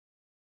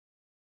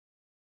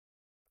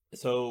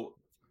So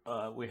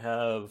we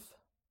have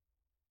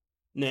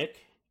Nick,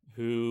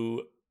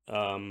 who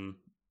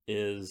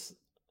is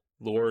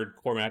Lord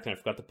Cormac, and I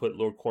forgot to put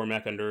Lord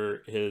Cormac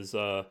under his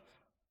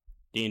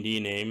D&D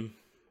name.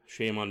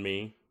 Shame on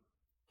me.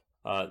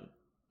 Uh,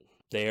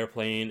 they are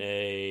playing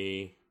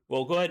a...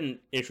 Well, go ahead and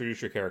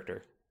introduce your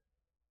character.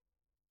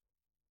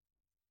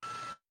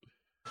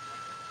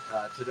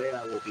 Today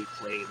I will be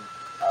playing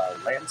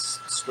Lance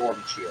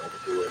Stormshield,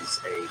 who is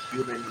a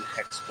human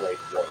hexblade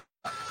warrior.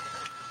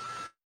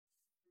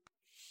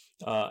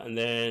 And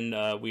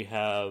then we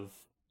have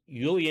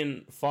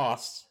Julian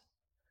Faust,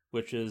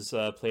 which is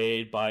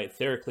played by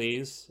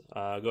Theracles. Go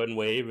ahead and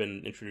wave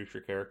and introduce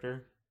your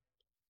character.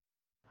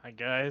 Hi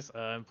guys,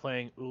 I'm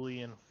playing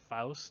Ulian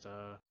Faust,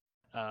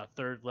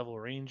 third level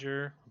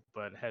ranger,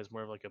 but has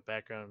more of like a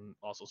background,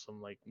 also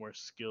some like more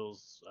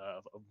skills,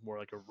 of more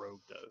like a rogue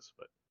does.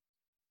 But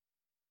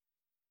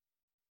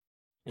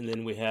And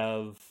then we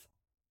have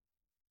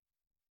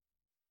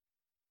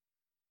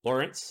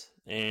Lawrence,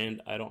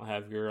 and I don't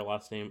have your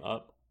last name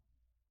up.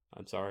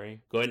 I'm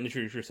sorry. Go ahead and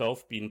introduce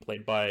yourself, being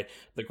played by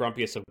the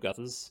grumpiest of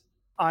Gus's.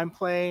 I'm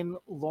playing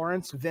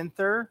Lawrence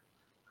Vinther,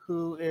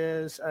 who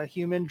is a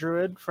human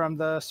druid from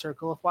the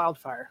Circle of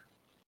Wildfire.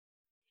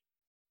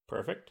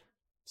 Perfect.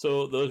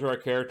 So those are our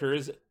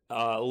characters.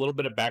 A little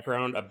bit of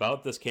background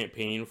about this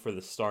campaign for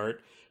the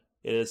start.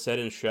 It is set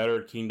in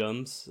Shattered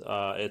Kingdoms.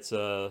 It's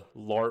a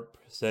LARP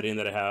setting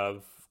that I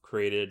have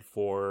created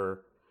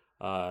for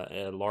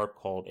a LARP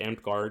called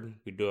Amtgard.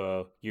 We do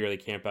a yearly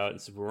camp out,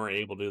 and since we weren't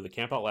able to do the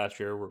camp out last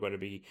year, we're going to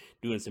be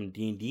doing some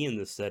D&D in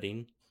this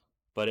setting.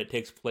 But it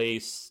takes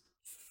place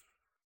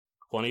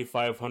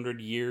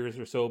 2,500 years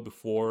or so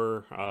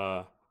before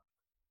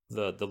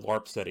the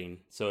LARP setting.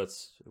 So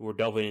we're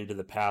delving into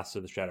the past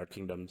of the Shattered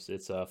Kingdoms.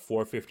 It's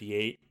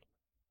 458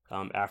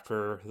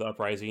 after the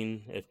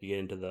Uprising, if you get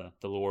into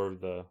the lore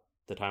of the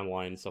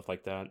timeline and stuff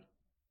like that.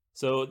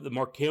 So the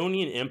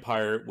Marconian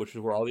Empire, which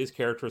is where all these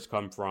characters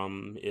come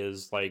from,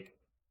 is like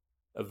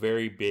a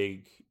very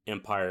big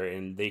empire,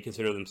 and they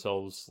consider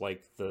themselves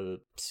like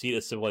the seat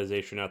of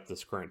civilization at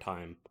this current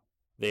time.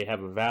 They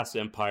have a vast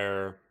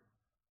empire,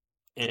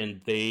 and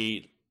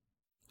they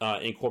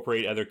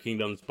incorporate other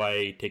kingdoms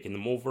by taking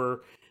them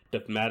over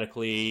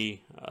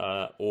diplomatically,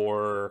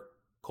 or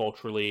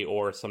culturally,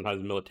 or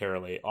sometimes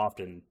militarily,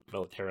 often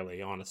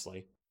militarily,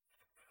 honestly.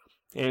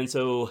 And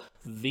so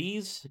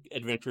these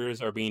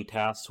adventurers are being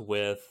tasked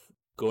with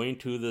going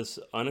to this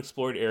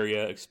unexplored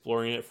area,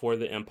 exploring it for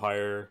the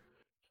Empire,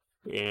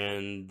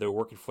 and they're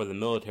working for the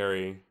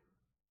military.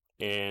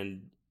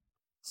 And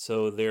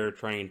so they're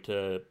trying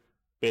to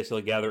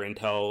basically gather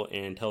intel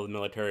and tell the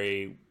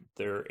military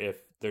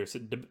if there's a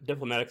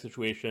diplomatic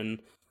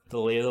situation, the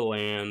lay of the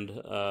land,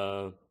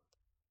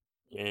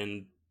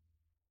 and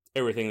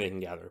everything they can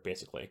gather,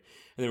 basically.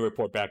 And then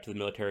report back to the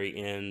military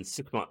in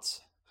 6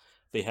 months.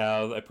 They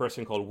have a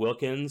person called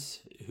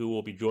Wilkins who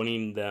will be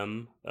joining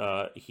them.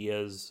 He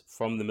is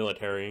from the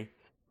military.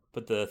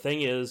 But the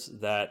thing is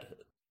that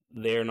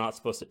they're not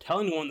supposed to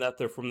tell anyone that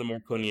they're from the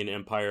Marconian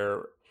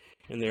Empire,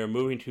 and they're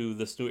moving to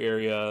this new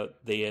area.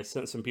 They have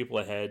sent some people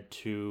ahead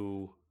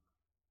to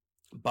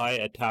buy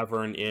a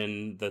tavern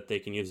inn that they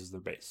can use as their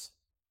base.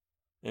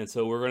 And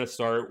so we're going to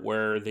start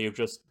where they've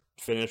just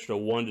finished a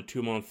 1 to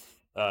 2 month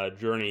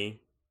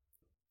journey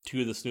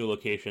to this new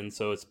location.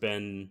 So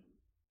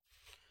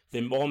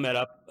they all met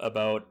up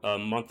about a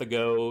month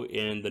ago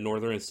in the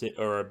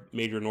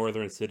major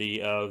northern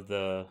city of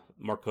the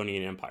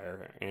Marconian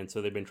Empire, and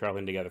so they've been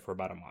traveling together for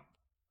about a month.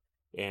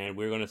 And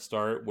we're going to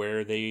start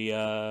where they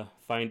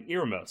find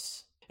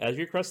Eremos. As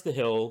you crest the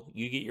hill,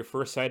 you get your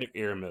first sight of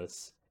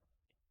Eremos.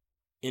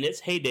 In its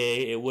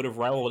heyday, it would have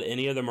rivaled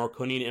any of the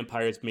Marconian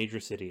Empire's major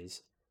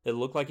cities. It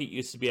looked like it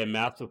used to be a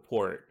massive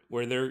port.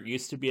 Where there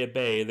used to be a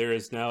bay, there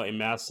is now a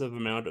massive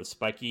amount of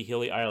spiky,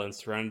 hilly islands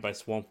surrounded by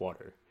swamp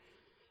water.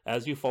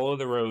 As you follow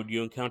the road,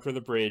 you encounter the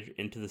bridge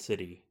into the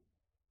city.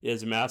 It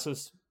is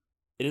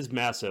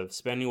massive,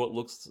 spanning what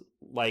looks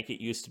like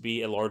it used to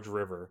be a large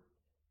river.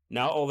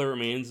 Now all that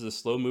remains is a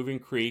slow-moving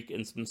creek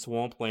and some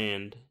swamp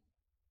land.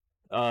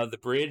 The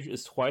bridge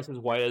is twice as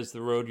wide as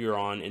the road you're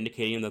on,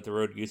 indicating that the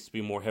road used to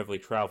be more heavily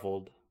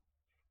traveled.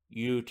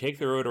 You take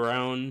the road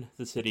around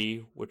the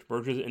city, which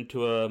merges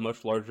into a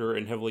much larger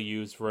and heavily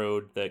used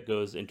road that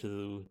goes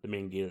into the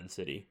main gate of the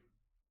city.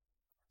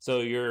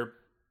 So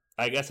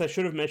I guess I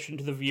should have mentioned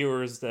to the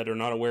viewers that are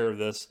not aware of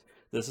this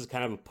is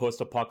kind of a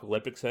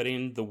post-apocalyptic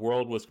setting. The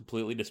world was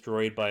completely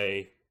destroyed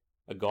by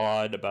a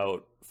god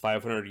about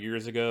 500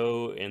 years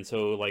ago, and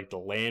so like the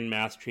land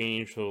mass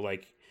changed. So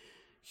like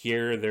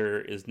here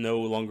there is no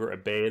longer a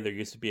bay. There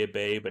used to be a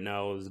bay, but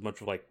now there's a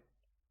bunch of like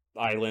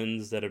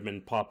islands that have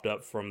been popped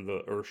up from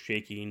the earth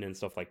shaking and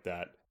stuff like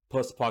that.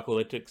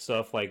 Post-apocalyptic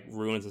stuff like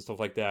ruins and stuff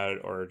like that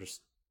are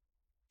just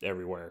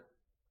everywhere.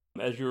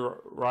 As you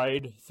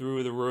ride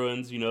through the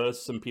ruins, you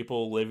notice some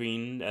people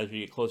living as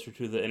you get closer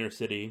to the inner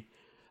city.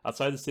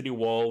 Outside the city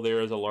wall,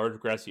 there is a large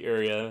grassy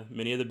area.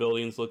 Many of the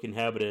buildings look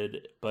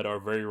inhabited, but are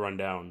very run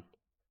down.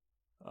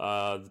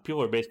 The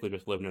people are basically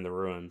just living in the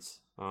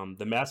ruins.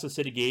 The massive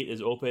city gate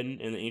is open,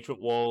 and the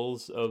ancient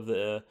walls of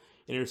the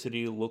inner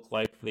city look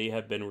like they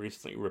have been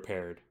recently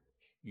repaired.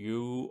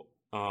 You,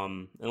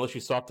 unless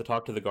you stop to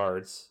talk to the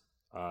guards,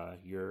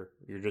 you're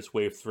just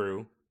waved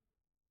through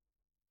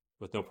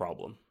with no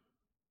problem.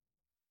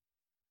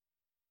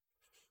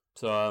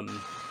 So,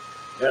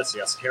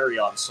 Yes, carry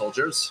on,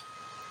 soldiers.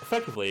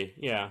 effectively,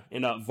 yeah.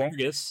 And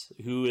Vargas,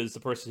 who is the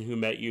person who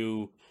met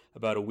you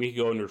about a week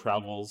ago in your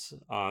travels,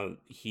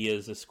 he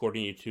is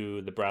escorting you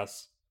to the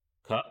Brass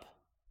Cup.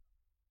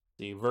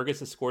 The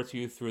Vargas escorts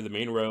you through the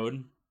main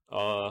road.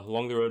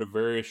 Along the road are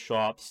various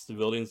shops. The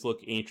buildings look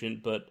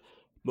ancient, but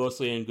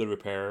mostly in good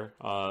repair.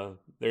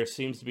 There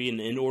seems to be an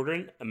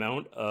inordinate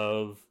amount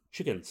of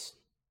chickens.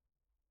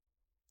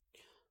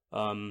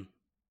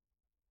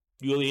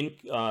 Julian,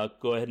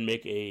 go ahead and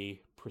make a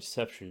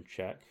perception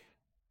check.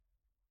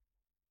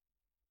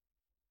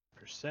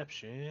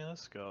 Perception.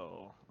 Let's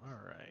go. All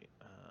right.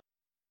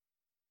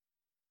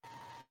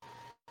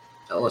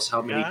 Tell us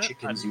how many Got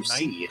chickens a you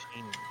see. 19.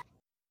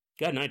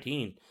 Got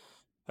 19.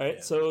 All right,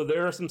 Yeah. so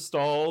there are some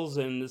stalls,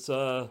 and it's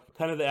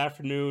kind of the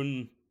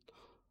afternoon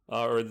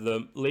or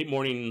the late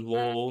morning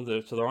lull.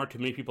 So there aren't too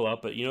many people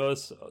out, but you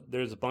notice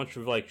there's a bunch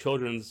of like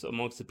children's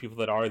amongst the people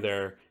that are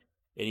there,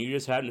 and you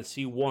just happen to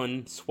see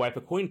one swipe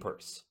a coin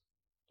purse.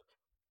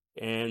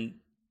 And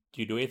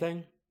do you do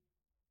anything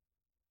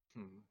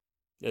Hmm.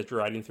 as you're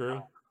riding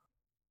through?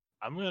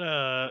 I'm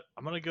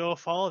gonna go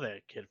follow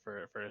that kid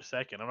for a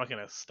second. I'm not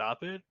gonna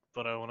stop it,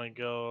 but I want to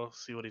go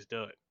see what he's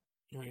doing.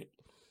 All right.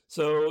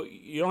 So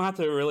you don't have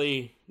to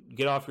really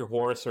get off your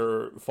horse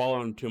or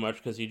follow him too much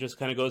because he just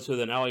kind of goes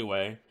through an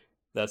alleyway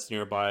that's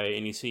nearby,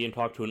 and you see him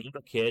talk to another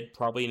kid,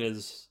 probably in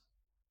his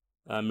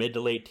mid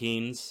to late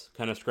teens,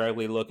 kind of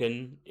scraggly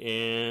looking,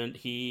 and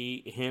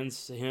he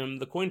hands him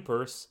the coin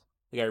purse.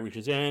 The guy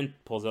reaches in,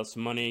 pulls out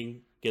some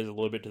money, gives a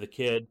little bit to the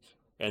kid,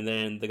 and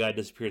then the guy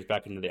disappears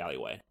back into the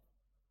alleyway.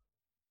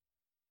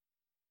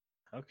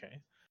 Okay.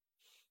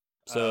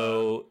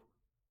 So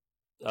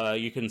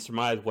you can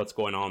surmise what's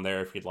going on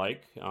there if you'd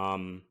like,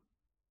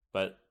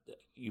 but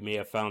you may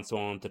have found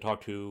someone to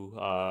talk to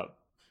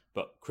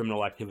about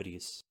criminal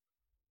activities.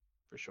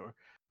 For sure.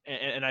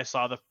 And I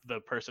saw the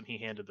person he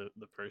handed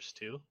the purse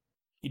to.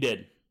 You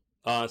did.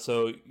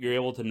 So you're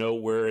able to know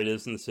where it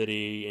is in the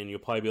city, and you'll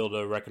probably be able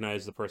to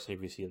recognize the person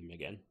if you see them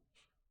again,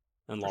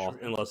 sure.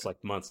 unless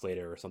like months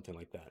later or something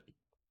like that.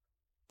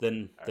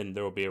 Then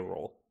there will be a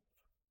roll.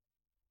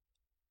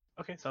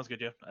 Okay, sounds good,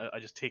 Jeff. I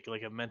just take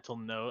like a mental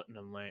note, and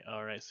I'm like,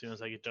 all right, as soon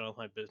as I get done with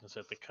my business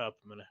at the cup,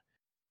 I'm gonna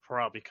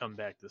probably come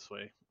back this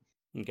way.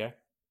 Okay.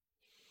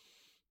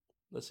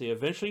 Let's see.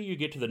 Eventually, you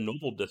get to the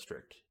Noble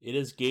District. It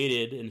is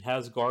gated and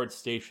has guards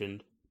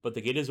stationed, but the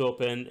gate is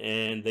open,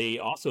 and they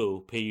also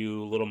pay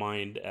you little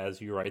mind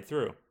as you ride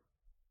through.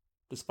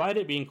 Despite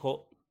it being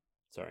cold,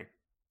 sorry,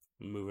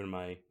 I'm moving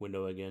my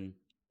window again.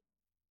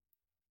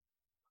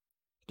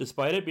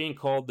 Despite it being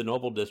called the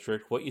Noble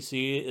District, what you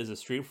see is a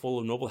street full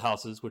of noble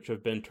houses which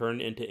have been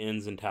turned into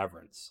inns and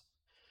taverns.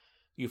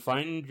 You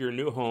find your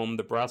new home,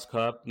 the Brass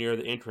Cup, near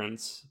the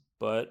entrance,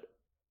 but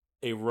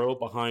a row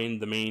behind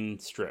the main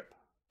strip,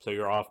 so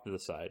you're off to the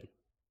side.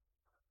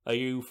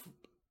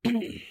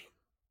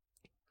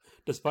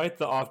 Despite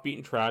the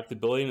off-beaten track, the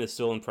building is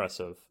still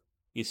impressive.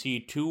 You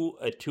see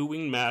a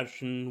two-winged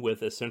mansion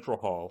with a central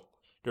hall.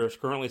 There is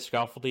currently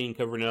scaffolding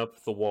covering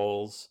up the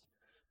walls,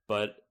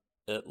 but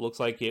it looks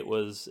like it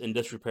was in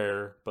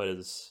disrepair, but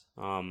is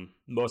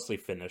mostly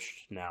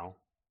finished now.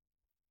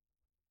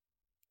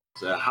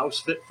 It's a house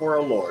fit for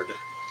a lord.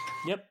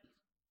 Yep.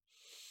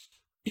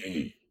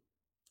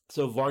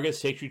 So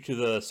Vargas takes you to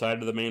the side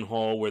of the main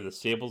hall where the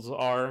stables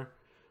are.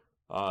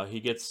 He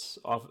gets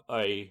off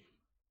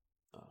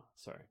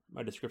sorry,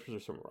 my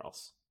descriptions are somewhere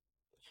else.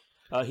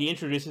 He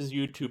introduces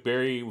you to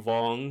Barry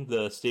Vong,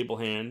 the stable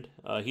hand.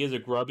 He is a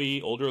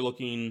grubby,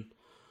 older-looking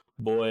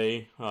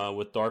boy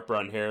with dark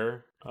brown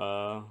hair.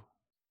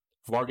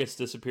 Vargas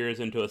disappears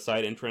into a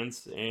side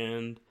entrance,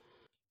 and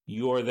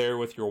you are there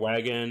with your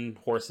wagon,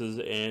 horses,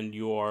 and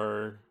you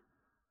are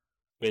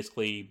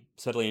basically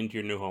settling into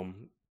your new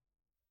home.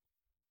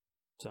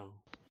 So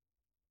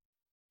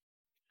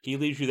he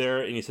leaves you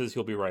there, and he says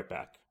he'll be right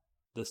back.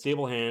 The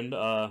stable hand,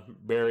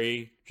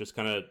 Barry, just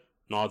kind of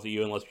nods at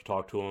you unless you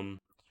talk to him,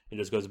 and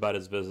just goes about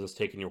his business,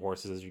 taking your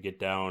horses as you get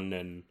down,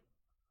 and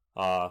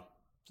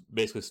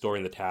basically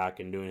storing the tack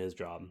and doing his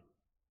job.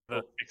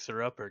 The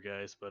fixer-upper,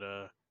 guys, but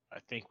I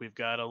think we've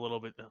got a little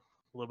bit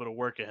of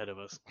work ahead of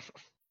us.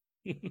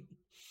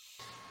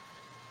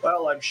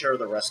 Well, I'm sure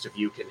the rest of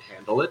you can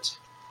handle it.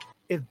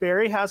 If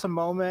Barry has a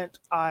moment,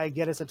 I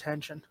get his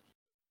attention.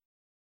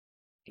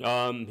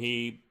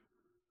 He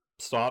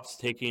stops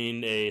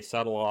taking a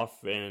saddle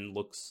off and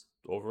looks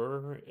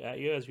over at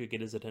you as you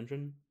get his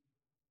attention.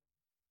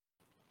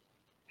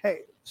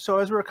 Hey, so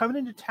as we were coming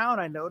into town,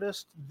 I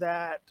noticed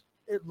that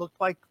it looked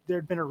like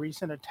there'd been a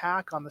recent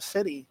attack on the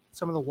city.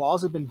 Some of the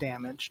walls had been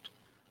damaged.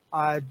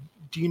 Do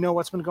you know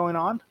what's been going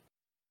on?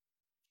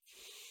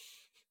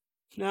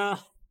 Nah,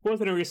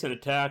 wasn't a recent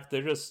attack.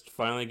 They're just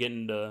finally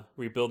getting to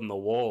rebuilding the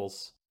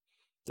walls.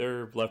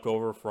 They're left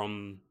over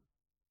from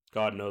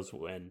God knows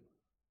when.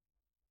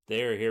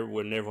 They were here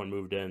when everyone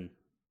moved in.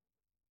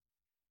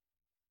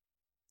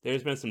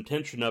 There's been some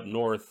tension up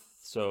north,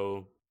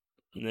 so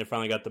they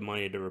finally got the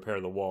money to repair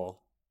the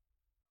wall.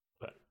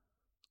 But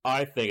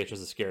I think it's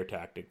just a scare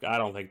tactic. I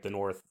don't think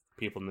the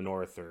people in the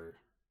north are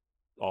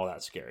all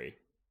that scary.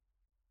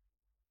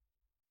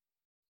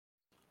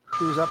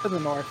 Who's up in the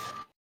north?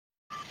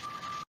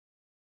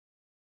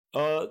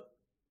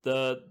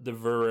 The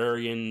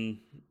Verarian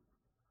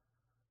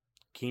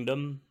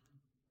Kingdom.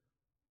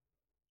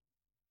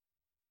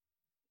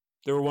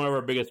 They were one of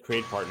our biggest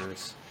trade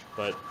partners,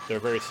 but they're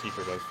very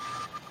secretive.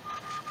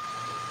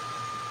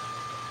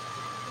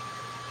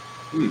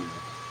 You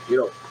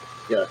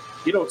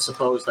don't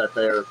suppose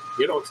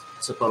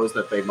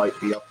that they might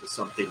be up to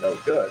something no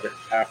good.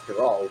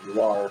 After all,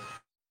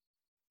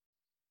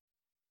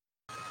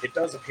 it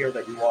does appear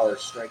that you are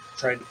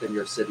strengthening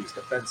your city's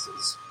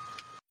defenses.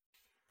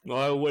 Well,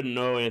 I wouldn't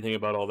know anything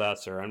about all that,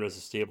 sir. I'm just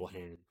a stable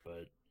hand,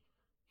 but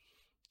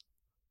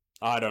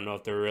I don't know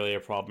if they're really a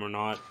problem or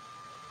not.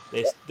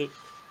 The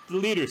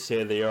leaders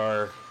say they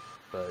are,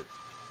 but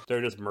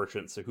they're just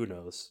merchants, so who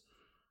knows?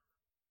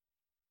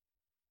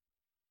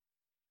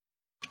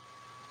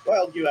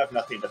 Well, you have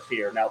nothing to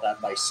fear now that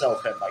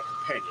myself and my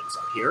companions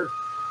are here.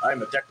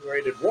 I'm a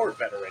decorated war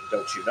veteran,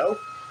 don't you know?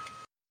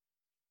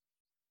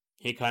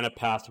 He kind of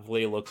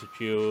passively looks at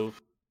you.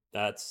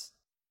 That's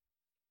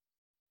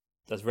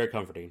very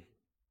comforting.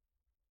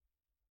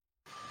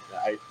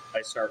 I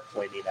start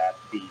pointing at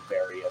the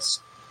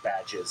various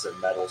badges and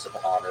medals of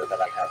honor that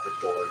I have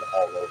adorned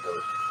all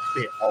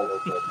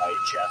over my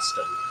chest,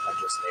 and I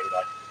just name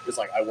it. It's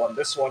like, I won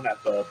this one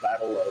at the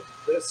Battle of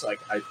this. Like,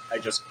 I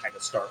just kind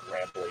of start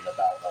rambling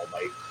about all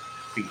my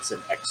feats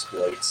and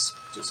exploits,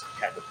 just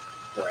kind of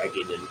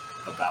bragging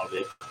about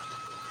it.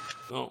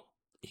 Well,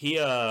 he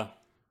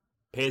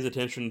pays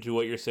attention to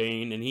what you're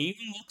saying, and he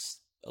even looks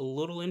a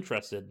little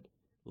interested,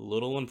 a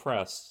little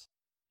impressed,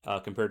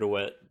 compared to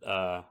what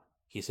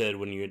he said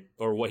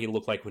what he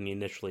looked like when you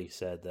initially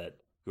said that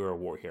you were a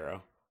war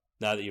hero.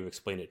 Now that you've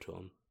explained it to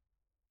him.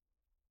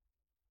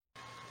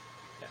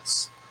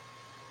 Yes.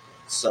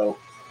 So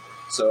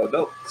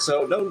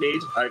no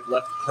need. I've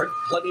left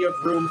plenty of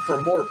room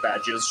for more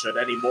badges. Should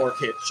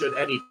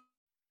any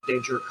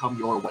danger come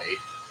your way.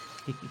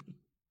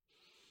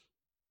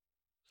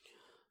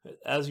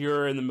 As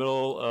you're in the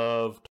middle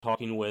of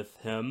talking with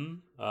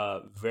him,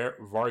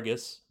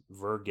 Vergis,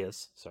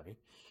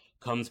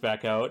 comes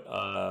back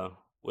out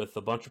with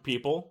a bunch of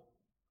people.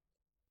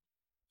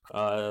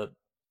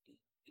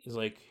 He's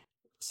like,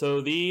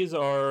 so these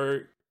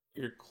are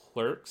your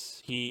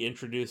clerks. He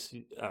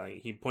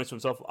points to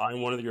himself.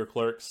 I'm one of your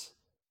clerks.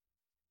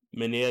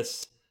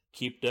 Mineas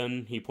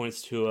Keepton. He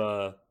points to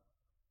a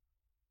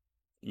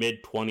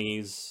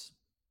mid-20s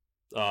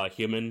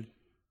human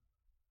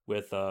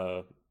with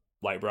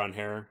light brown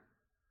hair.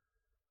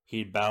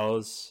 He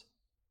bows.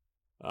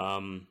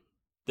 Then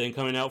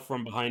coming out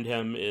from behind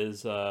him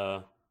is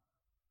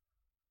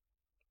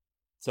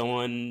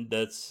someone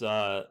that's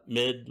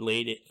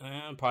mid-late,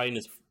 probably in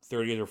his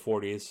 30s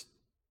or 40s.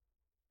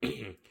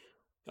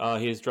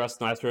 He's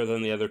dressed nicer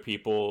than the other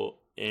people,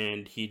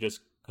 and he just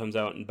comes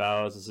out and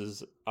bows and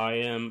says, I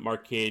am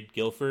Marcade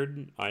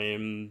Guilford. I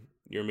am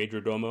your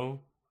major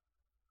domo.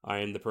 I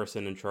am the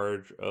person in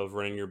charge of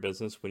running your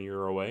business when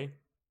you're away.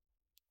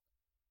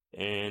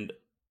 And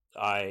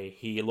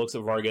he looks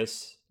at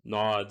Vargas,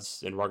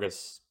 nods, and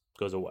Vargas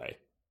goes away.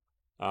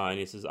 And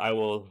he says, I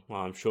will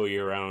show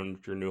you around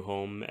your new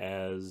home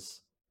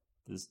as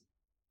this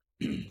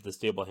the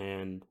stable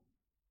hand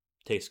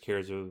takes care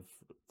of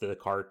the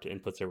cart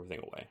and puts everything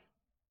away.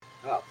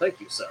 Oh,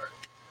 thank you, sir.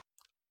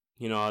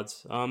 He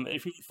nods.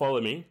 If you follow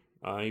me,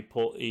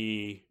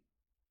 he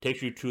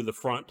takes you to the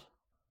front.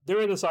 There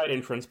is a side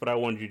entrance, but I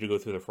wanted you to go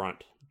through the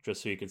front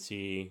just so you can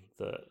see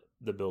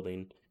the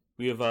building.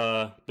 We have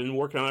been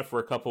working on it for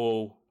a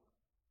couple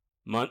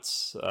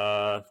months.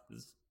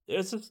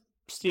 It's a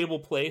stable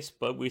place,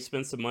 but we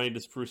spent some money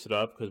to spruce it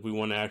up because we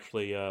want to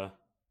actually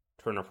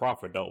turn a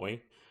profit, don't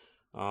we?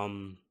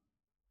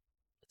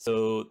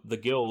 So the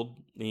guild,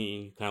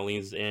 he kind of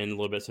leans in a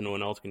little bit so no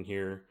one else can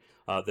hear.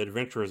 The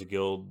Adventurers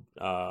Guild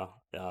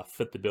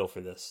fit the bill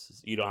for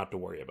this. You don't have to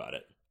worry about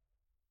it.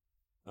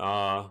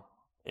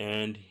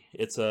 And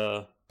it's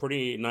a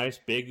pretty nice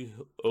big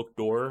oak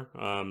door.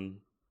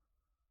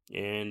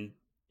 And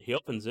he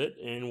opens it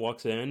and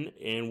walks in,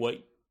 and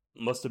what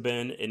must have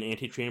been an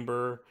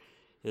antechamber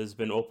has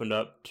been opened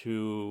up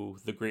to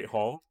the Great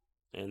Hall.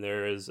 And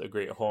there is a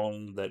Great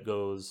Hall that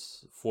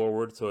goes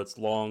forward, so it's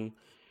long,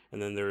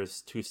 and then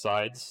there's two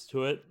sides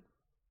to it.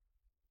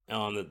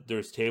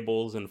 There's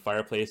tables and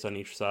fireplace on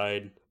each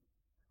side.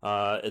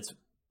 It's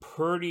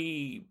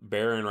pretty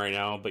barren right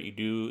now, but you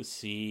do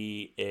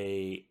see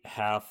a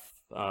half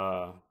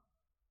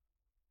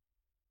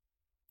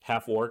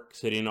orc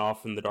sitting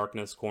off in the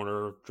darkness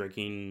corner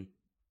drinking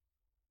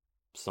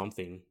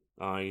something.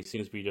 He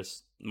seems to be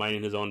just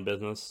minding his own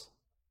business.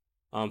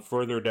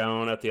 Further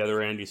down at the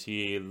other end, you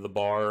see the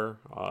bar.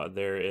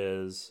 There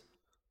is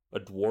a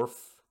dwarf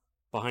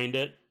behind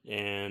it,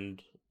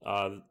 and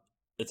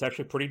It's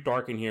actually pretty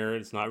dark in here.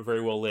 It's not very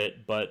well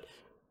lit, but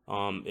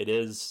it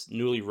is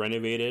newly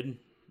renovated.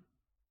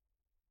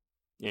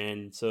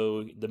 And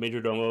so the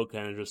major domo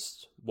kind of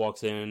just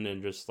walks in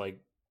and just like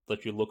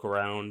let you look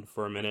around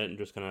for a minute and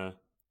just kind of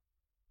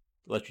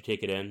let you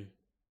take it in.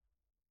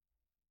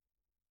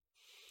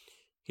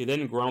 He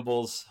then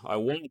grumbles, "I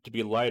want it to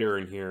be lighter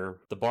in here.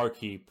 The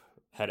barkeep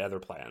had other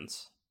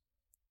plans."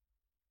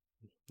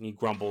 He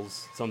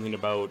grumbles something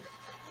about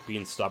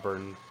being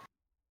stubborn.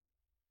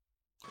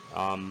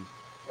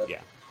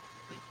 Yeah.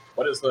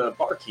 What does the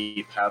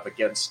barkeep have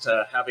against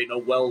having a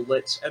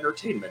well-lit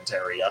entertainment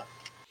area?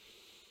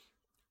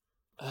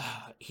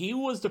 He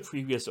was the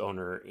previous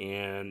owner,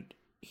 and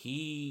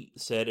he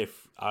said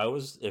if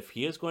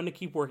he is going to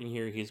keep working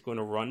here, he's going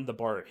to run the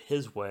bar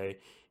his way,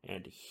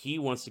 and he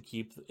wants to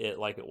keep it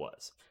like it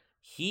was.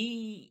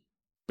 He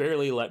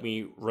barely let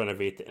me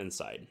renovate the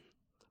inside.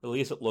 At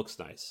least it looks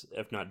nice,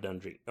 if not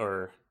dungy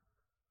or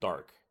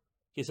dark.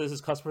 He says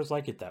his customers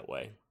like it that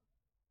way.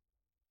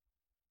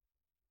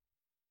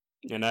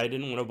 And I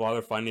didn't want to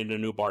bother finding a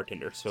new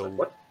bartender, so...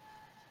 What?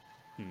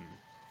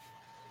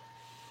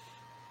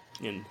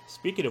 And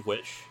speaking of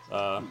which...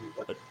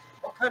 what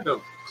kind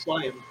of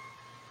client...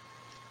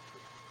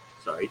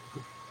 Sorry.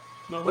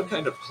 No. What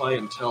kind of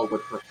clientele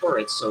would prefer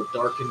it so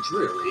dark and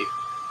dreary?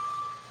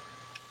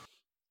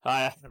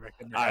 I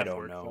I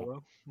don't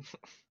know.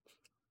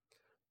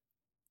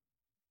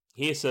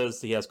 He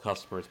says he has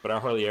customers, but I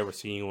hardly ever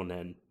see anyone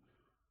in.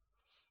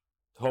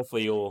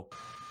 Hopefully you'll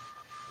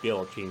be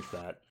able to change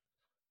that.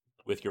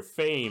 With your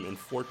fame and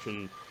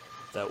fortune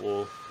that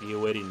will be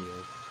awaiting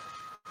you.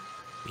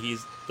 He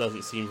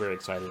doesn't seem very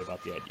excited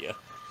about the idea.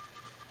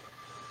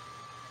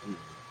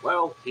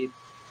 Well,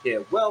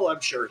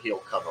 I'm sure he'll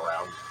come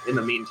around. In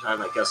the meantime,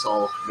 I guess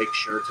I'll make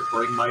sure to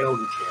bring my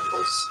own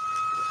candles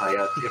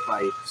if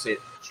I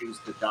choose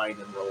to dine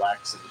and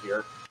relax in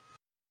here.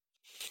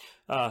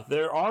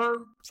 There are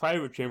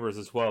private chambers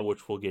as well,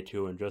 which we'll get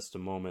to in just a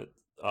moment.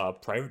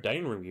 Private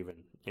dining room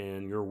even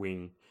in your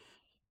wing.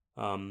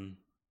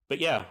 But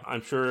yeah,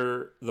 I'm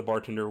sure the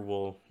bartender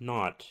will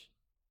not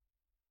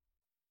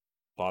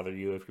bother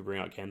you if you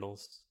bring out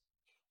candles.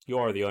 You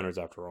are the owners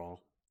after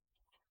all.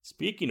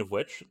 Speaking of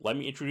which, let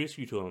me introduce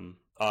you to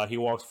him. He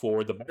walks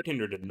forward. The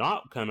bartender did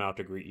not come out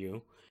to greet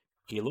you.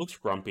 He looks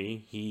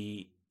grumpy.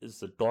 He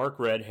is a dark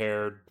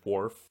red-haired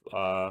dwarf.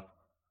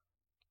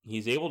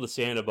 He's able to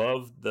stand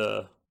above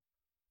the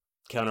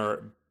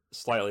counter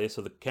slightly,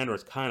 so the counter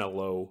is kind of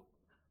low.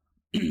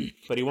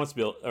 But he wants to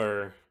be,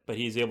 but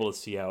he's able to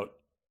see out.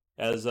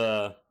 As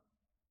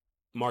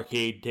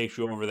Marcade takes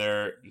you over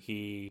there,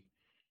 he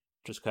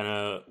just kind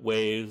of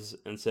waves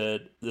and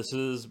said, "This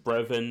is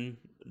Brevin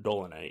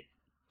Dolonite.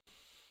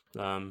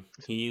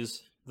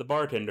 He's the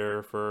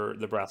bartender for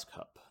the Brass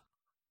Cup."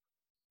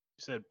 You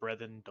said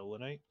Brevin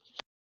Dolonite?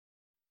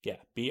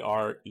 Yeah,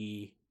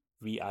 Brevin.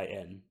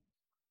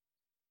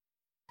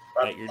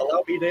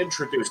 Allow me to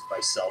introduce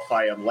myself.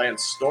 I am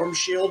Lance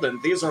Stormshield,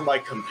 and these are my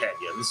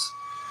companions.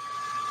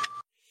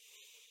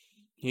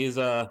 He's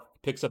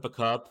picks up a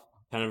cup,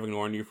 kind of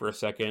ignoring you for a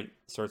second,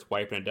 starts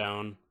wiping it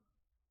down.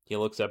 He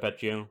looks up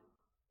at you.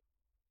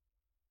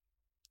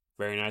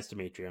 "Very nice to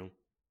meet you.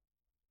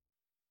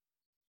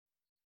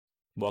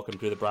 Welcome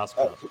to the Brass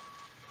Cup."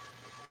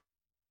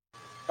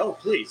 Oh,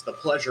 please, the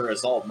pleasure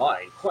is all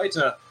mine. Quite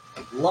a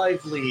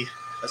lively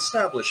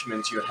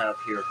establishment you have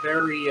here.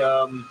 Very,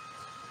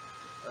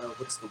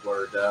 what's the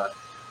word?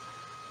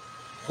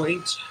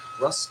 Quaint,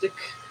 rustic,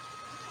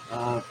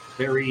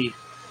 very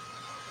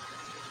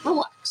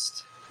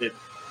relaxed.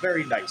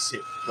 Very nice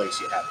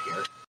place you have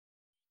here.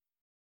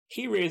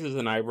 He raises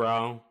an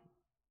eyebrow.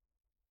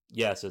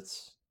 "Yes,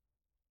 it's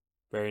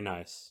very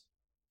nice.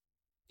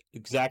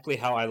 Exactly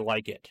how I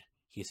like it,"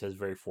 he says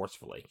very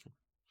forcefully.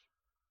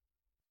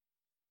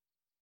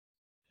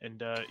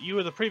 And you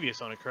were the previous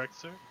owner, correct,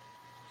 sir?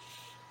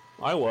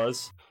 I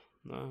was.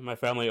 My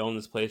family owned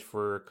this place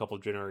for a couple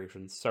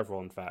generations,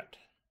 several in fact.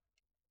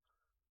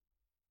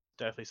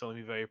 Definitely something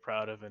to be very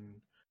proud of,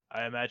 and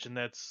I imagine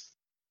that's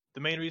the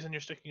main reason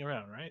you're sticking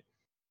around, right?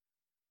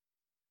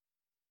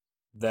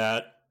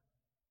 That,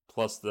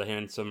 plus the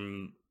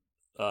handsome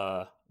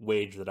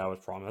wage that I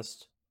was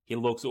promised. He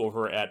looks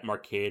over at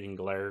Marcade and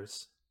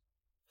glares.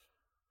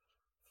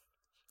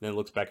 Then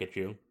looks back at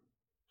you.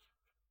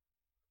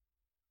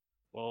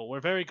 Well,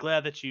 we're very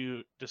glad that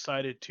you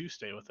decided to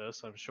stay with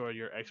us. I'm sure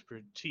your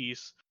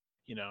expertise,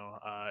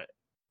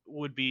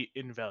 would be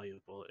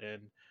invaluable,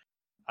 and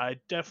I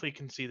definitely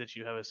can see that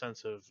you have a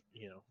sense of,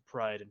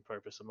 pride and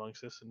purpose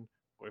amongst us, and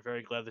we're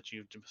very glad that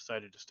you've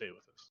decided to stay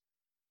with us.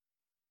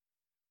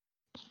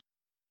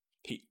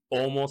 He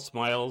almost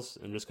smiles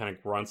and just kind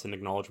of grunts in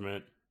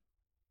acknowledgement.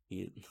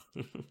 He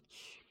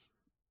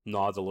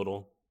nods a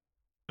little.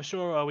 I'm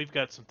sure we've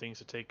got some things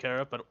to take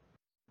care of, but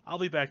I'll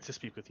be back to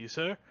speak with you,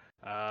 sir,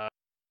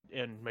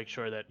 and make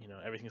sure that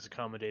everything's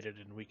accommodated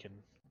and we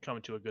can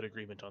come to a good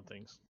agreement on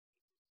things.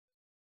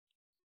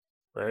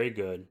 Very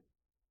good.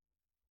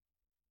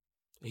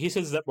 He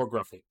says that more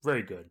gruffly.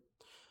 Very good.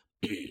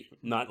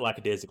 Not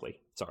lackadaisically.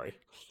 Sorry,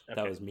 that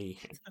Okay. was me.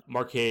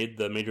 Marcade,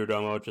 the major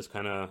domo, just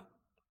kind of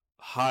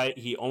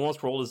he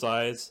almost rolled his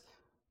eyes,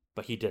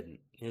 but he didn't.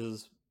 He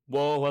says,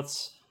 "Well,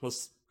 let's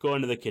go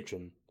into the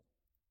kitchen."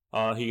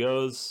 He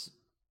goes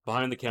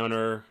behind the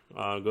counter,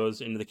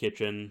 goes into the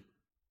kitchen.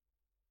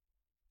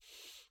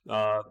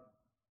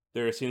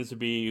 There seems to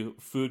be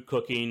food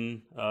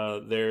cooking.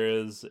 There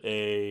is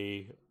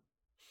a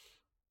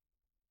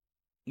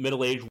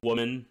middle-aged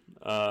woman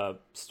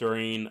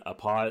stirring a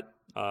pot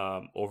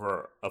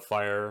over a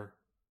fire.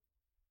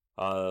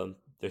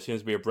 There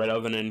seems to be a bread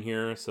oven in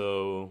here,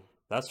 so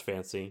that's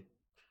fancy.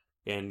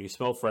 And you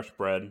smell fresh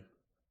bread.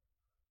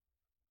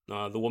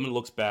 The woman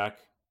looks back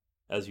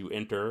as you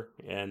enter,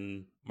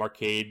 and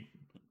Marcade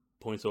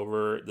points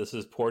over. This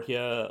is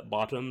Portia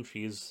Bottom.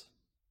 She's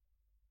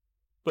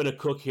been a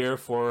cook here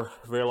for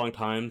a very long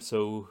time,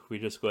 so we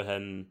just go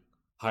ahead and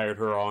hired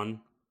her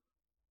on.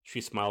 She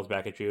smiles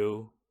back at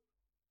you.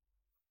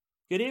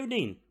 Good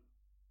evening.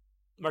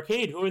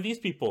 Marcade, who are these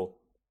people?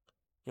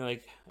 You're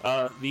like,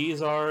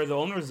 these are the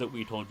owners that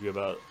we told you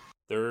about.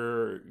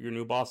 They're your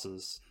new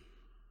bosses.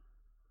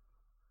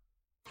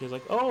 She's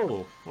like,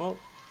 oh, well,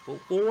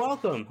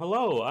 welcome.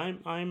 Hello,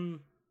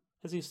 I'm,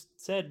 as you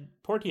said,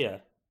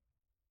 Portia.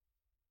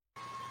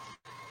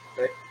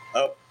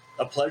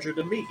 A pleasure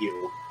to meet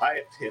you.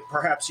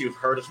 Perhaps you've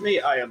heard of me.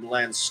 I am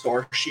Lance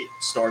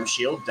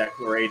Stormshield,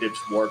 decorated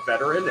war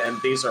veteran, and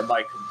these are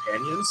my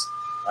companions.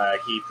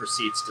 He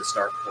proceeds to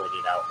start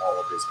pointing out all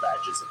of his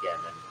badges again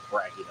and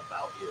bragging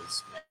about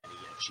his many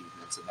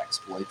achievements and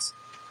exploits.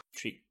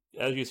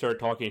 As you start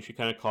talking, she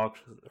kind of cocks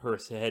her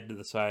head to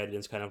the side and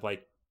is kind of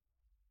like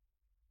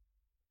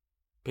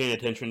paying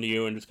attention to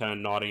you and just kind of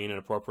nodding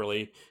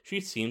inappropriately. She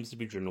seems to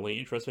be generally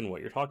interested in what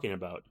you're talking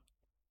about.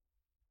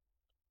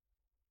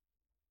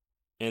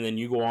 And then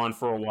you go on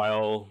for a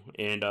while,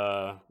 and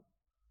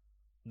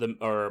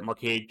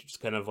Marcade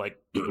just kind of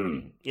like,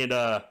 and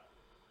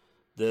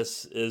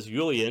this is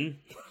Julian.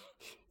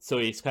 So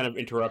he's kind of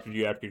interrupted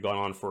you after you've gone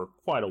on for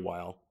quite a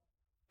while,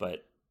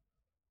 but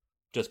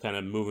just kind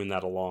of moving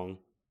that along.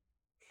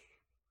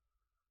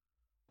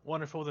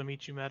 Wonderful to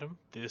meet you, madam.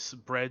 This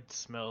bread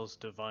smells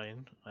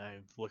divine. I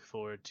look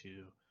forward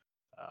to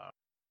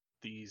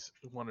these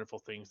wonderful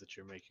things that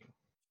you're making.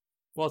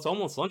 Well, it's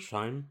almost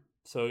lunchtime,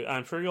 so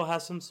I'm sure you'll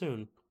have some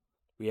soon.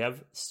 We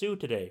have stew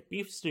today,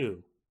 beef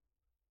stew.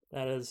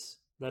 That is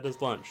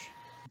lunch.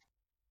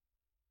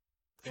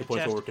 She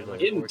points over to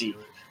the Indeed.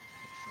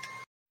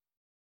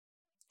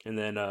 And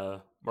then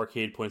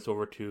Marcade points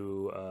over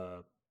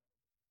to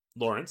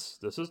Lawrence.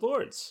 This is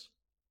Lawrence.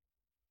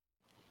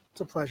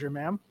 It's a pleasure,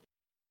 ma'am.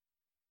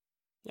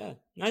 Yeah,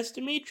 nice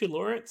to meet you,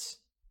 Lawrence.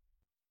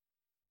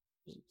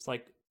 It's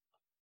like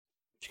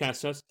she kind of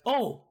says,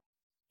 "Oh,"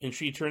 and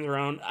she turns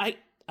around. I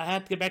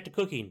have to get back to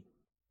cooking.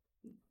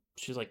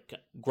 She's like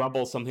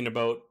grumbles something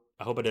about,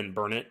 "I hope I didn't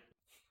burn it,"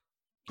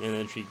 and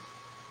then she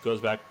goes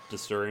back to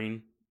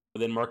stirring. But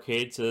then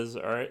Marcade says,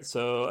 "All right,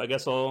 so I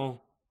guess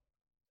I'll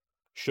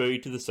show you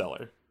to the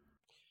cellar."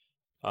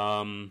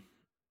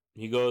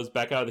 He goes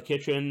back out of the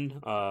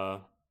kitchen.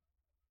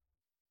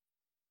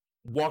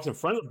 Walks in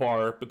front of the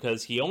bar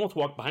because he almost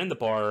walked behind the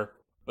bar,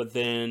 but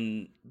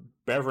then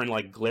Beverin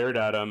like glared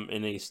at him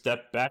and he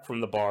stepped back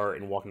from the bar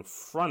and walked in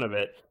front of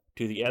it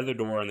to the other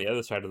door on the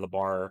other side of the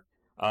bar.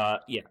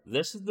 Yeah,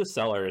 this is the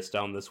cellar. It's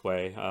down this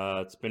way.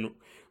 It's been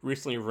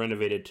recently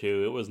renovated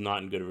too. It was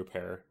not in good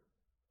repair.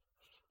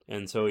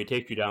 And so he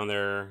takes you down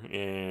there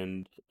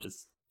and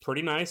it's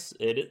pretty nice.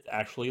 It is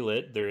actually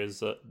lit.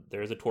 There's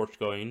a torch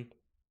going.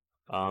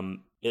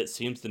 It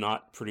seems to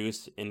not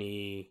produce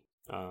any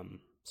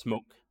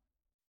smoke.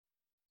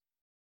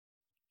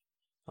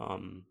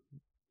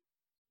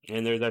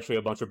 And there's actually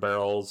a bunch of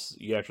barrels.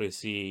 You actually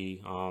see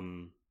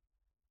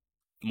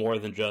more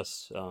than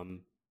just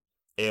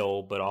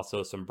ale, but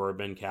also some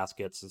bourbon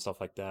caskets and stuff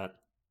like that.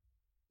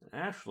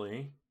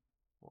 Actually,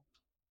 I'm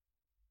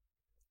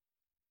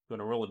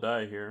gonna roll a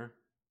die here.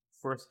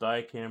 First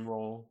die cam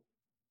roll.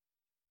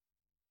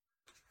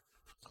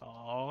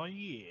 Oh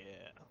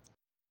yeah.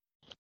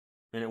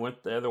 And it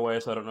went the other way,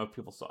 so I don't know if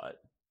people saw it.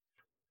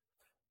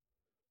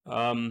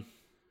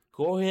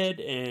 Go ahead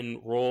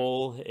and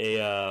roll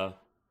a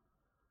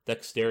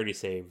dexterity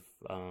save,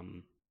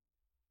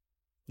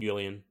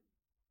 Julian.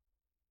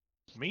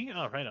 Me?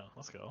 Oh, right on.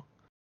 Let's go.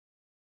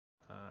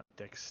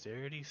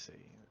 Dexterity save.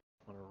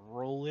 I'm gonna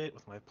roll it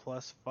with my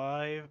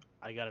 +5.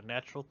 I got a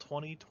natural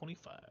 20,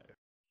 25.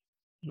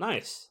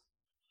 Nice.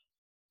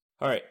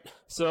 Alright,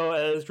 so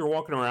as you're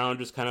walking around,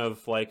 just kind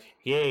of like,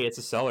 yay, it's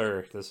a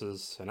cellar. This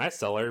is a nice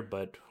cellar,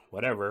 but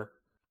whatever.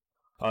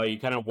 You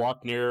kind of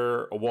walk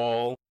near a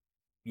wall.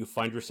 You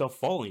find yourself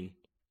falling.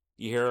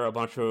 You hear a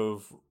bunch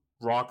of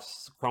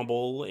rocks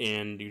crumble,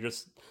 and you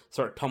just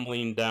start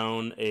tumbling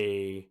down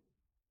a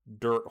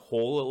dirt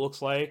hole, it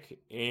looks like,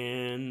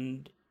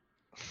 and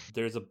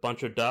there's a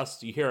bunch of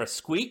dust. You hear a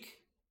squeak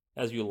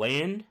as you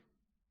land.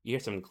 You hear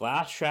some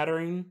glass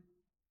shattering.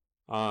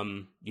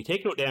 You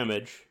take no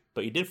damage,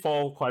 but you did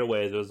fall quite a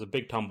ways. It was a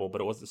big tumble, but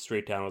it wasn't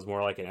straight down. It was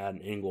more like at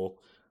an angle.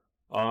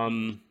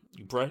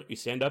 you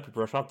stand up, you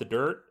brush off the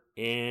dirt,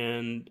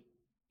 and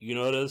you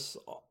notice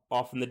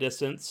off in the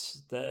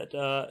distance that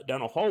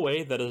down a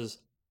hallway that is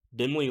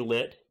dimly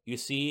lit, you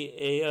see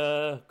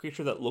a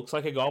creature that looks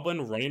like a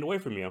goblin running away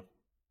from you.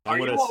 Are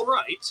you all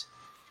right?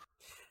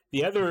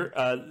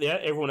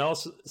 Everyone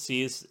else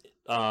sees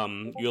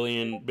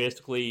Julian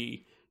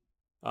basically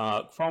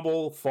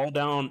crumble, fall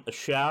down a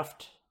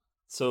shaft.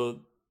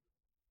 So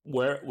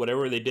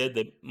whatever they did,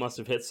 they must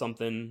have hit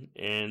something,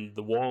 and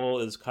the wall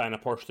is kind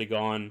of partially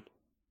gone.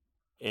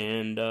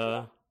 And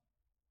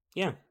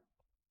yeah,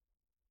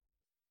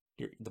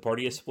 the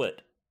party is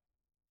split.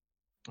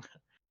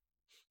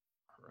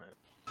 Right.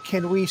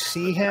 Can we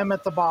see him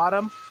at the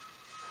bottom?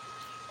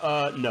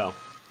 No,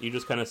 you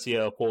just kind of see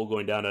a pole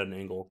going down at an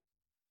angle.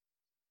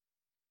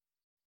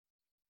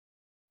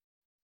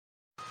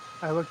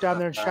 I look down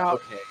there and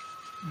shout, Okay.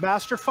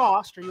 Master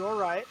Faust, are you all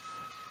right?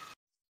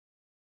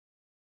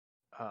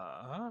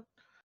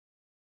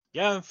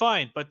 Yeah, I'm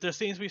fine, but there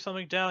seems to be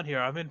something down here.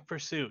 I'm in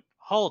pursuit.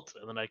 Halt!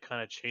 And then I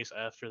kind of chase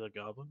after the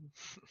goblin.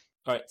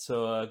 All right,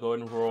 so go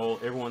ahead and roll.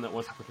 Everyone that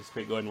wants to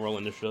participate, go ahead and roll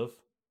initiative.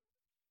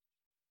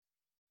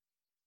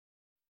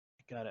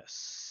 I got a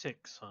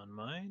 6 on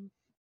mine.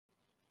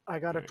 I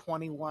got a Right.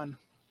 21.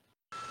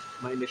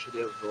 My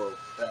initiative will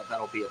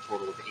that'll be a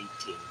total of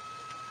 18.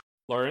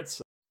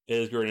 Lawrence,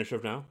 is your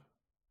initiative now?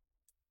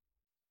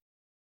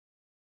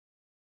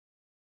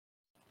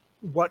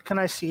 What can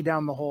I see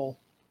down the hole?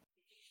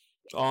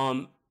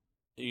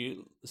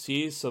 You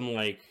see some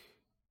like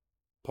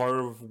part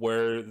of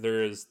where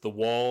there is the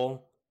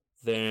wall,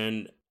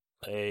 then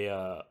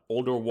a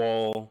older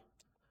wall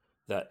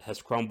that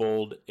has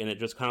crumbled, and it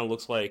just kind of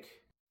looks like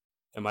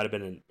it might have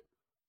been an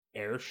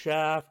air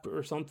shaft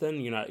or something.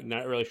 You're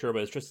not really sure,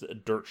 but it's just a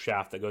dirt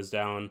shaft that goes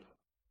down.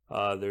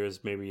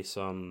 There's maybe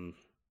some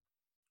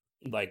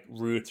like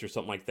roots or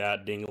something like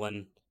that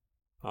dingling.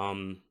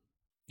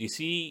 You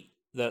see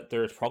that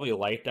there's probably a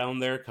light down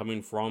there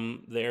coming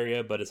from the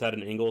area, but it's at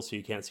an angle, so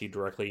you can't see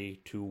directly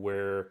to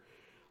where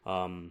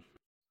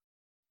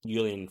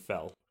Julian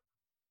fell.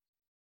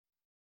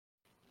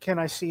 Can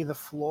I see the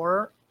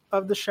floor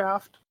of the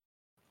shaft?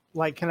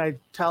 Like, can I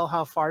tell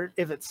how far,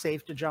 if it's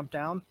safe to jump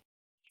down?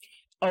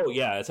 Oh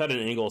yeah, it's at an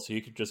angle, so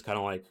you could just kind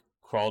of like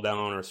crawl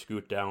down or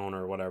scoot down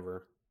or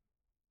whatever.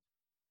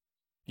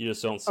 You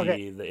just don't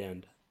see the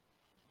end.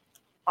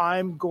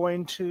 I'm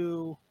going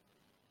to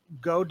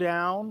go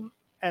down,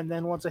 and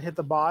then once I hit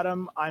the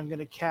bottom, I'm going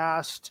to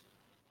cast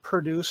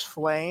Produce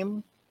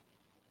Flame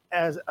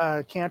as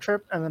a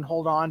cantrip, and then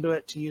hold on to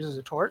it to use as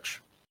a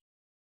torch.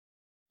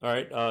 All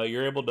right,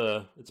 you're able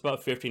to. It's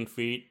about 15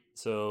 feet,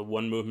 so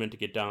one movement to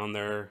get down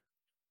there.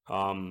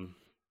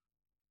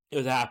 It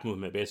was a half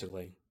movement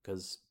basically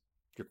because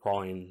you're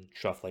crawling,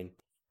 shuffling.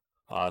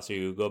 So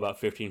you go about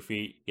 15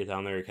 feet, get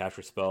down there, you cast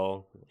your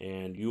spell,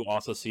 and you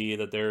also see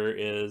that there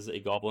is a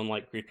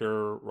goblin-like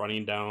creature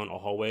running down a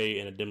hallway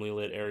in a dimly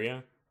lit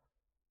area.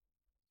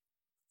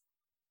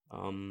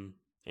 And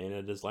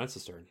it is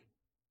Lance's turn.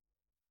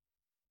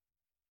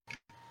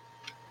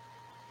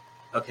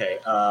 Okay.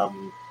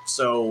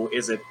 So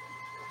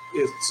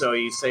so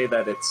you say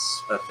that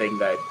it's a thing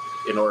that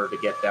in order to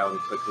get down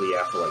quickly you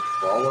have to like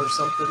crawl or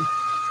something?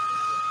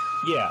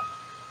 Yeah.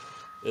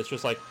 It's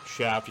just like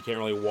shaft, you can't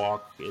really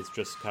walk, it's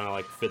just kind of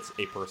like fits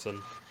a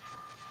person.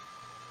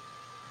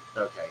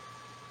 Okay.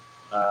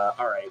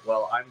 All right.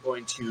 Well, I'm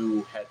going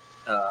to head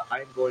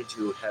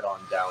on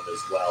down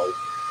as well.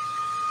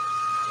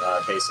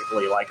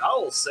 Basically, like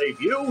I'll save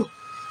you.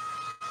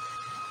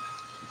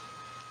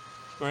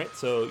 Alright,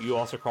 so you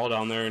also crawl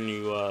down there and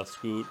you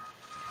scoot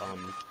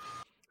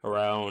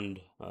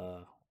around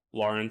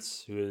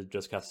Lawrence, who has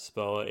just cast a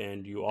spell,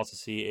 and you also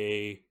see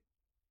a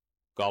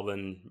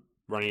goblin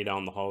running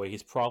down the hallway.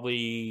 He's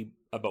probably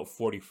about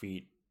 40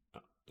 feet.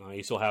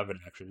 You still have an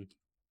action.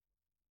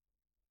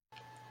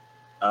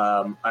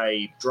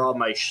 I draw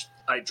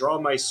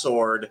my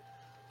sword.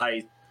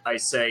 I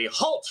say,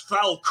 "Halt,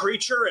 foul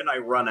creature!" and I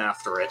run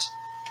after it.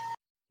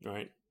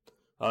 Alright.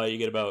 You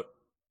get about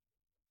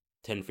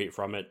 10 feet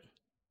from it.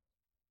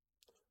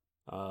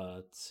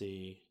 Let's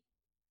see.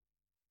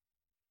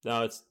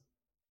 No, it's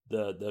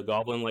the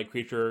goblin-like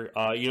creature.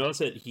 You notice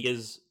that he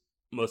is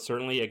most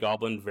certainly a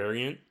goblin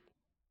variant.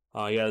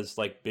 He has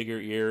like bigger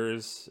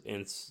ears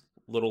and it's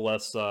a little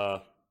less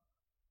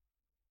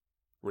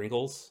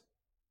wrinkles,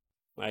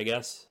 I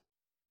guess.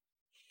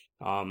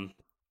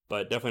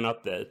 But definitely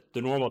not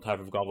the normal type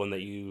of goblin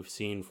that you've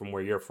seen from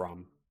where you're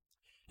from.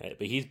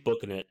 But he's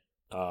booking it.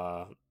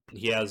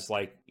 He has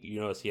like you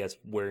notice he has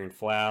wearing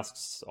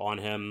flasks on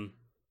him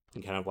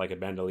and kind of like a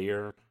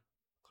bandolier.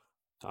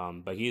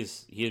 But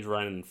he's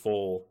running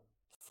full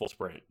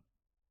sprint.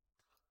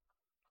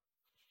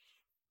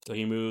 So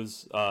he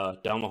moves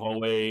down the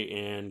hallway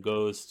and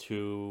goes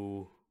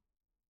to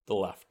the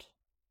left.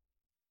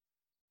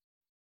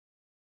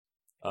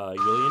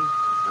 Julian?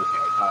 Okay.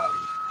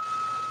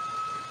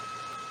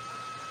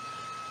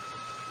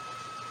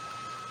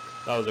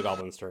 That was the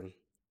goblin's turn.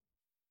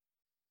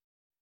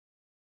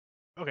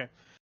 Okay.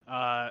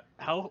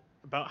 How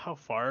about how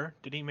far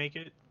did he make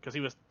it? Because he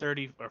was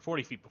 30 or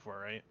 40 feet before,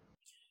 right?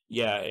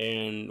 Yeah,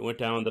 and went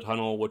down the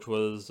tunnel, which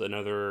was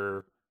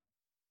another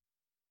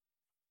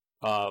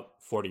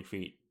 40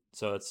 feet.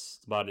 So it's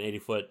about an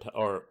 80-foot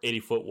or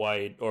 80-foot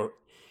wide or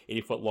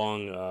 80-foot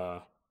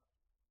long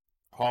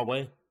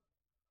hallway.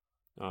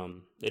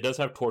 It does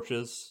have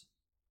torches,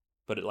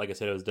 but like I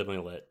said, it was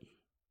definitely lit.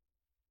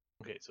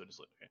 Okay, so just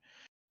okay.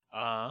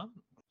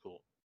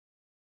 Cool.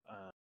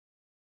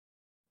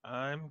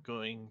 I'm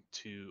going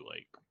to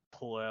like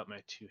pull out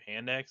my 2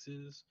 hand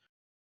axes,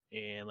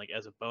 and like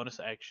as a bonus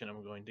action,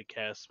 I'm going to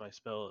cast my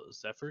spell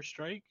Zephyr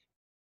Strike,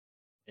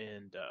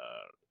 and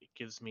it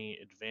gives me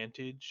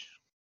advantage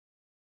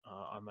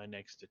on my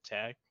next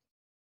attack.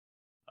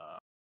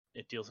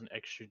 It deals an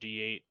extra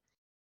D8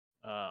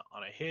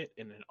 on a hit,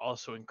 and it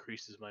also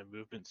increases my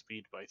movement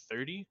speed by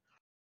 30.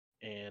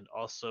 And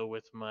also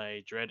with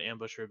my Dread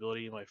Ambusher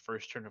ability, my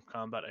first turn of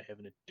combat, I have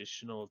an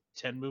additional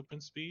 10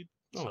 movement speed,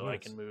 Oh, so I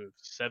nice. can move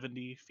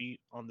 70 feet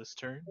on this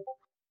turn.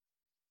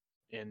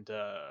 And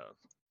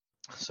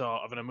so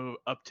I'm going to move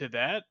up to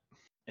that,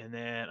 and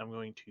then I'm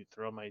going to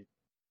throw my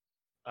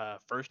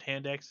first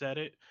hand axe at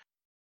it,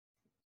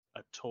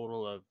 a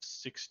total of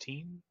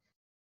 16.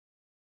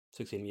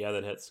 16, yeah,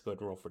 that hits. Go ahead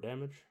and roll for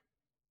damage.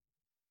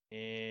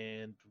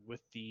 And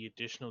with the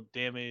additional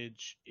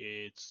damage,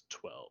 it's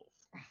 12.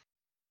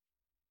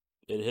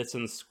 It hits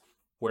him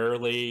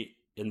squarely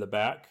in the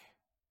back.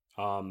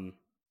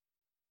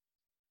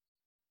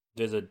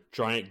 There's a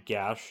giant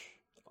gash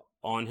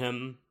on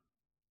him,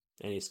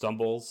 and he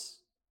stumbles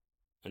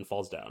and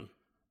falls down.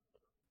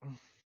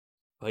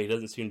 But he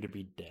doesn't seem to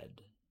be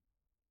dead.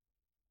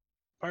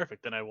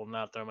 Perfect, then I will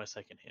not throw my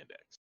second hand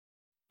axe.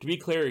 To be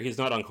clear, he's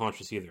not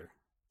unconscious either.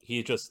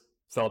 He just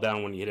fell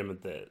down when you hit him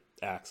with the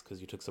axe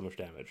because you took so much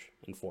damage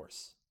and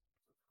force.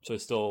 So he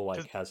still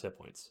has hit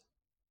points.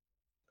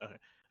 Okay.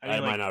 I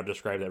might not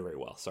describe that very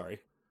well. Sorry.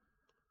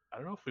 I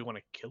don't know if we want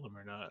to kill him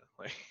or not.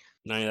 Like,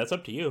 no, that's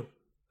up to you.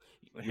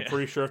 You're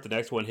pretty sure if the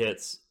next one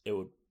hits, it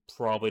would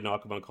probably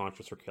knock him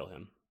unconscious or kill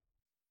him.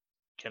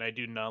 Can I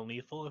do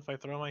non-lethal if I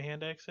throw my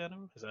hand axe at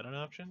him? Is that an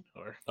option?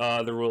 Or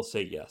the rules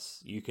say yes.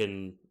 You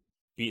can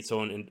beat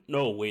someone in.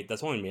 No, wait,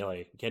 that's only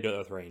melee. You can't do it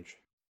with range.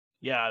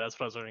 Yeah, that's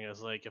what I was wondering. I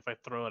was like, if I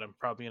throw it, I'm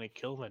probably gonna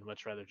kill him. I'd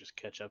much rather just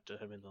catch up to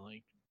him and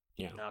then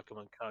knock him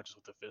unconscious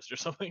with a fist or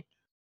something.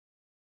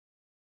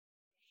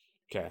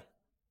 Okay.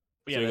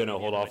 But so you're gonna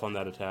hold off on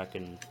that attack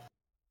and.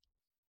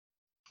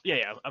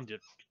 Yeah, I'm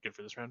good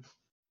for this round.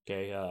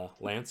 Okay,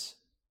 Lance.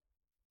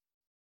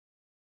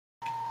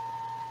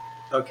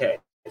 Okay,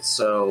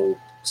 so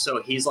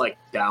he's like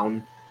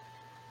down.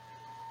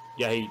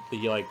 Yeah, he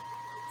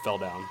fell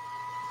down.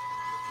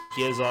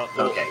 He has you have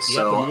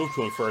to move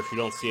to him first. You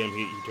don't see him.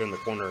 He turned the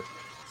corner,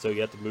 so you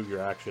have to move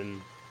your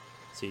action.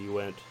 So you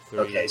went 3.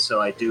 Okay,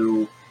 so I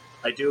do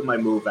my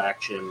move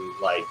action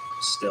like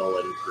still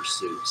in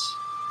pursuit.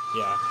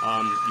 Yeah.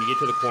 You get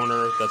to the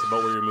corner. That's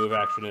about where your move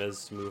action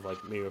is. You move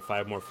like maybe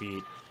 5 more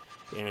feet,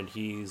 and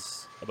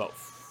he's about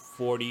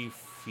 40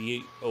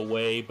 feet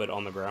away, but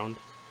on the ground.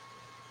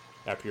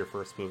 After your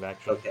first move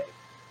action. Okay.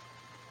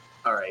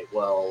 All right.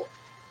 Well,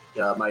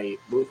 my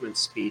movement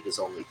speed is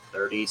only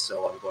 30,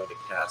 so I'm going to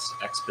cast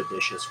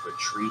Expeditious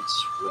Retreat,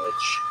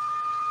 which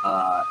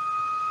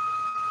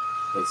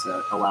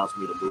allows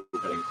me to move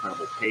at an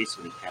incredible pace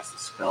when you cast a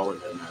spell,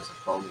 and then as a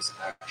bonus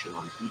action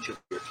on each of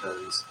your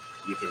turns,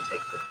 you can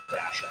take the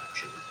dash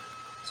action.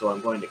 So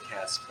I'm going to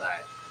cast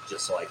that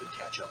just so I can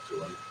catch up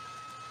to him.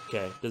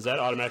 Okay. Does that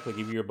automatically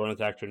give you your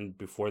bonus action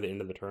before the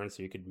end of the turn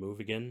so you could move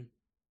again?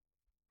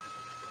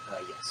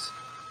 Yes.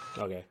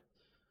 Okay.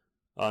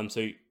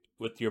 So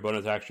with your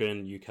bonus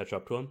action, you catch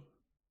up to him?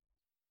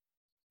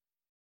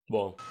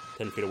 Well,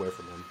 10 feet away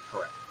from him.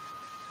 Correct.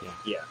 Yeah.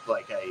 Yeah,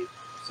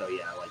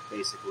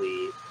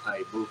 basically,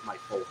 I move my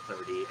full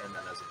 30, and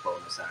then as a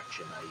bonus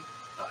action,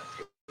 I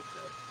take the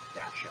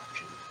dash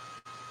action.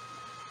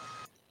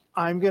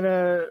 I'm going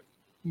to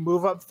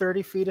move up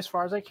 30 feet as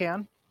far as I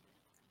can.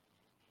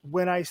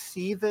 When I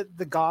see that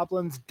the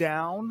goblin's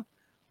down,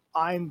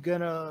 I'm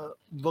going to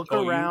look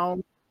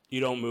around. You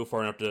don't move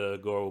far enough to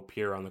go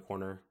peer on the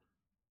corner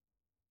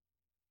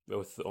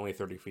with only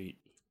 30 feet.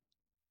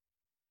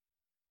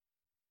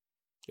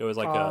 It was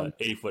like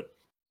 80 foot.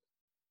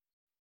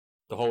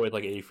 The whole way is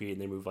like 80 feet,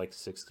 and they move like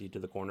 60 to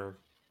the corner.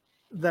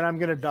 Then I'm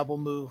going to double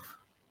move.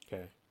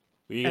 Okay.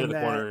 But you get to the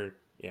corner,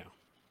 yeah.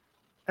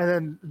 And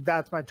then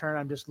that's my turn.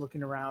 I'm just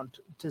looking around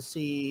to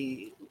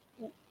see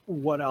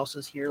what else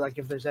is here, like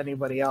if there's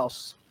anybody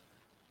else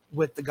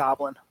with the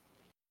goblin.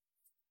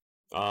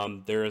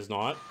 There is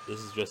not. This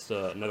is just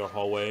another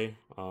hallway.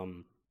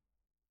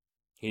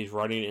 He's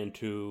running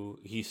into...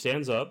 He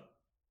stands up.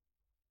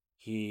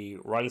 He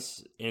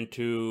runs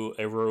into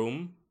a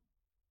room,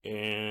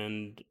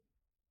 and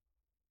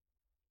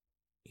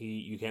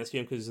you can't see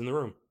him because he's in the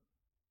room.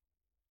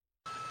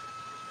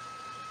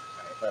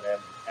 Alright, but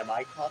am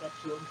I caught up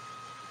to him?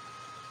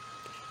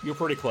 You're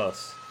pretty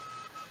close.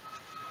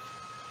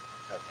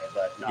 Okay,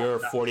 but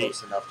not 40...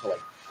 close enough to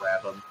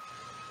grab him.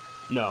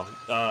 No.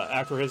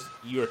 After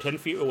you were 10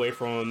 feet away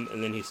from him,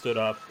 and then he stood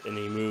up and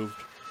he moved.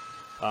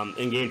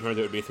 In game terms,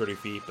 it would be 30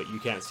 feet, but you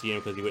can't see him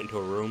because he went into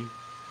a room.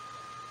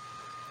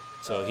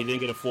 So he didn't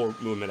get a full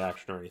movement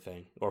action or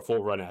anything, or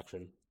full run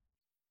action.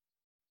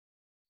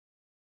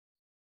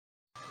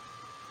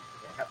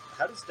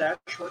 How does dash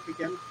work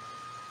again?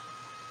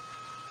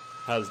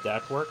 How does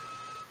dash work?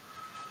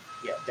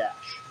 Yeah,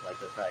 dash.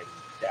 Like if I'm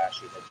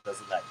dashing,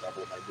 doesn't that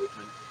double my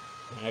movement?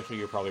 Actually,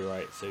 you're probably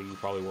right. So you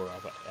probably were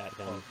up at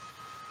him.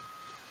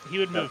 He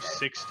would move Okay.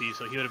 60,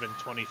 so he would have been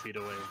 20 feet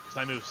away. Because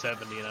I moved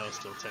 70 and I was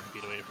still 10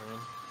 feet away from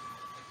him.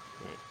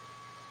 Right.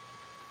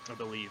 I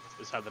believe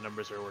is how the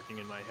numbers are working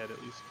in my head,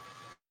 at least.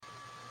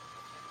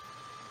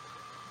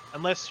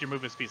 Unless your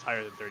movement speed's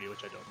higher than 30,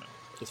 which I don't know.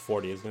 It's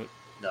 40, isn't it?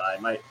 No,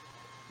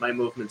 my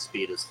movement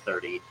speed is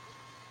 30,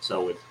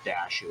 so with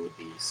dash it would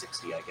be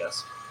 60, I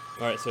guess.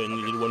 All right. So you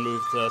need one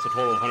move. So that's a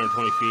total of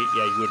 120 feet.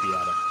 Yeah, you would be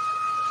at him.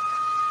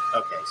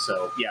 Okay,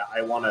 so yeah,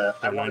 I wanna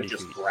 90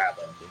 just feet. grab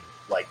him, Yeah.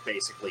 like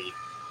basically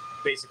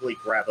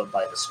grab him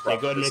by the scruff.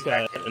 Okay, go ahead and of his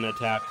make neck an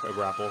attack, a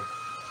grapple.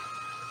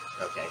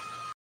 Okay.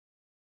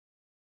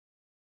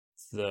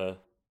 It's the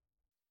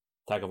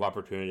attack of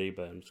opportunity,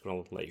 but I'm just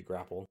going to let you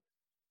grapple.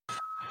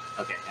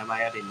 Okay, am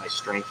I adding my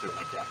strength or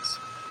my dex?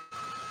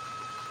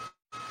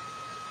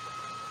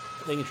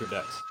 I think it's your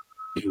dex.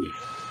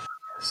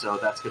 So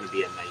that's going to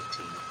be a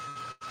 19.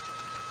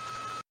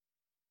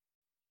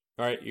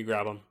 All right, you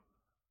grab him.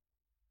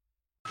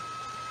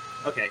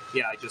 Okay,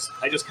 yeah, I just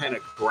kind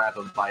of grab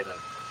him by the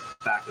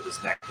back of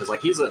his neck because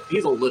like he's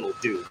a little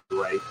dude,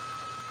 right?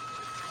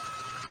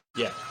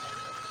 Yeah.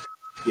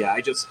 Yeah,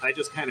 I just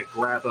kind of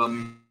grab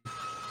him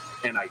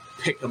and I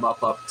pick him up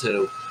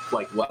to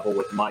like level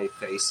with my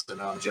face,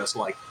 and I'm just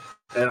like,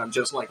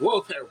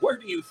 whoa there, where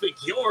do you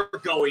think you're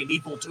going,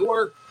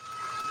 evildoer?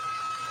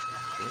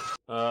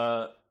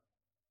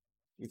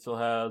 He still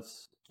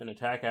has an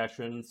attack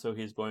action, so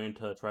he's going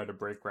to try to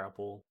break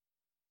grapple.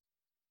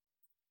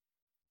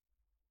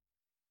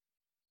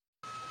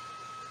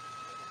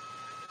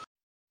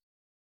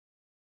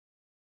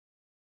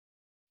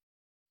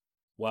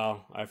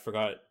 Wow, I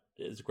forgot.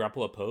 Is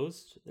grapple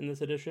opposed in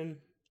this edition?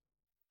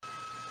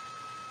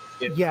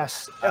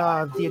 Yes,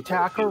 the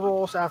attacker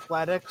rolls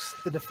athletics.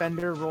 The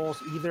defender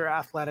rolls either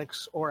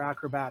athletics or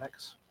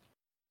acrobatics.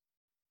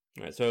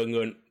 All right, so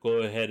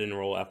go ahead and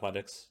roll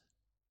athletics.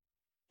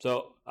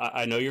 So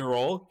I know your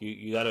roll.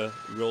 You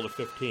rolled a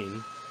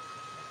 15.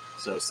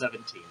 So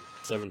 17.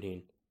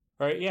 17.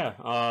 All right,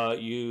 yeah.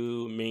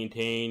 You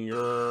maintain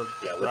your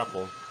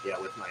grapple.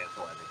 With my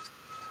athletics.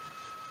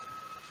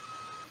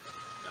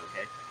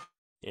 Okay.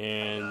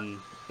 And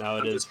now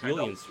it I'm is just kind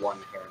Julian's. of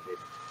one-handed.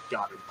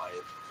 Got him by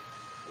it.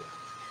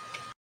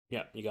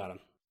 Yeah, you got him.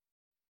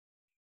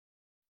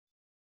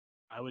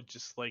 I would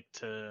just like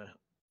to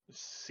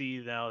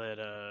see now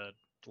that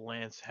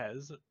Lance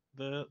has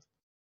the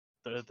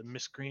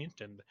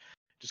miscreant and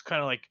just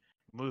kind of like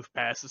move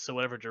past it. So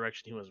whatever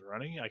direction he was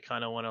running, I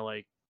kind of want to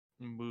like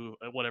move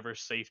at whatever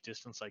safe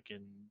distance I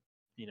can,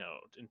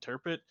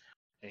 interpret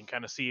and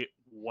kind of see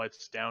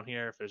what's down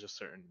here. If there's a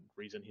certain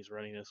reason he's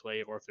running this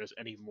way, or if there's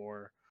any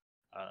more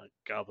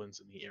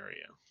goblins in the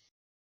area.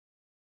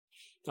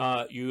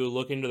 You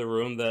look into the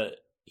room that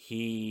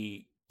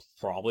he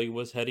probably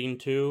was heading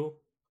to.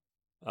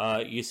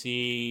 You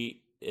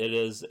see it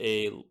is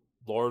a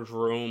large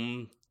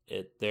room.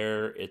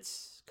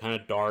 It's kind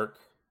of dark.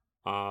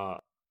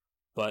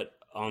 But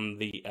on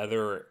the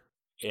other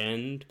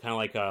end, kind of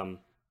like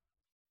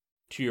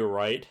to your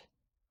right,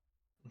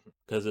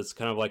 because it's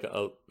kind of like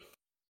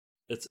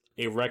it's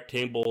a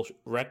rectangle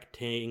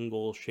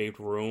shaped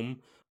room,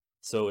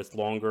 so it's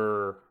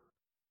longer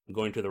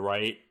going to the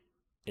right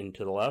and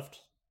to the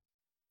left.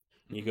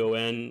 You go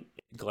in,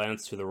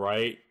 glance to the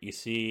right, you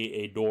see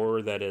a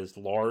door that is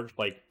large,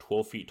 like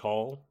 12 feet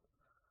tall.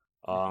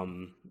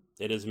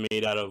 It is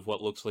made out of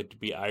what looks like to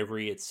be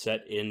ivory. It's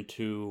set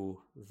into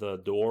the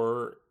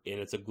door, and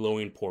it's a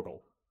glowing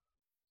portal.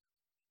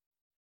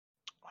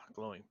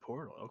 Glowing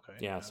portal, okay.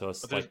 Yeah, so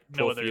it's but there's like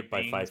no 12 other feet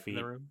by 5 beings in feet.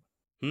 the room?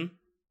 No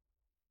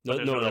But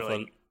there's one no else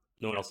other,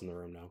 no one else in the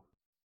room now.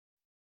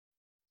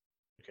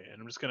 Okay,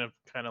 and I'm just gonna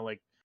kind of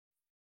like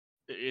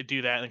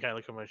do that and kind of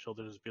look on my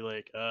shoulder, just be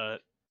like,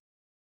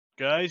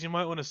 guys, you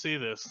might want to see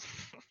this.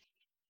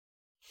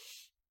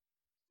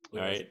 All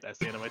right. That's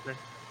the end of my turn.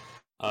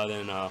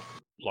 Then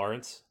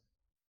Lawrence.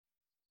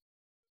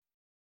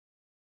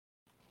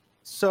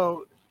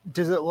 So,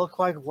 does it look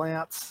like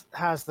Lance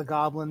has the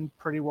goblin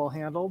pretty well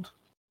handled?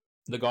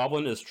 The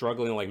goblin is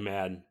struggling like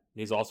mad.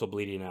 He's also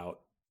bleeding out.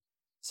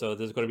 So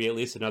there's going to be at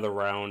least another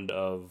round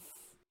of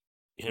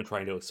him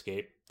trying to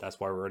escape. That's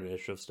why we're in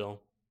initiative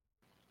still.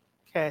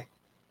 Okay.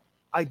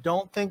 I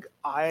don't think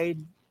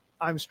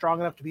I'm strong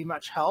enough to be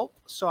much help,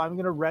 so I'm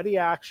going to ready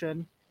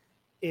action.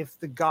 If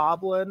the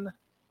goblin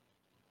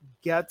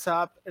gets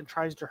up and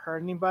tries to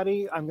hurt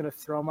anybody, I'm going to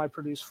throw my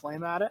produce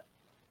flame at it.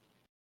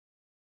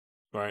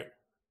 All right.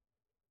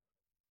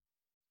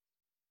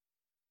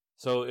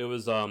 So it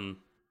was the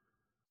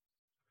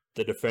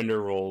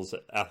defender rolls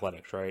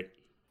athletics, right?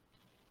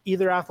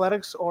 either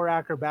athletics or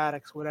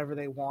acrobatics, whatever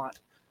they want.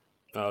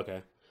 Oh,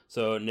 okay.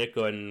 So Nick,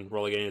 go ahead and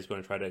roll again. He's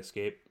going to try to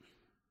escape.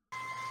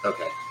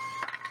 Okay.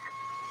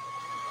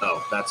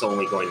 Oh, that's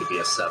only going to be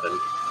a 7.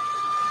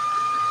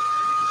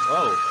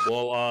 Oh,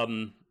 well,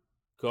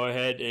 go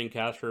ahead and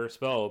cast your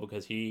spell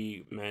because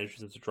he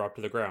manages to drop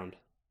to the ground.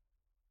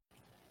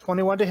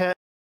 21 to hit.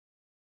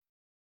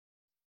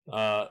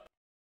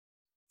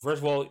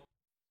 First of all,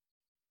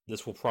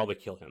 this will probably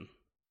kill him.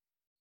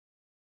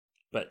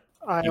 But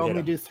I you hit only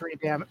him. do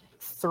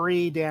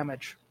 3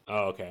 damage.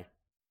 Oh, okay.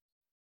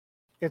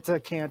 It's a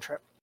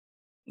cantrip.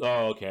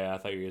 Oh, okay. I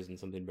thought you were using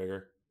something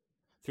bigger.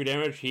 3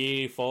 damage.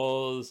 He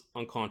falls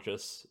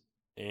unconscious,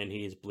 and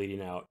he's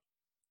bleeding out.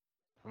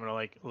 I'm gonna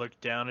like look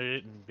down at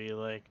it and be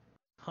like,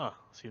 "Huh,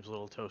 seems a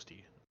little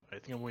toasty." I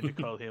think I'm going to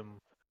call him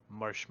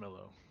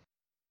Marshmallow.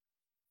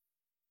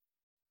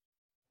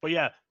 But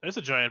yeah, there's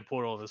a giant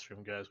portal in this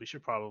room, guys. We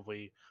should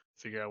probably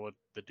figure out what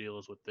the deal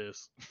is with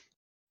this.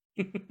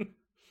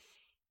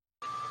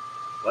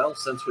 Well,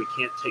 since we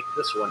can't take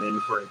this one in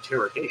for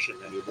interrogation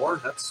anymore,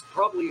 that's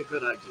probably a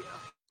good idea.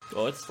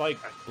 Well, it's like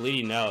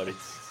bleeding out.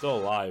 It's still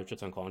alive,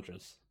 just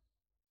unconscious.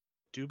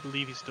 Do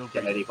believe he's still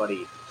Can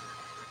breathing.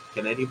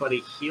 anybody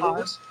heal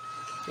us?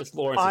 It's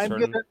Lawrence's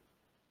turn.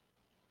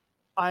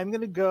 I'm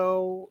gonna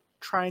go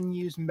try and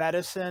use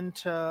medicine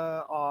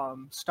to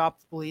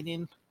stop the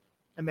bleeding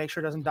and make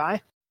sure it doesn't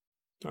die.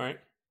 All right.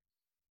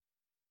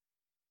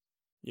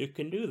 You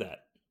can do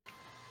that.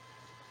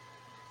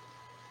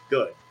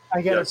 Good.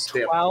 I get Yes,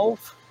 a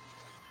 12.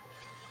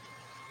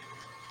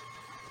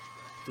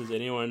 Does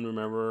anyone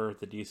remember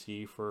the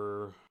DC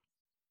for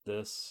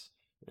this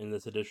in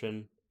this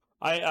edition?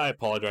 I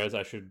apologize.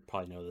 I should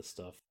probably know this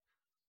stuff.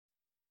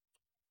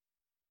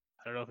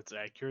 I don't know if it's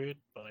accurate,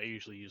 but I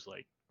usually use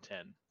like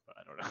 10. But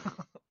I don't know.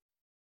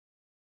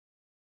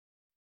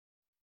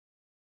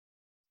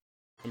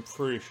 I'm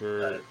pretty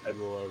sure I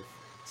will have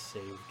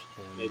saved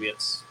him. Maybe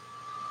it's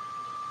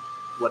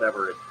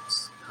whatever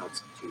its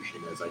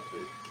constitution is, I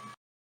think.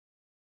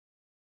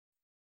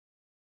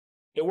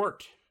 It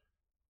worked.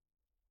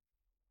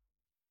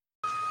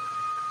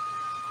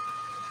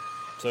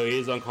 So he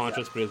is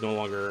unconscious, but he's no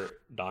longer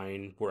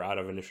dying. We're out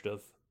of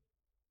initiative.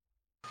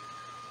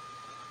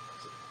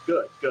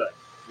 Good, good.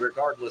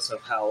 Regardless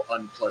of how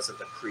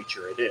unpleasant a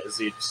creature it is,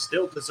 it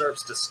still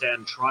deserves to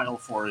stand trial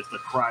for his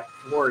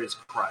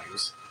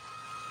crimes.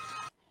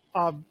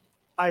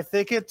 I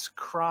think its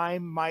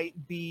crime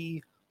might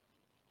be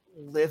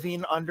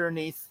living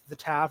underneath the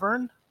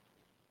tavern.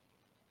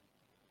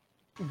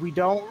 We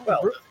don't.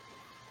 Well,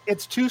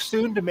 it's too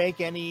soon to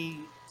make any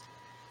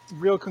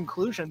real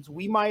conclusions.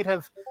 We might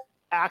have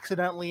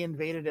accidentally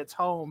invaded its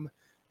home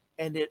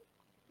and it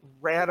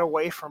ran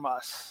away from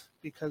us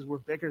because we're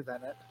bigger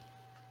than it.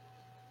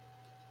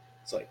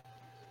 it's like,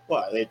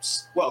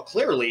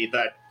 clearly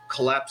that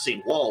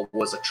collapsing wall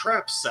was a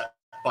trap set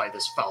by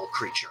this foul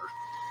creature.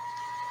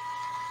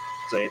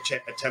 They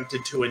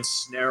attempted to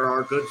ensnare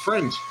our good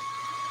friend.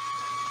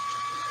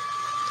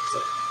 So,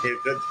 hey,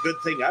 good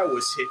thing I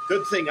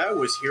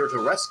was here to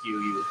rescue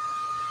you.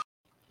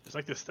 There's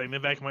like this thing in the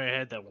back of my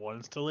head that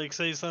wants to like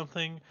say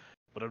something,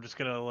 but I'm just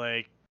gonna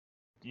like,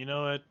 you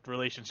know what?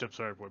 Relationships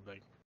are important.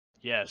 Like,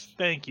 yes,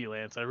 thank you,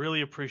 Lance. I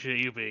really appreciate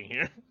you being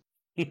here.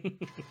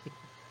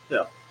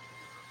 Yeah,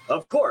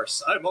 of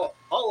course. I'll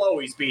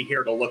always be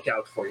here to look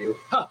out for you.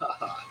 Ha ha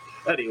ha.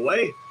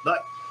 Anyway, that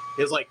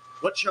is like,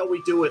 what shall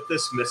we do with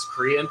this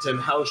miscreant, and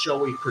how shall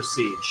we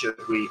proceed?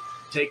 Should we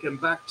take him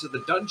back to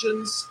the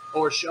dungeons,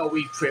 or shall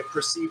we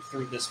proceed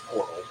through this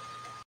portal?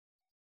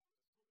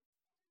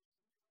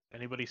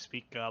 Anybody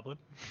speak Goblin?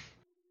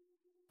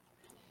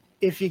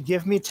 If you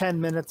give me 10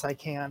 minutes, I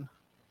can.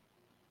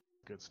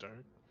 Good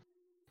start.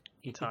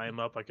 Tie him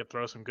up. I could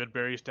throw some good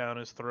berries down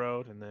his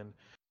throat, and then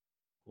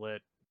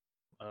let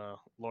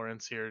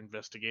Lawrence here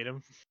investigate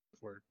him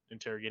or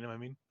interrogate him. I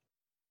mean,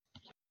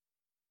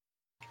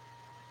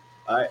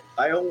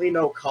 I only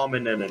know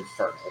Common and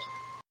Infernal.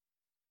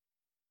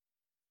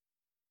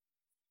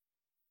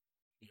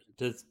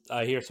 Does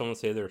I hear someone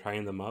say they're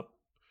tying them up?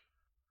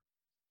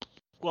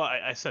 well,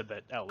 I said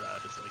that out loud.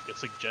 It's like a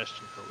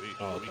suggestion for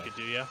what we okay. could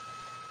do. Yeah.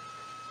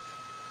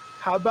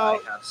 How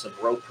about, I have some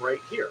rope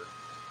right here.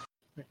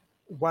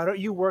 why don't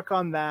you work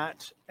on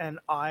that and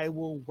I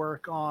will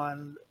work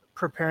on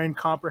preparing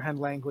comprehend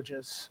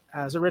languages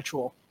as a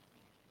ritual.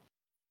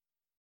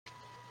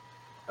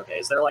 Okay,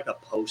 is there like a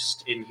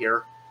post in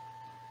here?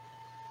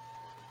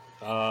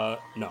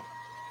 No.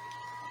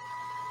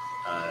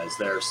 Is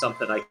there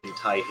something I can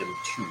tie him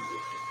to?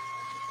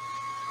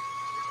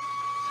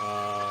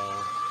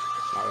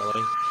 Not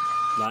really.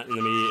 Not in the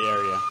immediate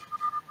area.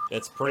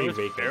 It's pretty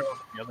There was vacant. barrels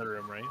in the other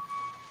room, right?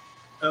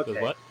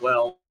 Okay, what?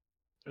 well,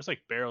 There's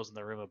like barrels in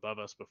the room above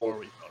us before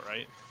we fell,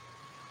 right?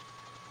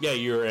 Yeah,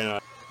 you're in a.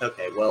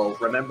 okay, well,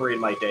 remembering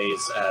my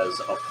days as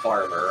a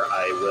farmer,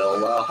 I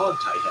will hog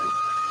tie him.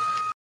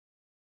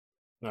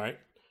 All right.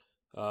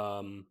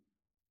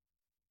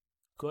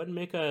 Go ahead and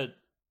make a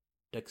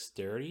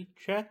dexterity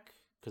check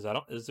because I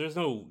don't. There's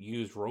no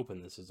used rope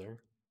in this, is there?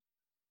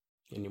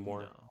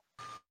 Anymore? No.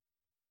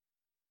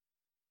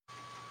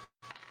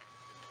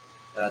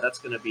 That's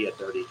going to be a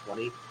dirty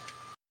 20.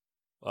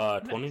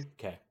 20?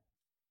 Okay.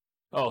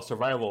 Oh,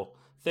 survival.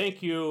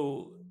 Thank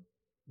you,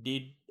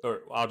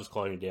 or I'll just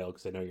call you Dale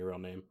because I know your real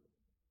name.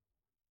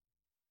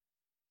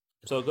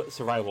 So,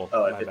 survival.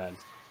 My bad.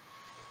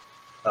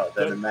 Oh,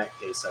 then good. In that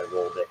case, I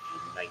rolled a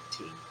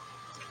 19.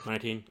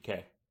 19?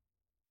 Okay.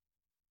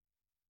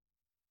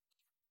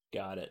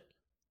 Got it.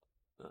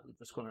 I'm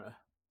just going to...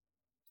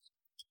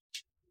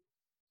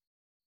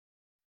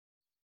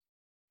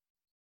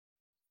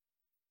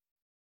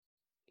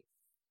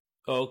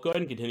 Oh, go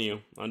ahead and continue.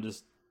 I'm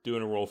just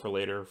doing a roll for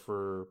later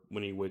for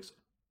when he wakes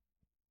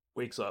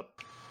up.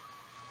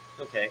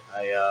 Okay,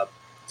 I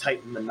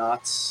tighten the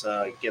knots,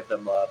 give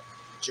them a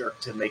jerk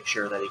to make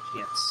sure that he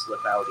can't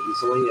slip out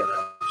easily, and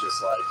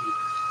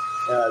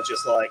I'm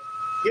just like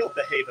he'll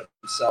behave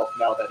himself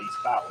now that he's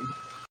bound.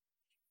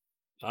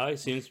 He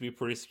seems to be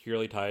pretty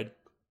securely tied.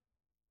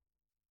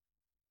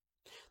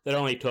 That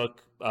only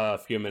took a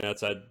few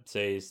minutes. I'd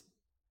say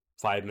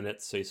 5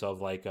 minutes, so you still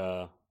have like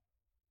 5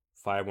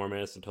 more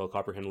minutes until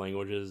comprehend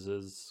languages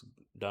is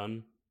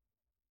done.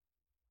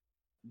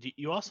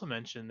 You also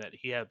mentioned that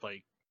he had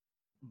like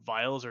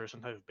vials or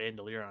some type of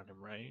bandolier on him,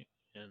 right?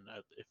 And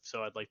if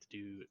so, I'd like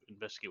to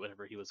investigate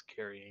whatever he was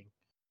carrying.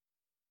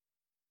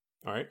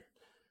 All right.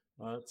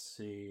 Let's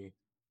see.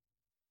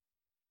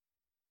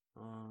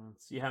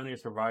 See how many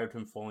survived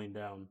him falling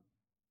down.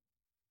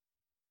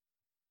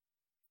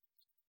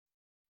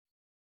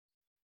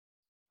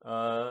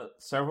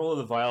 Several of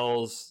the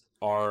vials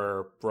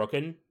are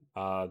broken.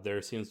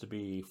 There seems to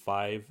be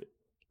 5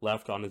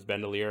 left on his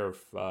bandolier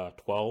of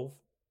 12.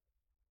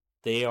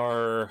 They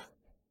are...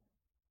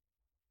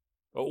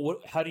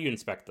 how do you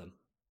inspect them?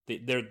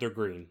 They're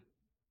green.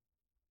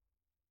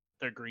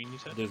 They're green, you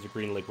said? There's a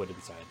green liquid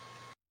inside.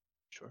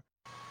 Sure.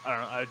 I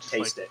don't know. I just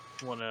taste like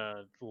want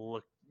to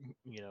look,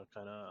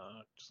 kind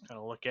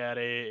of look at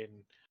it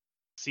and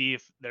see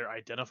if they're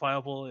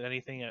identifiable in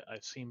anything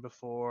I've seen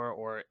before,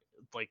 or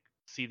like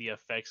see the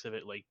effects of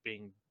it like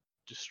being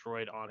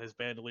destroyed on his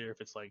bandolier,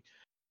 if it's like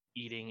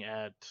eating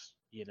at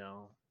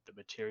the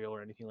material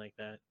or anything like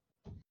that.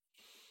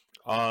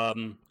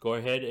 Go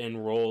ahead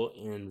and roll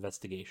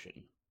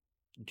investigation.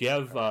 Do you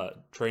have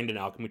trained in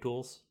alchemy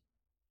tools?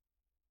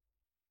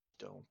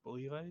 Don't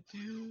believe I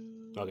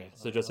do. Okay,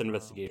 so just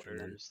investigation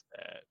then. Where's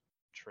that?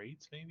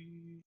 Traits,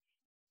 maybe?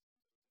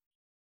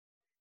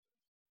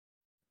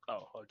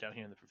 Oh, down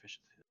here in the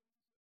proficiency.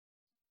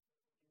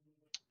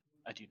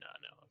 I do not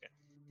know.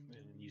 Okay.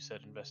 And you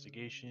said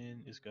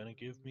investigation is going to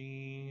give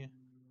me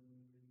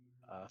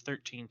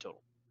 13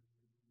 total.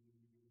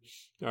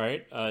 All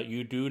right.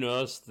 You do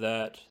notice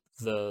that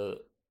the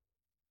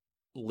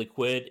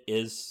liquid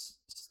is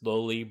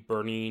slowly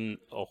burning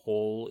a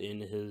hole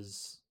in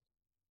his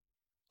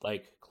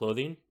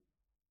clothing,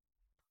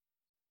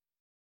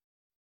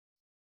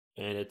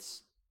 and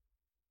it's...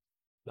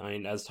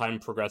 as time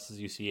progresses,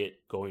 you see it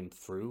going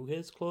through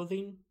his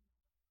clothing.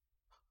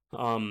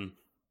 Do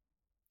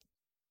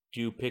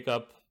you pick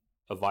up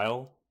a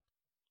vial?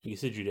 You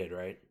said you did,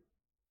 right?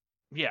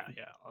 Yeah,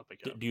 I'll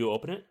pick it up. Do you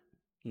open it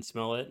and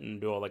smell it and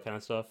do all that kind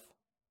of stuff?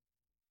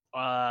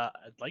 I'd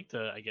like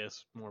to, I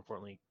guess, more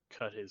importantly,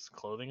 cut his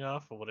clothing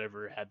off or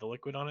whatever had the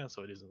liquid on it,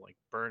 so it doesn't like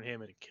burn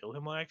him and kill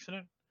him by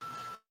accident.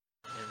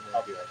 And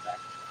I'll be right back.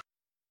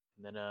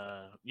 And then,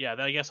 then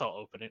I guess I'll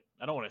open it.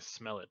 I don't want to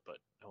smell it, but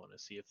I want to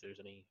see if there's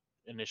any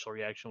initial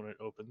reaction when it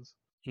opens.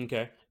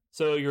 Okay,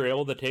 so you're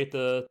able to take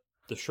the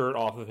shirt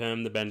off of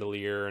him, the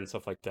bandolier, and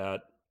stuff like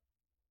that.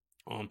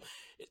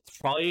 It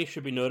probably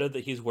should be noted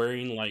that he's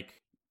wearing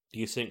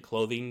decent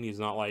clothing. He's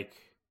not like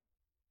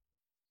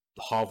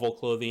hovel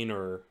clothing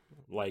or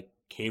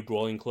cave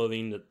dwelling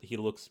clothing. That he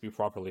looks to be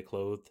properly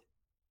clothed,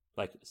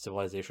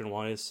 civilization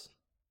wise.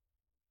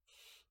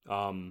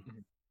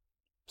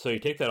 So you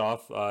take that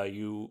off.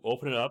 You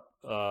open it up.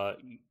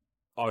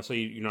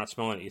 Obviously, you're not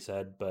smelling it, you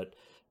said, but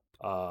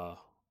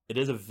it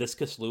is a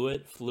viscous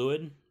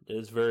fluid. It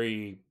is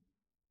very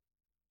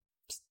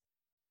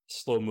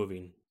slow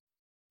moving.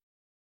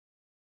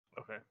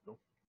 Okay, cool.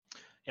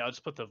 Yeah, I'll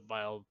just put the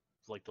vial,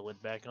 the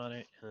lid back on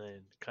it, and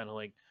then kind of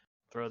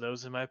throw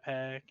those in my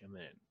pack, and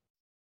then.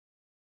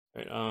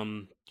 Right.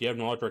 Do you have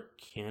knowledge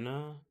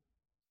arcana?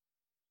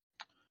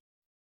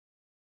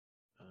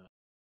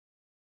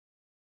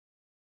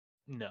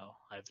 No,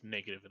 I have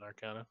negative in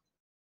arcana.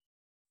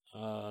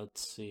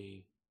 Let's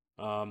see.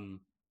 Do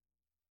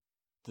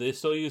they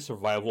still use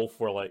survival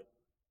for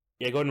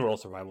Yeah, go ahead and roll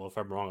survival. If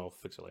I'm wrong, I'll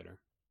fix it later.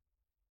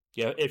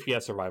 Yeah, if you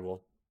have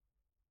survival.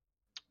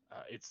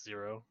 It's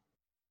 0.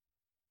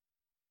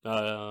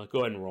 Go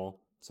ahead and roll.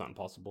 It's not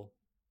impossible.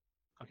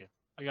 Okay,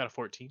 I got a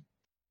 14.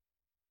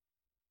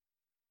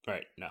 All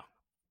right, no.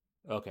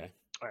 Okay.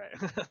 All right.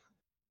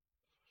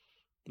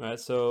 All right.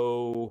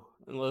 So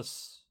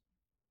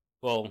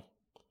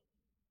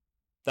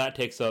that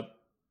takes up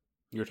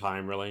your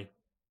time, really.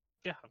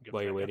 Yeah, I'm good.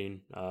 While you're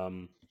waiting.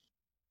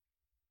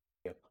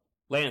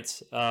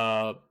 Lance,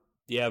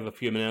 you have a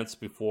few minutes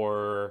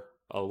before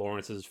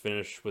Lawrence is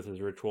finished with his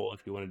ritual.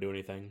 If you want to do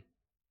anything.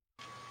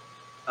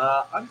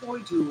 I'm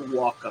going to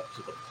walk up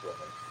to the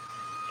portal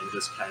and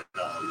just kind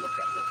of look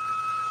at it.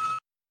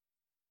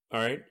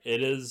 All right,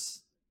 it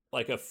is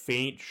like a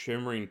faint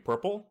shimmering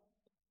purple,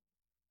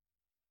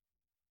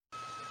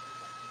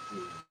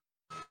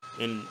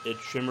 and it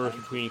shimmers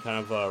between kind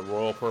of a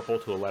royal purple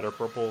to a letter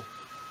purple.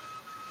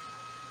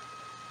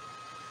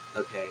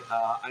 Okay,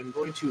 I'm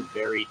going to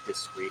very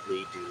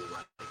discreetly do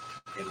like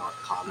an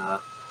Arcana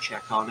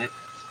check on it.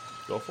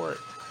 Go for it.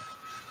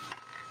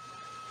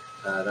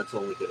 That's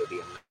only going to be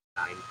a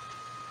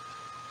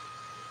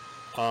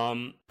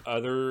 9.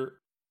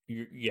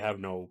 You have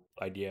no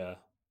idea.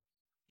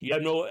 You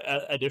have no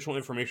additional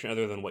information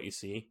other than what you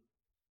see,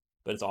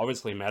 but it's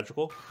obviously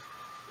magical.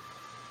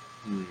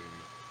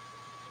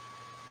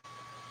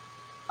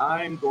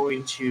 I'm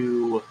going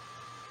to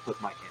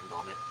put my hand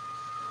on it.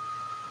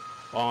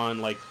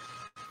 On like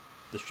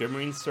the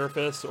shimmering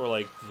surface, or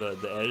like the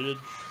edge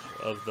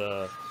of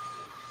the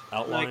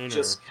outline, Like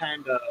just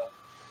kind of,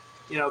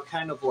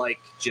 like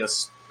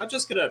just. I'm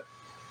just gonna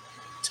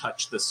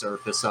touch the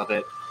surface of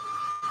it.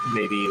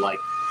 Maybe like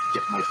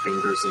dip my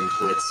fingers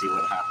into it, see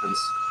what happens.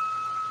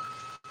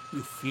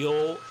 You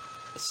feel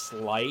a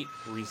slight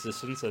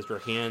resistance as your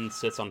hand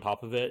sits on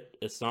top of it.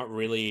 It's not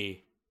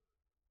really.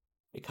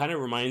 It kind of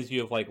reminds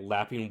you of like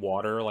lapping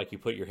water, like you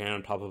put your hand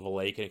on top of a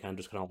lake and it kind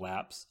of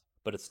laps,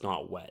 but it's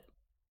not wet.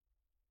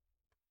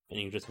 And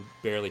you just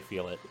barely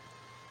feel it.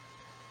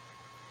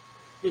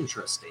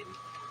 Interesting.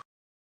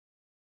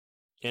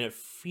 And it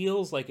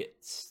feels like it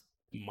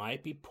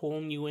might be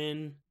pulling you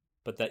in,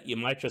 but that it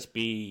might just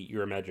be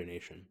your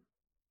imagination.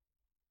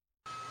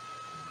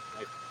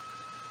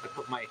 I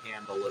put my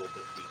hand a little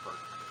bit deeper.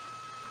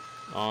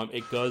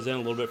 It goes in a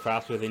little bit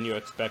faster than you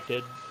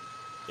expected,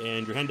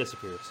 and your hand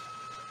disappears.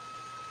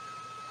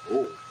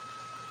 Oh.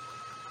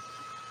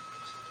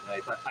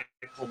 But I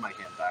pull my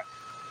hand back.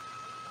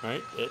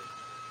 Alright, it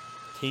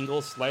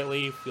tingles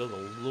slightly, feels a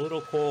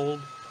little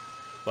cold,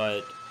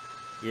 but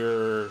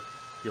you're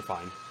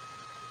fine.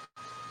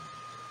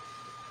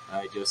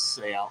 I just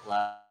say out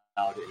loud,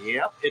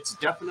 yep, it's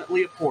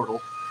definitely a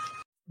portal.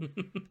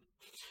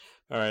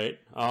 Alright,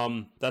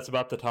 that's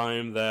about the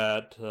time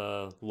that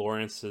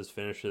Lawrence has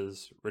finished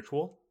his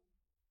ritual.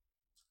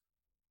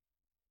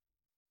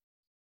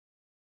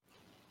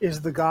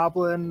 Is the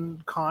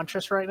goblin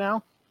conscious right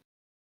now?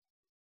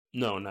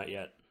 No, not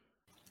yet.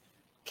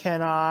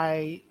 Can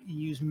I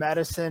use a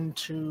medicine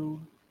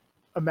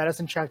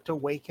check to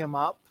wake him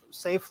up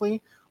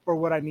safely, or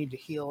would I need to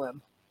heal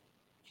him?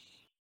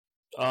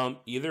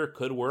 Either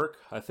could work.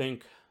 I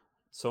think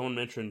someone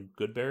mentioned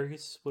good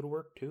berries would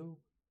work too.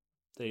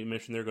 They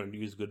mentioned they're going to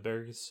use good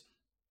berries.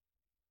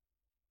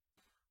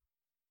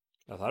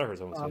 I thought I heard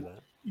someone say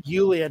that.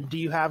 Yulian, do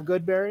you have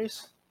good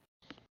berries?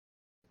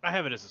 I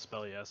have it as a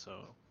spell, yeah,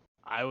 so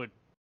I would,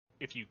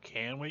 if you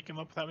can wake him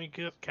up without me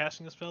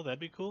casting a spell, that'd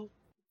be cool.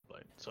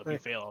 But so if you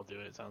fail, I'll do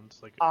it. It sounds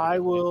like I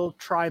will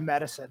try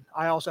medicine.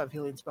 I also have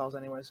healing spells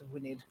anyways if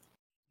we need.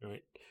 All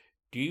right.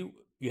 Do you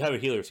have a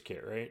healer's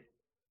kit, right?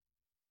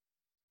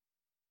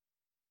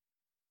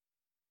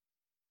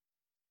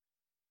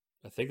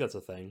 I think that's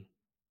a thing.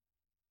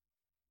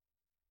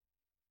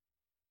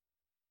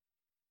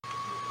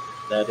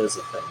 That is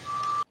a thing.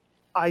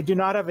 I do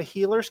not have a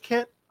healer's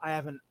kit. I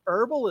have an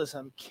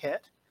herbalism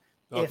kit.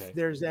 Okay. If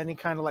there's any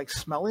kind of like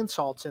smelling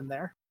salts in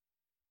there.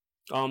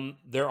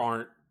 There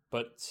aren't,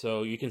 but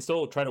so you can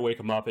still try to wake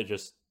him up. It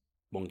just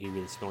won't give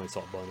you the smelling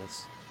salt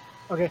bonus.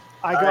 Okay,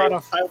 I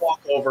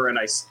walk over and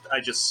I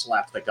just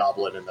slap the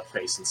goblin in the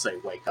face and say,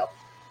 "Wake up."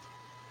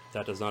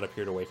 That does not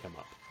appear to wake him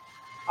up.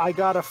 I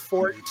got a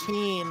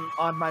 14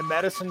 on my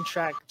medicine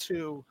check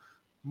to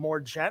more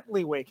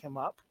gently wake him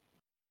up.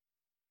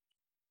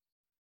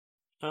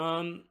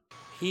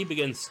 He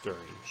begins stirring.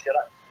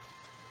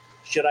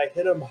 Should I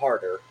hit him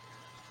harder?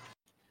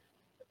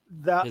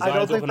 I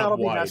don't think that'll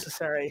be wide.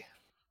 necessary.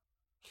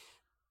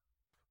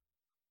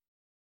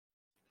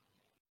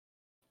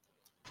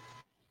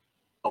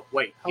 Oh,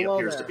 wait, he Hello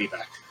appears there. to be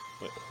back.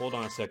 Wait, hold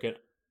on a second.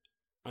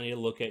 I need to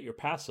look at your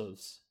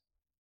passives.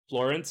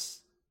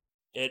 Florence,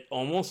 it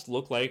almost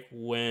looked like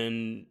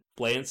when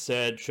Blant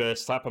said, should I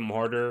slap him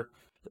harder?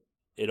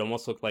 It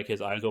almost looked like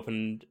his eyes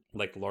opened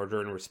like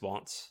larger in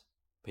response.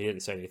 But he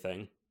didn't say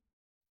anything.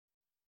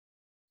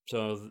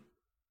 So,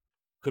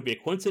 could be a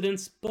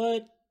coincidence,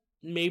 but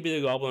maybe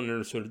the goblin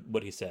understood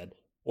what he said.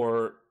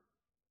 Or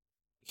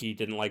he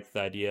didn't like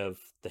the idea of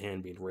the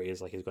hand being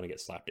raised like he's going to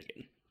get slapped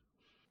again.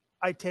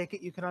 I take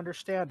it you can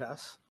understand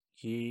us.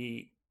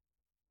 He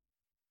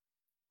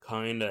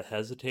kind of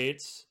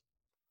hesitates,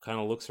 kind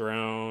of looks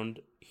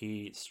around,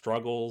 he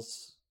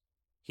struggles.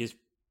 He's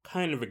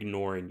kind of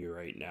ignoring you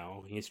right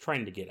now. He's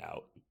trying to get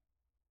out.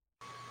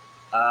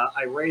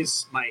 I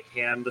raise my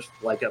hand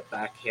like a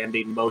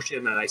backhanding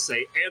motion and I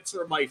say,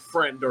 "Answer my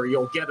friend or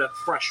you'll get a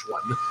fresh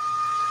one."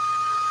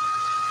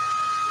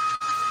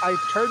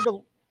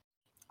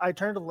 I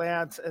turn to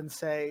Lance and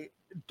say,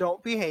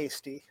 "Don't be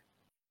hasty."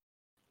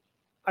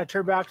 I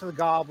turn back to the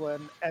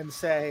goblin and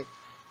say,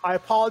 "I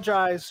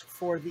apologize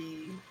for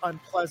the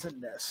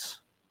unpleasantness."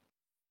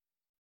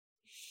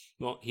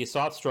 Well, he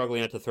stopped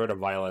struggling at the threat of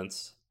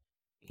violence.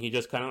 He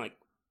just kind of like,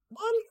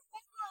 "What?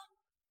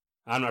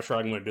 I'm not sure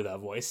I'm going to do that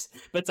voice,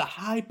 but it's a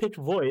high-pitched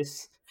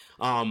voice.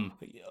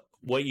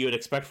 What you would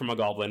expect from a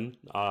goblin.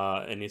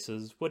 And he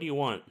says, "What do you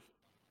want?"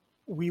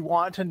 We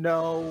want to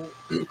know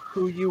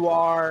who you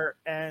are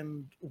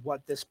and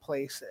what this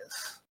place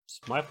is.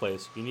 It's my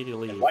place. You need to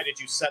leave. And why did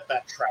you set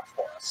that trap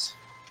for us?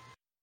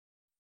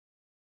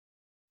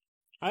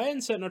 I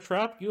didn't set no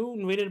trap. You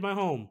invaded my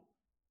home.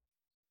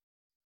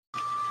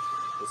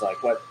 It's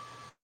like what?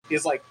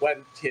 Is like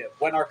when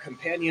our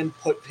companion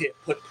put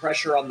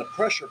pressure on the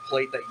pressure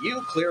plate that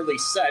you clearly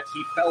set,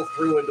 he fell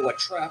through into a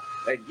trap,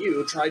 and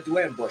you tried to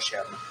ambush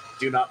him.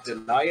 Do not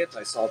deny it.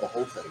 I saw the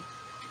whole thing.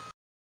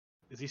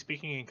 Is he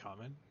speaking in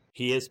common?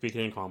 He is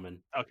speaking in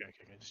common. Okay,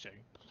 just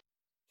checking.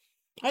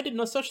 I did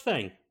no such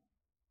thing.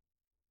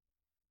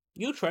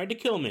 You tried to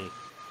kill me.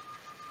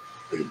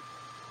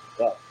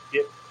 Well,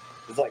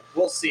 it's like,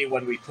 we'll see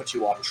when we put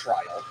you on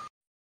trial.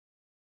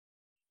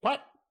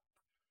 What?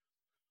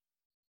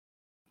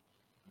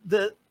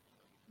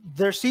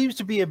 There seems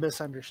to be a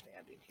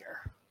misunderstanding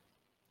here.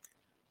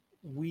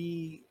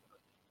 We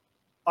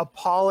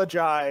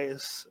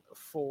apologize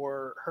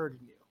for hurting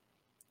you.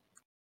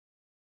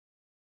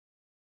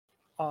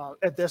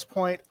 At this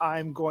point,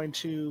 I'm going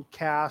to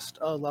cast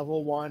a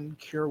level 1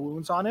 Cure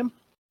Wounds on him.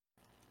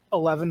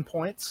 11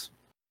 points.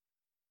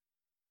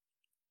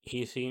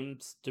 He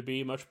seems to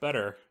be much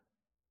better.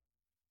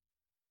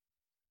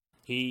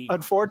 He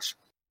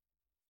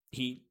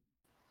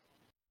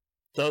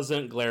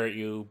doesn't glare at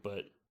you,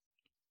 but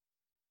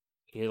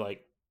he,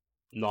 like,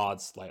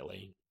 nods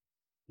slightly.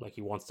 Like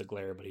he wants to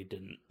glare, but he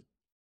didn't.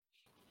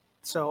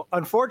 So,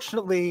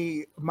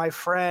 unfortunately, my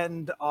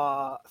friend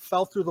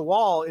fell through the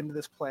wall into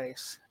this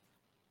place,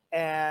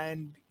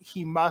 and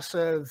he must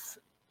have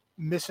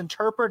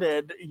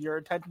misinterpreted your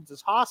intentions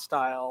as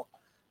hostile,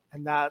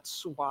 and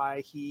that's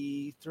why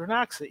he threw an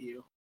axe at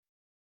you.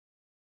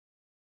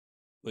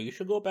 Well, you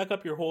should go back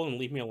up your hole and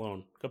leave me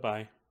alone.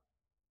 Goodbye.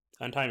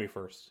 Untie me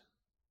first.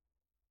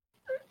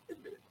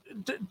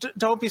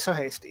 Don't be so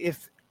hasty.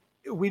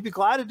 We'd be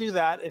glad to do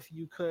that if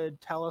you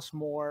could tell us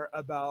more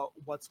about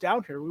what's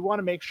down here. We want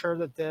to make sure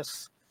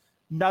that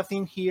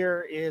nothing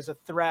here is a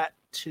threat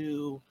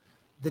to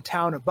the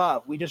town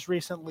above. We just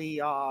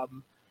recently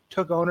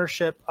took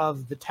ownership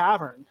of the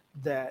tavern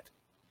that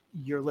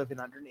you're living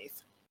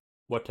underneath.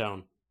 What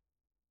town?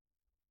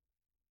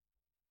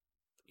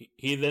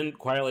 He then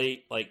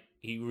quietly, like,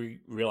 he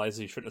realizes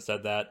he shouldn't have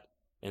said that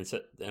and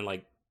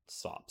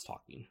stops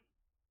talking.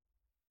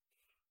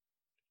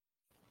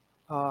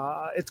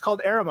 It's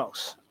called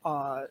Eremos.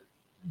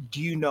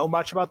 Do you know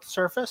much about the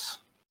surface?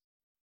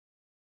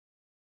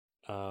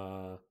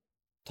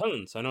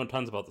 Tons. I know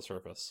tons about the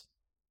surface.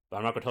 But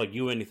I'm not going to tell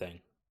you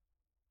anything.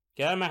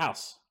 Get out of my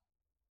house.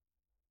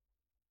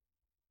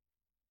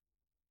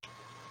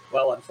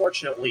 Well,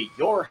 unfortunately,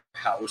 your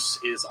house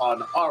is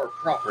on our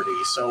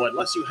property, so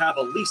unless you have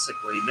a lease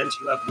agreement,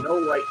 you have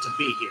no right to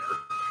be here.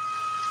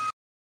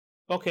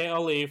 Okay,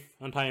 I'll leave.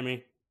 Untie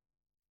me.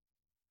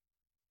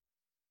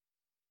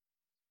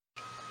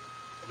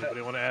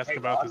 Anybody want to ask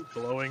about this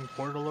glowing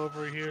portal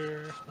over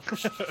here?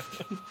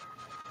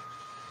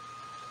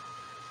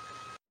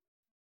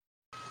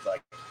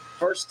 Like,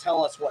 first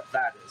tell us what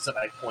that is, and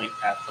I point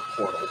at the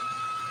portal.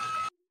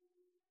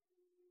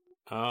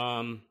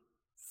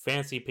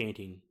 Fancy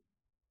painting.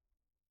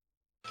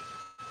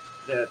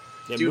 Do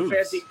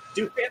fancy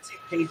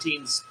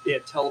paintings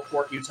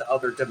teleport you to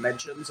other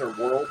dimensions or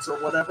worlds or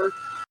whatever?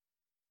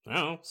 I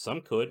don't know,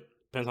 some could.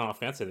 Depends on how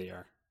fancy they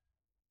are.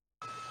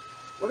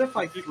 What if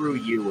I threw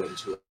you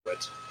into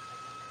it?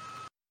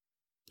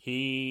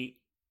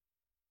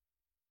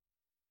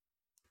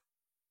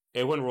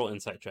 Everyone roll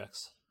insight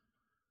checks.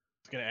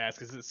 I was gonna ask,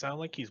 does it sound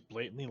like he's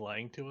blatantly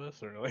lying to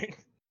us, or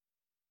like?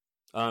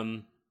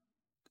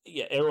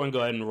 Yeah, everyone go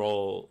ahead and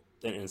roll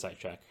an insight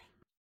check.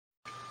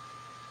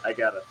 I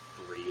got a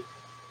 3.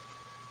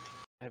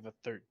 I have a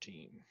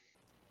 13.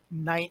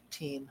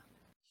 19.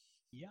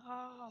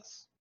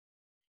 Yes.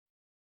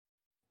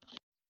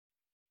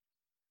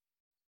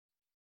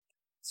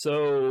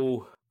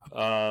 So,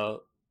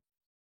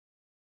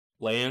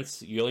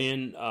 Lance,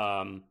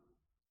 Yulian,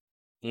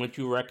 wouldn't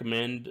you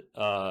recommend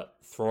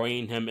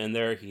throwing him in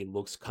there? He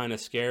looks kind of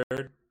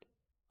scared.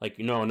 Like,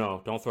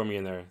 no, don't throw me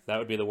in there. That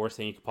would be the worst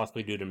thing you could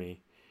possibly do to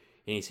me.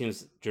 And he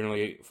seems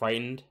generally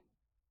frightened.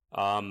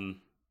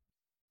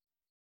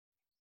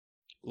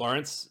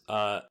 Lawrence,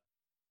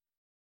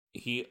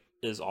 he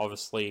is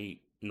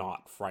obviously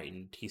not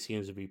frightened. He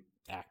seems to be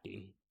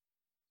acting.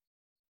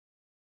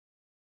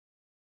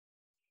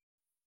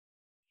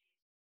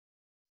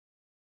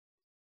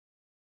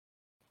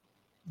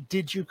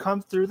 Did you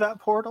come through that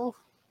portal?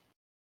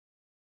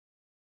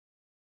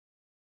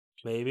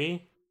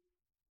 Maybe.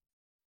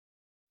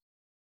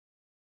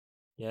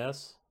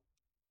 Yes.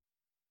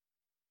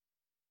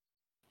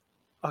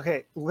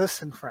 Okay,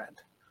 listen,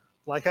 friend.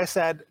 Like I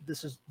said,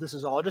 this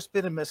has all just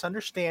been a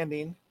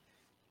misunderstanding.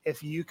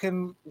 If you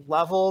can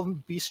level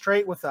and be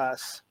straight with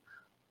us,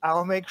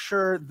 I'll make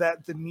sure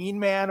that the mean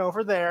man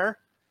over there,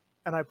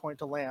 and I point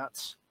to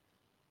Lance,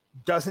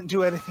 doesn't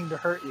do anything to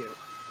hurt you.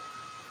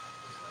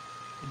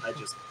 I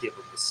just give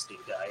him the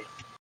stink eye.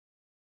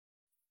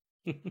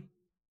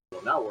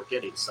 Well, now we're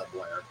getting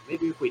somewhere.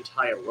 Maybe if we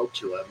tie a rope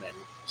to him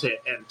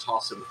and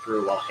toss him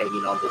through while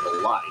hanging onto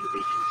the line,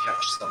 we can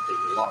catch something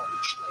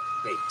large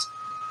like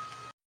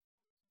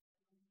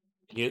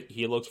bait.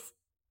 He looks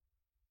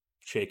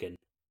shaken.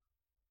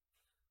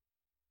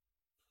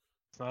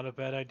 It's not a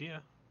bad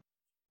idea.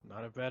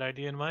 Not a bad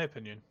idea in my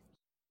opinion.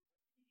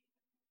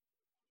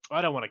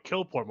 I don't want to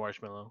kill poor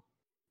Marshmallow,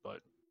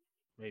 but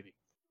maybe.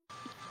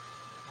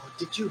 Oh,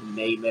 did you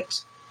name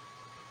it?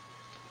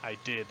 I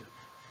did.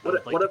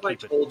 What have I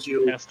told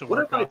you? What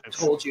have I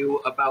told you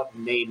about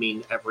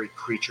naming every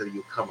creature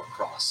you come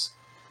across?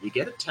 You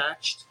get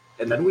attached,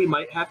 and then we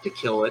might have to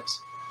kill it,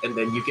 and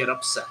then you get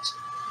upset.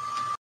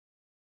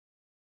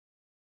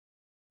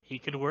 He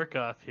could work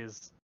off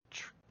his,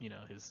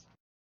 his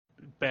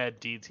bad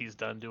deeds he's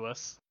done to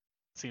us.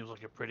 Seems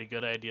like a pretty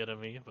good idea to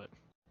me, but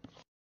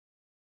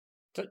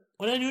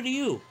what did I do to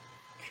you?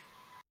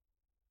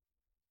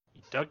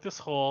 You dug this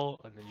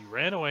hole, and then you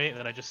ran away, and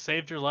then I just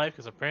saved your life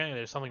because apparently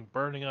there's something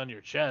burning on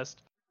your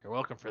chest. You're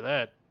welcome for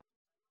that.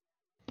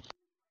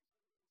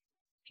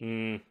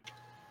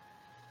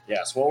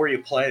 Yes, what were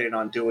you planning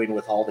on doing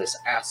with all this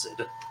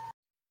acid?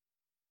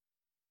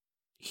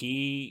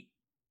 He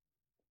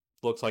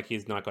looks like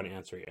he's not going to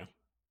answer you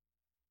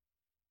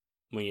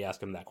when you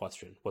ask him that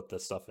question, what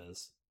this stuff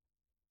is.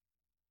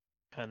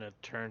 Kind of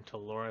turn to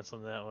Lawrence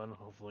on that one.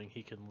 Hopefully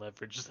he can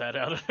leverage that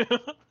out of him.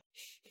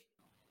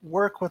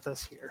 Work with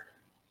us here.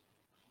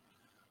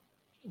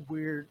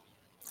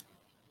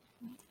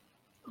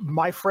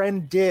 My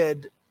friend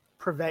did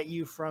prevent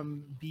you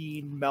from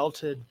being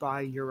melted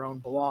by your own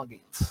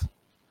belongings.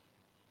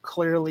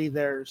 Clearly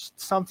there's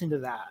something to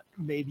that.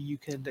 Maybe you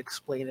can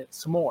explain it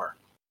some more.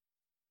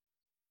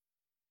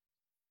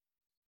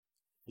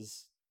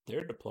 Is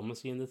there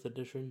diplomacy in this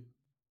edition?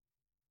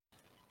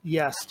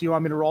 Yes. Do you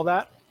want me to roll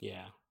that?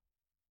 Yeah.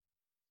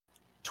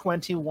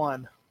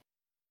 21.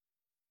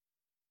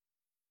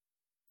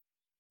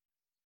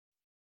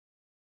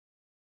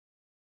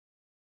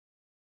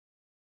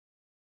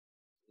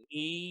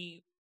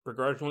 He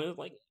begrudgingly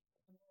like,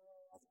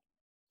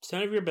 it's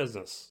none of your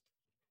business.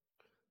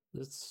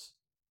 It's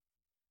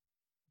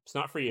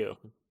not for you.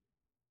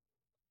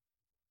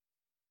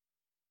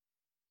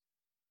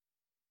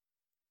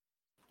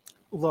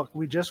 Look,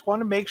 we just want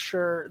to make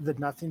sure that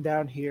nothing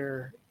down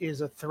here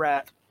is a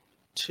threat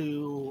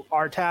to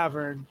our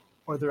tavern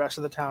or the rest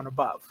of the town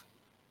above.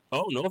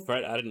 Oh, no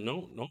threat. I didn't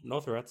know.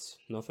 No threats.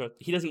 No threat.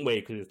 He doesn't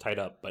wait because he's tied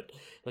up, but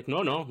like,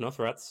 no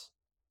threats.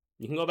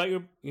 You can go back.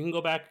 You can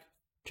go back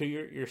to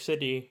your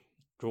city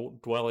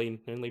dwelling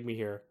and leave me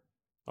here.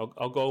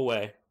 I'll go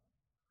away.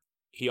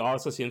 He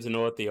also seems to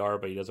know what they are,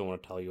 but he doesn't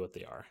want to tell you what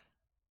they are.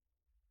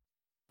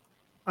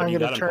 But I'm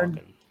going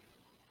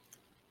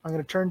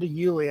to turn to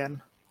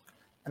Yulian,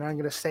 and I'm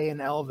going to say in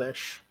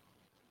Elvish,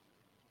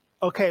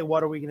 okay,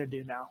 what are we going to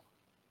do now?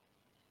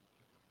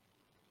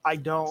 I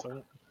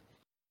don't...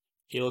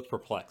 He looks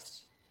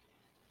perplexed.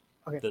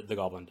 Okay. The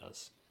goblin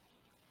does.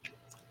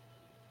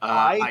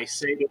 I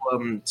say to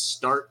him,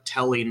 start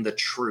telling the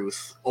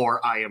truth, or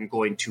I am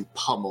going to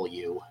pummel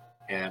you.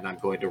 And I'm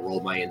going to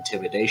roll my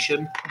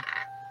intimidation.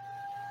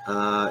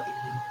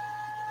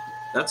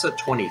 That's a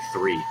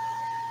 23.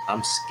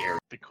 I'm scared.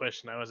 The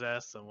question I was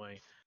asked, I'm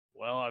like,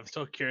 well, I'm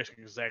still curious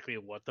exactly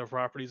what the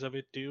properties of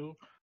it do.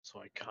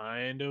 So I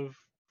kind of,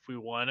 if we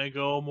want to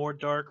go a more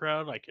dark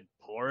route, I could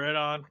pour it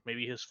on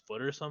maybe his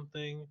foot or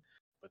something.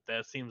 But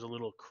that seems a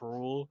little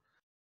cruel.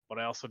 But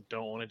I also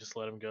don't want to just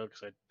let him go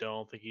because I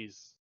don't think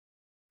he's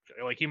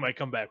like, he might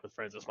come back with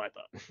friends. That's my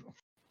thought.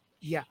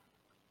 Yeah,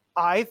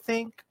 I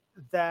think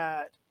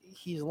that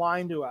he's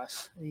lying to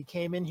us. He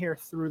came in here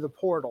through the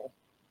portal,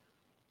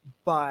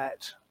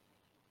 but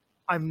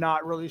I'm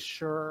not really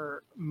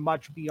sure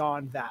much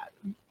beyond that.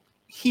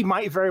 He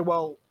might very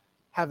well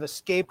have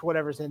escaped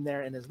whatever's in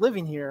there and is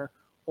living here,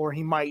 or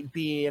he might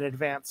be an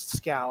advanced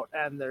scout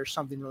and there's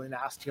something really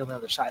nasty on the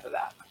other side of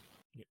that.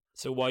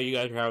 So while you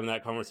guys are having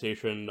that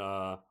conversation,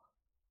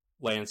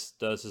 Lance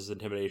does his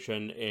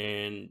intimidation,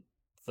 and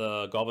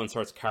the goblin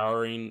starts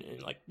cowering,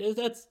 and like,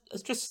 it's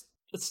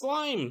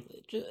slime.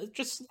 It's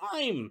just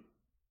slime.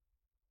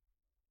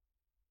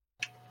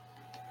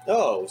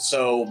 Oh,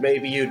 so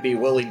maybe you'd be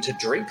willing to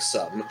drink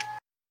some.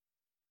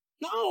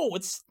 No,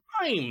 it's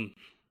slime.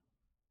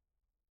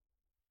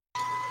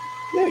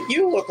 Yeah,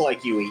 you look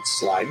like you eat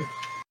slime.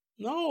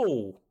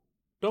 No,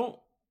 don't.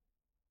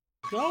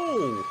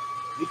 No.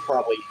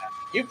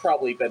 You've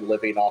probably been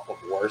living off of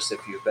worse if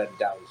you've been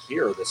down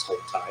here this whole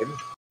time.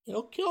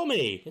 It'll kill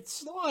me. It's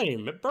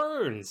slime. It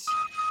burns.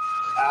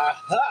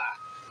 Aha!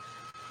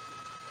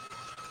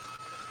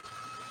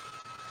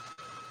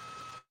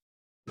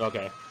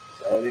 Okay.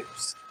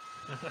 Oops.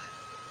 I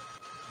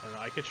don't know,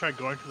 I could try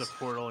going to the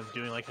portal and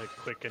doing like a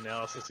quick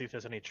analysis, see if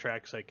there's any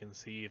tracks I can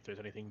see, if there's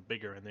anything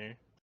bigger in there.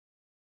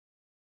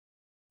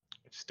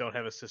 I just don't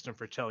have a system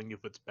for telling you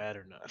if it's bad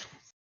or not.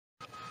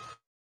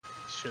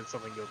 Should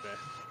something go bad.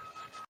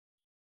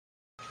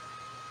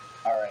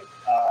 Alright,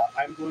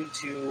 I'm going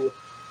to...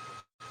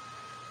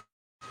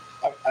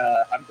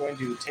 I'm going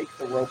to take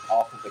the rope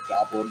off of the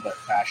goblin, but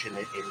fashion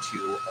it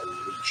into a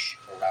leash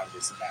around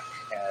his neck,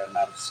 and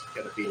I'm just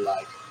going to be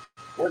like,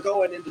 "We're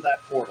going into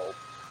that portal,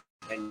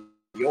 and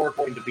you're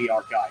going to be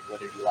our guide,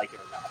 whether you like it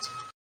or not."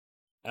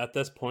 At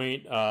this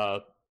point,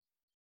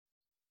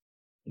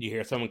 you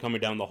hear someone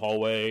coming down the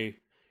hallway.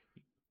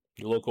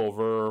 You look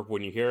over.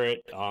 When you hear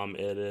it,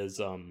 it is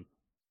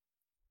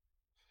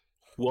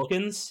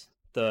Wilkins,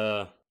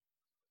 your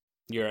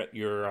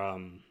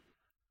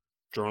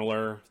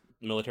journaler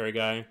military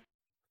guy.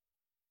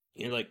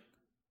 You're like,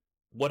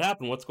 what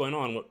happened? What's going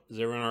on? Is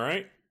everyone all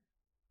right?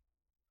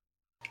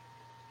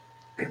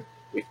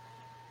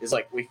 He's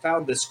like, "We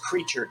found this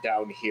creature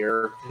down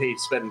here.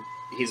 He's been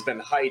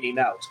hiding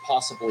out,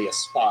 possibly a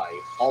spy.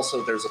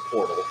 Also, there's a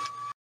portal."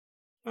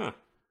 Huh.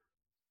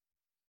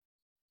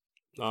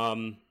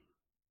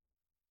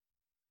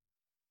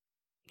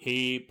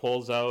 He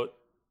pulls out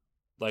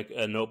like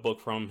a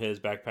notebook from his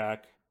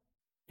backpack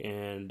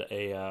and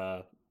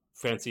a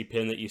fancy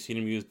pen that you've seen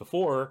him use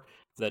before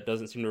that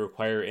doesn't seem to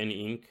require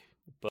any ink,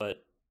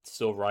 but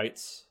still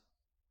writes.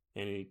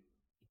 And he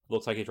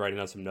looks like he's writing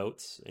down some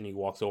notes. And he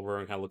walks over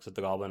and kind of looks at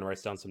the goblin and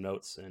writes down some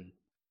notes and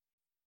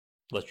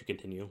lets you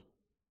continue.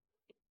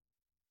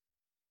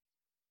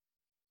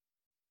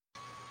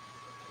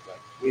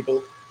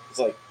 It's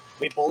like,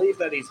 we believe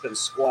that he's been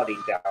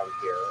squatting down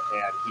here,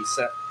 and he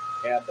said,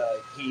 and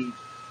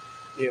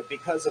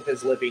because of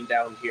his living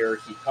down here,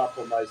 he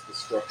compromised the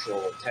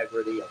structural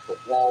integrity of the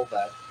wall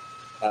that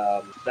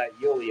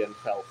Yulian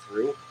fell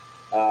through.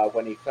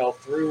 When he fell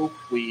through,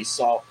 we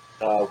saw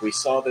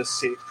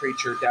this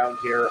creature down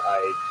here.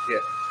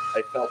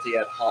 I felt he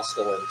had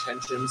hostile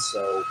intentions,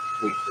 so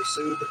we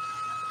pursued,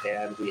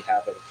 and we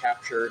have him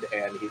captured,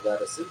 and he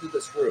led us into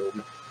this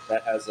room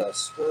that has a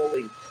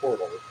swirling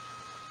portal.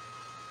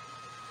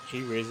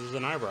 He raises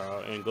an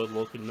eyebrow and goes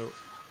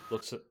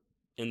looks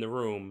in the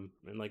room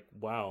and like,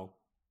 wow.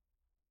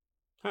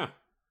 Huh.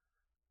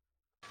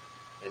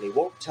 And he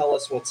won't tell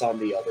us what's on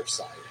the other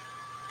side.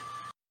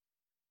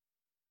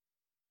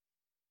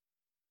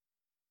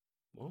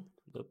 Well,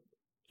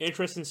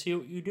 interesting to see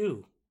what you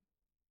do.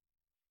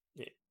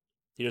 Yeah.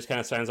 He just kind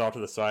of signs off to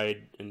the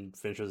side and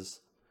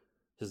finishes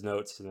his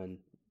notes, and then.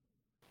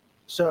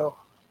 So,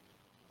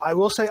 I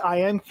will say I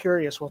am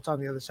curious what's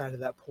on the other side of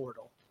that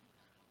portal.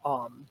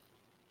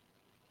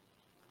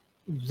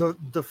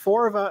 The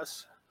four of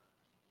us.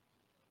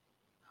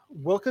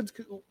 Wilkins,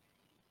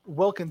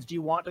 do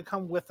you want to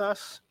come with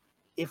us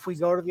if we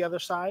go to the other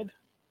side?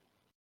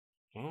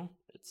 Well,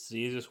 it's the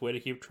easiest way to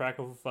keep track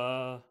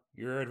of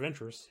your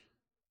adventures.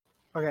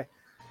 Okay,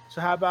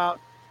 so how about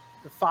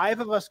the five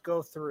of us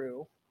go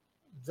through,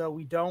 though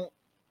we don't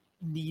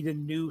need a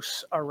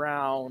noose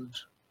around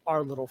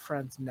our little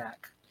friend's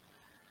neck.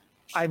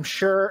 I'm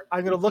sure,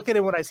 I'm going to look at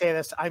him when I say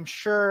this, I'm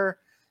sure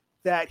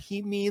that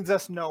he means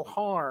us no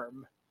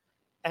harm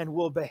and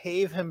will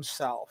behave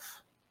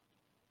himself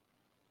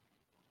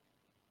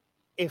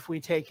if we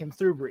take him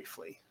through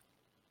briefly.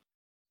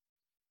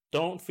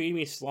 Don't feed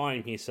me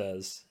slime, he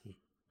says.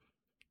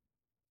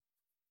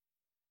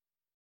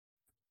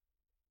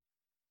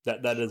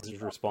 That is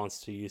his response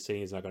to you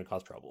saying he's not going to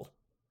cause trouble.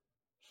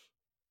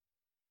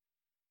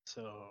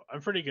 So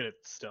I'm pretty good at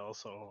stealth,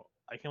 so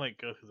I can like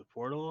go through the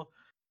portal,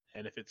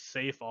 and if it's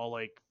safe, I'll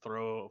like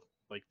throw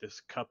like this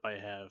cup I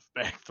have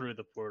back through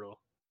the portal.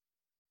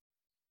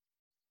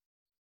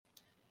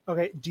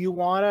 Okay, do you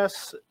want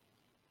us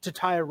to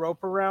tie a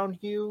rope around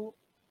you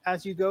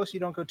as you go so you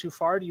don't go too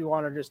far? Do you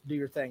want to just do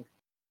your thing?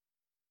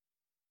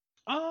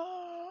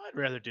 I'd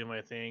rather do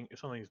my thing. If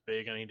something's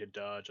big, I need to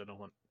dodge. I don't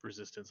want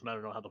resistance, and I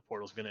don't know how the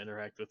portal's going to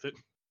interact with it.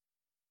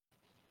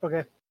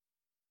 Okay.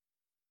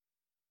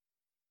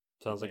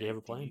 Sounds like you have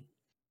a plan.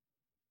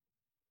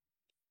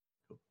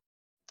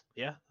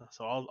 Yeah,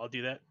 so I'll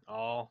do that.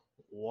 I'll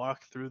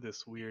walk through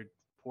this weird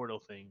portal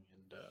thing,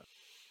 and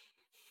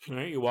all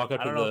right, you walk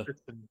up I to don't the. know if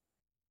it's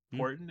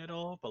important at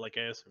all, but like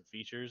I have some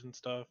features and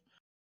stuff.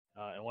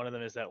 And one of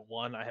them is that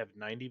one, I have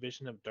 90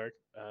 vision of dark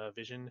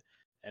vision,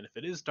 and if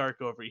it is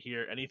dark over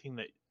here, anything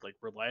that like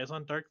relies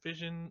on dark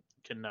vision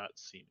cannot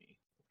see me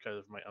because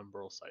of my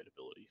umbral sight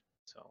ability.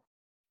 So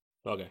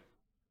Okay.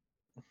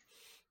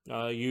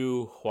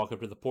 You walk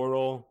up to the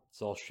portal.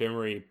 It's all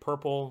shimmery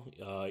purple.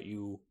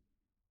 You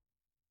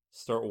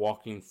start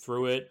walking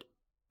through it.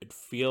 It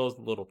feels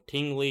a little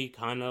tingly,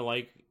 kind of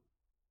like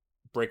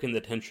breaking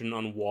the tension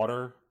on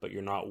water, but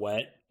you're not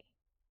wet.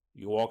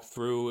 You walk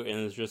through, and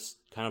it's just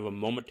kind of a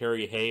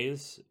momentary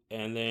haze,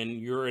 and then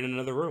you're in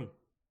another room.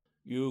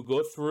 You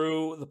go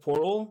through the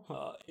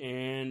portal,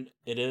 and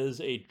it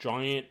is a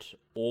giant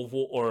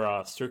oval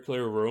or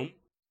circular room.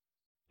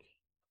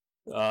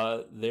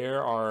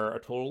 There are a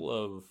total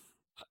of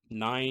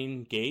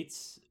 9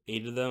 gates.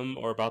 8 of them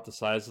are about the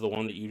size of the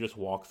one that you just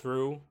walked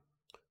through.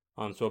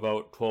 So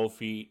about 12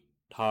 feet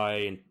high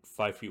and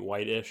 5 feet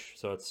wide-ish.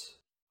 So it's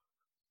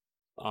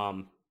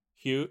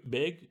huge,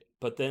 big.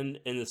 But then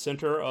in the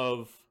center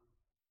of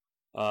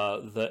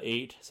the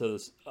 8, so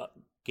there's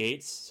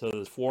gates. So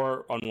there's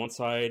 4 on one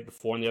side,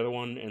 4 on the other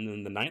one, and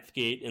then the 9th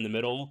gate in the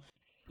middle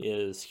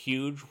is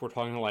huge. We're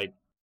talking like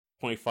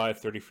 25,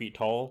 30 feet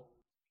tall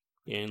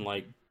and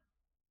like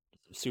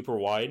super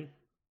wide.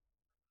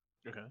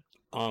 Okay.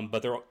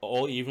 But they're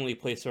all evenly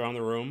placed around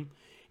the room.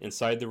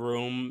 Inside the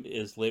room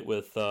is lit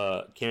with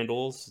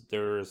candles.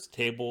 There's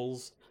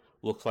tables.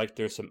 Looks like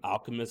there's some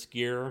alchemist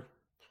gear.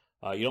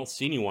 You don't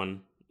see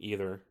anyone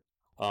either.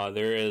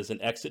 There is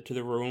an exit to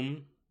the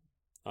room.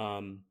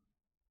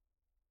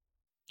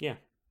 Yeah,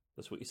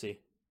 that's what you see.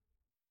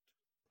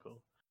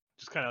 Cool.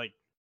 Just kind of like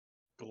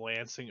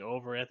glancing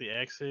over at the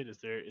exit.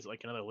 Is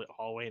like another lit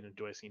hallway, and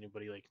do I see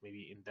anybody like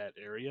maybe in that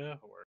area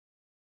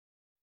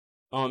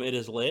or? It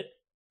is lit,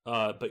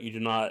 but you do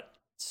not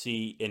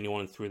see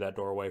anyone through that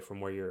doorway from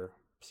where you're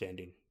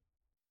standing.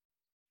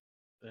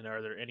 And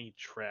are there any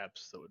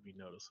traps that would be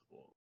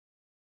noticeable?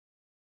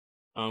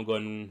 I'm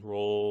going to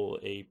roll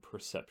a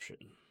perception.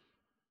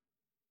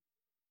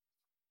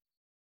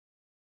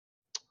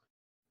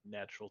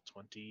 Natural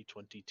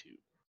 2022.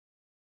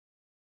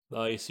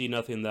 You see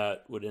nothing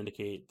that would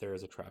indicate there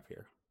is a trap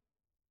here.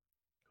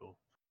 Cool.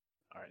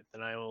 All right,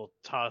 then I will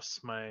toss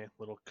my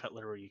little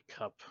cutlery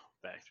cup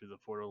back through the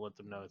portal. Let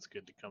them know it's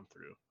good to come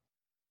through.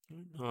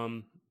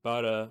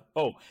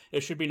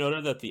 It should be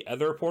noted that the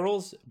other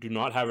portals do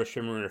not have a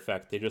shimmering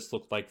effect. They just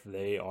look like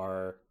they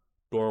are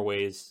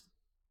doorways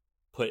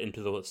put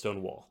into the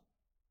stone wall.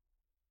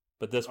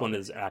 But this one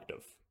is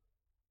active.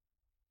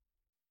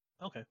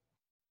 Okay.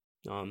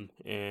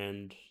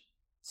 And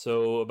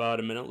so about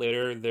a minute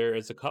later, there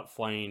is a cup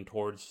flying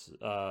towards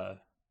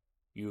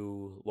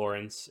you,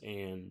 Lawrence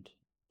and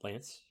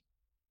Lance.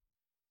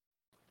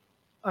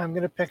 I'm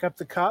going to pick up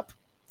the cup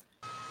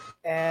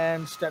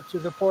and step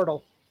through the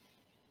portal.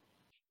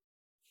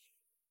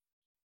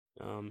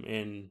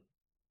 And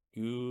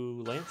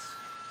you, Lance?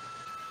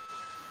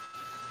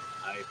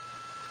 I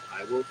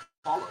will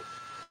follow.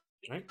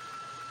 All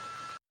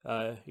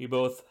right. You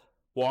both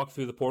walk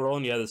through the portal,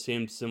 and you have the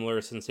same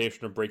similar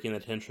sensation of breaking the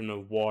tension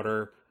of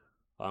water,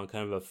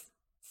 kind of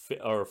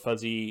a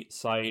fuzzy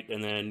sight,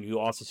 and then you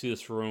also see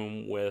this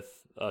room with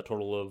a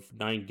total of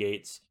 9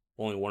 gates.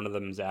 Only one of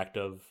them is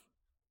active.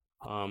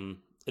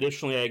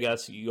 Additionally, I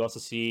guess you also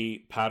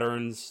see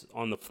patterns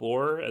on the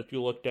floor as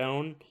you look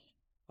down,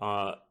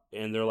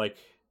 and they're like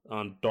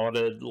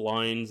dotted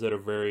lines that are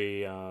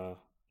very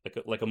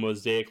like a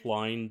mosaic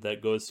line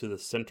that goes to the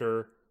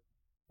center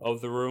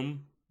of the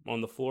room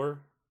on the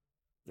floor.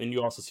 And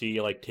you also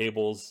see like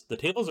tables. The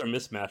tables are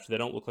mismatched. They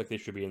don't look like they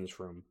should be in this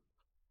room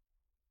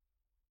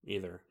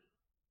either.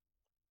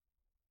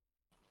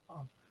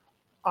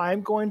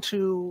 I'm going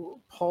to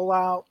pull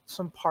out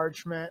some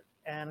parchment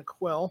and a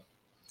quill.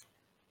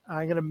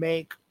 I'm going to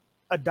make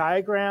a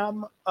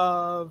diagram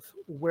of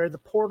where the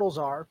portals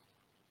are,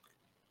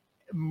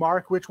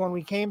 mark which one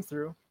we came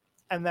through,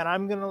 and then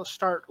I'm going to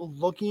start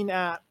looking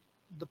at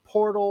the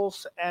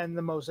portals and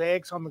the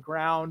mosaics on the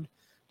ground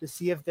to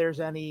see if there's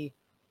any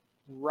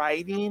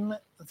writing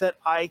that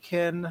I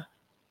can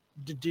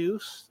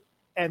deduce,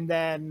 and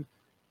then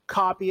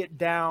copy it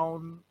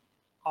down,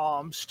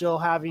 still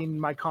having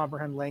my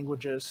comprehend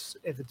languages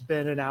if it's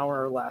been an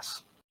hour or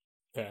less.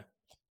 Okay.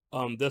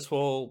 This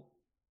will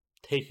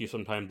take you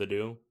some time to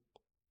do.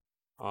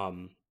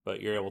 But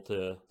you're able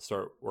to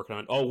start working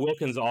on it. Oh,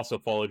 Wilkins also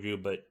followed you,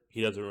 but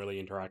he doesn't really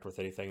interact with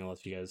anything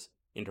unless you guys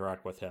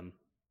interact with him.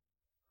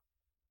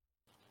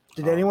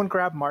 Did anyone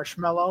grab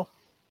Marshmallow?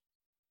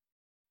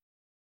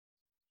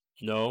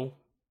 No.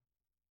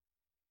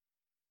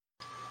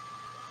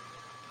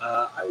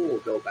 I will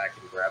go back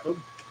and grab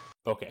him.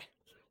 Okay.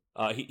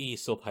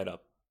 He's still tied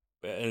up.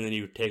 And then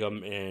you take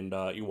him and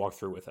you walk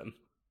through with him.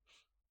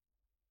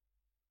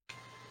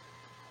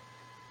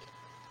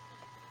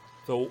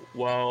 So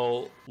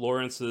while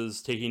Lawrence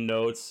is taking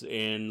notes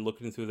and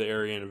looking through the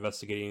area and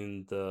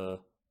investigating the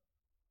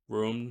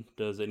room,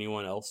 does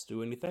anyone else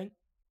do anything?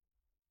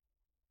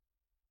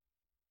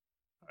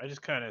 I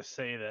just kind of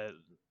say that,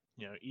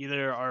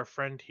 either our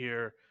friend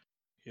here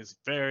is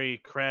very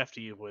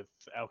crafty with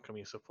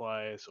alchemy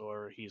supplies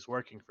or he's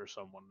working for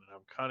someone. And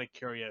I'm kind of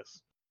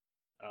curious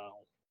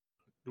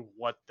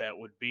what that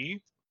would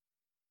be.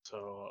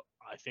 So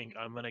I think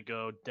I'm going to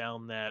go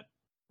down that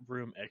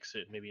room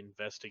exit, maybe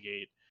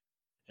investigate,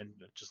 and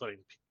just letting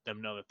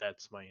them know that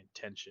that's my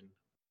intention.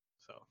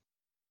 So.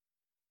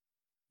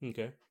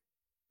 Okay.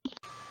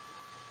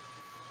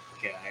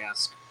 Okay,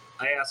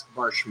 I ask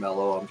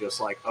Marshmallow, I'm just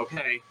like,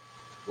 okay,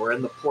 we're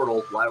in the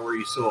portal, why were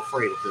you so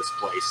afraid of this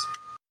place?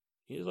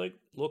 He's like,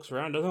 looks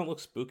around, doesn't it look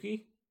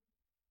spooky?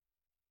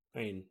 I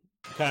mean,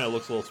 it kind of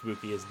looks a little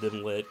spooky as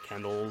dim lit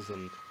candles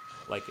and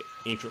like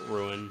ancient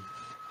ruin,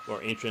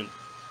 or ancient,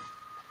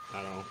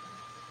 I don't know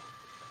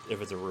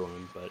if it's a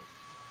ruin, but it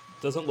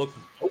doesn't look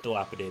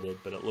dilapidated,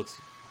 but it looks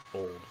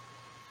old.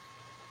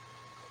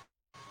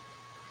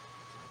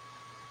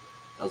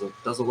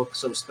 Doesn't look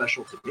so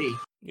special to me.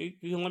 You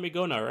can let me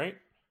go now, right?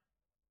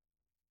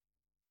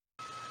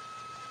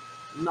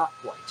 Not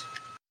quite.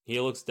 He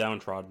looks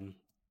downtrodden.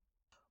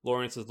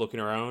 Lawrence is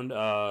looking around,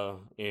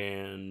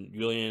 and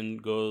Julian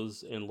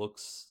goes and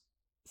looks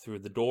through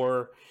the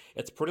door.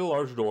 It's a pretty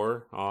large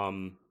door.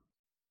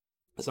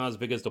 It's not as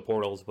big as the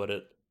portals, but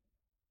it's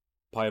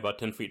probably about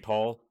 10 feet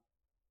tall.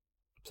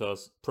 so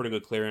it's pretty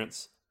good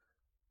clearance.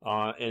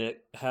 And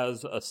it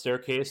has a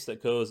staircase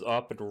that goes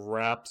up and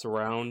wraps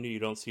around. You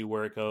don't see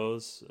where it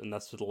goes, and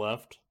that's to the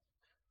left.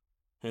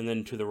 And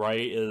then to the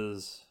right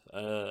is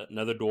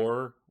another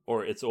door,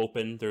 or it's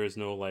open. There is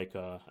no like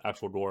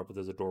actual door, but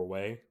there's a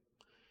doorway,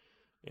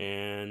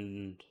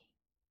 and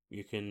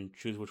you can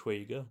choose which way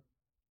you go.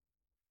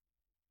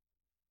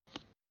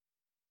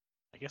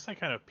 I guess I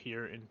kind of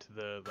peer into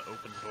the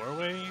open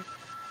doorway,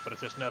 but if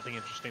there's nothing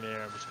interesting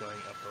there, I'm just going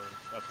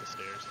up the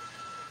stairs.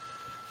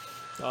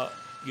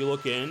 You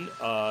look in.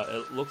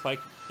 It looks like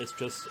it's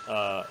just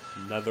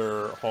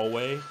another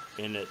hallway,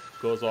 and it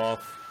goes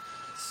off.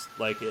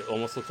 Like it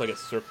almost looks like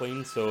it's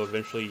circling. So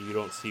eventually, you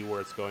don't see where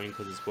it's going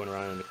because it's going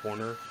around in the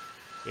corner.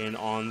 And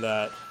on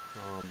that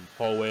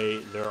hallway,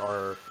 there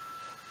are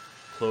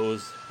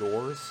closed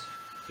doors.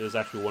 There's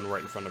actually one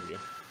right in front of you.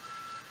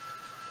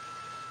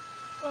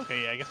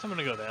 Okay, yeah, I guess I'm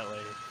gonna go that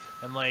way.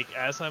 And like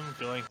as I'm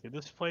going through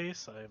this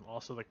place, I'm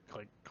also the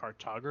like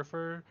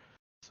cartographer,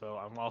 so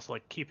I'm also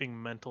like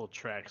keeping mental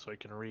track so I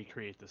can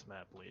recreate this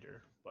map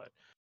later. But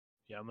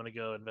yeah, I'm gonna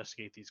go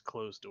investigate these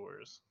closed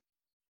doors.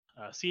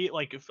 See,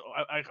 like if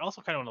I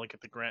also kind of want to look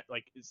at the ground.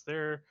 Like, is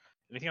there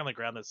anything on the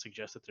ground that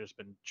suggests that there's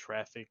been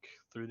traffic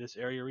through this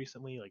area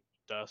recently, like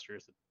dust or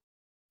is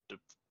it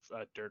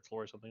dirt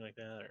floor or something like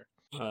that? Or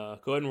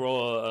Go ahead and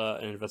roll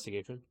an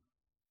investigation.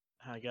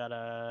 I got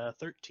a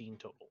 13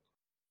 total.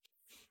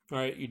 All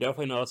right, you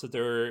definitely notice that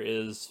there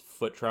is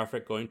foot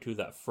traffic going to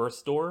that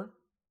first door.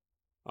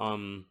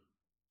 And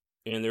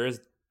there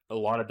is a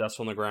lot of dust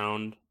on the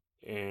ground,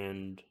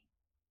 and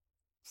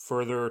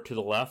further to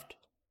the left,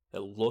 it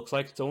looks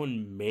like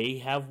someone may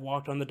have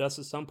walked on the dust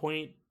at some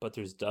point, but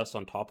there's dust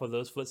on top of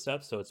those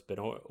footsteps, so it's been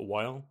a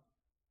while.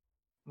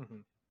 Mm-hmm.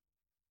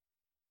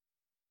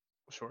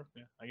 Sure,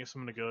 yeah. I guess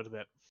I'm gonna go to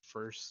that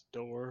first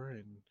door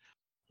and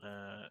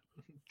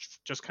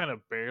just kind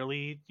of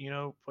barely,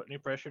 put any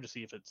pressure to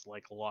see if it's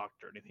like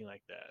locked or anything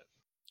like that.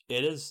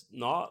 It is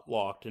not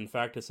locked. In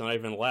fact, it's not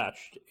even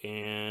latched,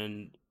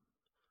 and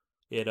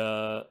it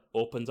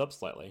opens up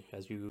slightly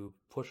as you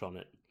push on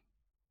it.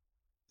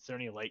 Is there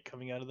any light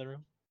coming out of the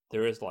room?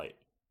 There is light.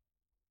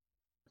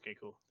 Okay,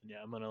 cool. Yeah,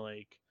 I'm gonna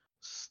like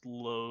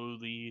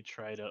slowly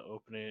try to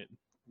open it,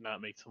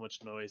 not make so much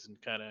noise,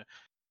 and kind of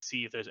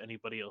see if there's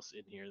anybody else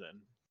in here then.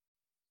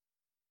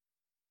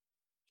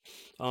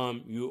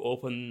 You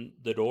open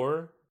the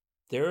door.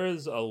 There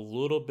is a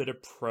little bit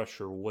of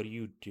pressure. What do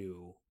you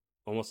do?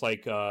 Almost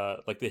like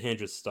the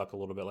hinge is stuck a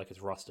little bit, like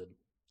it's rusted.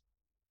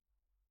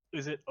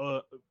 Is it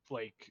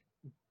like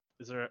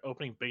is there an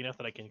opening big enough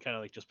that I can kind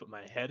of like just put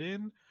my head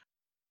in?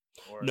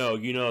 Or... No,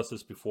 you noticed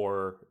this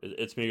before.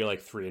 It's maybe like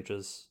 3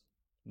 inches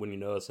when you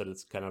notice that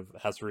it's kind of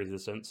has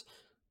resistance.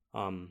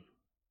 Yeah.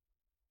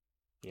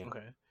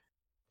 Okay.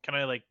 Can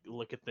I like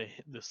look at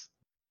this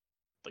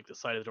like the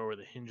side of the door where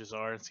the hinges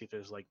are and see if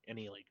there's like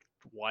any like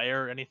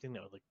wire or anything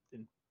that would like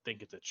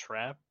think it's a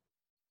trap?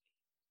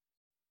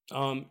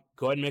 Go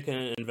ahead and make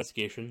an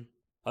investigation.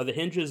 The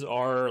hinges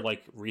are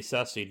like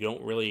recessed, so you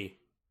don't really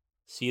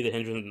see the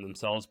hinges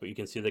themselves, but you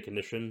can see the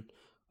condition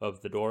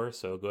of the door.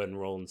 So go ahead and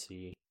roll and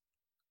see.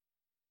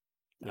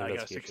 I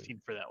got a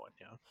 16 for that one.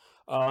 Yeah.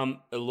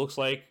 It looks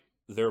like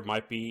there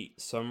might be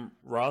some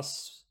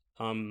rust,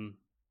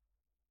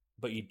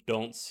 but you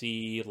don't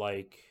see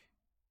like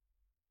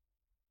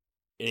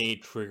any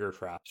trigger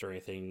traps or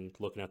anything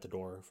looking at the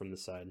door from the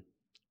side.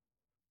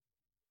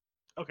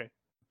 Okay.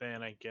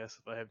 Then I guess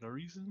if I have no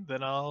reason,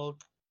 then I'll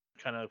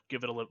kind of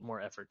give it a little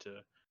more effort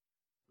to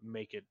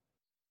make it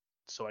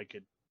so I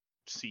could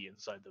see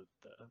inside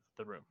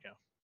the room. Yeah.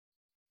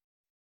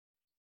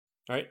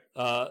 All right.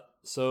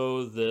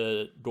 So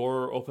the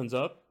door opens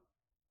up.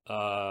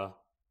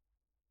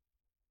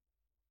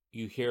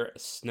 You hear a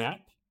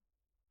snap,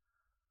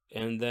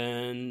 and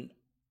then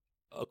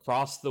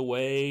across the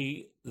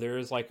way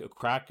there's like a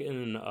crack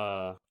in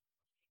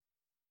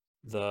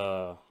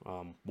the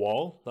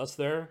wall that's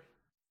there,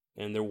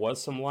 and there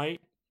was some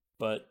light,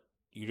 but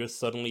you just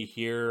suddenly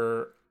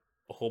hear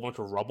a whole bunch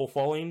of rubble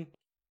falling,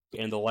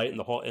 and the light in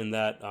the hall in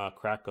that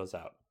crack goes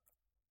out.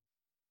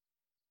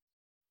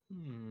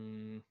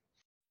 Okay.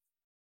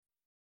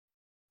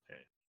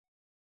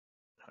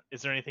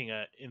 Is there anything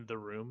in the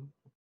room?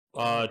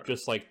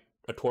 Just like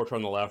a torch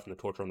on the left and a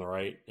torch on the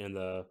right, and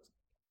the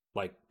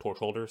like torch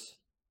holders.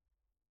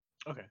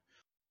 Okay.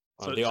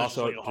 So they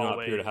also do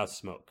not appear to have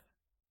smoke.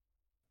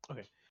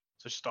 Okay.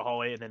 So it's just a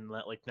hallway, and then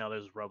like now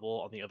there's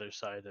rubble on the other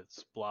side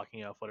that's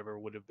blocking off whatever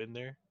would have been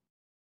there.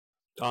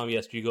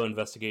 Yes. Do you go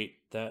investigate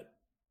that?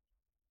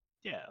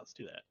 Yeah, let's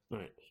do that. All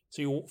right.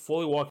 So you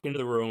fully walk into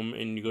the room,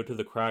 and you go to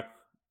the crack.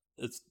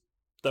 It's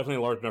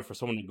definitely large enough for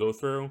someone to go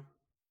through.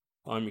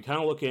 You kind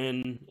of look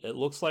in. It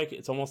looks like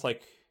it's almost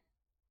like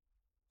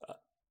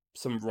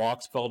some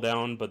rocks fell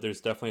down, but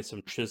there's definitely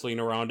some chiseling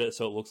around it,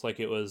 so it looks like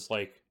it was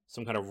like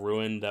some kind of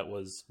ruin that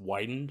was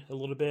widened a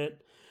little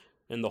bit.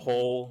 In the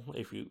hole,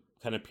 if you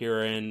kind of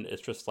peer in,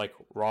 it's just like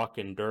rock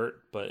and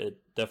dirt, but it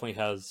definitely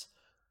has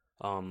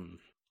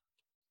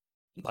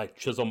like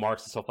chisel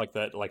marks and stuff like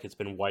that, like it's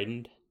been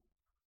widened.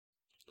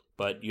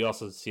 But you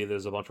also see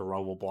there's a bunch of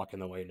rubble blocking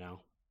the way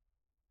now.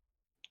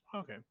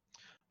 Okay,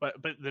 but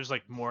there's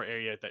like more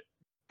area that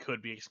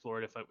could be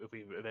explored if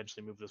we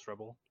eventually move this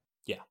rubble.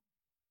 Yeah.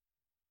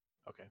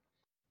 Okay.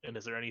 And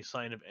is there any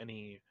sign of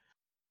any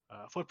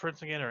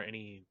footprints again, or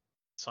any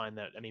sign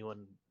that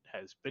anyone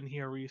has been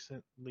here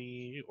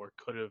recently or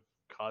could have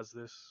caused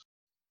this?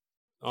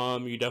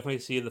 You definitely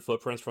see the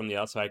footprints from the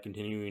outside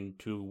continuing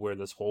to where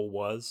this hole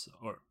was,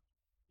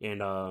 and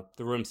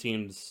the room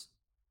seems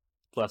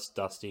less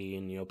dusty,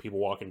 and people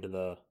walk into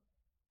the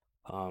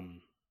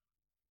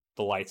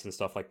lights and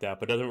stuff like that,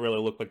 but it doesn't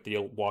really look like they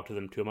walk to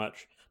them too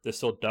much. There's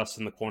still dust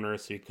in the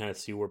corners, so you kind of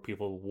see where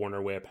people worn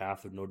their way a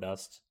path with no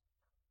dust.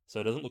 So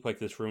it doesn't look like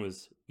this room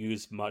is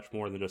used much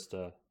more than just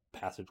a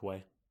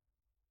passageway.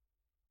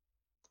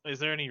 Is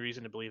there any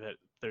reason to believe that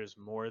there's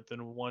more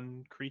than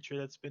one creature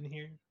that's been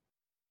here?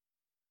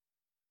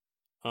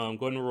 Go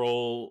ahead and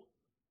roll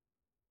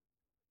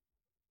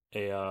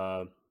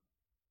a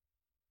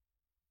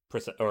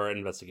or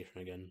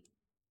investigation again.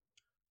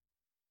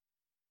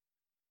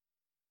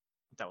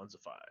 That one's a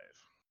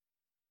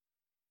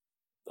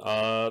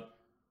 5.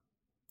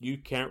 You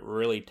can't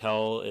really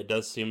tell. It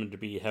does seem to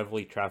be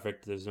heavily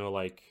trafficked. There's no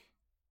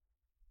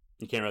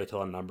you can't really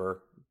tell a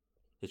number.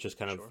 It's just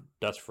kind of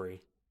dust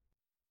free.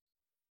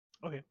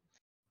 Okay,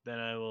 then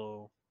I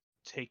will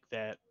take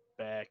that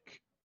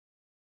back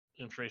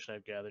information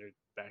I've gathered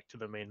back to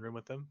the main room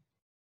with them.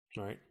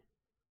 All right.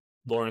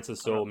 Lawrence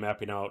is still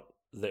mapping out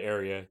the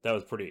area. It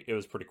was pretty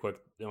quick.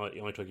 It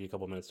only took you a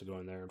couple minutes to go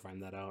in there and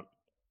find that out.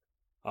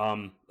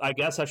 I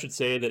guess I should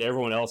say that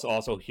everyone else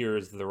also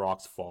hears the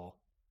rocks fall,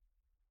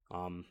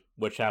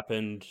 which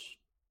happened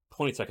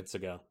 20 seconds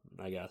ago,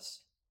 I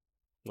guess.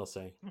 We'll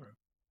say.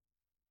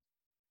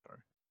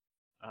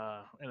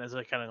 And as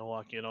I kind of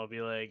walk in, I'll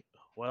be like,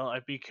 well,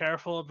 I'd be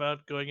careful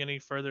about going any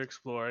further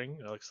exploring.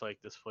 It looks like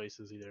this place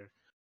is either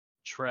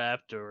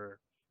trapped or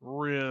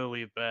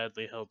really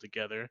badly held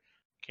together.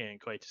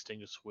 Can't quite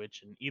distinguish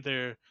which. And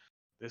either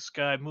this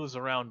guy moves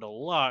around a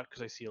lot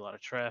because I see a lot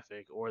of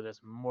traffic, or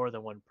there's more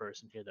than one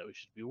person here that we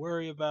should be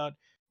worried about,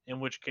 in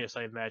which case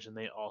I imagine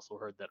they also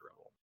heard that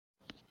rumble.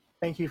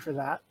 Thank you for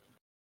that.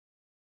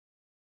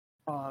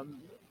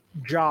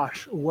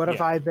 Josh, what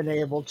have I been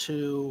able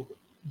to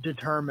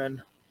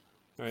determine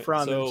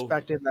from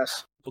inspecting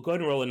this? We'll go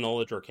ahead and roll a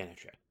knowledge arcana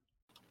check.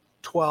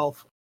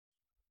 12.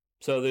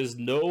 So there's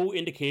no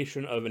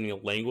indication of any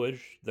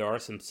language. There are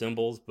some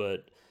symbols,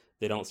 but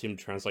they don't seem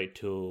to translate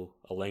to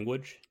a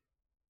language.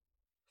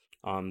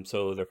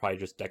 So they're probably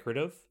just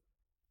decorative.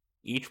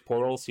 Each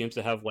portal seems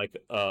to have like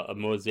a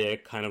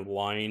mosaic kind of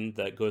line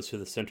that goes to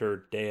the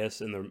center dais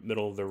in the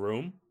middle of the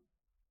room.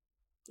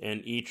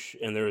 And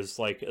there's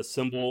like a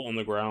symbol on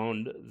the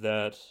ground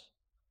that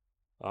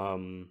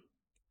for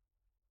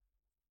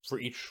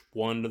each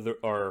one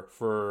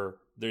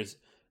there's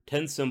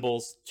 10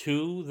 symbols,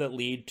 2 that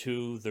lead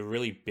to the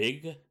really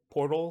big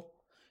portal,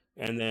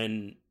 and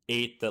then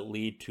 8 that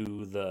lead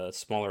to the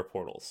smaller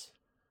portals.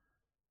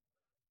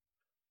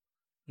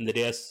 And the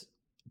dais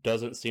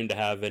doesn't seem to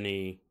have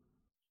any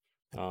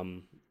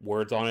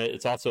words on it.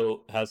 It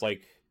also has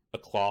like a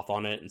cloth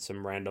on it and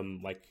some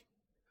random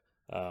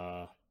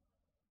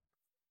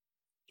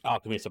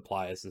alchemy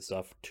supplies and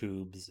stuff,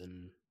 tubes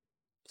and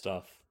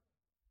stuff.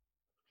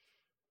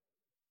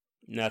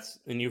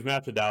 And you've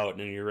mapped it out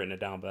and you've written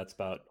it down, but that's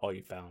about all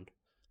you found.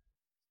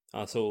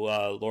 So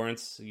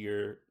Lance,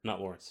 you're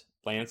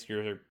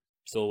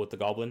still with the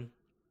goblin?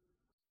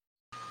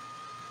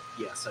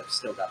 Yes, I've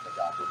still got the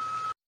goblin.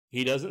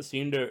 He doesn't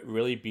seem to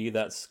really be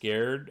that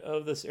scared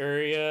of this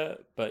area,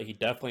 but he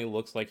definitely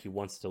looks like he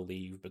wants to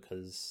leave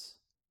because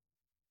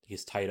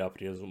he's tied up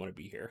and he doesn't want to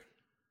be here.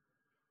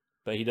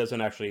 But he doesn't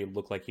actually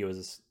look like he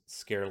was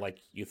scared like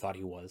you thought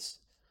he was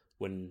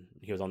when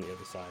he was on the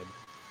other side.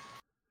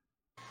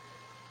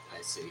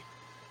 I see.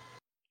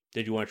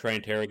 Did you want to try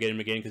and interrogate him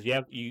again? Because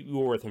you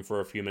were with him for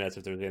a few minutes.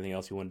 If there was anything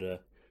else you wanted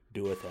to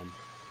do with him,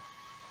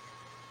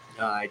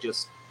 I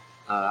just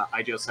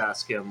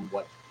ask him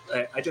what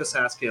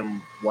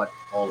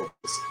all of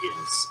this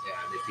is,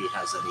 and if he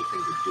has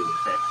anything to do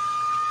with it.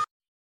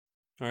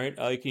 All right.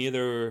 You can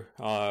either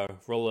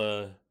roll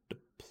a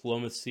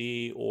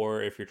diplomacy,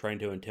 or if you're trying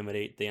to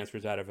intimidate the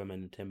answers out of him,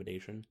 an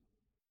intimidation.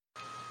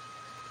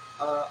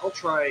 I'll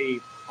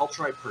try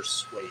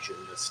persuasion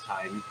this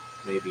time.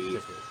 Maybe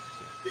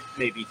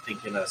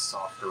thinking a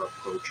softer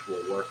approach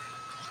will work.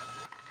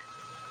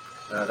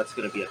 That's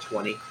going to be a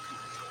 20.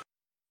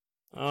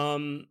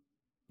 You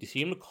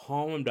seem to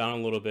calm him down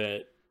a little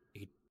bit.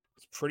 He's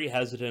pretty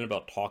hesitant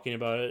about talking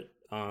about it.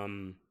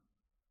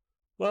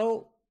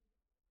 Well,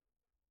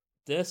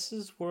 this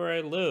is where I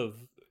live,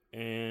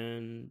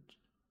 and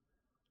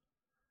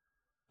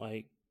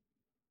can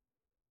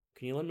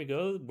you let me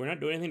go? We're not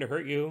doing anything to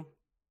hurt you.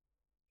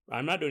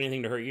 I'm not doing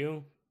anything to hurt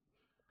you.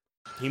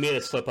 He made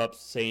a slip up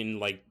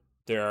saying,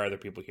 there are other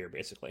people here,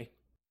 basically.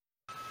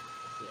 Yeah,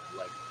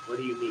 what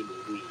do you mean,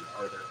 we?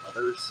 Are there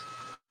others?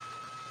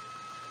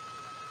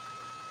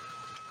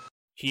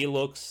 He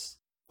looks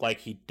like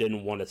he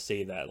didn't want to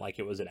say that, like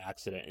it was an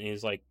accident. And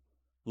he's like,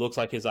 Looks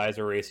like his eyes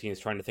are racing. He's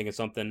trying to think of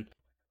something.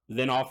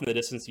 Then off in the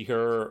distance, you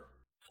hear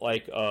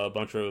like a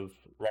bunch of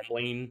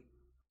rumbling,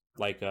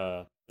 like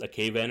a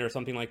cave in or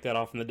something like that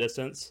off in the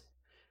distance.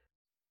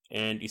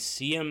 And you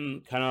see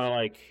him kind of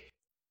like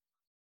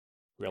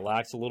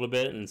relax a little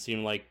bit and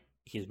seem like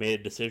he's made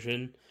a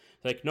decision.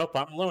 It's like, nope,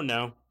 I'm alone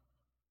now.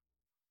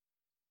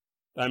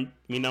 I'm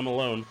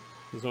alone.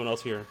 There's no one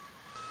else here.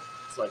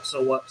 It's like,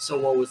 so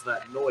what was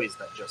that noise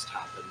that just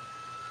happened?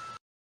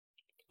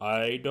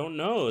 I don't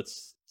know.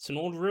 It's an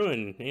old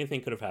ruin.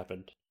 Anything could have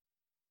happened.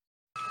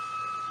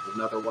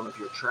 Another one of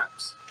your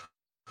traps?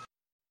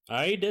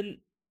 I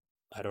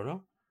don't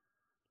know.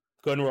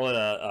 Go ahead and roll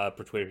a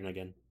persuasion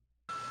again.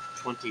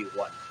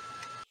 21.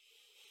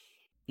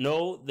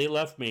 No, they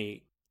left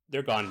me.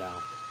 They're gone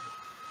now.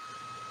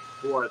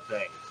 Who are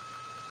they?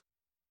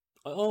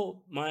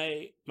 Oh,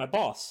 my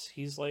boss.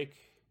 He's like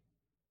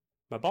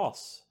my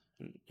boss,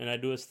 and I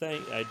do his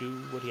thing. I do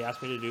what he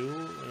asked me to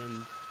do,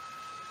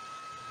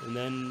 and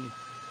then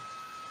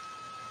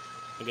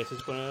I guess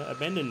he's gonna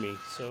abandon me.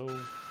 So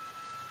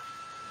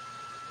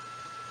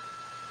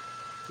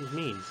he's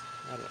mean.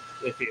 I don't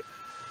know. If you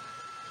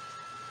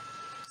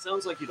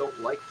sounds like you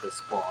don't like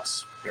this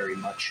boss very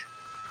much.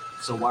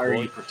 So why are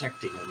you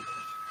protecting him?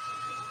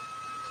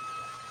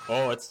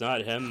 Oh, it's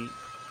not him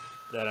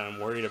that I'm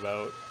worried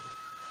about.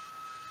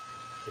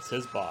 It's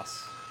his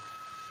boss.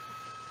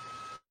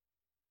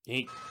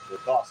 Your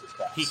boss's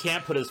boss. He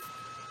can't put his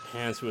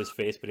hands to his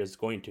face, but he's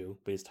going to.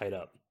 But he's tied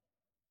up.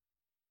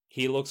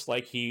 He looks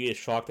like he is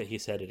shocked that he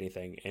said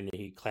anything, and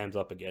he clams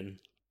up again.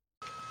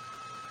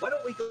 Why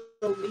don't we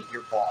go meet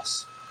your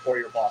boss, or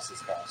your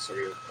boss's boss, or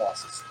your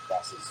boss's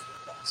boss's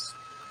boss?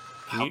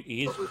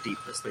 He's However deep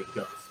this thing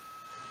goes.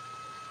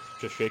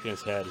 just shaking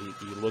his head.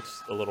 He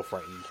looks a little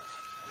frightened.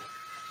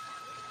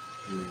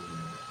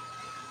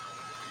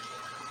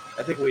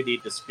 I think we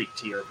need to speak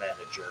to your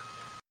manager.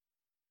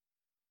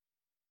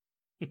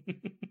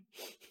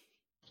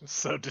 I'm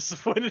so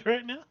disappointed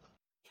right now.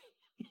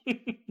 I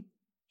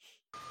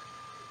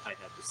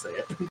had to say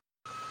it.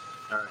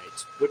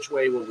 Alright, which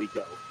way will we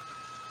go?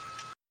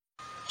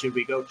 Should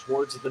we go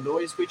towards the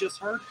noise we just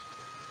heard?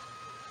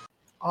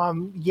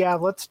 Yeah,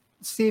 let's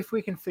see if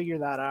we can figure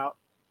that out,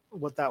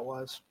 what that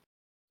was.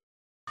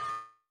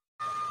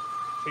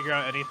 Figure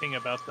out anything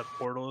about the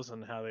portals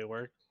and how they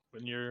work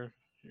in your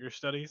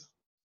studies?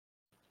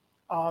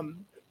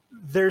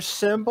 There's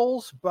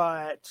symbols,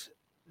 but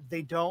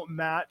they don't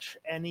match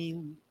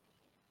any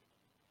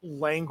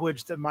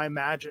language that my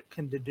magic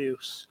can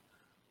deduce.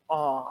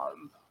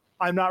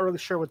 I'm not really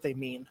sure what they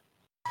mean.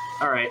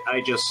 Alright,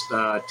 I just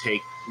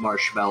take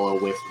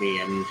Marshmallow with me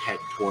and head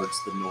towards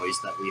the noise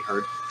that we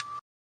heard.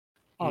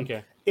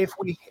 Okay.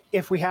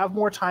 If we have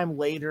more time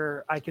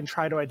later, I can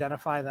try to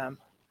identify them.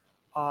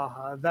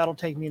 That'll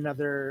take me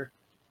another...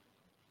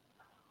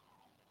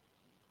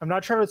 I'm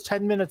not sure if it's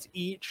 10 minutes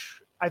each.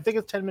 I think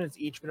it's 10 minutes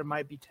each, but it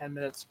might be 10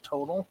 minutes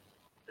total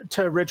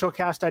to ritual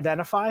cast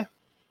Identify.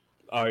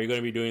 Are you going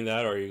to be doing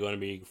that, or are you going to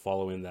be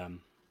following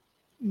them?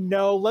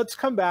 No, let's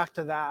come back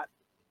to that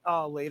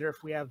later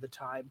if we have the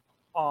time.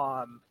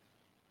 I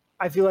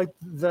feel like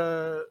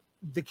the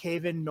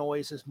cave-in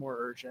noise is more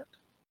urgent.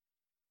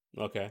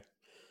 Okay.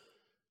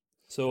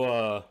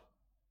 So,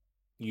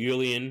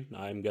 Yulian,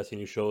 I'm guessing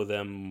you show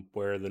them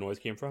where the noise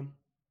came from?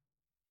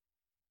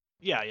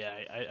 Yeah.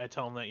 I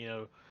tell them that,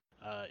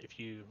 if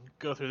you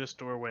go through this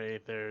doorway,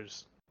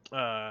 there's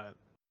some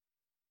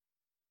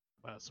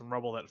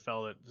rubble that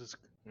fell that just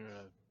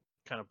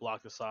kind of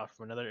blocked us off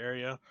from another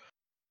area.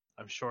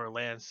 I'm sure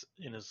Lance,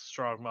 in his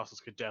strong muscles,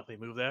 could definitely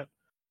move that.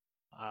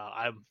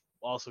 I'm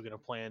also going to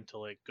plan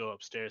to go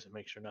upstairs and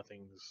make sure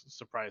nothing's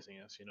surprising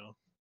us,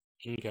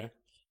 Okay.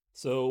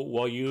 So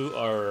while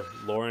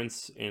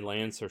Lawrence and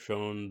Lance are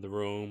shown the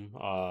room,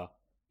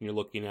 you're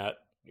looking at,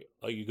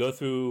 you go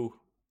through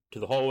to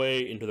the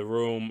hallway into the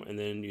room, and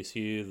then you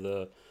see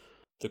the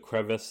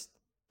crevice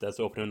that's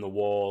open in the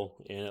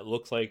wall, and it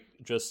looks like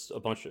just a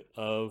bunch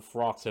of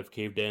rocks have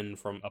caved in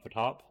from up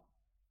atop.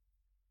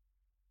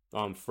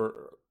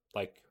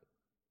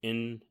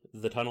 In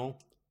the tunnel.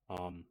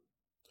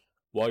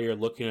 While you're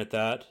looking at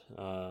that,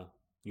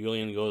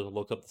 Julian goes to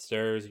look up the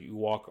stairs. You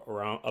walk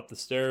up the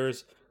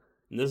stairs,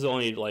 and this is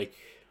only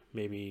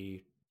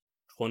maybe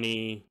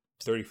 20,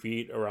 30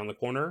 feet around the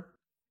corner,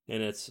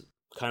 and it's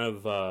kind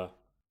of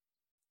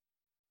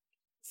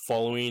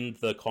following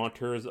the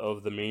contours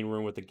of the main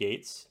room with the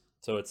gates,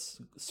 so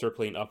it's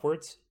circling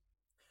upwards.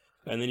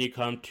 And then you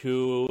come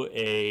to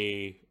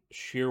a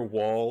sheer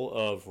wall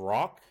of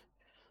rock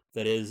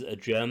that is a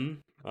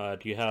gem. Do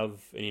you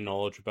have any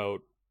knowledge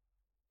about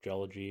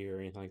geology or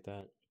anything like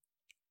that?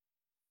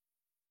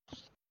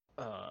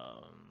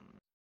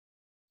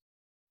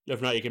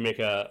 If not, you can make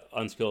a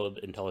unskilled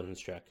intelligence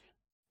check.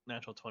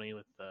 Natural 20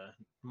 with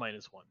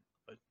 -1.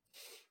 But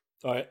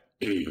all right.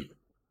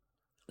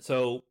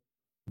 So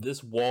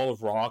this wall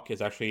of rock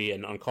is actually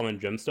an uncommon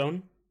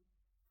gemstone.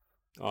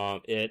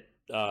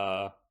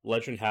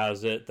 Legend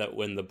has it that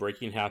when the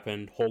breaking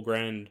happened,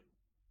 Holgrand,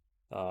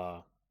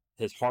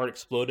 his heart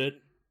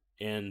exploded,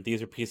 and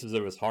these are pieces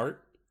of his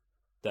heart.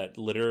 that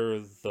litter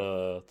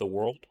the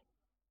world.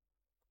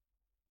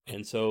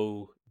 And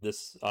so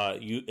this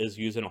is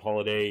used in a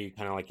holiday. You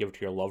kind of like give it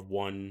to your loved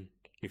one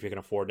if you can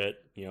afford it.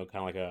 You know, kind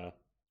of like a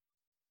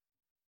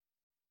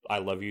 "I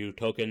love you"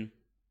 token,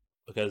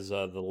 because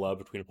the love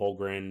between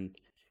Holgren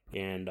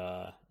and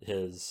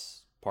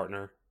his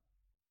partner.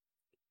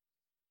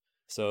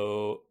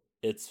 So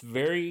it's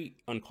very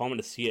uncommon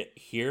to see it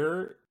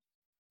here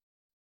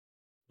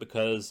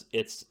because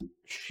it's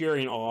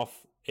shearing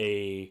off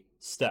a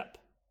step.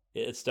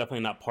 It's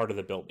definitely not part of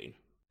the building.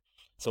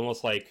 It's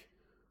almost like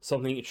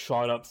something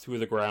shot up through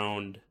the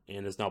ground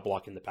and is now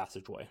blocking the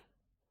passageway.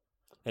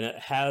 And it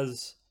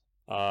has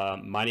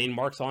mining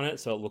marks on it,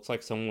 so it looks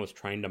like someone was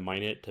trying to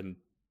mine it to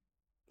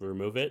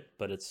remove it,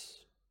 but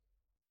it's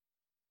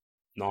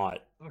not.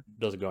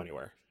 Doesn't go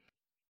anywhere.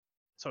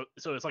 So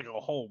it's like a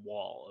whole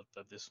wall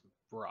of this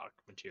rock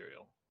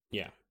material.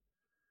 Yeah.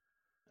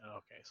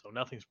 Okay, so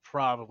nothing's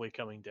probably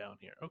coming down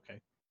here. Okay.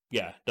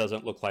 Yeah,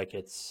 doesn't look like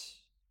it's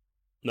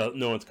no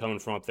one's coming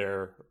from up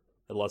there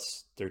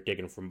unless they're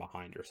digging from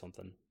behind or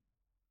something.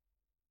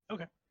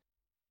 Okay.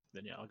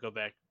 Then yeah, I'll go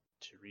back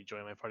to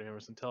rejoin my party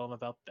members and tell them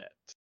about that.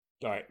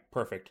 All right,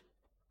 perfect.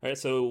 All right,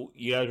 so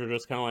you guys are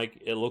just kind of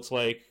like, it looks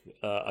like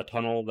a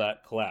tunnel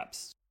that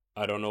collapsed.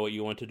 I don't know what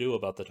you want to do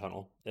about the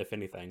tunnel, if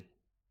anything.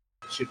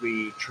 Should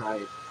we try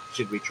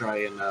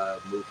and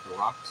move the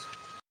rocks?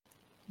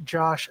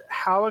 Josh,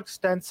 how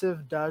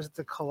extensive does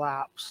the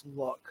collapse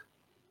look?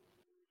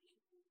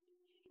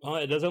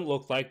 It doesn't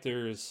look like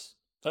there's.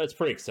 It's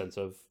pretty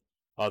extensive.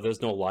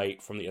 There's no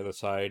light from the other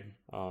side.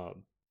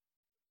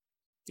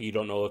 You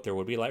don't know if there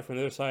would be light from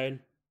the other side.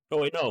 Oh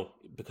wait, no,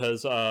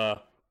 because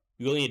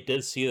you only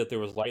did see that there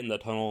was light in the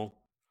tunnel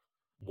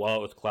while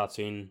it was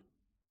collapsing,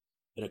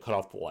 and it cut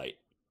off the light.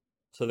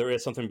 So there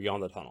is something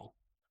beyond the tunnel,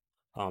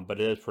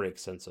 but it is pretty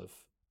extensive.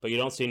 But you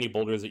don't see any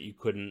boulders that you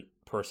couldn't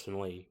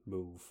personally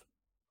move.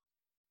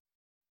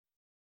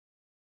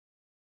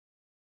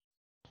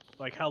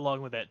 Like, how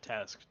long would that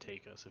task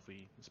take us if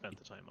we spent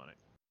the time on it?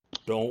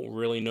 Don't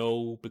really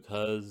know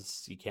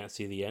because you can't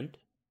see the end.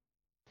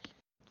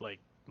 Like,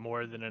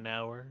 more than an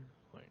hour?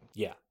 Like,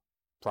 Yeah,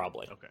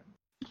 probably. okay.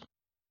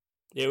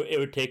 It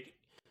would take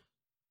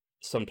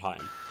some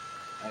time.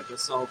 I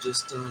guess I'll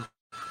just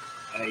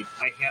I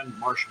hand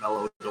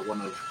Marshmallow to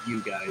one of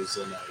you guys,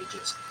 and I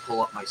just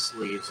pull up my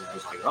sleeves, and I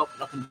was like, "Oh,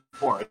 nothing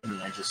for it,"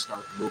 and I just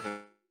start moving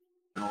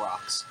the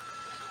rocks.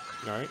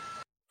 All right.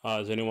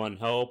 Does anyone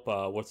help?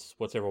 What's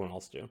everyone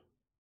else do?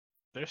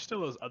 There's still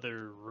those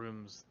other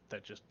rooms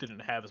that just didn't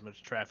have as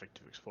much traffic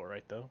to explore,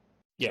 right, though?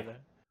 Yeah.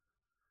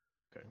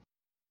 Okay.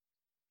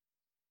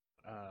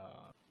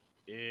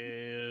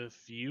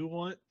 If you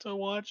want to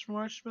watch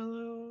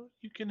Marshmallow,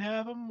 you can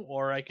have him,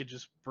 or I could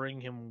just bring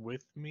him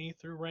with me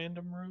through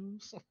random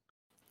rooms.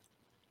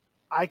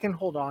 I can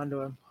hold on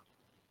to him.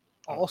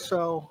 Okay.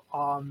 Also,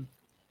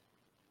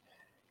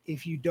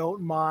 if you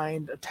don't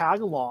mind a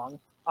tag along,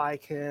 I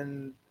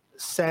can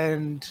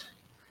send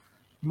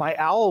my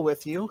owl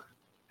with you.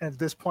 And at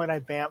this point, I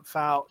bamf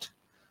out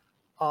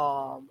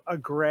a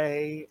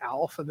gray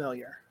owl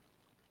familiar.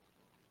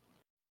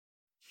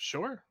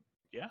 Sure.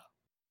 Yeah.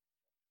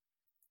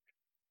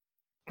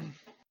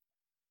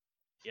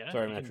 Yeah,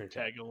 Sorry, you I'm can not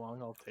tag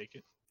along. I'll take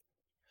it.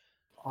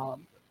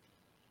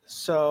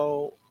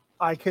 So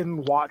I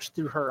can watch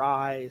through her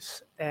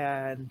eyes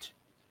and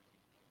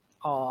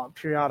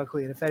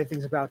periodically, and if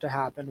anything's about to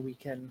happen, we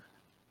can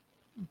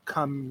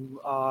come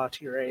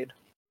to your aid.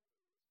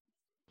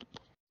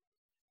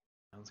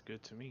 Sounds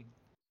good to me.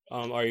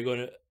 Are you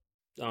going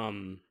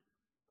to,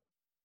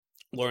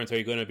 Lawrence? Are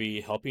you going to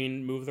be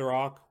helping move the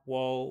rock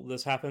while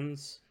this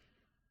happens,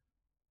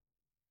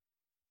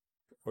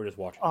 or just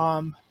watching?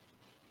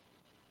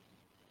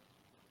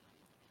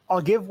 I'll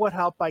give what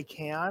help I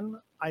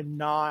can. I'm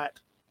not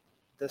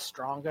the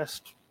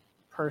strongest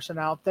person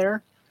out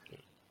there.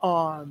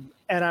 And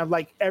I'm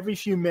like, every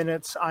few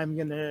minutes, I'm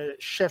going to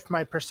shift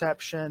my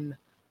perception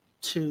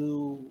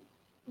to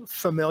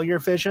familiar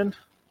vision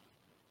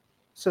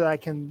so that I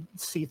can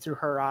see through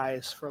her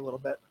eyes for a little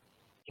bit.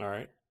 All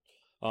right.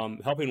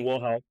 Helping will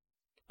help.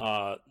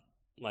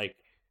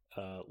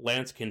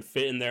 Lance can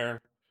fit in there,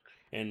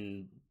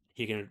 and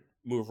he can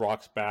move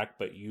rocks back,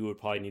 but you would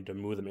probably need to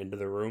move them into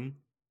the room.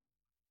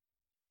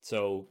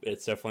 So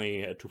it's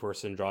definitely a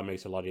two-person job,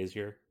 makes it a lot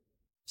easier.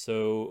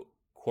 So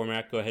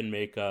Cormac, go ahead and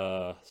make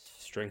a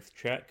strength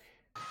check.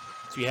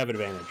 So you have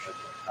advantage.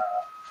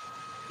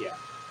 Yeah,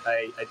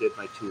 I did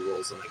my 2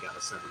 rolls and I got a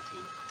 17.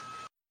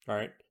 All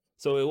right.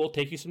 So it will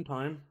take you some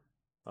time.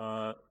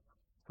 So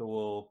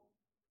we'll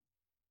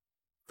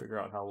figure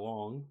out how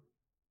long.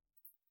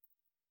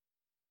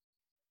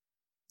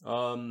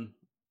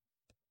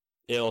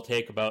 It'll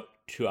take about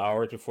 2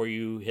 hours before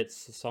you hit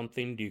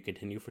something. Do you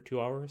continue for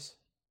 2 hours?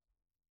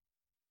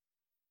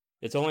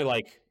 It's only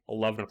like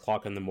 11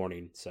 o'clock in the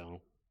morning, so.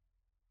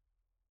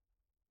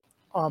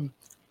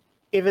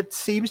 If it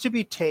seems to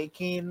be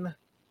taking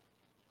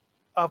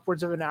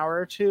upwards of an hour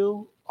or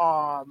two,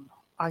 I'm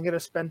going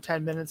to spend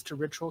 10 minutes to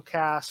ritual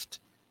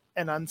cast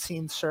an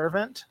unseen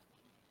servant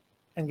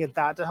and get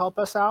that to help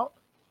us out.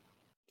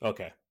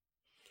 Okay.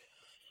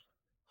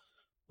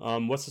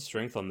 What's the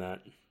strength on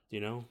that? Do you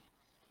know?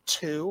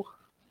 2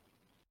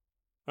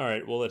 All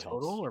right. Well, it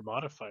Total helps. or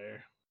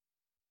modifier?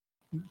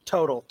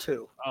 total.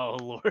 2. Oh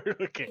lord.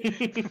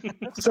 Okay.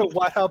 So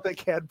what help it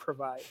can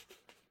provide.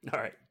 All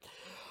right.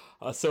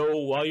 So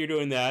while you're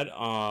doing that,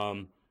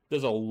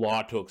 there's a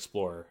lot to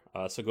explore.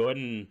 So go ahead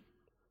and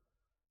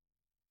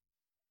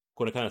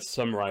going to kind of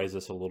summarize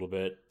this a little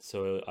bit,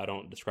 so I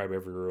don't describe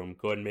every room.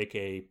 Go ahead and make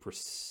a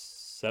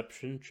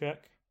perception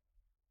check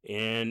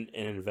and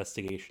an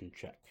investigation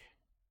check.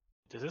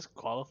 Does this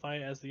qualify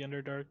as the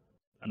Underdark?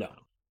 I No. don't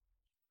know.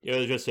 It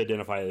was just to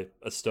identify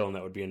a stone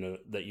that would be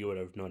that you would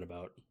have known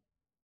about.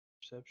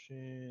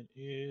 Perception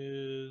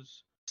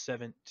is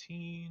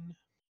 17,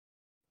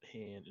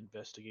 and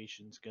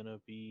investigation's gonna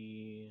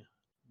be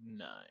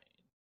 9.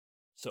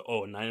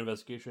 So, 9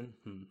 investigation.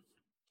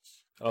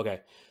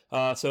 Okay.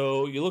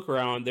 So you look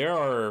around. There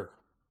are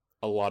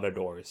a lot of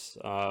doors.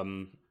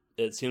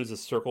 It seems to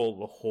circle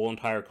the whole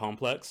entire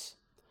complex.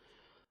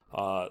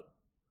 So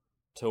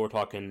we're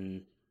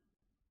talking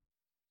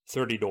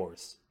 30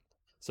 doors.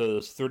 So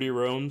there's 30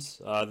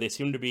 rooms. They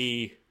seem to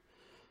be,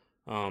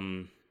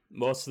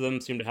 most of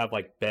them seem to have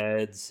like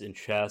beds and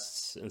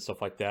chests and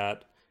stuff like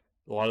that.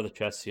 A lot of the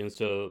chests seems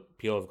to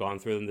people have gone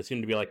through them. They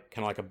seem to be like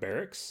kind of like a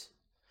barracks.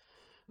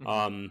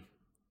 Mhm.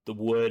 The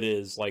wood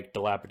is like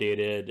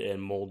dilapidated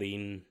and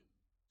molding,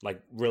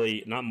 like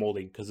really not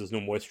molding because there's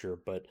no moisture,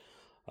 but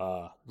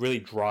really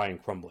dry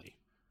and crumbly.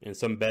 And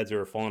some beds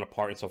are falling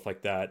apart and stuff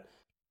like that.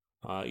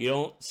 You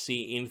don't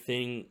see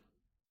anything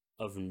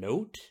of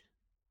note,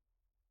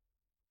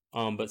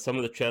 but some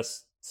of the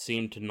chests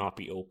seem to not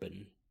be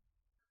open,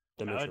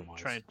 I dimension would wise.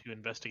 try to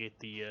investigate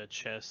the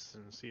chests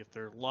and see if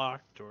they're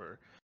locked or,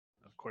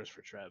 of course,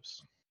 for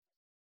traps.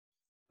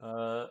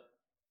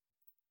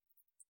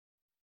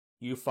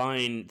 You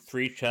find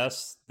 3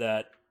 chests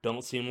that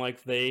don't seem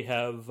like they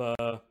have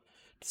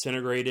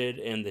disintegrated,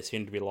 and they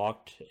seem to be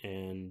locked.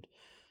 And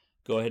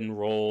go ahead and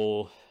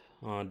roll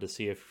to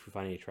see if you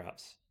find any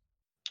traps.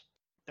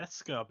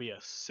 That's gonna be a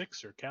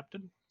 6er,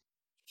 Captain.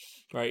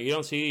 All right, you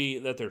don't see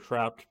that they're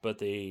trapped, but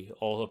they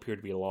all appear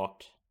to be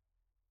locked.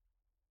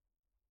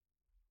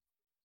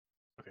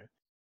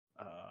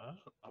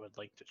 I would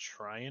like to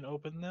try and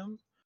open them,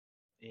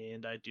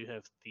 and I do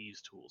have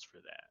these tools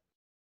for that.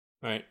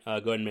 All right,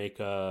 go ahead and make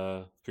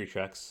 3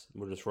 checks.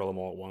 We'll just roll them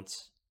all at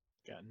once.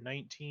 Got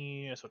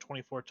 19, so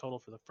 24 total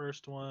for the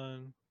first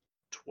one,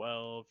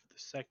 12 for the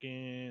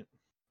second,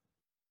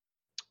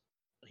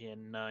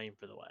 and 9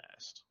 for the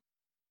last.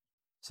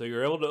 So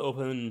you're able to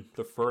open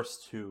the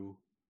first 2.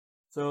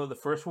 So the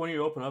first one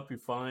you open up, you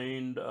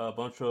find a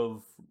bunch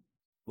of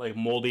like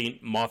moldy,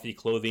 mothy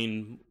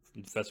clothing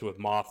infested with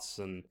moths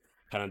and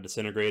kind of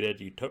disintegrated.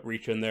 You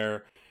reach in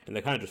there, and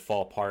they kind of just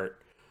fall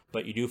apart.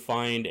 But you do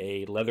find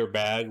a leather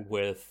bag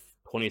with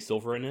 20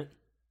 silver in it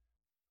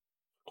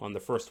on the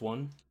first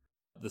one.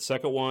 The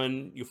second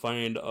one, you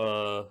find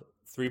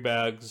 3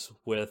 bags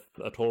with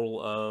a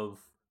total of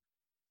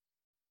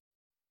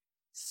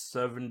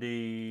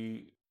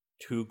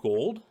 72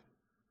 gold.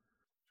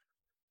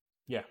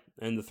 Yeah,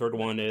 and the third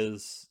one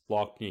is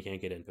locked and you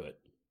can't get into it.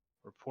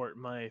 Report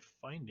my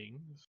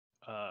findings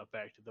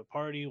back to the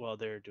party while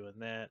they're doing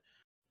that,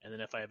 and then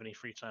if I have any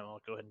free time,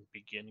 I'll go ahead and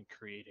begin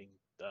creating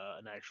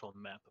an actual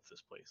map of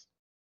this place.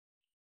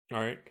 All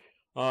right.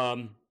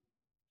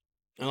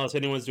 Unless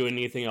anyone's doing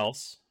anything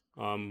else.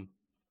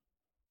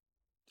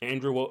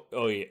 Andrew,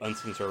 oh yeah,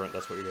 unseen servant.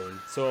 That's what you're doing.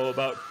 So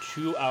about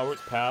 2 hours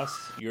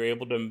pass. You're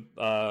able to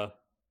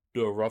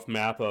do a rough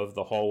map of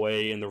the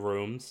hallway and the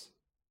rooms.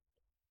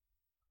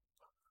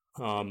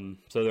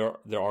 So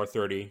there are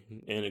 30,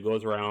 and it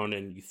goes around,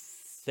 and you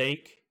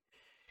think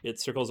it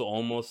circles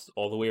almost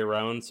all the way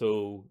around.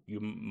 So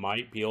you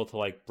might be able to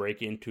like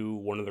break into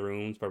one of the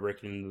rooms by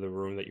breaking into the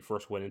room that you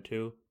first went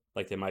into.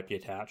 Like they might be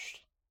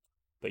attached,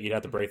 but you'd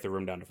have to break the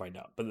room down to find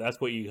out. But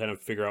that's what you kind of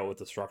figure out with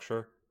the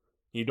structure.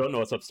 You don't know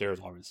what's upstairs,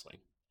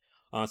 obviously.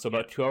 So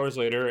about 2 hours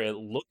later, it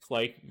looks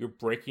like you're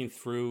breaking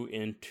through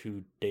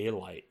into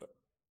daylight.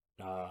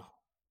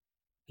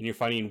 And you're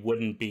finding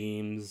wooden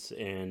beams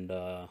and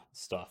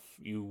stuff.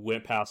 You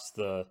went past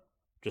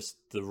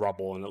just the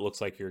rubble, and it looks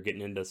like you're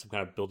getting into some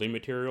kind of building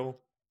material.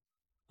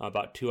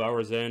 About 2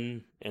 hours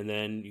in, and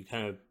then you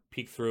kind of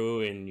peek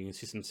through, and you can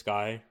see some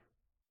sky.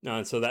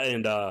 That's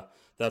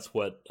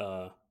what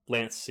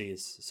Lance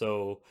sees.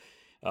 So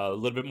a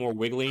little bit more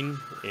wiggling,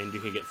 and you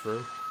can get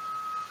through.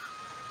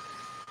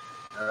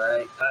 All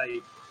right,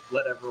 I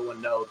let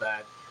everyone know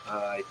that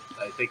I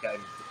think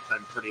I'm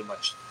pretty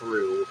much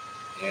through,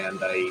 and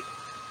I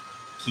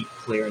keep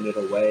clearing it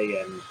away,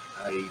 and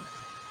I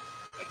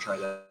try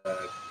to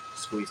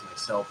squeeze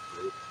myself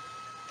through.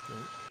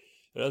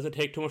 It doesn't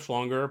take too much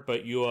longer,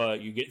 but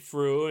you get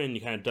through, and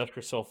you kind of dust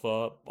yourself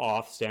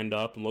off, stand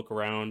up, and look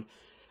around.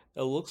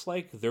 It looks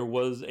like there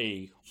was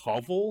a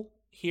hovel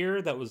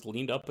here that was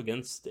leaned up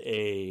against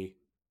a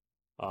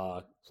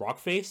rock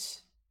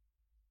face,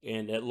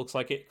 and it looks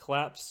like it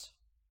collapsed.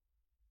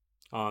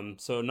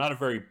 So not a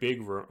very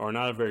big room, or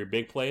not a very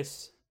big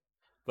place,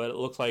 but it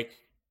looks like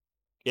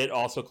it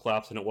also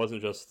collapsed, and it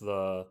wasn't just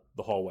the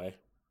hallway.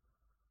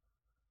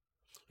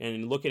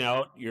 And looking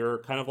out, you're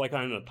kind of like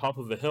on the top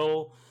of a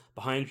hill.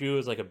 Behind you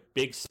is like a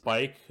big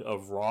spike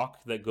of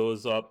rock that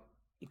goes up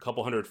a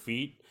couple 100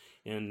 feet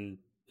and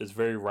is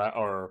very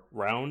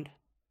round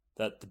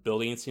that the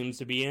building seems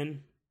to be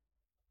in.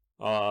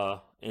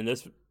 And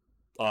this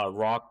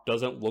rock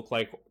doesn't look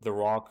like the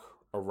rock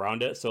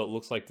around it, so it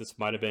looks like this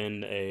might have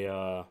been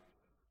a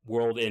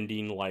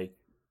world-ending, like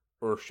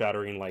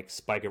earth-shattering, like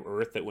spike of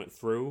earth that went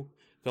through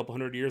a couple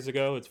 100 years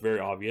ago. It's very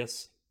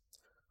obvious.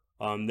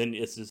 Then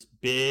it's this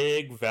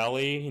big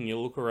valley, and you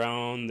look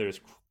around.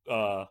 There's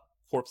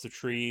corpse of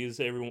trees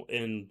everyone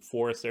in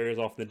forest areas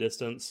off in the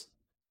distance.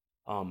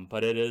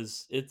 But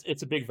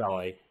it's a big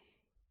valley,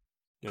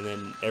 and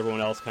then everyone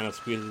else kind of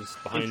squeezes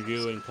behind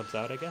you and comes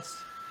out, I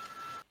guess.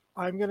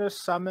 I'm gonna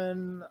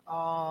summon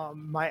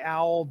my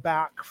owl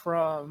back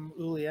from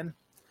Ulian,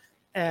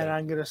 and Okay.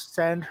 I'm gonna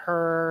send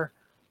her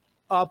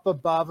up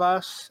above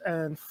us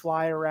and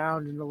fly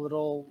around in a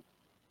little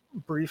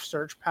brief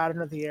search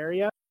pattern of the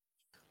area.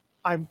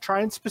 I'm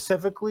trying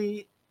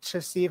specifically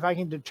to see if I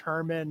can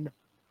determine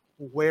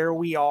where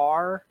we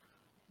are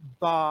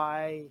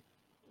by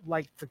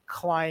like the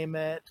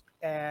climate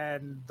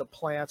and the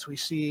plants we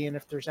see, and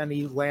if there's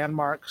any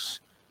landmarks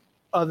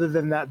other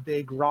than that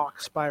big rock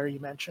spire you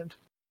mentioned.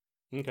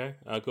 Okay,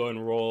 go ahead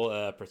and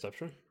roll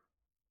perception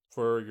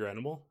for your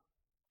animal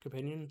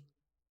companion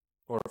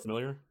or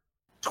familiar.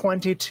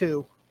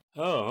 22.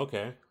 Oh,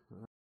 okay.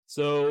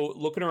 So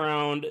looking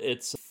around,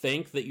 it's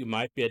think that you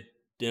might be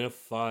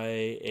identify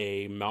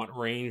a mountain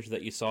range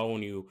that you saw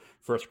when you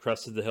first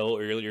crested the hill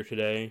earlier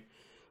today.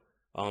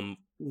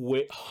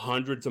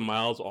 Hundreds of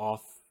miles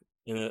off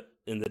in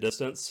the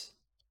distance.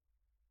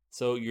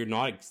 So you're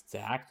not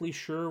exactly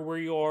sure where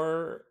you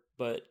are,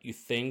 but you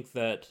think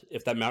that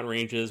if that mountain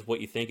range is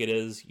what you think it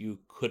is, you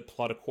could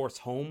plot a course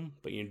home,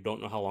 but you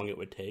don't know how long it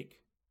would take.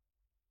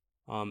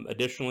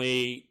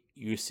 Additionally,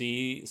 you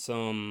see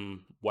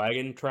some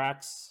wagon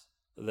tracks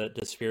that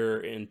disappear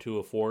into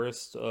a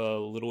forest a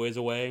little ways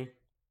away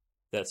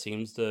that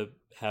seems to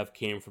have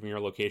came from your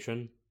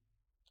location.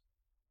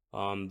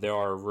 There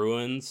are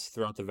ruins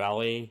throughout the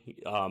valley.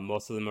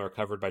 Most of them are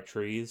covered by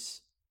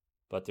trees,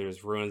 but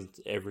there's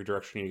ruins every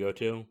direction you go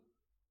to.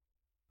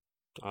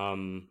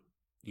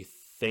 You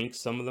think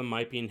some of them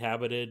might be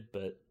inhabited,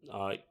 but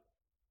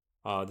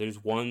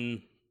there's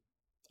one,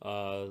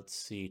 let's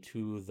see,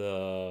 to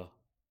the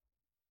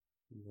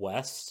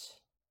west,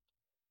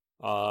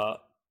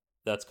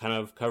 that's kind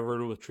of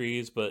covered with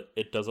trees, but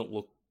it doesn't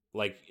look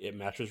like it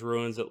matches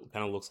ruins. It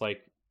kind of looks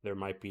like there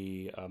might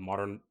be a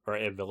modern or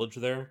a village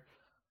there,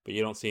 but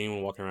you don't see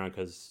anyone walking around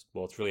because,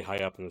 well, it's really high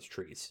up in those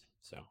trees.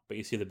 So, but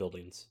you see the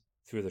buildings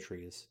through the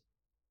trees,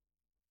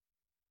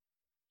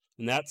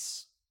 and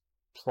that's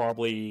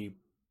probably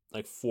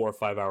like 4 or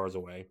 5 hours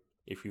away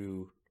if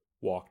you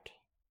walked.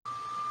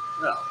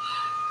 Well,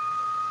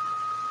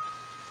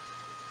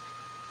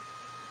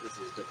 this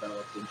has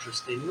developed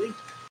interestingly.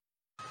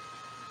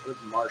 What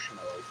does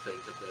Marshmallow think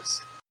of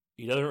this?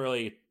 He doesn't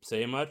really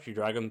say much. You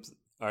drag him,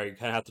 or you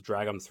kind of have to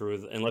drag him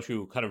through, unless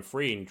you cut him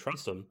free and you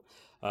trust him.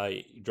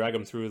 You drag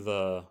him through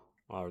the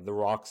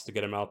rocks to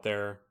get him out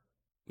there.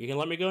 You can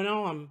let me go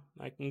now.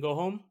 I can go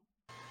home.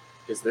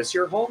 Is this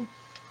your home?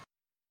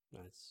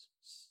 It's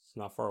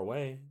not far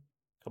away.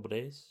 A couple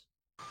days.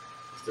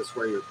 Is this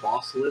where your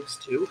boss lives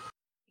too?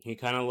 He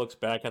kind of looks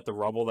back at the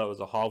rubble that was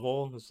a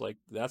hovel. It's like,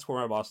 that's where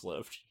my boss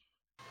lived.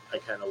 I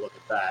kind of look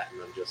at that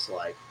and I'm just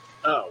like,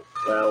 oh,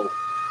 well,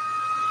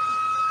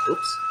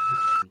 oops.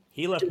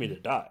 He left me to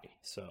die,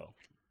 so.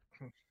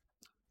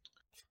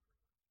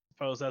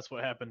 Suppose that's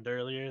what happened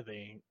earlier.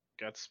 They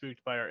got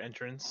spooked by our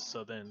entrance,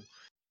 so then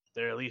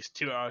they're at least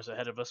 2 hours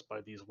ahead of us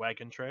by these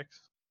wagon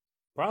tracks.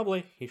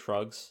 Probably, he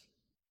shrugs.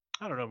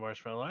 I don't know,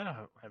 Marshmallow. I don't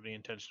have any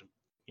intention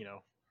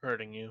of,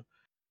 hurting you.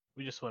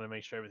 We just want to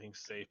make sure everything's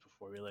safe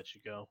before we let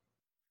you go.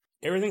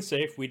 Everything's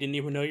safe. We didn't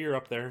even know you're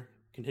up there.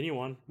 Continue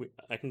on.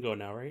 I can go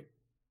now, right?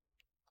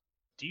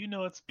 Do you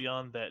know what's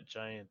beyond that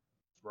giant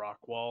rock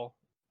wall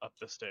up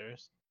the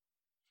stairs?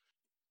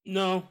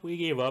 No, we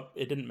gave up.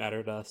 It didn't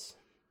matter to us.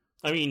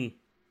 I mean,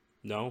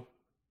 no.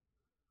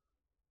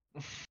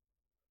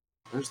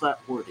 There's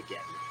that word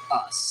again.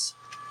 Us.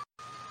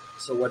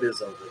 So what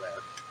is over there?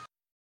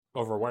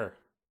 Over where?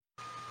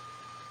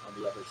 On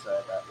the other side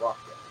of that rock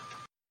wall.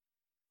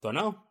 Don't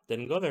know.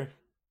 Didn't go there.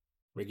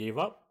 We gave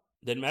up.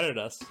 Didn't matter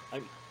to us.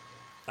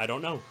 I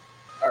don't know.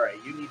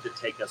 Alright, you need to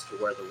take us to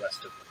where the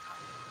rest of them are.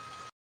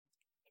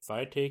 If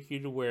I take you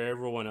to where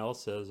everyone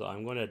else is,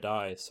 I'm going to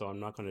die, so I'm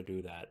not going to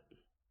do that.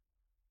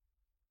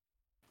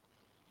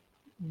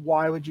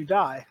 Why would you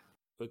die?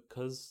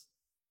 Because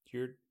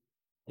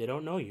they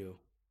don't know you.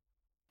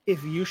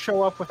 If you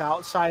show up with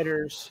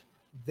outsiders,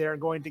 they're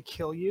going to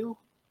kill you?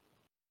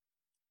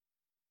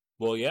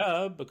 Well,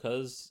 yeah,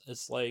 because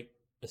it's like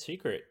a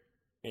secret.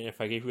 And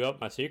if I gave you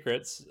up my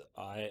secrets,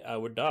 I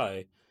would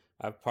die.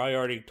 I've probably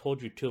already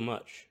told you too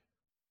much.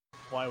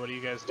 Why? What are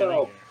you guys doing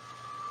Well, here?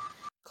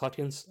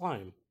 Collecting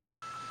slime.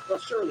 Well,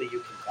 surely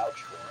you can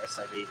vouch for us.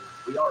 I mean,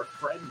 we are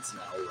friends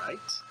now, right?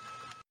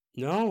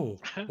 No,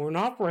 we're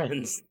not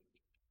friends.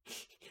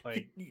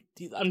 Like,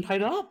 I'm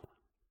tied up.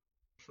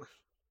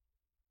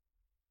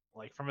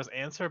 like from his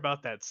answer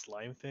about that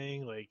slime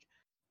thing, like,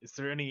 is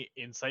there any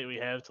insight we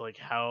have to like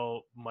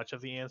how much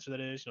of the answer that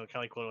is? You know, kind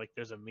of like what, like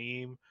there's a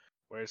meme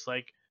where it's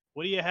like,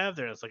 what do you have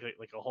there? And it's like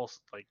a whole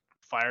like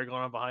fire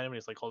going on behind him, and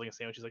he's like holding a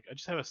sandwich. He's like, I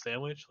just have a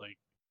sandwich. Like,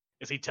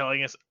 is he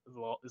telling us?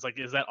 Well, it's like,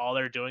 is that all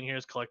they're doing here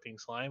is collecting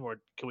slime, or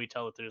can we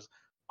tell that there's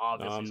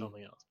obviously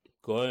something else?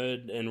 Go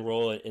ahead and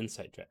roll an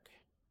insight check.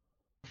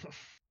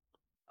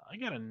 I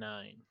got a 9.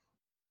 I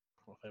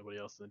don't know if anybody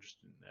else is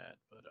interested in that,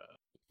 but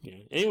Yeah,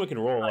 anyone can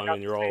roll. I got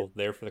mean, you're all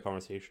there for the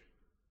conversation.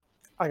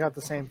 I got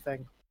the same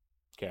thing.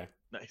 Okay.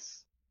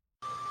 nice.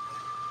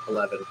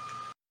 11.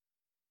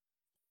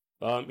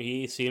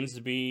 He seems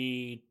to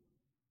be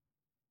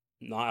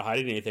not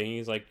hiding anything.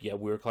 He's like, yeah,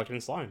 we were collecting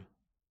slime.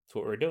 That's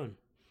what we're doing.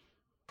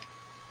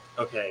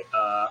 Okay,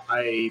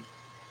 I'm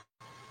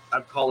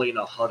calling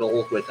a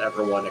huddle with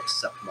everyone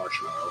except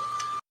Marshmallow.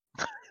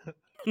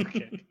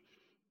 Okay.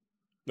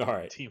 All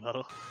right. Team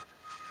huddle.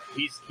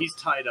 He's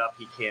tied up.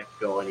 He can't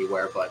go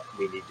anywhere, but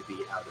we need to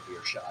be out of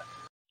earshot.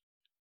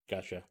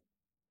 Gotcha.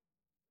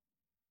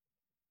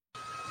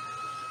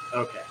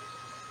 Okay,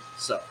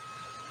 so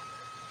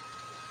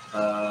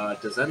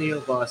does any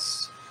of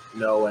us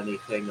know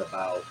anything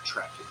about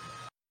tracking?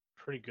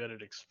 Pretty good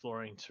at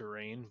exploring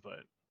terrain, but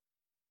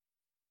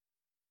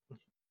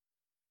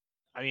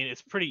I mean,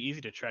 it's pretty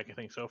easy to track, I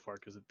think, so far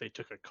because they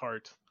took a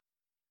cart,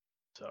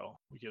 so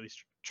we can at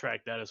least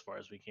track that as far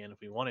as we can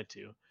if we wanted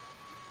to.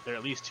 They're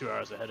at least 2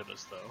 hours ahead of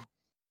us, though.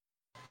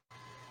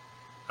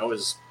 I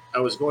was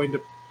going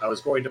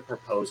to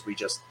propose we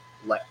just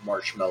let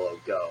Marshmallow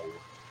go,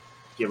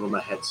 give him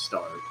a head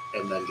start,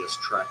 and then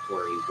just track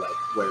where he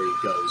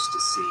goes to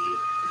see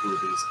who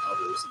these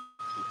others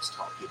he keeps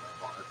talking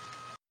about are.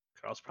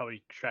 Carl's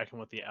probably tracking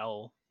with the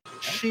owl.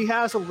 She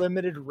has a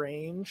limited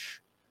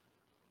range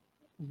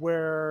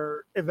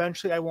where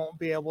eventually I won't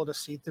be able to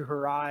see through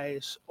her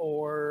eyes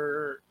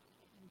or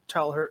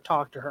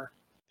talk to her.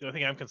 The only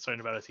thing I'm concerned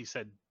about is he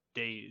said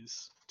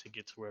days to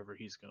get to wherever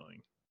he's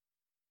going.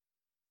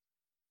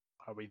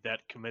 Are we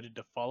that committed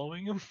to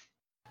following him?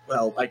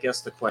 Well, I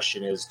guess the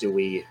question is, do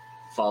we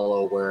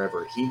follow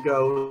wherever he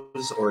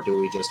goes, or do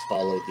we just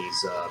follow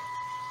these,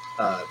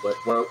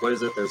 what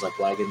is it? There's like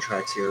wagon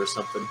tracks here or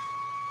something?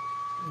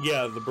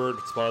 Yeah, the bird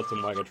spotted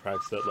some wagon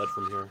tracks that led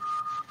from here.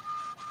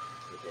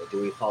 Okay,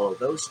 do we follow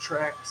those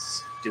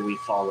tracks? Do we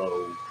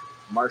follow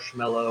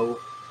Marshmallow?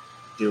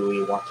 Do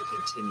we want to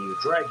continue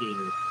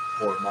dragging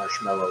poor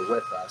Marshmallow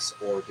with us,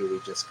 or do we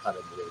just cut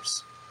him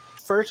loose?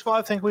 First of all,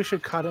 I think we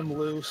should cut him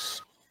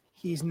loose.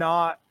 He's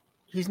not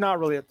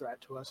really a threat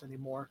to us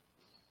anymore.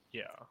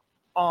 Yeah.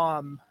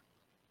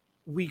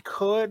 We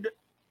could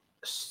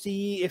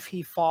see if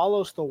he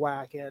follows the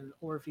wagon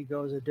or if he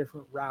goes a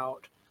different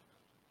route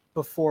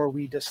before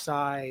we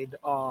decide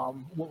what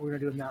we're going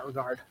to do in that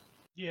regard.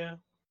 Yeah.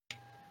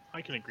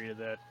 I can agree to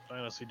that. I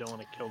honestly don't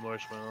want to kill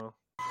Marshmallow.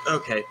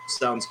 Okay,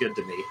 sounds good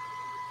to me.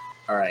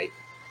 Alright,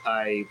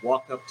 I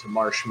walk up to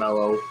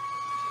Marshmallow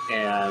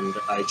and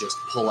I just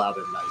pull out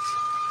a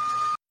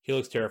knife. He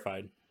looks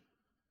terrified.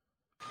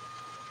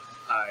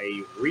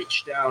 I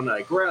reach down,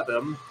 I grab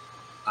him,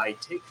 I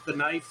take the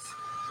knife,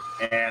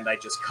 and I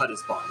just cut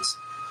his buns.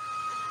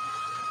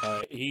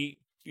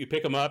 You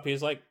pick him up,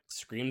 he's like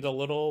screamed a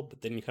little,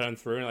 but then you cut him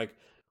through and like,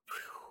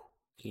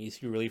 whew, you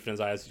see relief in his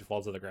eyes as he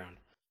falls to the ground.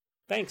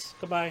 Thanks,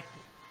 goodbye.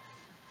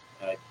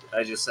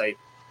 I just say,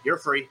 you're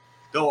free.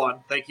 Go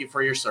on. Thank you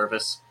for your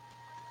service.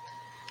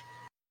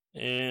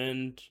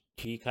 And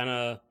he kind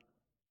of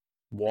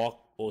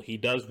he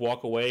does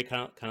walk away,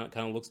 kind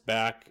of looks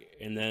back,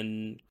 and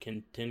then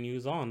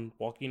continues on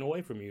walking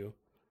away from you,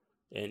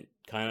 and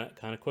kind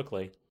of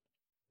quickly.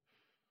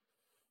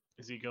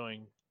 Is he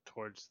going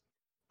towards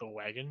the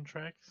wagon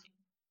tracks?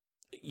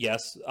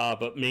 Yes,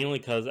 but mainly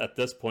because at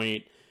this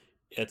point,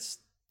 it's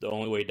the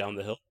only way down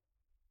the hill.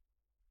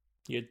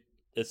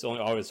 It's the only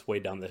obvious way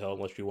down the hill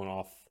unless you went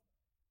off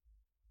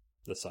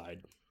the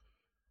side.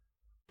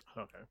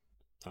 Okay.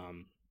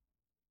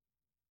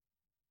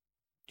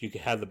 Do you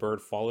have the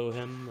bird follow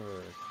him,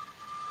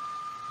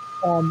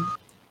 or?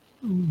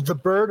 The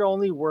bird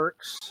only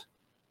works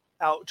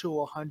out to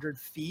 100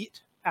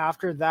 feet.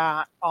 After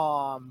that,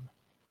 I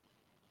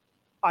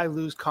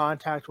lose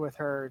contact with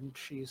her, and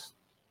she's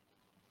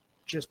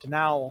just an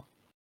owl.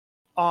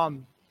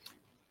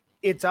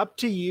 It's up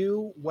to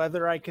you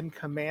whether I can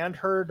command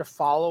her to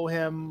follow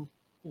him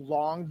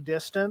long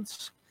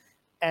distance,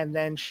 and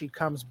then she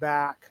comes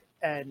back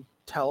and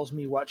tells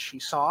me what she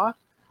saw.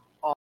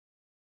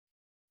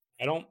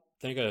 I don't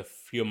think a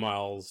few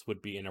miles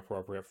would be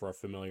inappropriate for a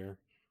familiar.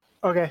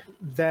 Okay,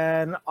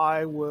 then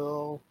I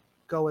will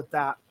go with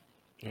that.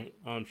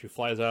 She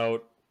flies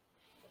out.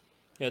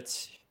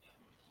 It's,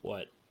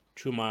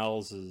 2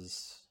 miles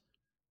is,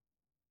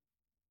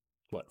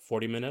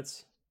 40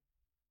 minutes?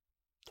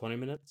 20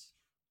 minutes?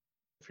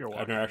 If you're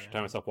walking, I've never actually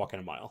timed myself walking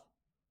a mile.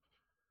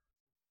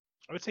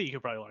 I would say you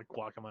could probably like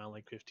walk a mile in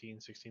like 15,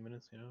 16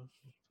 minutes, you know?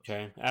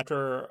 Okay.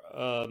 After,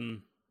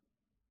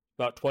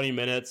 About 20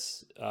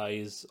 minutes.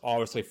 He's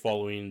obviously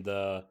following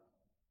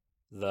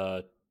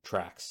the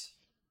tracks.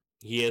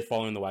 He is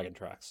following the wagon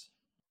tracks.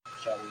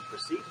 Shall we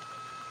proceed?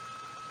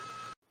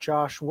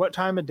 Josh, what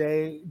time of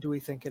day do we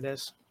think it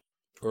is?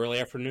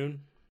 Early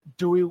afternoon.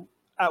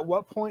 At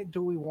what point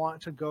do we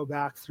want to go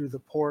back through the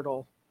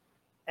portal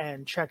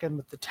and check in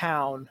with the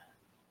town?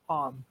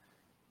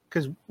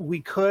 Because we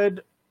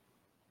could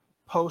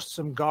post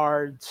some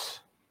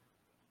guards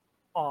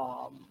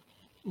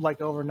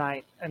like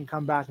overnight and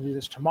come back and do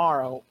this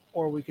tomorrow,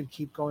 or we could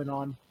keep going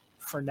on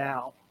for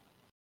now.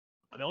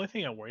 The only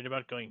thing I'm worried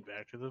about going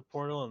back to the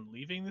portal and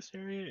leaving this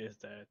area is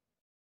that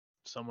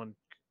someone,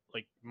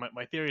 like,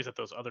 my theory is that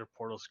those other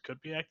portals could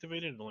be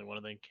activated and only one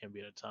of them can be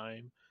at a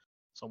time.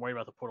 So I'm worried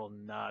about the portal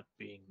not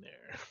being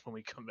there when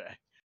we come back.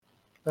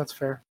 That's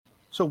fair.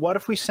 So what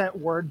if we sent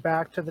word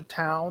back to the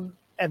town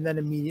and then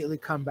immediately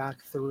come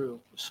back through?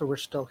 So we're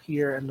still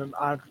here, and then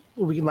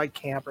we can like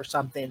camp or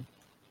something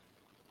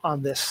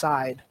on this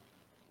side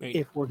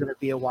if we're going to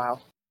be a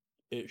while.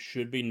 It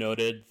should be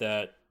noted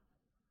that,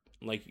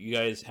 like, you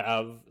guys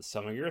have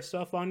some of your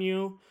stuff on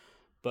you,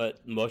 but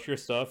most of your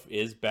stuff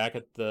is back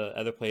at the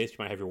other place. You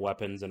might have your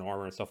weapons and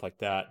armor and stuff like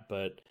that,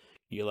 but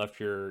you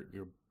left your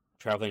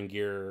traveling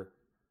gear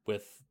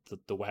with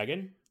the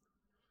wagon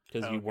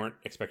because you weren't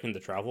expecting to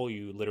travel.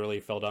 You literally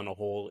fell down a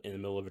hole in the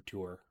middle of a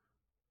tour.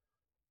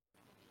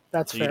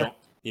 That's fair.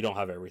 You don't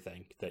have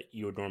everything that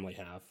you would normally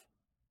have.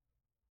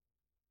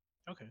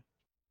 Okay.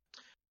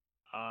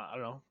 I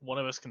don't know. One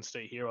of us can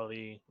stay here while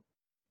the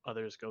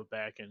others go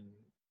back and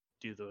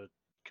do the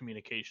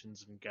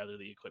communications and gather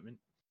the equipment,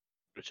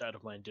 which I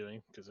don't mind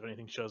doing, because if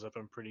anything shows up,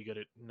 I'm pretty good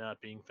at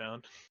not being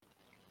found.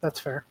 That's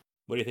fair.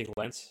 What do you think,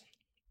 Lance?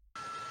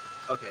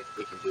 Okay,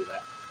 we can do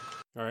that.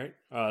 All right.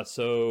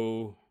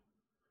 So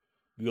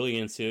Yuli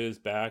and Sue is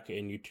back,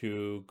 and you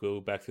two go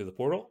back through the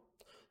portal.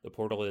 The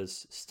portal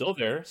is still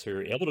there, so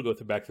you're able to go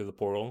back through the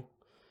portal.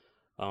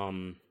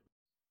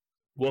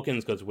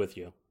 Wilkins goes with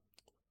you.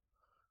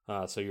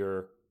 So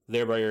you're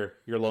there by your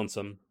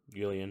lonesome,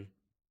 Julian.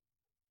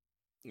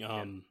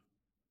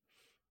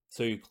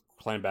 So you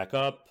climb back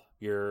up.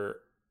 You're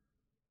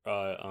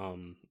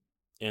in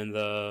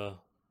the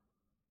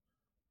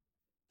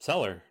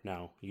cellar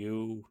now.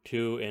 You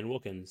two and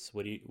Wilkins.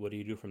 What do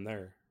you do from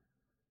there?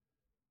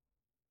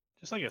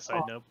 Just like a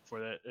side note before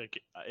that,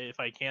 if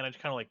I can, I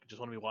just kind of just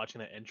want to be watching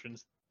that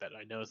entrance that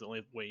I know is the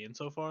only way in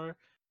so far,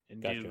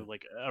 and do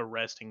like a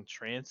resting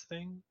trance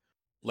thing.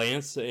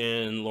 Lance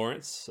and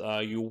Lawrence,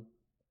 you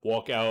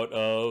walk out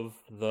of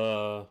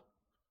the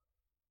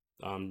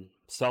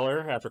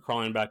cellar after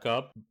crawling back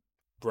up.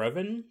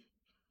 Brevin,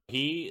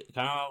 he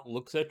kind of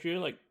looks at you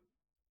like,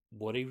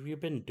 what have you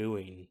been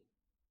doing?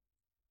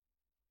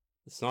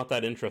 It's not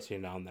that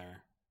interesting down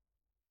there.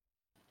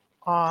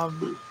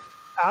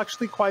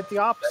 Actually, quite the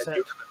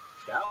opposite.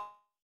 Down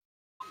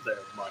there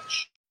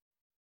much.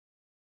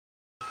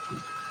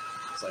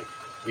 It's like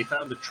we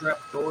found a trap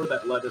door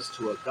that led us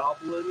to a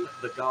goblin.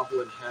 The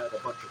goblin had a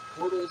bunch of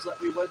portals that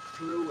we went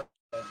through,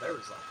 and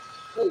there's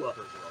a whole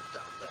other world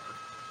down there.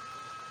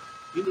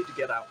 You need to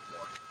get out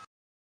more.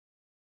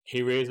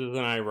 He raises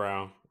an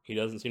eyebrow. He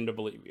doesn't seem to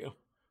believe you.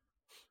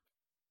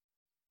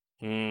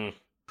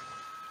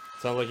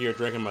 Sounds like you're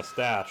drinking my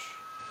stash.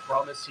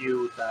 Promise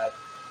you that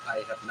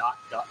I have not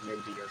gotten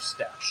into your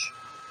stash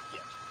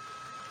yet.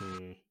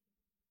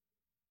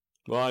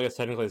 Well, I guess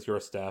technically it's your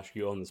stash.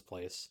 You own this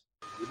place.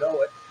 You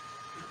know it.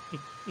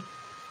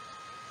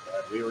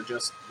 we were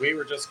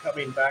just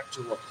coming back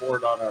to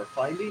report on our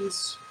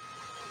findings.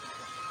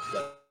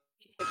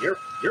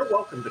 You're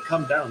welcome to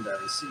come down there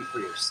and see for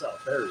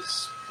yourself.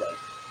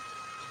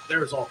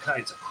 There's all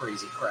kinds of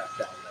crazy crap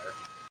down there.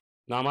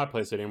 Not my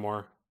place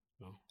anymore.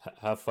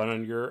 Have fun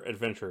on your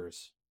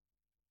adventures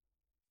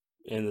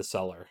in the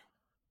cellar.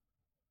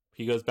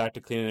 He goes back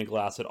to cleaning the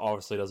glass. It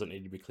obviously doesn't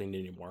need to be cleaned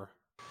anymore.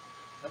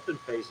 Nothing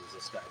phases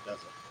this guy, does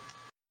it?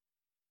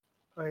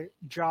 All right,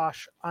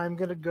 Josh, I'm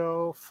going to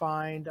go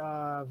find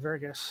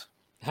Vergus.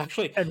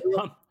 Actually,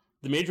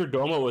 the Major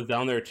Domo was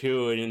down there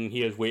too, and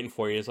he was waiting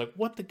for you. He's like,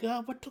 what the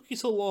god? What took you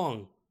so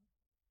long?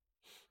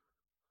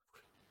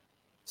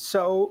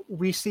 So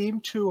we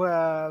seem to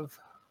have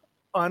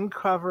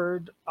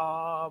uncovered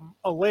a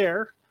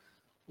lair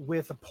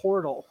with a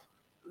portal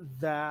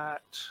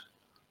that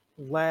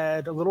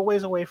led a little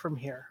ways away from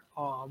here.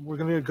 We're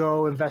going to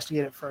go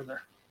investigate it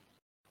further.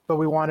 But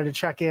we wanted to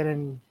check in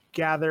and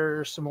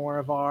gather some more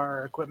of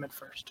our equipment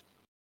first.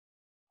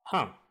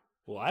 Huh.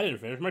 Well, I didn't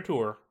finish my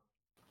tour.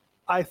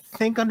 I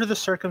think under the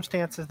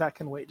circumstances that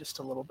can wait just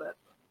a little bit.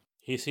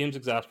 He seems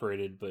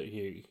exasperated, but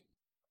he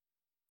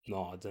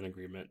nods in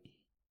agreement.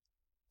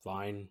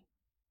 Fine.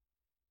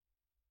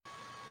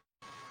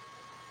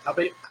 How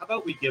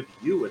about we give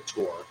you a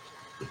tour?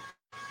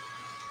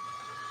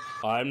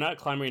 I'm not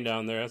climbing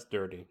down there. That's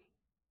dirty.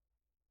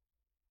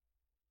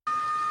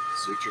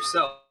 Suit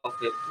yourself.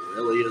 It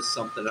really is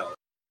something else.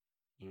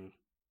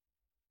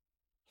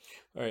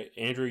 All right,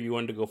 Andrew, you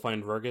wanted to go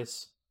find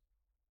Vergus?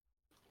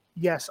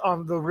 Yes,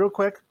 real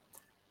quick,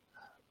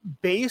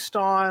 based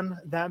on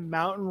that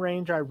mountain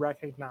range I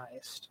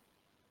recognized,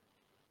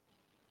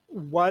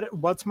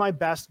 What's my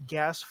best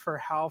guess for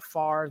how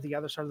far the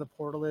other side of the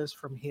portal is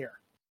from here?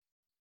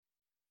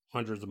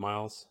 Hundreds of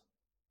miles.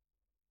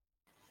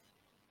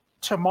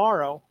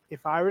 Tomorrow,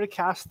 if I were to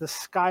cast the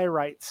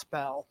Skywrite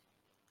spell,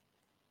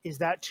 is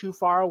that too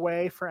far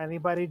away for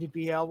anybody to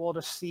be able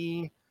to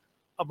see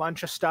a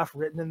bunch of stuff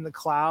written in the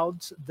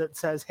clouds that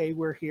says, "Hey,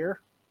 we're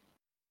here"?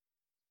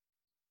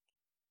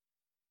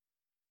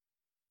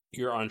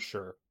 You're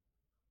unsure.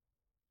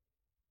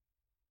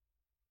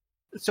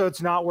 So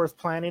it's not worth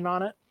planning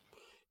on it?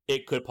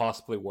 It could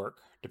possibly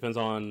work. Depends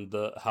on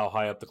how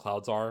high up the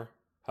clouds are,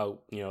 how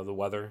the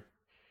weather,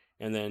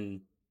 and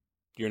then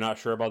you're not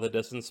sure about the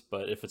distance.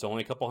 But if it's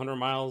only a couple hundred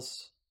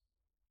miles,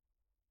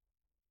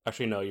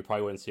 actually no, you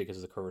probably wouldn't see it because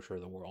of the curvature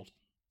of the world.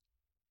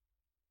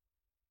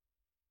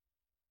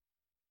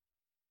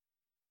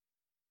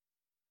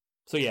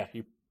 So yeah,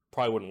 you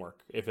probably wouldn't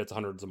work if it's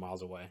hundreds of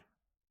miles away.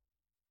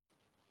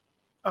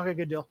 Okay,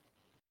 good deal.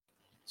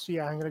 So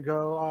yeah, I'm gonna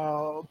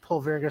go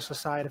pull Virgus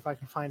aside if I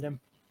can find him.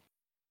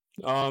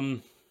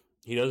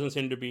 He doesn't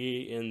seem to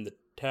be in the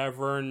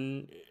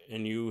tavern,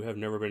 and you have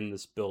never been in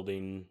this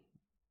building.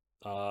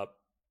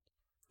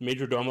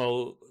 Major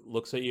Domo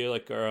looks at you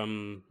like,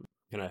 can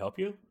I help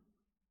you?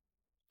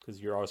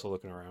 Because you're also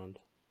looking around.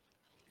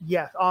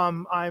 Yeah,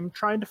 I'm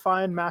trying to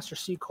find Master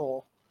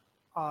Seacole.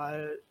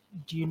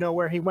 Do you know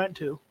where he went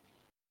to?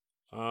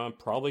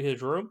 Probably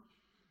his room.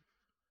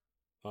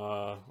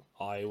 I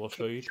will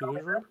show you to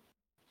his room.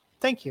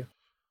 Thank you.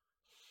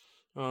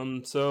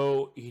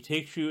 So he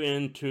takes you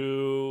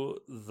into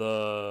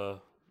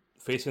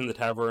facing the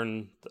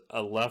tavern,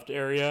 left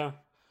area.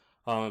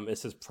 It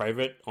says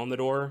private on the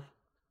door.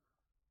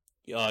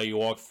 You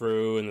walk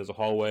through, and there's a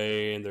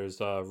hallway, and there's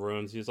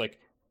rooms. He's like,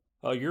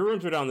 your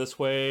rooms are down this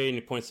way, and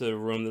he points to the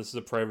room. This is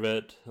a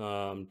private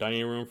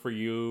dining room for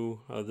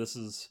you. This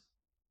is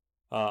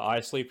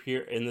I sleep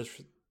here in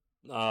this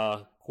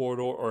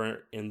corridor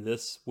or in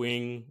this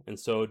wing, and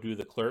so do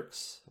the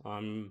clerks.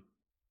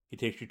 He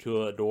takes you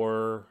to a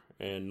door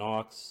and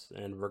knocks,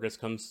 and Virgus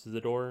comes to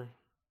the door.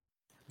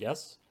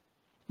 Yes?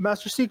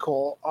 Master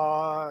Seacole,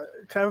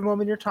 can I have a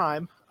moment of your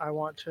time? I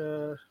want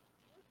to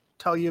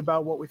tell you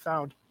about what we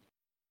found.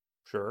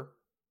 Sure.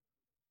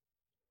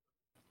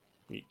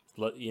 He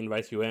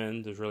invites you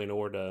in. There's really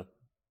nowhere to...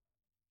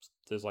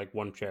 There's like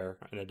one chair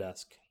and a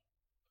desk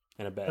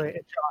and a bed. Okay,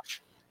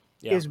 Josh,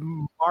 Yeah. is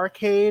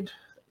Marcade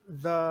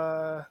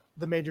the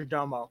major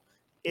domo?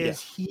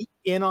 Is he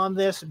in on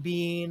this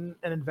being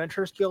an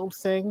Adventurers Guild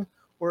thing,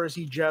 or is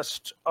he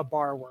just a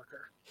bar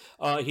worker?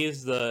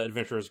 He's the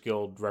Adventurers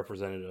Guild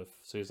representative.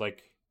 So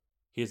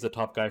he's the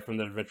top guy from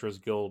the Adventurers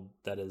Guild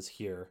that is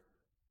here.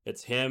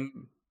 It's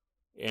him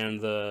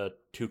and the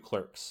two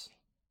clerks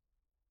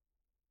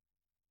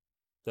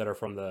that are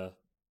from the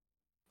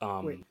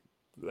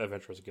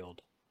Adventurers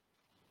Guild.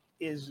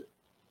 Is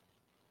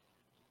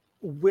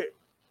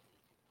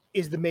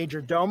the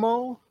major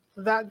domo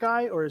that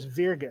guy, or is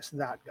Virgus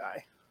that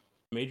guy?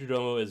 Major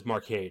Domo is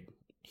Marcade.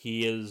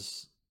 He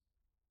is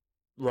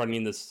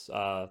running this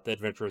the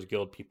Adventurers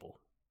Guild people.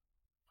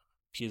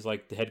 He's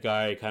like the head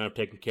guy, kind of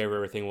taking care of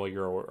everything while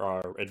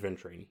you're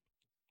adventuring.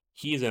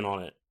 He's in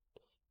on it.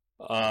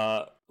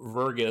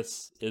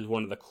 Virgus is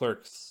one of the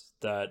clerks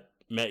that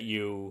met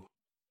you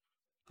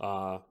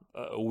a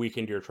week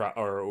into your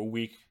or a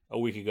week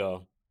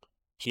ago.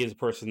 He is a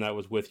person that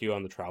was with you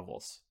on the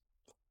travels.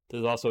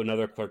 There's also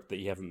another clerk that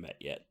you haven't met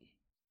yet.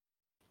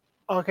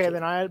 Okay,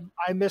 then I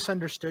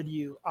misunderstood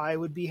you. I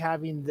would be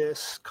having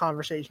this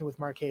conversation with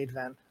Marcade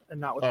then, and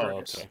not with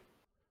Virgus. Okay.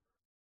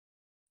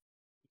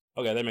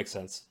 Okay, that makes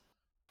sense.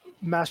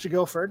 Master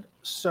Guilford,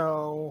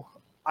 so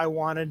I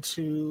wanted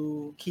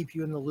to keep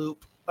you in the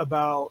loop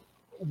about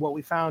what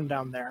we found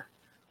down there,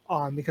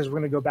 because we're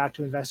going to go back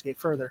to investigate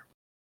further.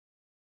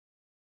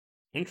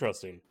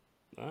 Interesting.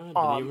 I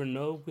didn't even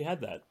know we had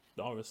that,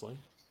 obviously.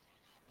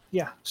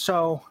 Yeah,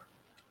 so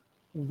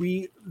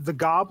we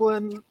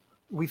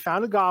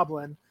found a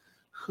goblin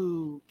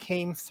who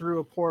came through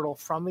a portal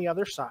from the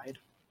other side.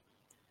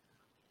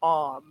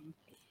 I'm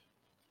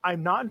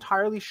not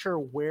entirely sure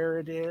where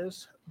it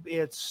is.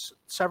 It's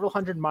several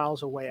hundred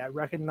miles away. I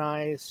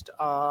recognized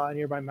a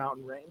nearby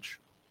mountain range.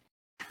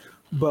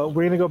 But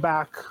we're going to go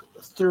back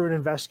through and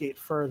investigate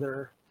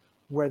further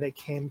where they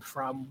came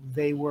from.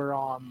 They were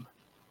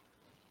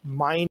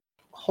mining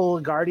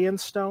Holy Guardian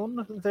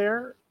Stone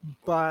there,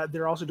 but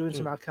they're also doing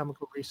some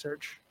alchemical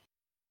research.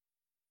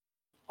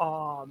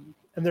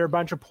 And there are a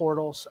bunch of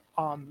portals.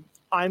 I'm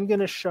going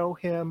to show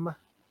him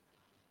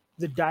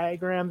the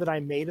diagram that I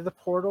made of the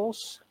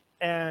portals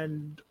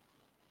and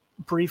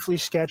briefly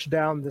sketch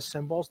down the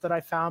symbols that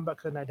I found but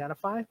couldn't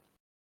identify.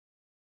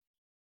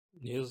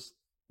 He just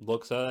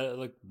looks at it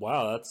like,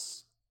 wow,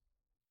 that's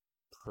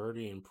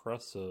pretty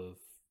impressive.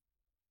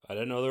 I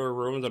didn't know there were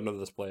ruins under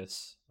this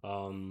place.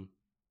 In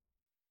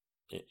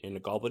a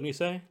goblin, you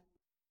say?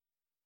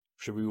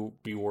 Should we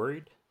be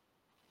worried?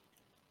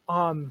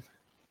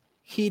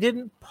 He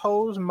didn't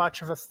pose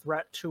much of a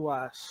threat to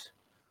us,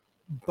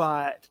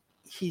 but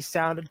he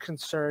sounded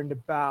concerned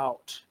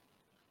about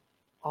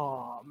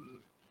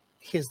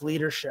his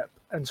leadership,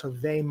 and so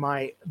there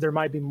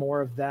might be more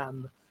of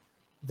them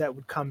that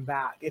would come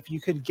back. If you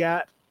could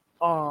get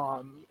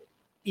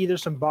either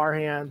some bar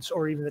hands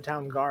or even the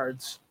town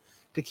guards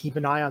to keep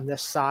an eye on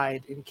this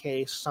side in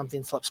case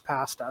something slips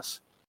past us.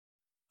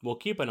 We'll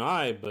keep an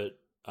eye, but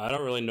I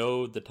don't really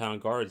know the town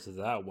guards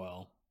that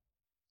well.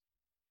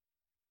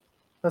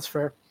 That's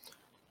fair.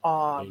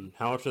 I mean,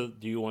 how much do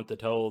you want to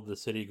tell the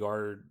city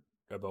guard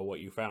about what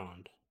you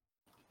found?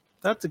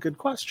 That's a good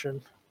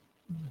question.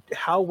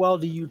 How well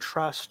do you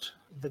trust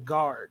the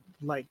guard?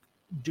 Like,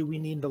 do we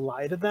need to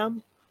lie to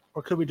them?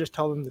 Or could we just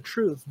tell them the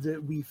truth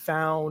that we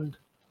found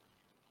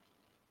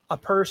a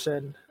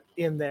person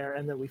in there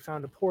and that we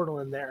found a portal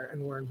in there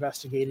and we're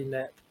investigating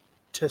it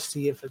to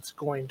see if it's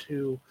going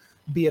to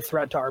be a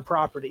threat to our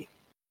property?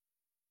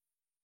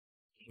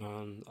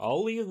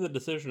 I'll leave the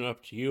decision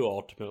up to you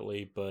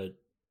ultimately, but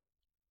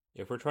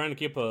if we're trying to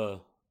keep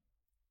a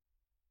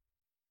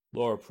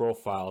lower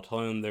profile,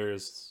 telling them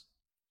there's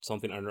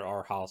something under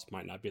our house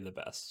might not be the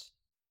best.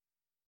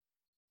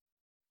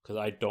 Because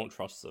I don't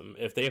trust them.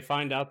 If they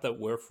find out that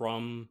we're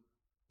from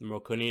the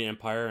Mokunian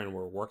Empire and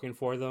we're working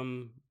for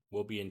them,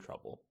 we'll be in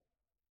trouble.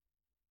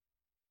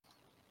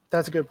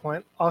 That's a good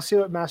point. I'll see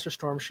what Master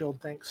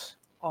Stormshield thinks.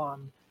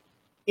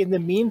 In the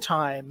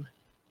meantime,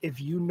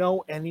 if you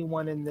know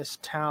anyone in this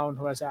town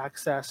who has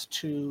access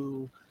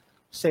to,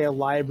 say, a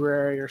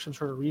library or some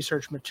sort of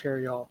research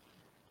material,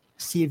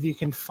 see if you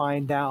can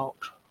find out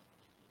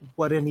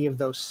what any of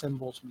those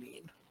symbols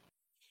mean.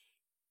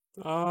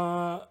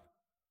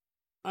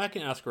 I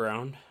can ask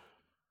around.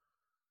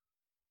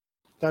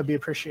 That'd be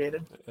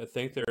appreciated. I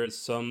think there is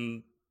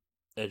some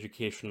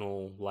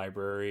educational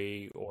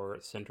library or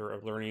center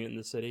of learning in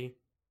the city.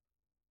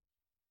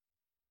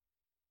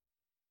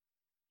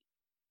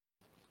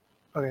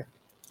 Okay.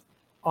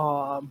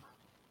 All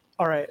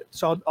right.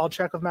 So I'll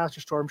check with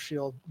Master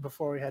Stormshield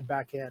before we head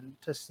back in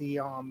to see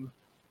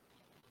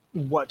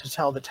what to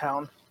tell the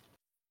town.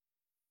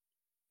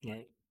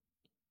 Right.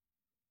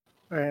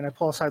 All right. And I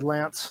pull aside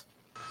Lance.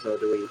 So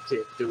do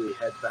we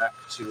head back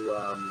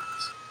to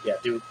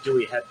do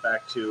we head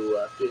back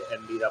to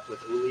and meet up with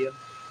Ulian?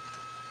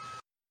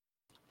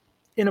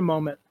 In a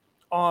moment.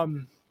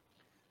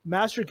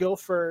 Master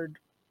Guilford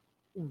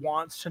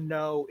wants to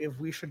know if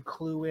we should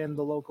clue in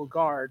the local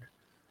guard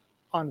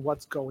on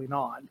what's going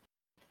on.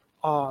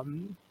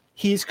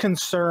 He's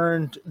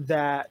concerned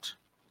that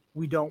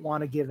we don't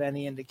want to give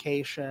any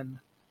indication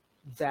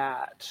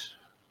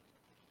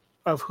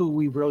of who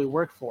we really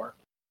work for.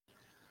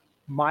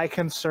 My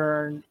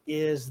concern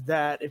is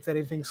that if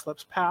anything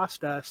slips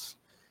past us,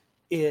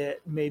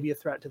 it may be a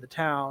threat to the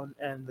town,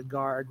 and the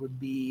guard would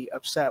be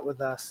upset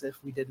with us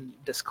if we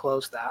didn't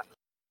disclose that.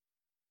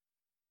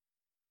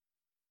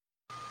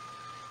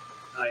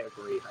 I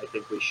agree. I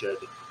think we should.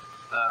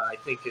 I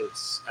think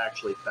it's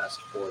actually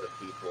best for the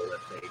people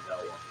if they know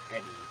of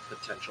any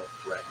potential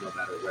threat, no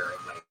matter where it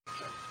might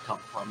come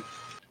from.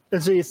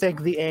 And so you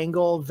think the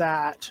angle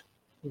that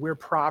we're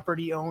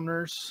property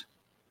owners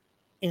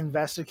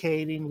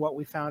investigating what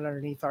we found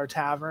underneath our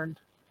tavern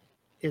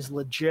is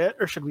legit,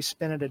 or should we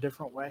spin it a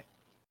different way?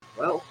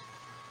 Well,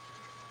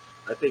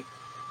 I think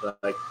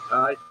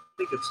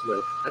it's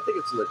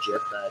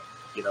legit that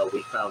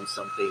we found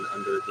something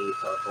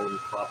underneath our own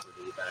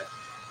property that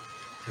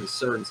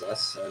concerns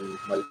us and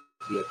might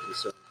be a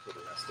concern for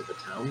the rest of the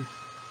town.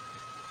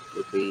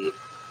 Would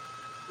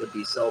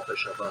be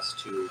selfish of us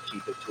to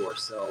keep it to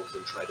ourselves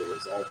and try to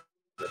resolve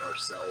it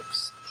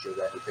ourselves should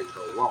anything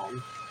go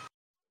wrong.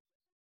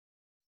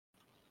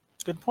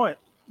 Good point.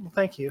 Well,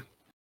 thank you.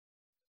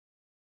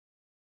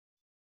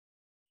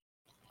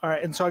 All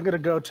right, and so I'm going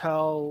to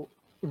go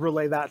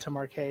relay that to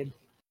Marcade.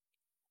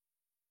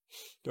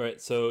 All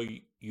right, so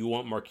you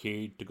want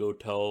Marcade to go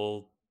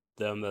tell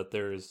them that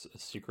there's a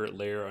secret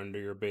lair under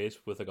your base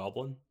with a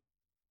goblin?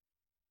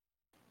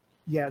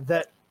 Yeah,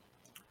 that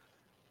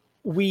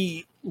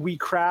we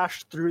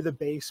crashed through the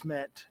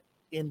basement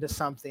into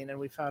something and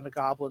we found a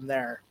goblin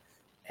there,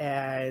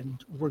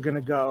 and we're going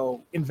to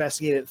go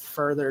investigate it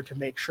further to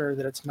make sure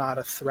that it's not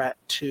a threat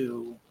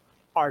to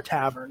our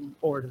tavern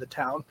or to the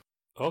town.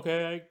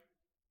 Okay,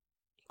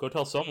 go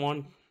tell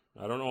someone.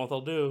 I don't know what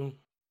they'll do.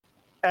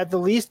 At the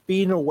least,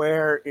 being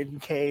aware in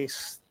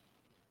case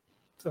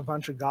a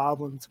bunch of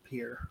goblins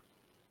appear,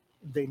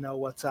 they know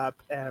what's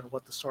up and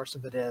what the source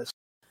of it is.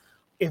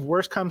 If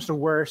worse comes to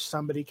worse,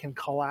 somebody can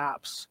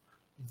collapse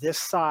this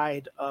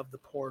side of the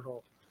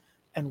portal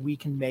and we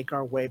can make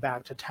our way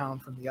back to town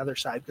from the other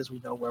side because we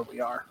know where we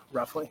are,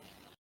 roughly.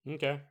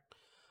 Okay.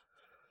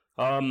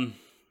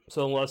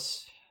 So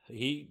unless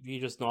he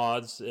just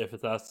nods if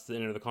that's the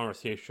end of the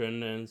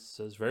conversation and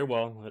says, very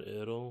well,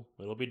 it'll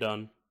be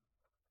done.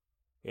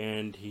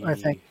 And he...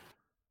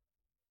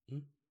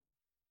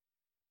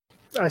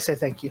 I say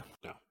thank you.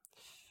 No.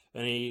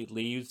 And he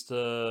leaves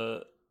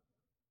to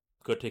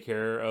go take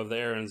care of the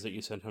errands that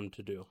you sent him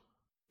to do.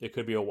 It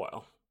could be a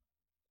while.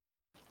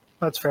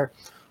 That's fair.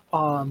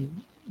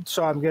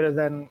 So I'm going to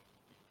then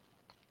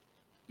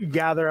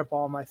gather up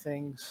all my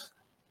things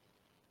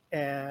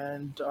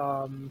and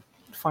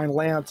find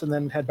Lance and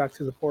then head back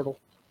through the portal.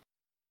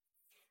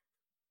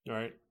 All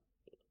right.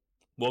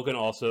 Wogan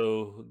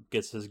also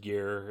gets his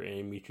gear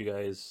and meets you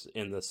guys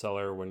in the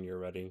cellar when you're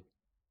ready.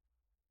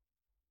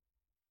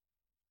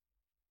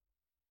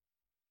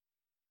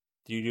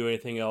 Do you do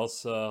anything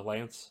else,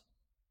 Lance?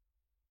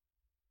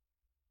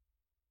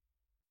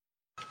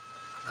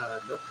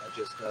 Nope, I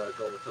just go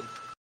with them.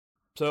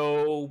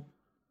 So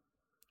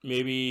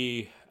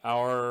maybe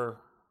hour.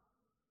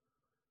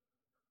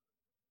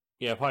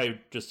 Yeah, probably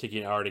just taking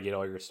an hour to get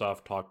all your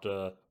stuff. Talk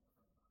to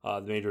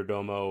the major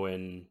domo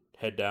and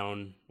head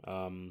down.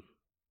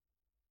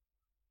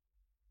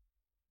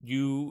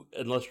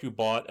 Unless you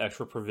bought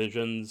extra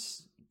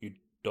provisions, you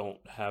don't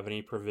have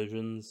any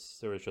provisions.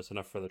 There was just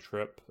enough for the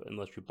trip,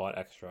 unless you bought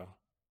extra.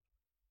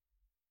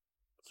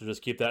 So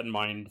just keep that in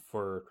mind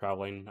for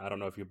traveling. I don't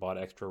know if you bought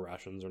extra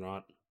rations or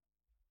not.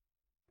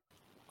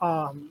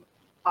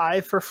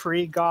 I for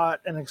free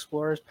got an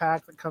explorer's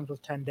pack that comes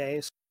with 10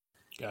 days.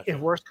 Gotcha. If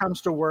worst comes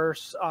to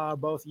worst,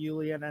 both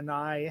Yulian and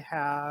I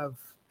have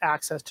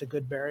access to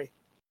Goodberry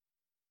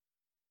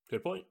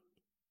Good point.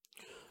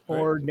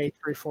 or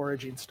nature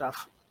foraging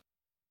stuff.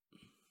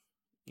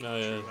 True,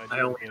 I I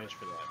do only- manage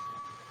for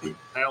that.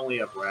 I only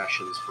have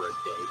rations for a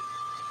day.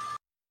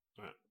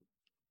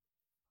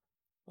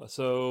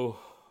 So,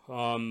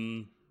 about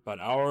an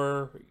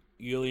hour,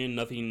 Yulian,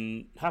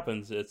 nothing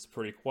happens. It's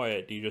pretty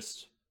quiet. Do you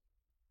just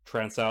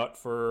trance out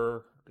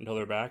for until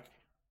they're back?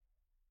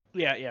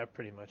 Yeah,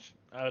 pretty much.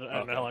 I don't know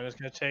Okay. how long it's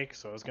gonna take,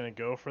 so I was gonna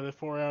go for the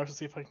 4 hours to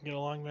see if I can get a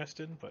long rest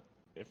in. But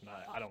if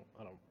not, I don't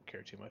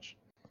care too much.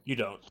 You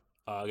don't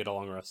get a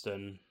long rest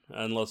in,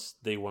 unless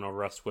they want to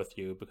rest with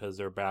you because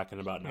they're back in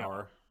about an Yeah.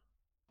 hour.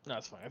 No,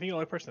 it's fine. I think the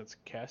only person that's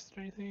casted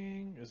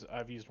anything is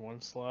I've used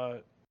one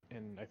slot,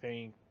 and I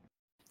think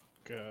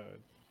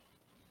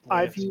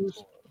I've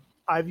Lance-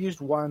 I've used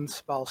one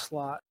spell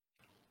slot.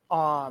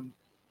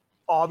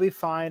 I'll be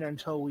fine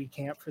until we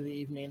camp for the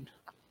evening.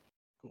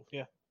 Cool.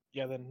 Yeah.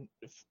 Then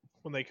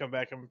when they come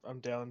back, I'm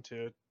down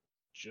to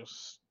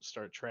just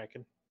start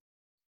tracking.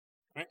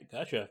 All right,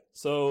 gotcha.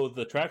 So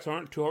the tracks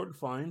aren't too hard to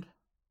find.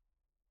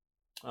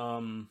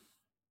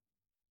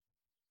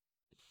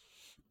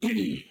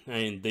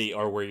 And they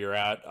are where you're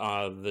at.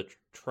 The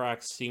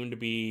tracks seem to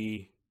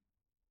be.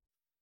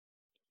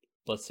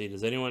 Let's see.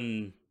 Does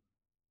anyone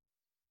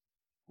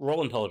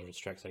roll intelligence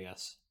checks? I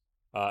guess.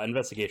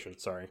 Investigation.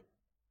 Sorry.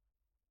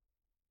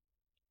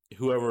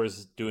 Whoever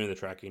is doing the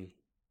tracking.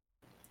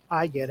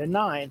 I get a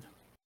 9.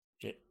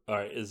 Yeah. All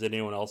right. Is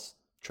anyone else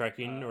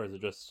tracking, or is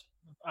it just?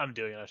 I'm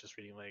doing it. I was just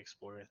reading my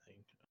explorer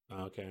thing.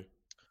 Okay.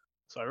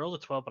 So I rolled a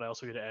 12, but I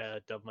also get to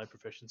add double my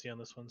proficiency on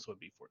this one, so it'd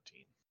be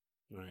 14.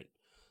 All right.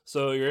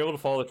 So you're able to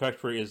follow the tracks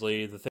pretty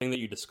easily. The thing that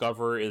you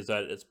discover is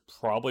that it's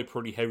probably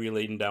pretty heavy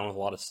laden down with a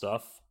lot of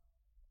stuff.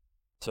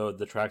 So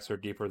the tracks are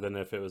deeper than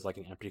if it was like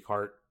an empty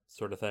cart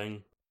sort of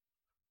thing.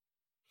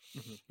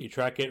 Mhm. You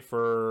track it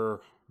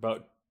for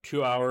about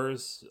 2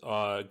 hours.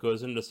 It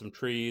goes into some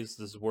trees.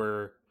 This is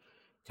where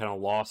kind of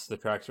lost the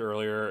tracks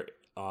earlier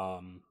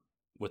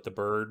with the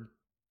bird.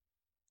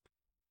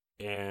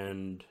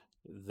 And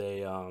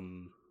they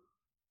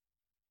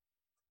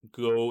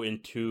go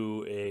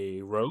into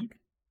a road.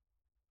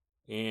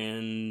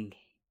 And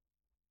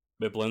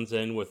it blends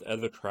in with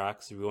other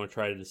tracks. If you want to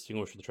try to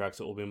distinguish the tracks,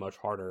 it will be much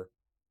harder.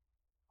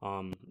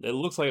 It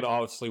looks like it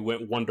obviously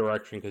went one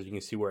direction because you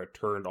can see where it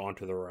turned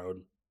onto the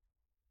road.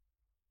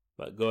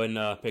 But go ahead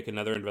and pick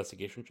another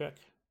investigation check.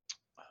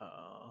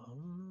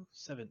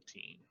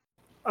 17.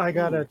 I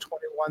got Ooh. a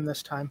 21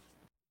 this time.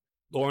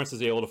 Lawrence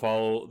is able to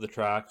follow the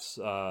tracks.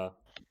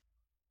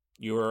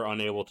 You are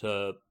unable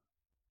to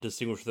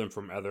distinguish them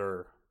from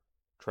other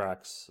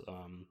tracks,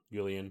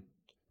 Julian.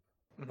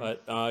 Mhm.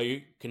 But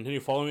you continue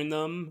following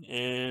them,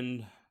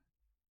 and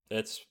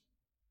it's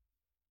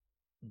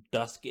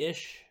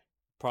dusk-ish.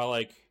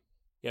 Probably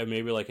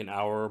maybe like an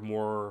hour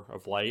more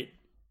of light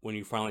when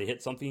you finally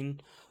hit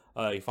something.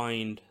 You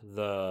find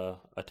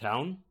a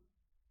town.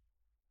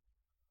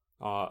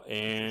 It's the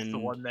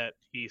And one that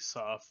he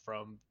saw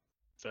from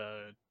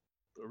the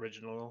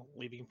original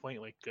leaving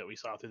point, like that we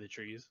saw through the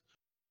trees.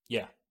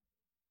 yeah.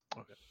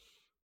 Okay.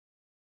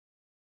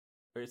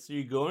 Alright, so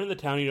you go into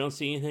the town, you don't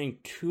see anything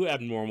too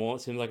abnormal. It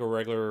seems like a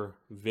regular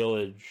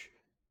village.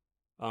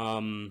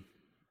 But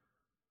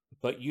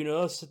you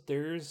notice that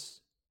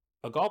there's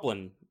a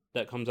goblin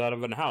that comes out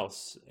of a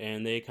house,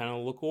 and they kind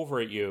of look over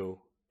at you.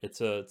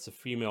 It's a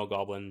female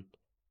goblin.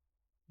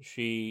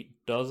 She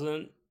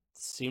doesn't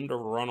seem to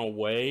run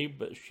away,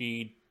 but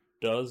she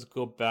does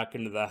go back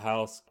into the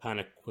house kind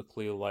of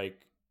quickly,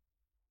 like,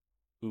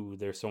 "Ooh,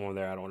 there's someone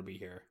there. I don't want to be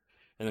here,"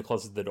 and then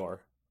closes the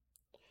door.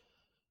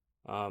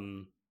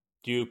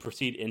 Do you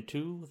proceed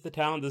into the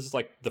town? This is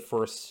like the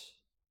first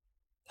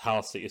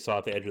house that you saw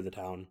at the edge of the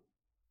town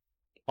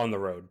on the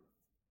road.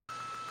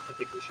 I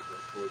think we should go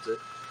towards it.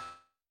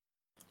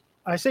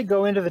 I say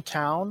go into the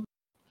town.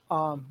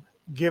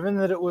 Given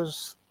that it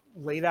was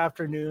late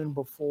afternoon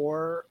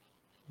before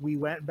we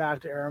went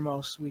back to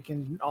Eremos, we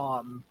can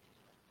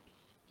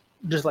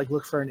just like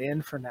look for an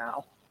inn for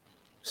now.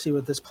 See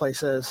what this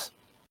place is.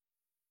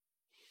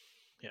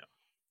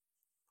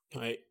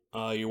 All right.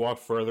 You walk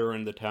further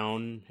into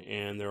town,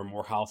 and there are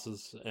more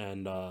houses,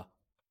 and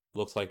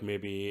looks like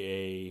maybe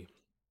a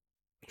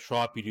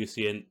shop. You do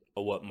see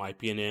what might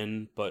be an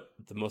inn, but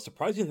the most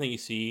surprising thing you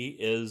see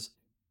is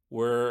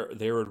where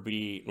there would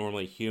be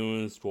normally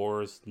humans,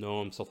 dwarves,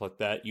 gnomes, stuff like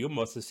that. You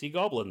mostly see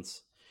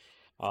goblins.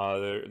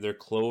 They're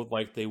clothed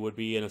like they would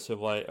be in a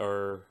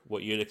or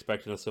what you'd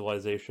expect in a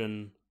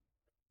civilization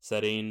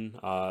setting.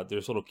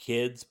 There's little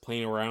kids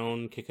playing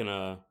around, kicking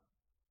a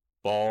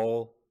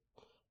ball.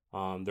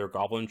 They're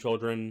goblin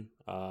children.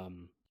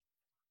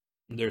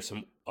 There's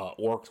some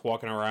orcs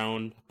walking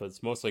around, but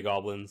it's mostly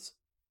goblins.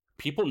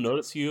 People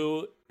notice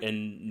you,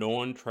 and no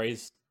one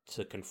tries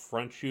to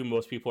confront you.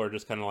 Most people are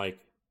just kind of like,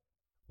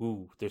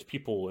 "Ooh, there's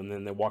people," and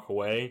then they walk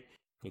away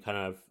and kind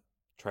of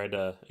try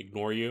to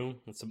ignore you.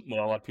 A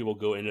lot of people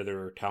go into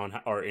their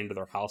town or into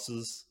their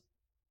houses.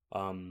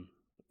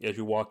 As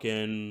you walk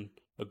in,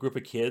 a group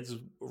of kids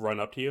run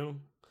up to you,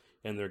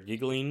 and they're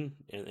giggling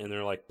and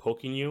they're like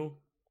poking you.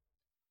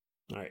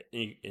 All right,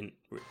 and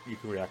you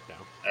can react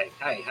now. Hey!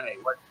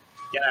 What?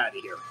 Get out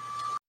of here!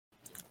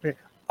 Okay.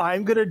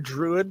 I'm gonna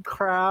druid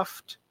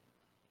craft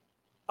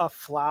a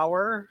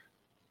flower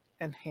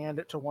and hand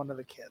it to one of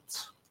the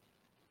kids.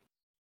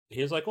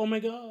 He's like, "Oh my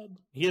god!"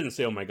 He didn't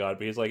say "Oh my god,"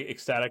 but he's like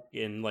ecstatic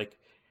and like,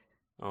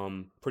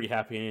 pretty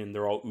happy, and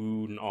they're all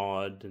oohed and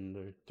awed,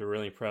 and they're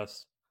really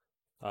impressed.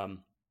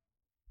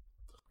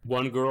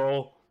 One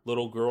girl,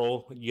 little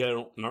girl,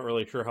 not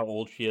really sure how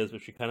old she is,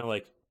 but she kind of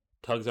like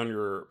tugs on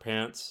your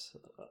pants.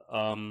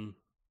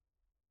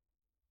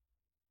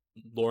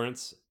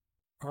 Lawrence,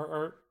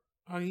 are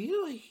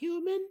you a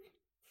human?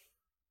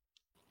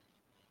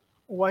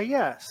 Why,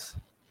 yes.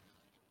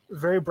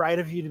 Very bright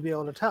of you to be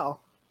able to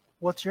tell.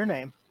 What's your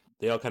name?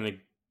 They all kind of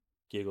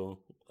giggle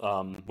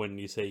when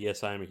you say,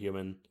 "Yes, I am a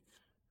human."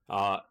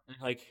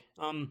 Like,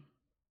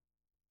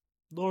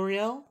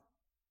 L'Oreal?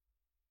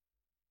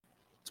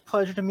 It's a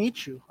pleasure to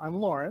meet you. I'm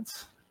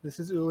Lawrence. This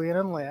is Ulian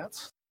and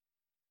Lance.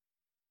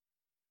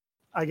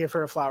 I give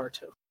her a flower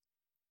too.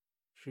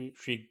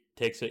 She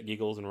takes it,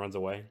 giggles, and runs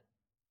away.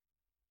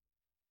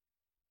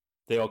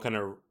 They all kind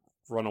of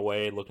run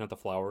away, looking at the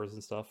flowers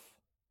and stuff.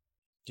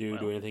 Do you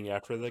do anything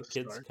after the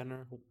kids kind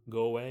of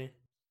go away?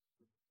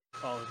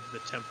 Call the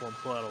temple and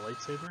pull out a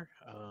lightsaber.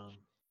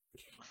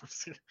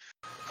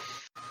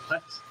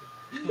 What?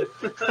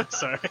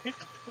 Sorry.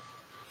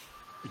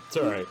 It's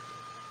alright.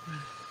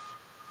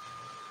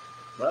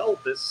 Well,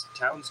 this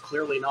town's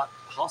clearly not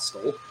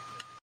hostile.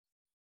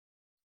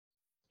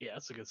 Yeah,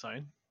 that's a good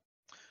sign.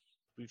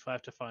 We'd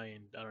have to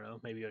find, I don't know,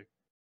 maybe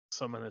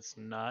someone that's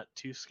not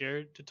too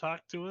scared to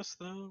talk to us,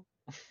 though.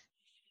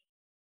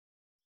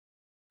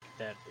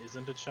 That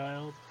isn't a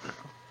child.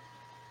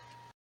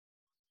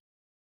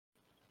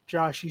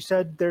 Josh, you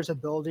said there's a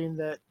building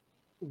that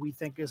we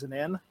think is an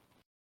inn.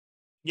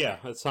 Yeah,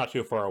 it's not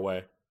too far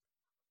away.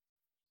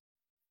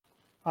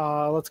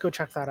 Let's go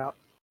check that out.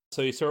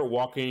 So you start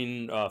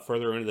walking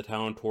further into the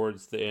town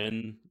towards the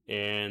inn,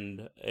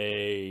 and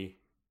a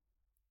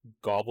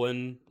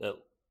goblin that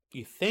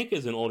you think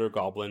is an older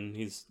goblin.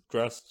 He's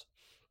dressed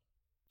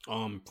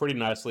pretty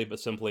nicely, but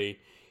simply.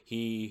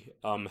 He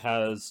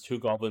has two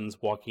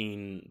goblins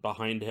walking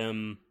behind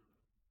him.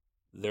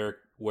 They're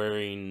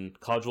wearing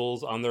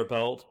cudgels on their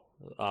belt,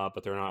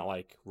 but they're not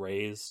like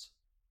raised.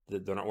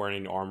 They're not wearing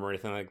any armor or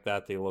anything like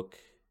that. They look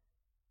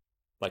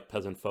like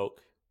peasant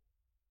folk,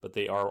 but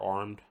they are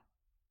armed.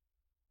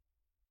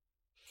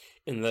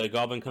 And the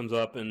goblin comes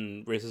up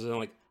and raises him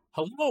like,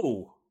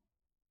 "Hello!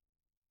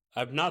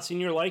 I've not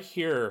seen your like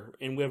here,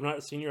 and we have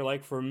not seen your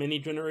like for many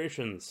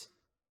generations."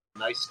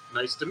 Nice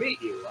to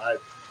meet you.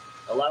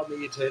 Allow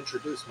me to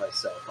introduce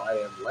myself. I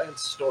am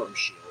Lance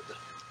Stormshield.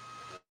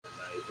 And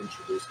I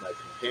introduce my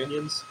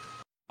companions.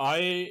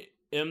 I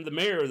am the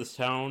mayor of this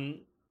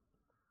town,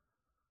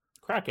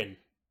 Kraken.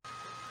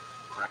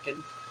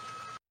 Kraken?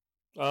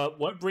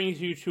 What brings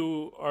you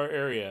to our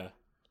area?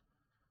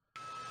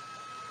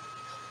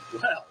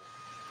 Well,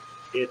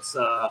 it's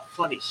a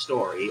funny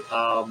story.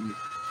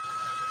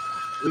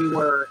 We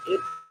were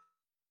in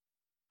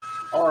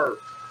our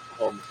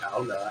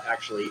hometown,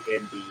 actually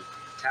in the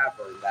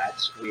tavern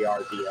that we are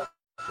the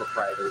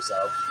proprietors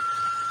of,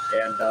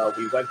 and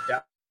we went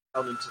down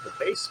into the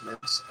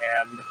basement,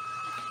 and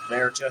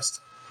there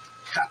just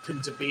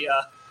happened to be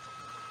a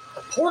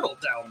portal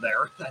down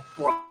there that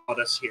brought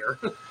us here.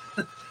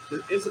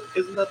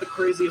 Isn't that the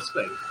craziest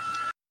thing?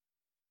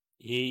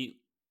 He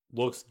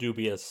looks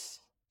dubious.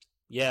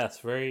 Yes,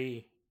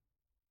 very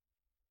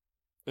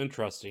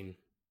interesting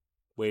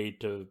way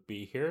to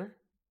be here.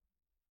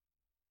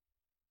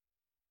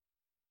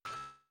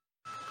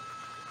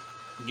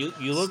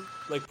 You look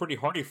like pretty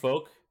hardy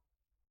folk.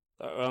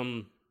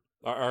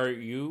 Are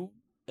you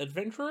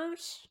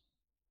adventurers?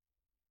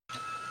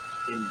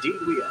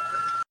 Indeed we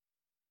are.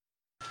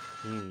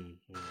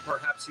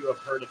 Perhaps you have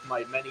heard of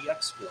my many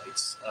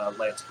exploits.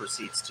 Lance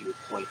proceeds to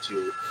point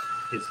to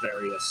his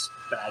various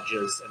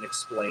badges and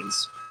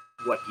explains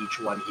what each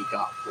one he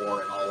got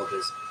for and all of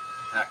his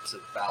acts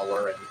of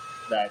valor, and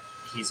that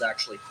he's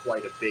actually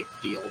quite a big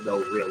deal. No,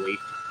 really.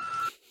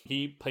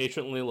 he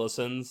patiently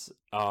listens.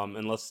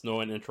 Unless no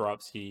one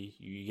interrupts,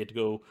 you get to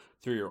go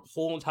through your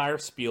whole entire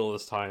spiel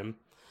this time.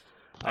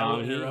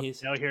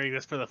 He's Now hearing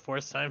this for the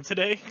fourth time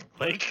today,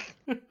 like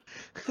That's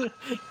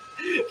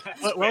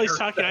while he's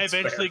fair, talking, I that's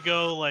eventually fair.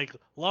 go like,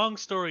 long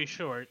story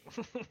short.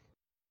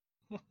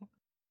 all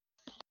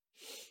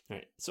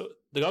right. So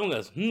the goblin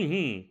goes,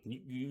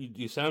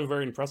 You sound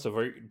very impressive.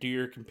 Do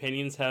your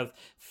companions have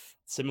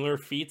similar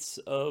feats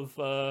of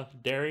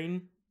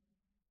daring?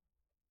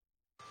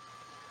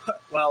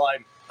 Well,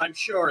 I'm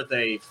sure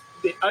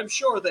I'm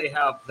sure they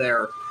have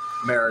their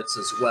merits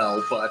as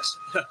well, but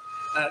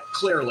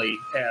clearly,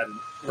 and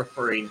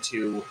referring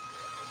to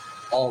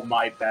all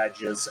my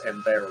badges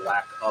and their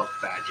lack of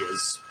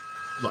badges,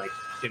 like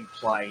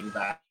implying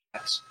that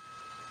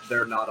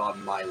they're not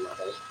on my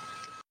level.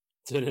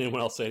 Did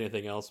anyone else say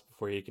anything else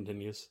before he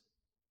continues?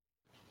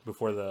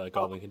 Before the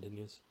goblin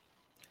continues?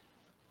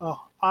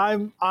 Oh,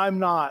 I'm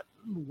not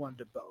one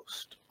to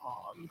boast.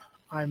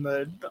 I'm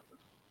a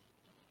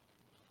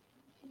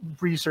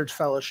research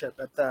fellowship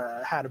at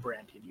the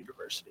Hadabrandian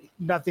University.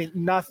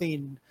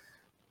 Nothing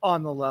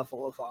on the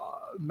level of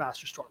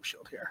Master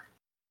Stormshield here.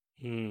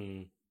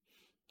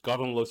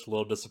 Goblin looks a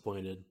little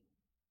disappointed.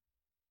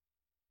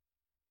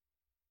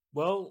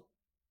 Well,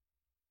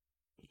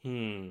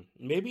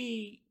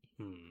 maybe.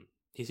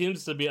 He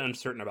seems to be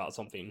uncertain about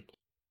something.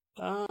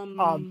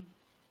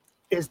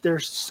 Is there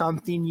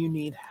something you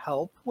need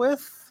help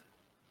with?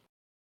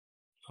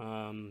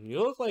 You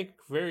look like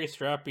very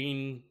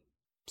strapping,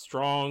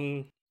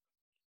 strong,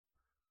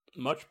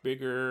 much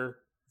bigger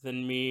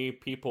than me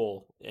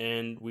people,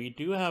 and we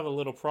do have a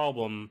little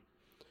problem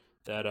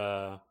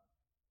that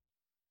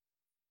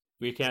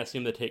we can't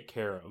seem to take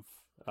care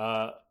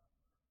of.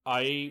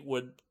 I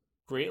would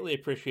greatly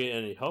appreciate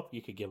any help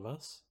you could give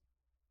us.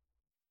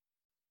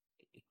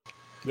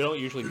 We don't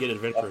usually get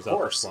adventurers Of out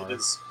course,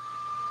 this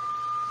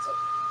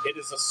far. it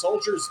is a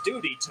soldier's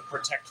duty to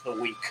protect the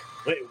weak.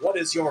 What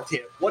is your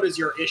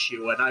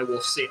issue? And I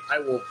will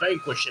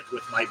vanquish it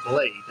with my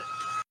blade.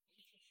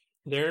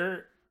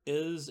 There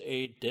is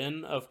a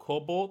den of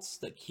kobolds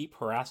that keep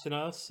harassing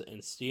us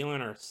and stealing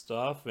our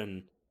stuff,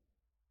 and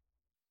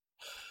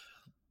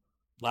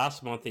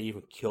last month they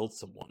even killed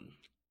someone.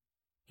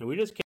 And we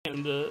just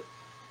came to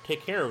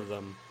take care of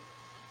them.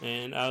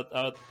 And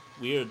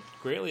we would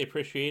greatly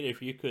appreciate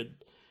if you could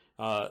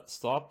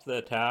stop the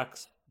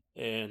attacks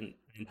and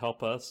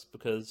help us,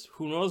 because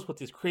who knows what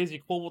these crazy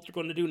kobolds are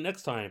going to do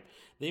next time.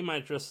 They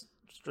might just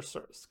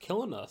start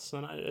killing us,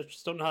 and I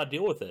just don't know how to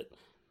deal with it.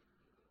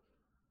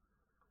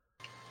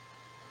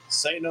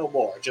 Say no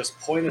more. Just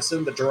point us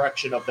in the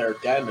direction of their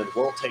den and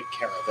we'll take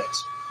care of it.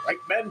 Right,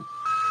 men?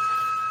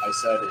 I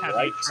said, Have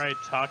right? you tried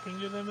talking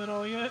to them at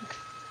all yet?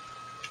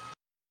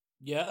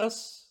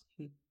 Yes.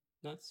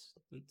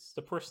 It's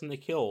the person they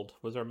killed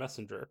was our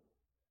messenger.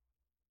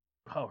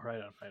 Oh, right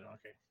on.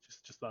 Okay,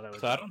 just thought I would.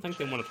 So I don't think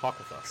they want to talk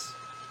with us.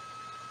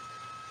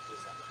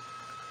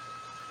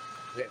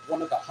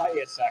 One of the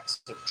highest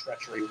acts of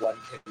treachery one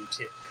can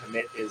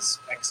commit is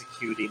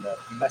executing a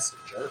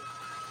messenger.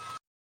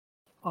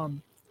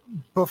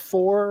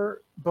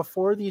 Before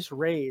these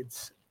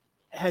raids,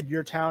 had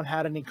your town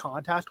had any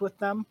contact with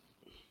them?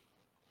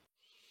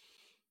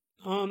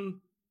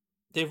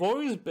 They've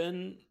always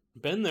been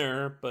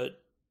there,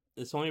 but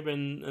it's only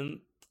been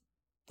in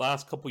the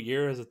last couple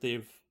years that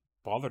they've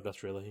bothered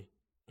us, really.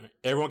 Right.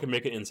 Everyone can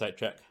make an insight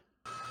check.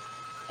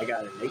 I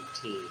got an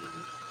 18.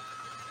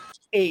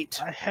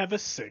 8. I have a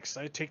 6.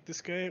 I take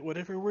this guy at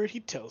whatever word he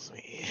tells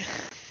me.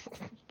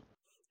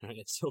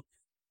 Alright, so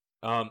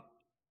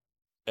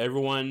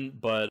everyone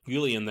but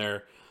Julian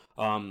there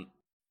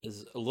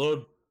is a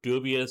little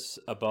dubious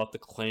about the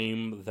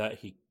claim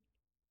that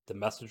the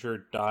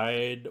messenger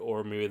died,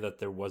 or maybe that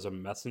there was a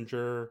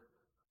messenger.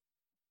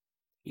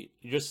 It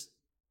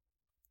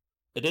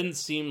didn't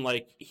seem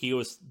like he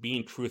was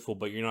being truthful,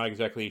 but you're not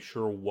exactly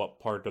sure what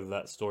part of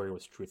that story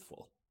was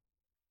truthful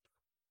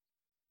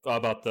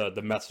about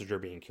the messenger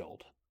being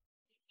killed.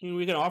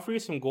 We can offer you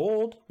some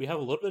gold. We have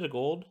a little bit of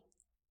gold.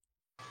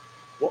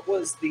 What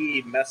was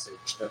the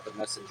message that the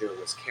messenger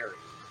was carrying?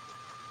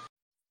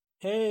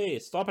 Hey,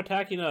 stop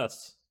attacking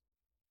us.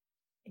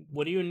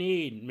 What do you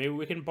need? Maybe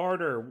we can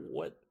barter.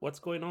 What's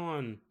going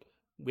on?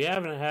 We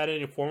haven't had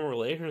any formal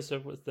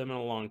relationship with them in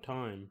a long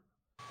time.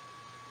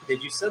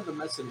 Did you send the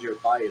messenger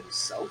by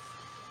himself?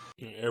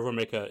 Everyone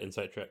make an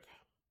insight check.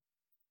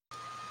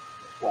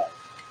 12.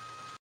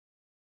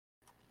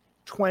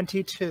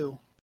 22.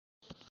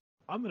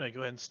 I'm gonna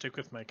go ahead and stick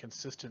with my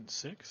consistent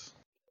 6.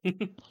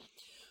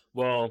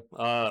 Well,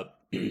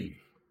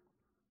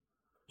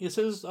 he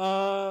says,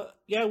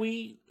 yeah,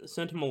 we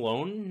sent him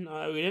alone.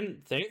 We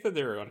didn't think that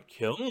they were gonna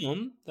kill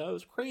him. That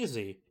was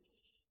crazy.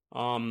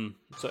 So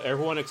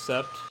everyone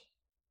except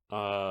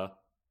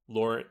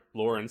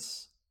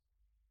Lawrence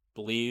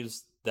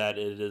believes that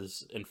it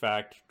is in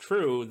fact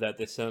true that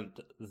they sent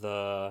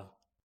the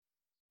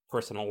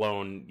person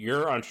alone.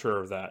 You're unsure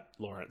of that,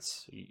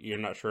 Lawrence. You're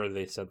not sure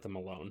they sent them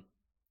alone.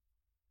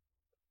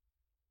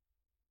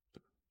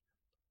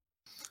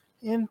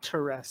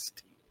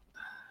 Interesting.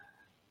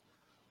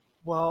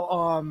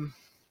 Well,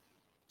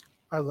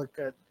 I look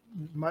at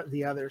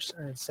the others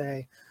and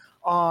say,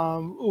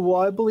 well,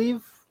 I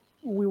believe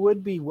we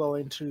would be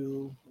willing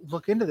to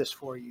look into this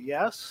for you.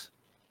 Yes.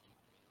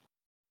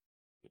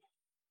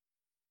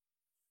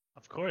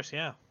 Of course,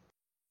 yeah.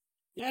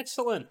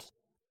 Excellent.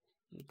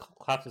 He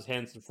claps his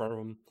hands in front of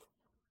him.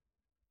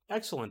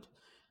 Excellent.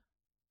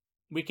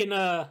 We can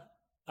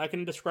I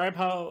can describe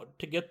how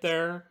to get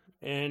there,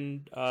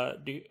 and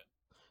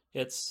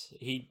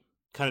he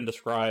kind of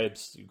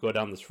describes, you go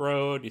down this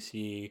road, you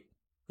see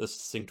this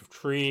distinctive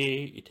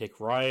tree, you take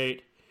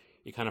right,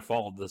 you kind of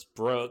follow this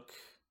brook,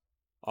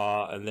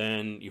 and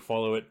then you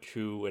follow it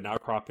to an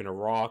outcropping of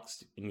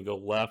rocks, and you go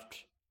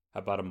left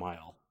about a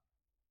mile.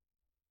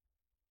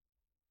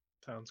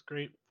 Sounds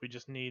great. We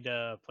just need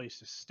a place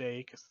to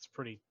stay because it's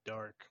pretty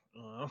dark.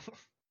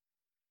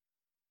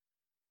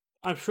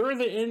 I'm sure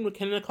the inn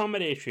can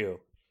accommodate you.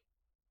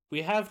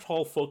 We have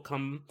tall folk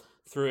come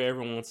through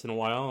every once in a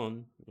while,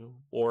 and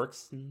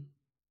orcs, and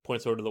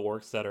points over to the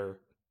orcs that are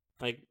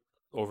like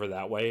over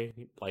that way,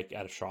 like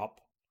at a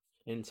shop,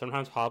 and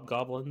sometimes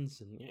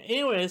hobgoblins. And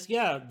anyways,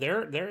 yeah,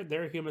 there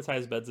are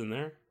human-sized beds in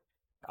there.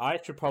 I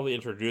should probably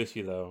introduce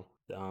you though.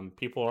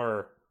 People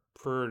are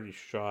pretty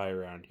shy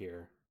around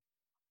here.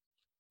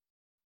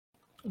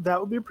 That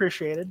would be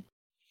appreciated.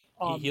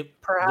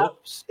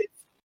 Perhaps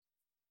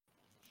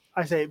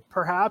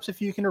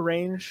if you can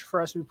arrange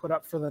for us to be put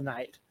up for the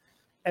night,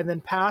 and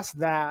then past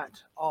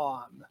that,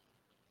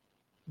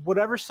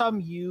 whatever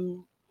sum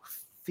you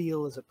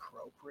feel is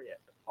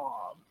appropriate,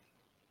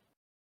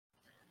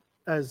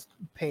 as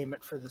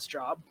payment for this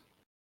job.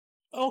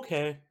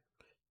 Okay.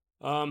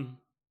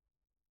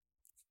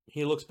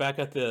 He looks back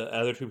at the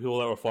other two people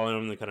that were following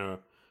him, and they kind of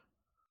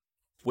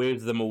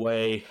waves them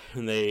away,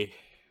 and they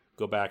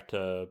go back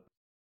to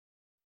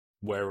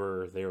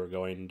wherever they were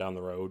going down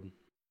the road.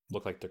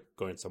 Look like they're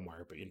going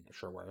somewhere, but you're not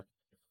sure where.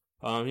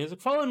 He's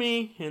like, follow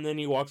me, and then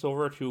he walks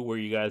over to where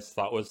you guys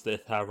thought was the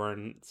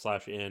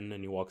tavern/inn,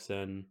 and he walks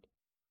in.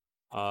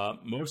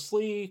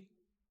 Mostly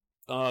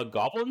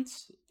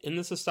goblins in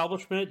this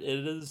establishment.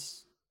 It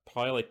is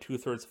probably like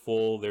 2/3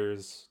 full.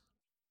 There's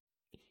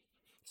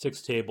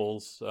 6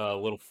 tables, a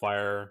little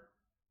fire.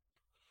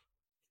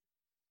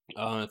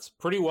 It's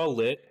pretty well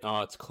lit.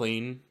 It's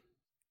clean.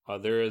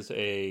 There is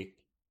a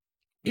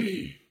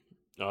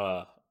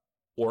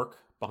orc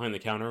behind the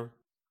counter.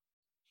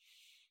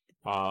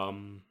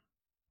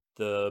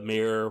 The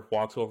mayor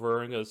walks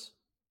over and goes,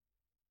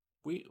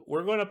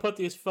 "We're going to put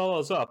these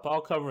fellows up.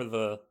 I'll cover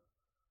the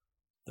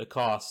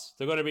costs.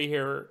 They're going to be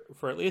here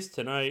for at least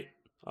tonight.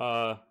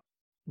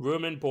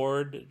 Room and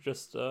board.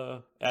 Just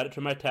add it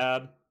to my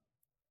tab.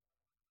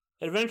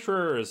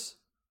 Adventurers,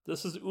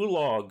 this is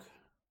Ulog.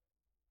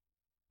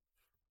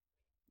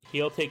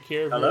 He'll take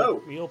care of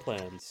your meal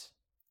plans."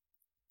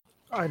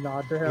 I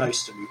nod to him.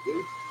 Nice to meet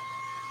you.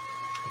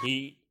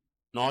 He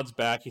nods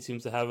back. He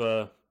seems to have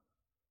a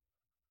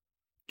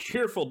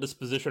cheerful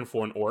disposition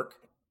for an orc.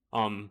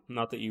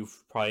 Not that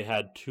you've probably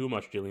had too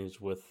much dealings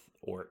with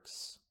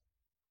orcs.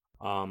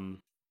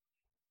 But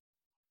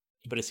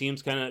it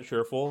seems kind of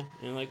cheerful.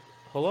 And like,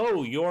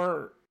 hello,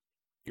 you're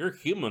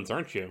humans,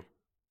 aren't you?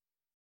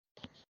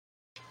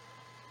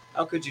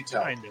 How could you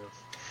tell? Kind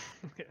of.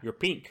 You're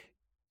pink.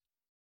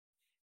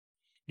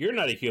 You're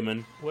not a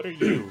human. What are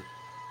you?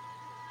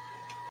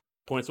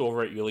 Points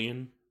over at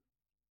Yulian.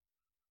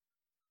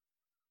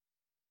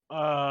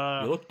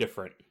 You look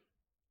different.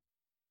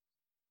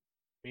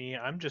 Me,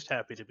 I'm just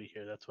happy to be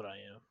here. That's what I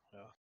am.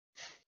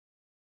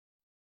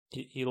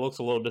 He looks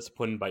a little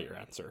disappointed by your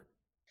answer.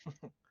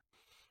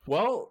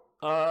 Well,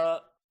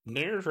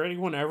 dinner's ready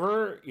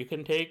whenever. You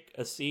can take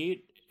a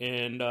seat,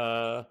 and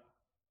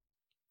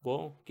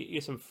we'll get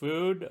you some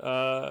food.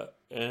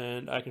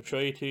 And I can show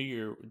you to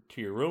your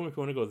room if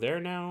you want to go there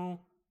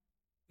now.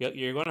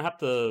 You're going to have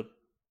to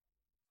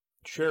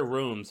share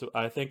rooms.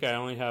 I think I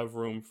only have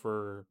room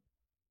for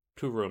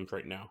 2 rooms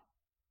right now.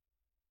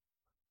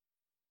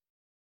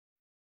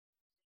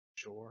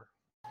 Sure.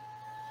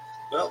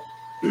 Well,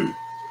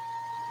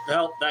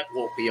 that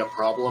won't be a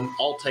problem.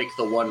 I'll take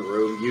the one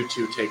room, you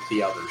two take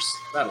the others.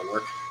 That'll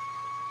work.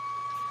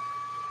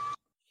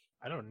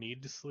 I don't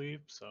need to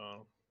sleep,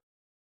 so...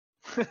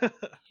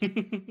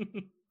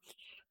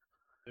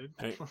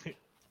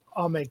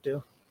 I'll make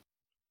do.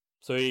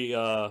 So he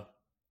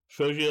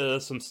shows you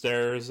some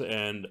stairs,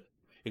 and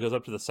he goes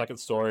up to the 2nd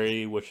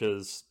story, which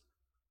is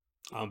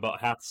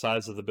about half the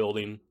size of the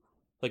building.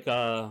 Like,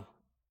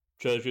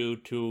 shows you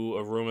to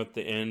a room at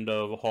the end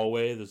of a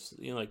hallway. There's,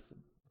 like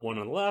one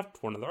on the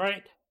left, one on the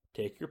right.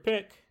 Take your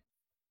pick.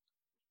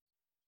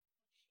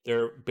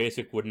 They're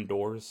basic wooden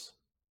doors.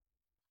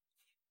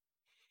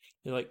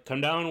 You're like,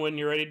 come down when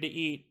you're ready to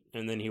eat,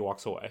 and then he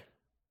walks away.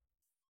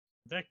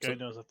 That guy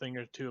knows a thing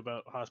or two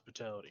about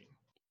hospitality.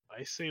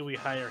 I say we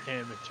hire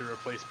him to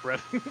replace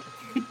Brevin.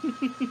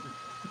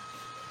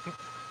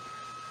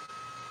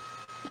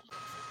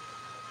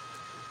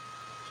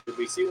 Did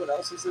we see what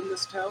else is in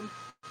this town?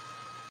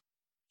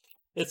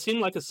 It seemed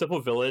like a simple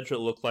village. It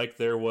looked like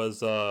there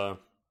was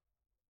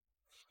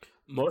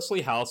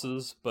Mostly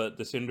houses, but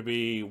there seemed to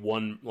be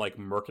one like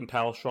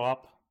mercantile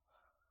shop.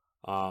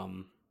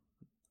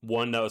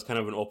 One that was kind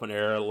of an open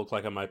air. It looked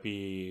like it might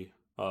be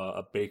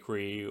a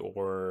bakery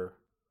or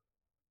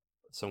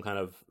some kind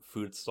of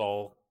food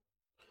stall,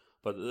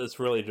 but it's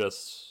really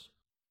just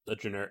a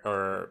generic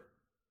or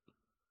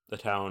the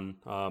town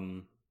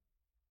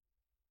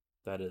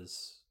that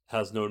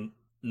has no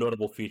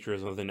notable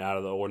features, nothing out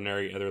of the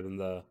ordinary other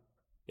than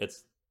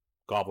it's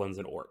goblins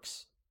and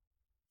orcs.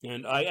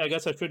 And I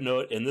guess I should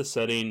note in this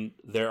setting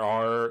there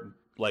are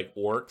like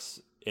orcs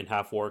and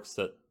half orcs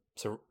that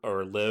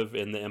or live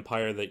in the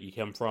empire that you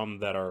come from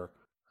that are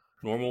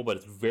normal, but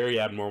it's very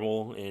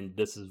abnormal, and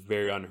this is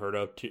very unheard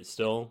of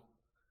still.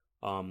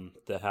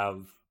 To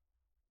have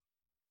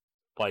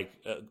like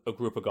a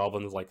group of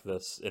goblins like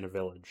this in a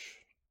village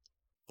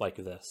like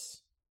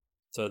this,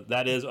 so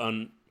that is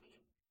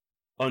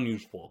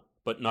unusual,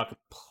 but not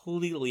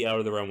completely out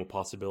of the realm of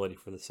possibility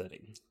for the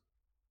setting.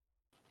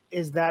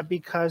 Is that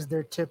because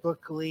they're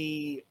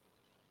typically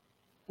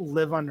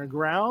live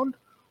underground,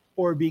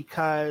 or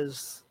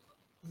because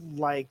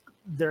like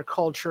their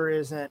culture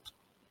isn't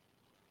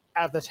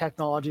at the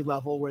technology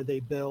level where they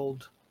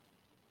build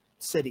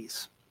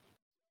cities?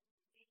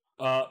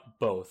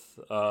 Both.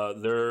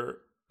 They're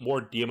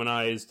more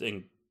demonized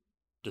and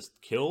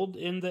just killed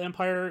in the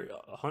Empire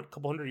a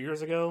couple hundred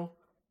years ago,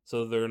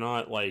 so they're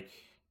not like.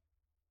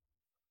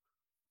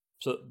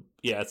 So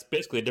yeah, it's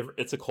basically a different.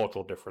 It's a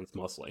cultural difference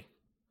mostly,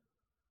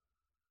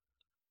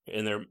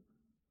 and they're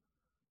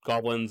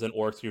goblins and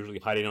orcs usually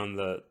hiding on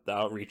the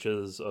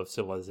outreaches of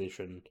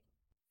civilization.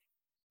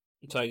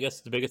 So I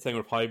guess the biggest thing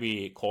would probably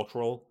be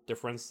cultural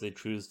difference. They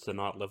choose to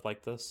not live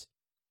like this.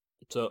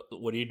 So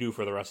what do you do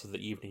for the rest of the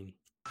evening?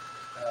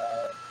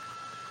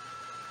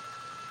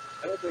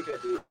 I don't think I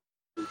do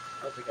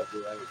anything now,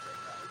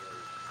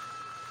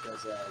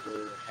 because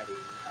we're heading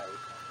out on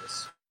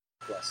this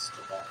quest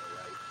tomorrow,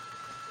 right?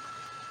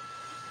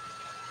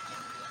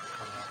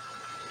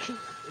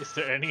 Is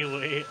there any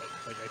way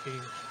like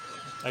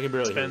I can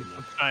barely hear spend you.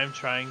 some time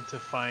trying to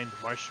find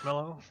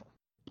Marshmallow?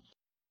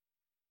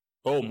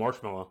 Oh,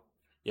 Marshmallow.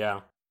 Yeah.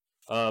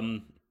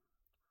 Do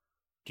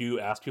you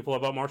ask people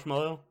about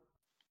Marshmallow?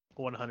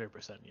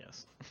 100%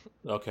 yes.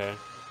 Okay.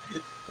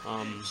 You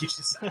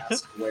just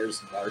ask,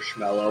 "Where's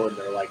Marshmallow?" and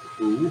they're like,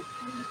 "Who?"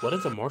 What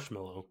is a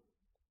marshmallow?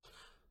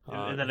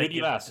 And then Who I do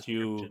you give the ask? Do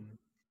you description.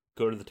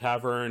 go to the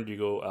tavern? Do you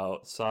go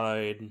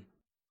outside?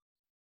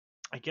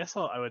 I guess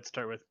I would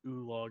start with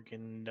Ulog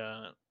and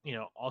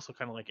also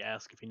kind of like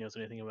ask if he knows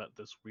anything about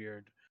this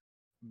weird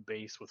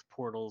base with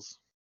portals,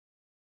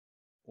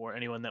 or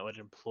anyone that would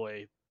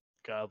employ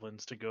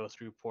goblins to go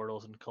through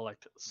portals and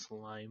collect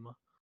slime.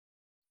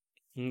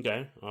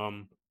 Okay.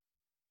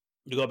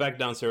 You go back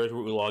downstairs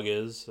where Ulog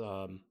is.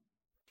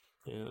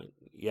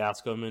 You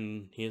ask him,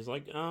 and he's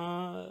like,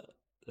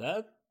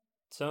 that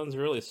sounds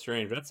really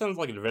strange. That sounds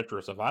like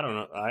adventurous stuff. I don't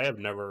know. I have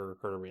never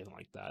heard of anything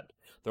like that.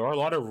 There are a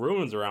lot of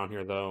ruins around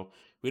here, though.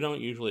 We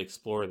don't usually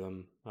explore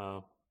them.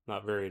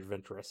 Not very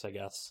adventurous, I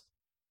guess.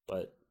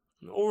 But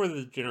over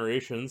the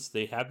generations,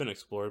 they have been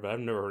explored, but I've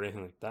never heard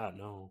anything like that,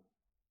 no.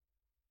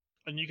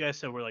 And you guys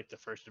said we're like the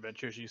first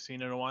adventures you've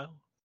seen in a while?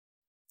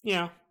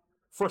 Yeah.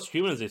 First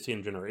humans they've seen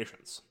in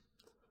generations.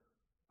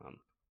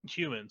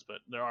 Humans, but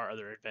there are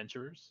other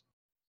adventurers.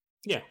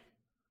 Yeah.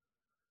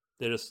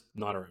 They're just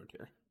not around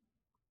here.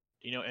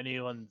 Do you know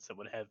anyone that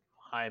would have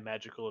high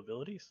magical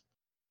abilities?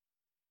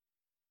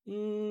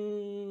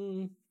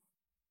 There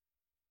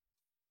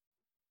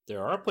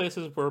are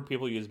places where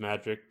people use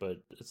magic,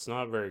 but it's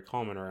not very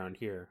common around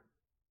here.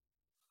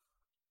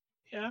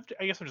 Yeah,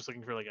 I guess I'm just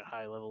looking for like a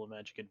high level of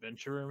magic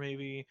adventurer,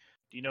 maybe.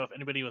 Do you know if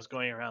anybody was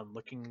going around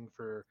looking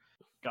for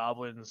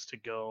goblins to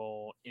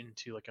go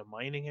into like a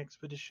mining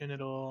expedition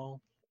at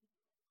all?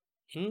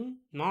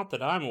 Not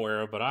that I'm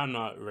aware of, but I'm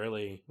not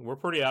really. We're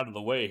pretty out of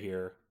the way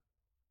here.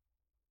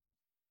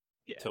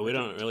 Yeah, So we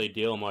don't really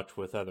deal much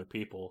with other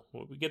people.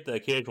 We get the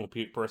occasional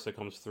person that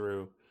comes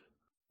through.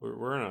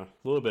 We're in a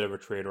little bit of a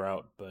trade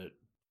route, but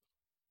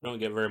we don't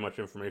get very much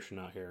information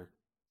out here.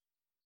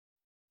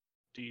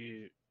 Do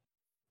you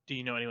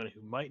know anyone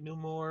who might know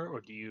more,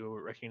 or do you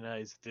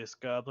recognize this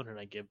goblin? And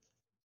I give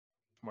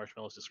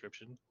Marshmallow's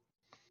description.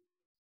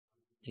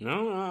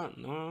 No,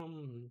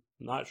 I'm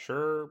not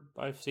sure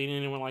I've seen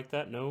anyone like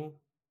that. No,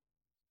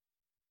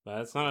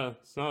 but it's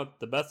not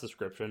the best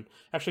description.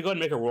 Actually, go ahead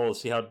and make a roll to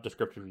see how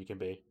descriptive you can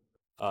be.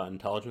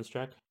 Intelligence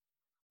check.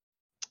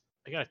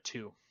 I got a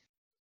 2.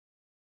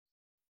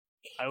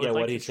 I Yeah, would like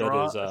what to he said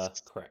draw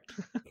is correct.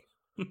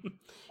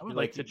 I would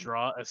like to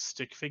draw a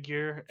stick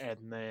figure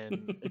and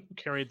then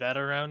carry that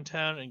around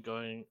town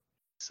and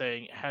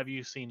saying, "Have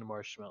you seen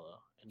Marshmallow?"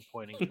 and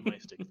pointing to my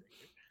stick figure.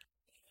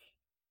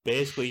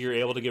 Basically, you're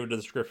able to give a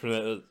description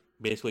that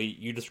basically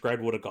you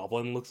described what a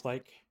goblin looks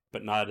like,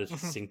 but not a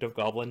distinctive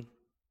goblin.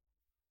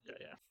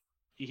 Yeah.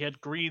 He had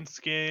green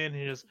skin.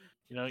 He just,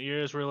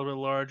 ears were a little bit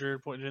larger.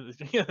 Pointing at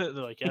the, they're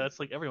like, yeah, that's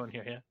like everyone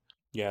here.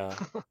 Yeah. Yeah.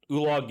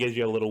 Ulog gives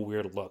you a little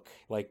weird look,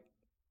 like,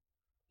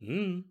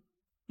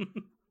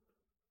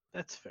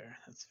 That's fair.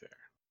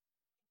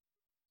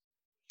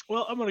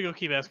 Well, I'm gonna go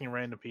keep asking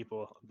random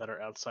people that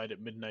are outside at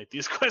midnight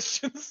these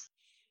questions.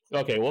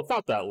 Okay, well, it's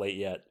not that late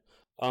yet.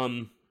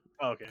 Okay.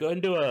 Go ahead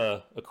and do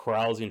a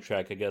carousing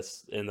check, I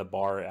guess, in the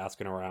bar,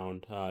 asking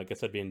around. I guess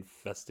that'd be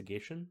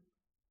investigation.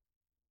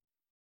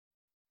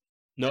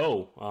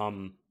 No,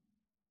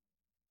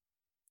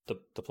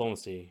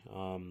 diplomacy.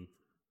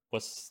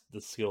 What's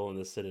the skill in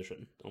this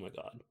edition? Oh my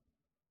god.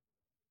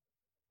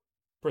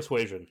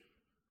 Persuasion.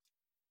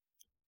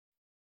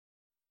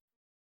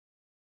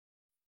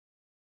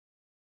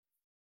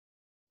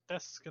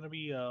 That's gonna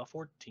be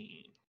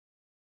 14.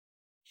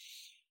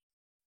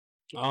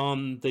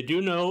 They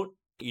do note,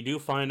 you do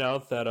find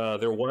out that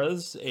there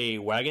was a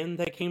wagon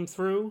that came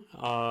through.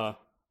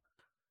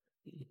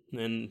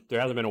 And there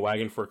hasn't been a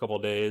wagon for a couple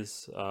of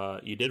days.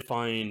 You did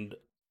find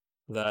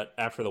that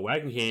after the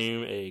wagon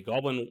came, a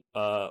goblin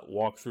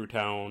walked through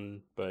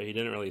town, but he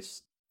didn't really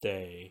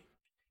stay.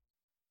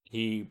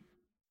 He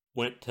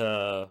went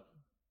to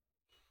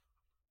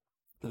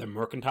the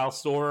mercantile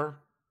store,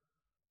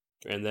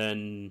 and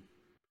then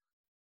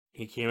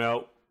he came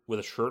out with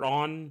a shirt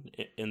on,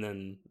 and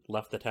then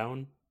left the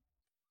town.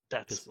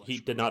 That's He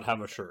much did not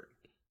have a shirt.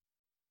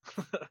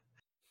 more.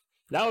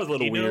 That was a Do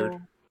little you weird.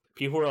 know-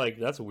 People were like,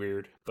 "That's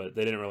weird," but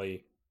they didn't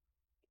really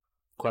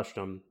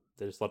question him.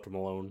 They just left him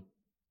alone.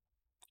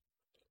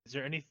 Is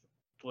there any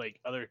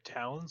like other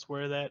towns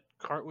where that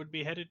cart would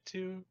be headed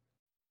to?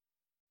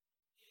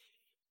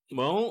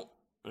 Well,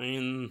 I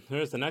mean,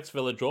 there's the next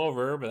village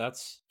over, but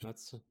that's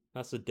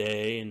a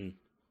day, and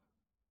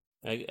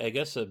I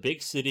guess a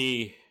big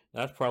city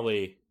that's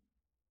probably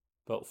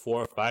about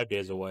 4 or 5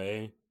 days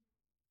away.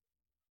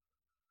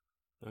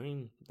 I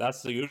mean,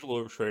 that's the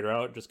usual trade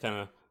route, just kind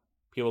of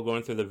people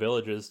going through the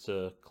villages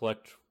to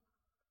collect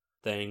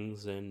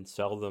things and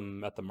sell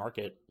them at the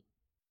market.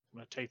 I'm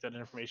gonna take that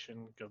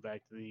information, go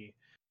back to the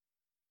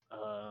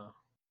uh,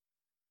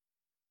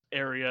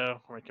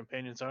 area where my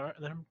companions are,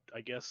 and then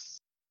I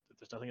guess if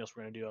there's nothing else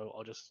we're gonna do,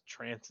 I'll just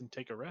trance and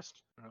take a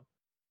rest. I don't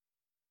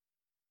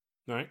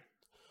know. All right.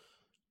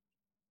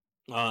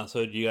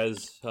 So do you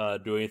guys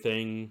do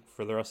anything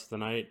for the rest of the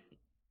night?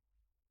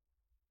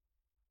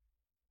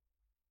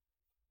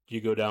 Do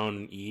you go down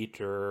and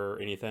eat or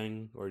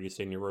anything, or do you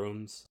stay in your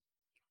rooms?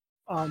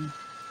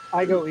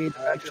 I go eat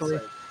I actually.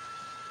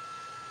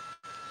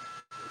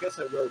 guess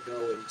I will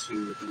go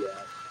into the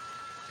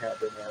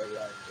cabin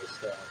area and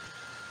just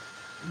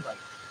like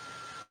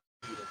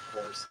eat, of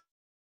course,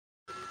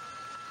 and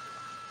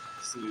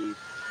see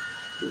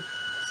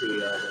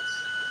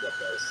what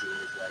the scene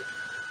is like.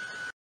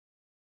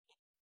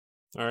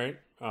 All right.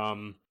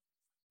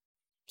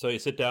 So you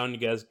sit down. You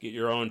guys get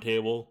your own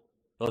table.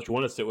 Unless you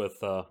want to sit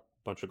with a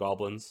bunch of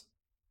goblins.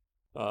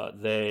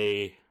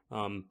 They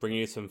bring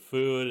you some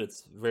food.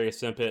 It's very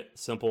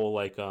simple.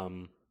 Like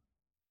you're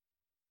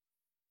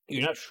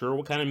not sure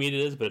what kind of meat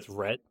it is, but it's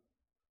red,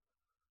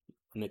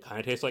 and it kind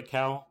of tastes like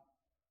cow.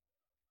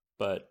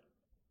 But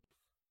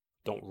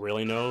don't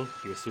really know.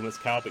 You assume it's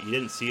cow, but you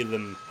didn't see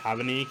them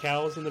having any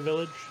cows in the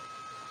village.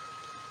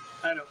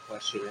 I don't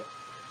question it.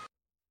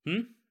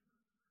 Hmm.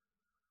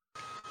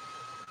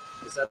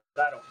 Is that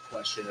I don't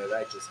question it.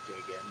 I just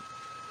dig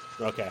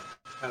in. Okay.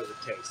 How does it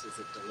taste? Is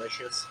it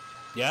delicious?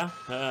 Yeah.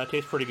 It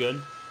tastes pretty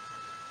good.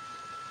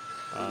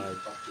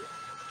 Fuck yeah.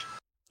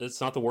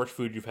 It's not the worst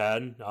food you've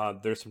had.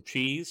 There's some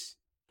cheese.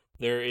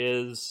 There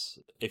is,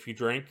 if you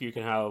drink, you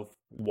can have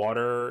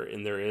water,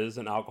 and there is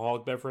an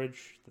alcoholic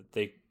beverage that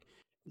they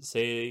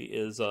say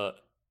is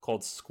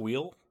called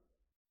Squeal,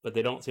 but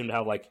they don't seem to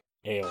have like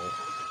ale.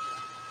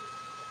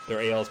 Their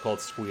ale is called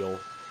Squeal.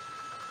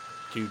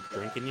 Do you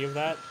drink any of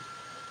that?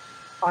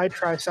 I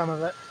try some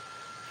of it.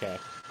 Okay.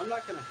 I'm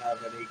not gonna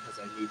have any because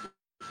I need to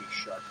be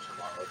sharp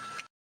tomorrow.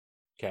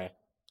 Okay.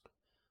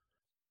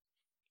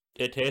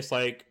 It tastes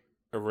like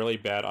a really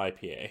bad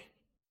IPA.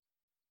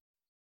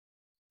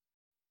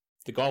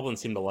 The goblins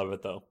seem to love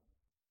it though.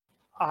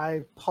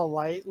 I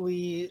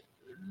politely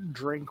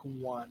drink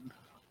one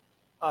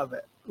of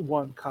it,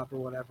 1 cup or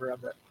whatever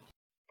of it.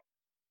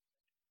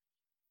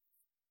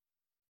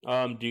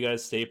 Do you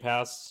guys stay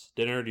past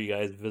dinner? Do you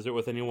guys visit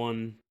with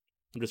anyone?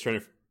 I'm just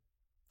trying to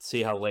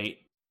see how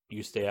late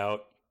you stay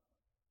out.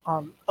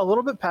 A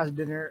little bit past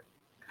dinner,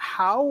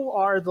 how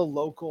are the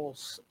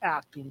locals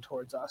acting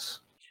towards us?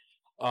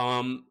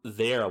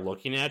 They are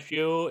looking at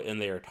you and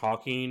they are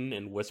talking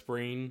and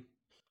whispering.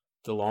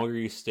 The longer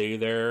you stay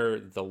there,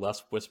 the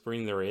less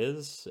whispering there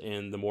is,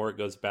 and the more it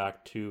goes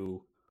back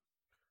to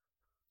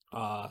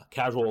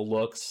casual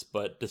looks,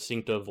 but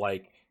distinctive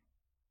like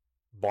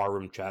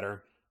barroom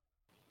chatter.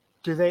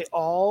 Do they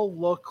all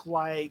look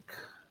like,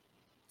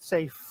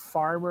 say,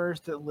 farmers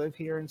that live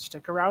here and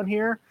stick around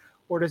here?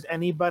 Or does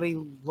anybody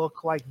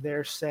look like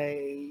they're,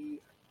 say,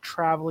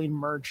 traveling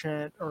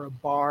merchant or a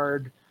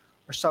bard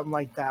or something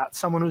like that?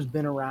 Someone who's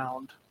been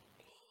around?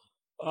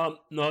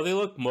 No, they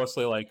look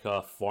mostly like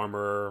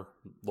farmer,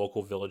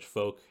 local village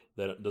folk.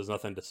 That there's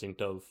nothing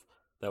distinctive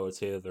that would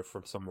say that they're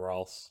from somewhere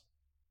else.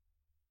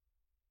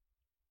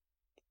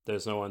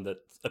 There's no one that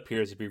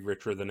appears to be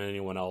richer than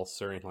anyone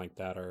else or anything like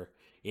that, or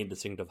any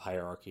distinctive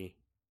hierarchy.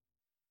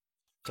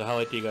 So how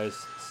late do you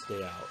guys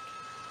stay out?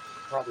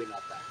 Probably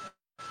not that much.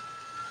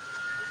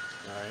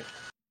 All right.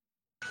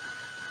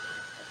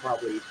 I'll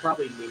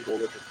probably mingle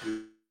with a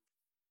few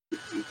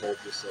people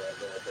just a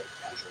little bit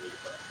casually,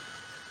 but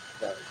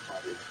that would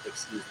probably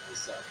excuse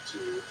myself to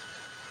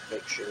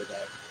make sure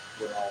that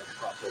we're all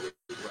properly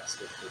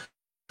rested for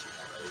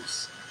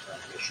tomorrow's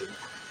mission.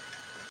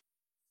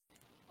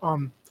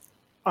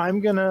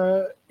 I'm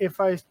gonna, if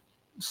I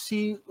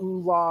see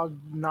Ulog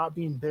not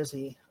being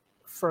busy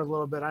for a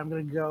little bit, I'm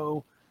gonna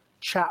go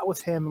chat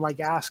with him, like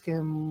ask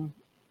him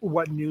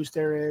what news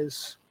there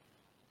is,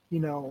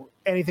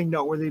 anything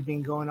noteworthy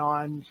being going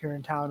on here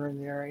in town or in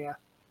the area.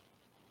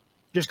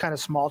 Just kind of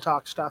small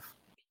talk stuff.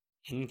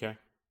 Okay.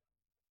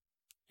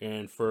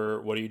 And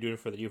for what are you doing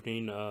for the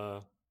evening?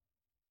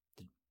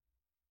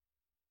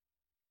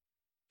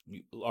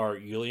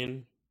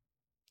 Yulian,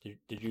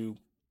 did you?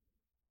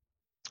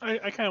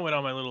 I kind of went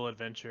on my little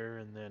adventure,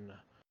 and then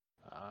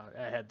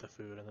I had the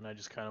food, and then I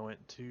just kind of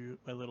went to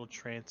my little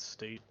trance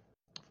state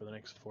for the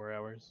next 4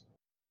 hours.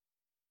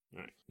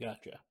 All right,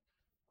 gotcha.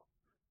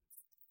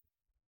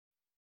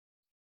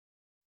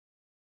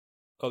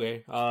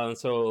 Okay,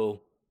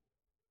 so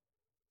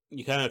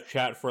you kind of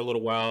chat for a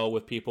little while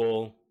with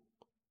people.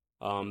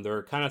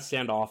 They're kind of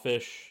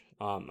standoffish.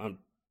 I'm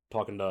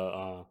talking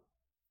to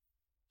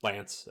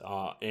Lance,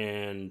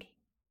 and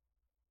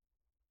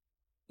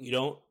you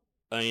don't.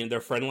 I mean,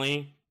 they're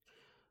friendly,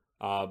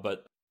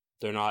 but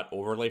they're not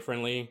overly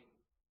friendly.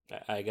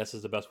 I guess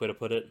is the best way to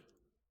put it.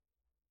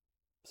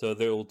 So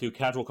they'll do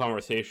casual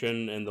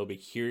conversation, and they'll be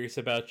curious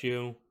about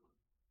you,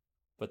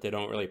 but they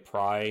don't really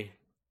pry.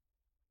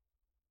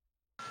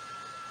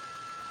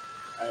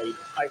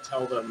 I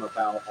tell them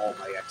about all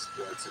my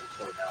exploits and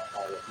point out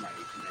all of my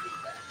many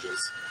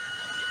badges.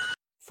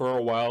 For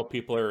a while,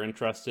 people are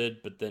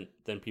interested, but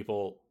then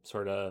people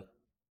sort of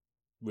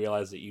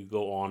realize that you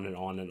go on and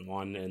on and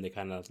on, and they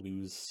kind of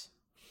lose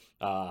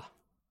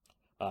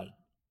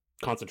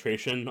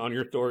concentration on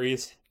your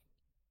stories.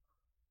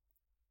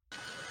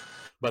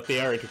 But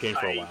they are entertained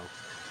for a while.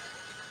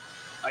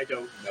 I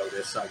don't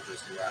notice. I'm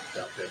just wrapped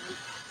up in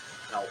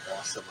how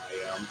awesome I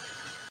am.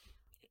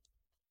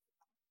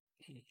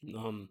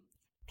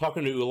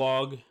 Talking to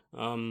Ulog,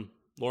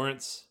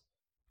 Lawrence,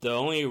 the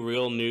only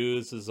real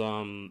news is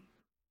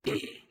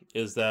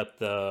is that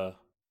the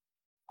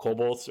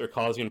kobolds are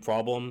causing a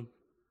problem,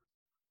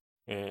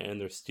 and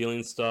they're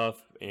stealing stuff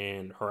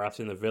and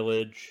harassing the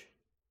village,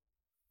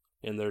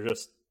 and they're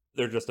just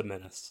a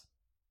menace.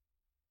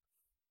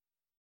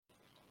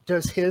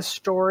 Does his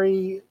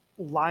story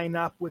line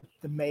up with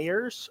the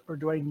mayor's, or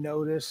do I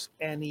notice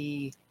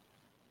any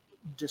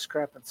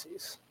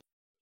discrepancies?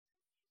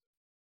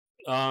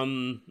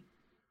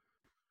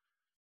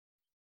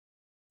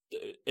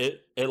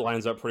 It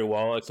lines up pretty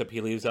well, except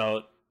he leaves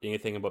out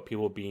anything about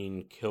people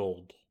being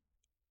killed.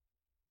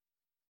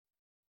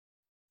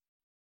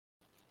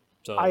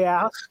 So I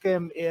ask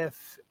him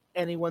if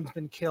anyone's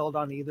been killed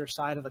on either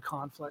side of the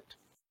conflict.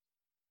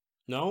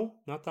 no,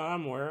 not that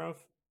I'm aware of.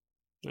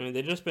 I mean,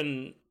 they've just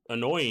been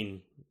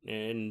annoying,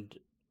 and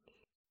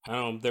I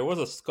don't know, there was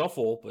a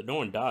scuffle, but no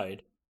one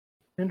died.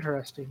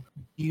 Interesting.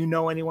 Do you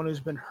know anyone who's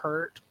been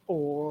hurt,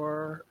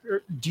 or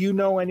do you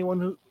know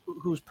anyone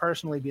who's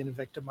personally been a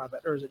victim of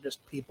it, or is it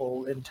just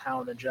people in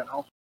town in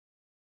general?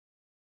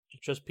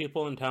 Just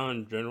people in town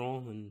in general,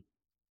 and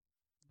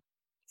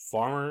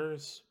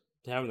farmers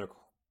having their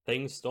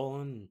things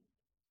stolen.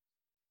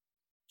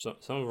 So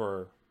some of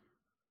our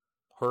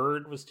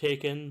herd was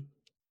taken.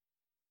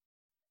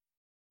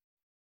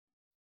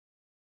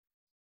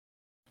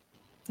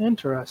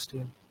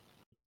 Interesting.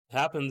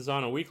 Happens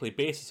on a weekly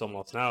basis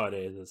almost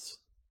nowadays.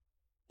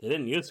 They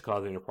didn't used to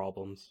cause any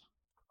problems.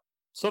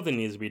 Something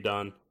needs to be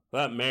done.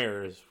 That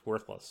mayor is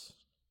worthless.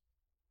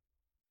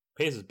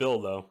 Pays his bill,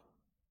 though.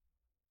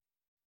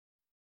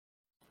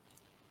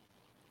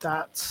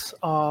 That's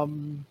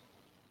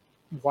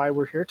why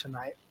we're here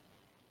tonight.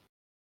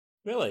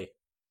 Really?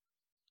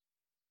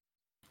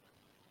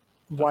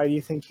 Why do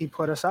you think he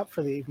put us up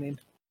for the evening?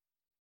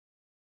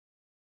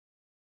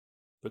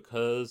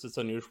 Because it's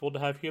unusual to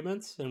have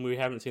humans, and we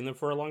haven't seen them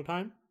for a long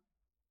time?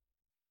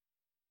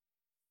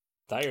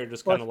 Thought you're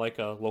just kind of like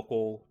a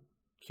local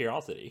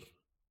curiosity.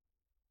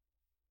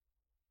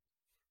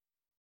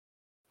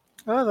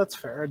 Oh, that's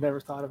fair. I never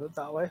thought of it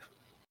that way.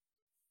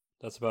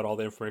 That's about all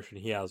the information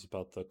he has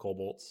about the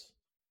kobolds.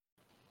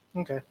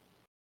 Okay.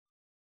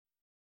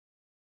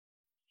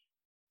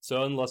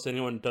 So unless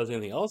anyone does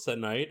anything else at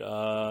night,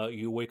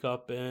 you wake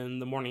up in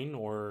the morning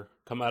or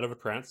come out of a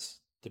trance,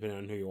 depending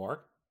on who you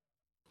are.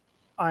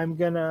 I'm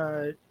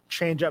gonna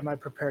change up my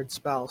prepared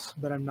spells,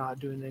 but I'm not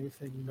doing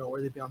anything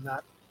noteworthy beyond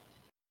that.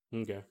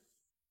 Okay.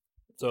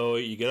 So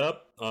you get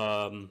up,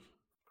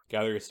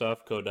 gather your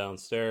stuff, go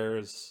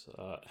downstairs,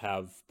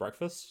 have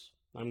breakfast,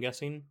 I'm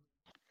guessing.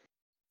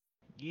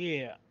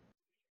 Yeah.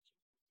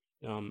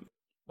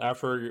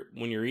 After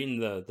when you're eating,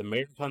 the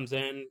mayor comes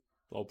in,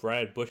 all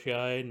bright,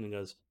 bushy-eyed, and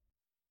goes,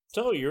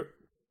 "So you're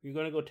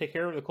going to go take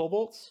care of the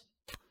kobolds?"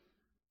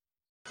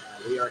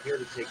 We are here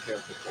to take care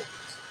of the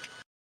kobolds.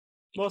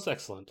 Most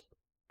excellent.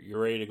 You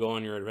ready to go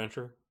on your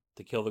adventure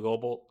to kill the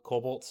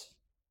kobolds?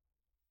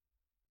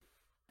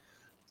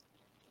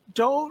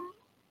 Don't.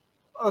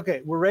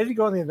 Okay, we're ready to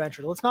go on the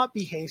adventure. Let's not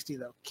be hasty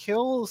though.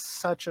 Kill is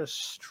such a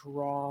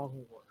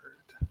strong word.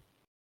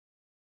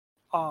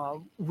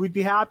 We'd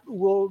be happy.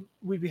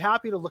 We'd be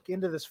happy to look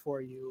into this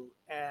for you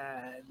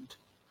and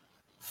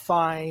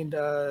find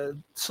a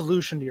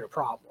solution to your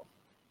problem.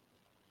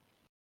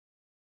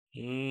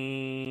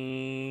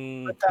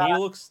 He that-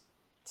 looks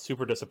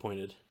super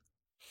disappointed.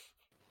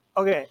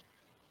 Okay,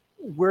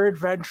 we're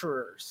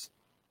adventurers.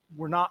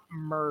 We're not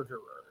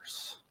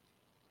murderers.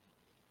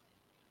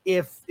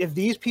 If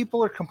these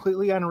people are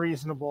completely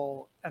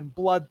unreasonable and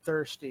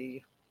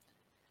bloodthirsty,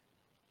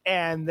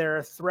 and they're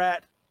a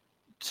threat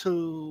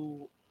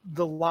to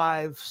the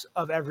lives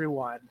of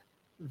everyone,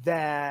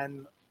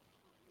 then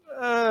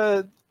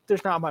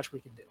there's not much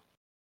we can do.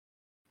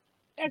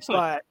 Excellent.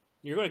 But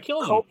you're going to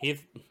kill them.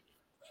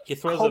 He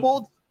throws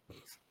kobold.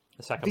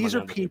 a second These money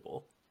are on the people.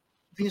 table.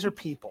 These are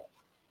people,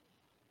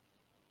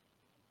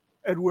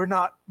 and we're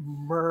not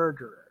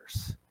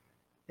murderers.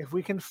 If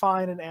we can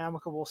find an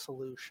amicable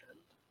solution,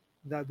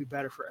 that'd be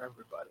better for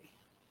everybody.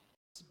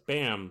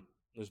 Bam!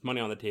 There's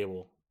money on the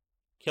table.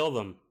 Kill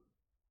them.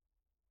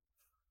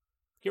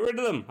 Get rid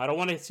of them. I don't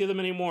want to see them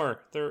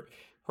anymore. They're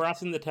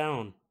harassing the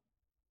town.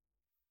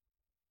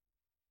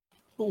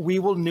 We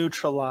will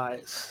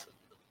neutralize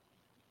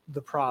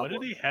the problem.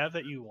 What do they have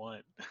that you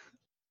want? I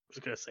was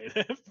gonna say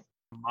that.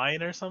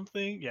 Mine or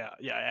something? Yeah.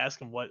 I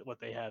asked him what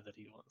they have that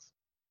he wants.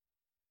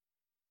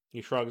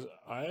 He shrugs.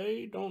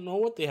 I don't know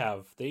what they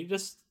have. They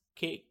just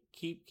keep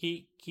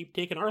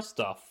taking our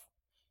stuff.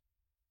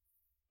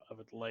 I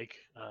would like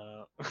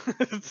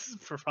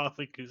for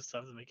probably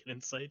Gustav to make an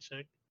insight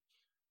check.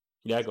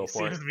 Yeah, go He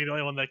for it. seems to be the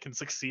only one that can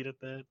succeed at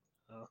that.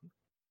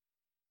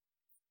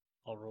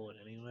 I'll roll it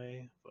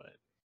anyway, but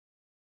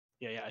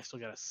yeah, I still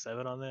got a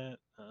 7 on that.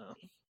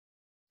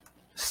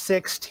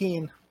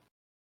 16.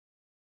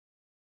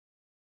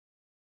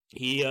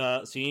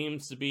 He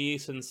seems to be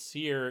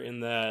sincere in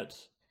that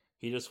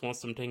he just wants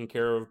them taken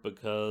care of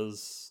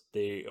because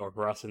they are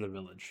harassing the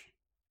village.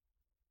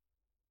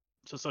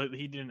 So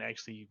he didn't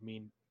actually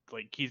mean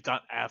like he's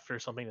not after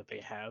something that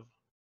they have.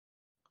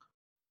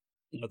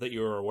 Not that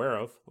you were aware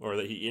of, or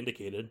that he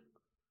indicated.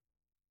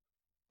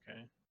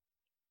 Okay.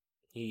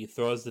 He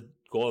throws the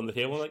gold on the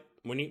table like,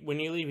 when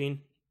are you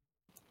leaving?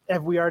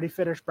 Have we already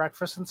finished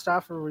breakfast and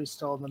stuff, or are we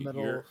still in the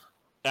middle? You're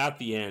at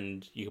the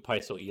end. You could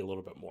probably still eat a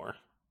little bit more.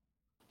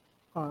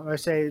 I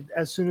say,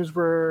 as soon as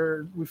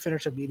we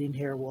finish a meeting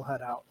here, we'll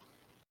head out.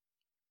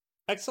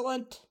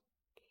 Excellent.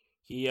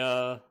 He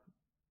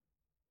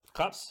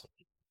claps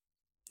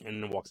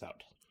and walks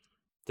out.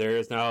 There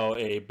is now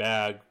a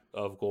bag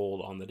of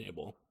gold on the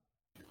table.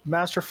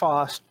 Master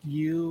Faust, do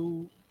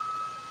you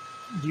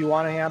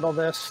want to handle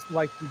this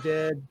like you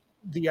did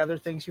the other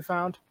things you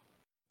found?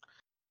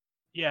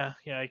 Yeah,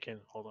 I can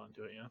hold on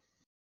to it. Yeah.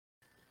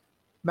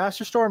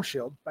 Master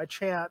Stormshield, by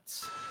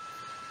chance,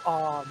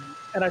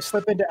 and I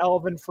slip into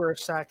Elven for a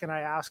second.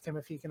 I ask him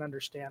if he can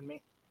understand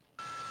me.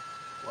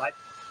 What?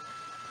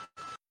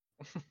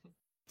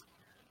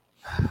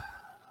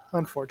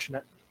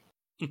 Unfortunate.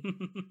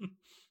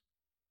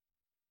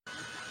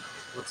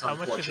 What's How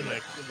much is in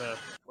unfortunate?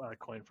 the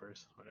coin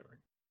first? Whatever.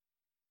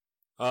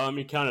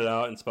 You count it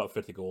out, and it's about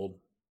 50 gold.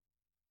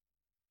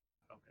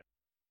 Okay.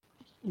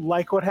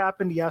 Like what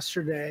happened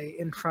yesterday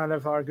in front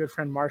of our good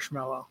friend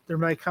Marshmallow, there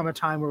might come a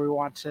time where we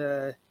want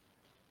to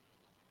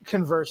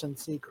converse in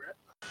secret.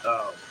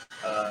 Oh,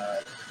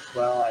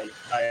 well,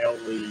 I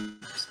only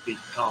speak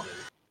common.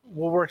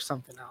 We'll work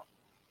something out.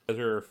 As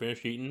you're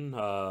finished eating,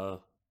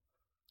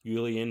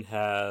 Julian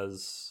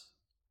has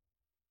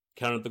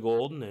counted the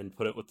gold and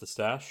put it with the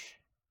stash.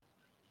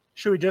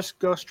 Should we just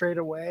go straight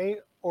away,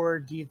 or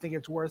do you think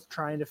it's worth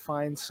trying to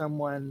find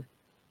someone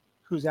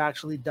who's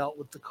actually dealt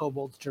with the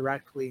kobolds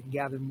directly and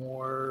gather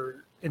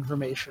more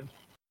information?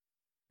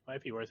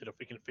 Might be worth it if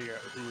we can figure out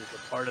who was a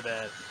part of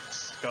that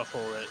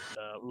scuffle that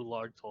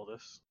Ularg told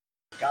us.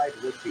 Guide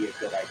would be a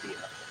good idea.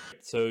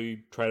 So you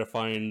try to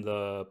find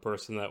the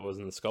person that was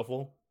in the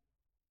scuffle.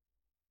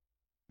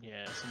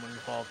 Yeah, someone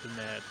involved in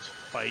that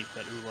fight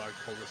that Ularg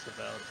told us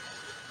about.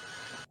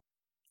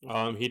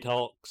 He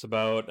talks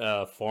about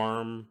a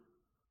farm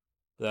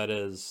that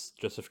is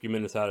just a few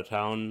minutes out of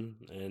town,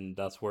 and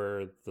that's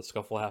where the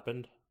scuffle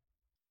happened.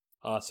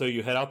 So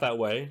you head out that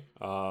way.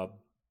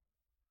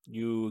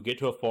 You get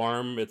to a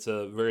farm. It's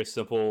a very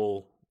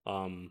simple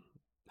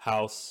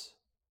house.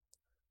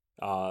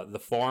 The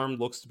farm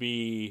looks to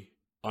be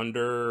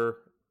under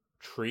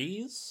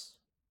trees,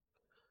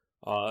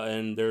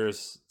 and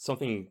there's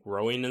something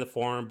growing in the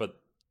farm,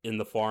 but in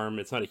the farm,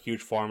 it's not a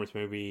huge farm. It's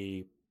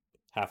maybe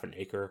half an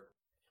acre.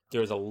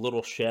 There's a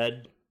little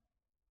shed.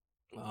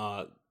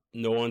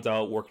 No one's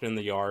out working in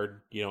the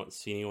yard. You don't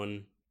see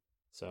anyone,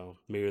 so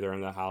maybe they're in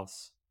the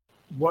house.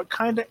 What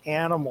kind of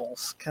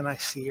animals can I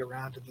see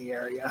around in the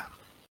area?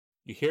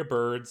 You hear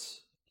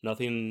birds.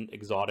 Nothing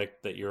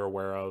exotic that you're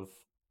aware of.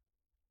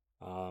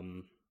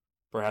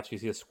 Perhaps you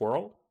see a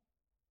squirrel.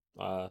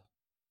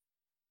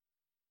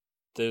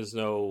 There's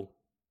no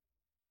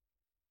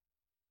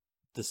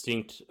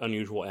distinct,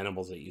 unusual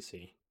animals that you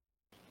see.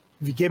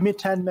 If you give me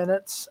 10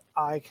 minutes,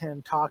 I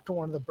can talk to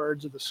one of the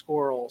birds or the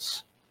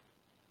squirrels.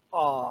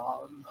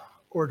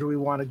 Or do we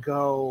want to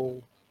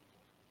go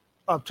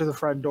up to the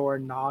front door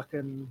and knock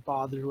and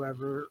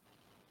bother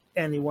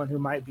anyone who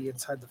might be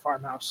inside the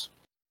farmhouse?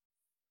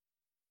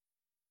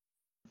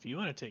 If you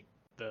want to take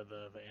the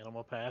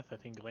animal path, I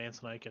think Lance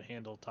and I can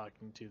handle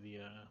talking to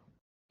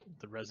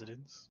the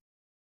residents.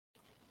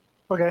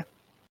 Okay.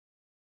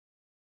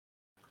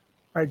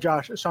 All right,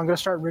 Josh. So I'm going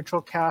to start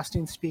ritual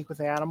casting Speak with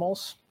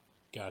Animals.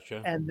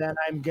 Gotcha. And then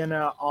I'm going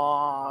to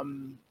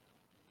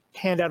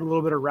hand out a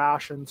little bit of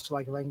rations to,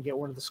 like, if I can get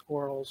one of the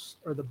squirrels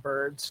or the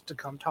birds to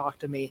come talk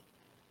to me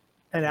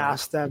and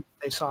ask them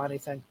if they saw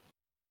anything.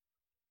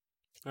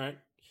 All right.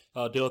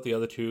 I'll deal with the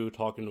other two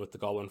talking with the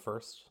goblin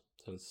first,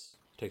 since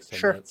it takes 10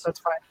 Sure, minutes. that's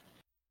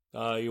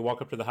fine. You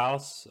walk up to the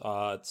house.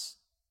 It's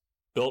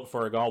built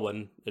for a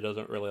goblin. It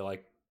doesn't really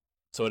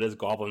so it is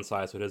goblin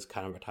size, so it is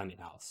kind of a tiny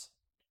house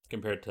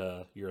compared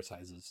to your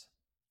sizes.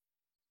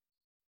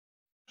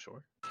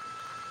 Sure.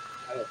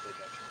 I don't think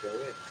I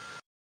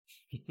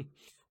should go in.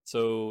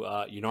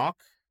 So you knock.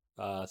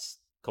 A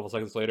couple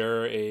seconds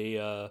later,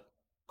 a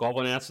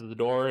goblin answers the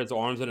door. His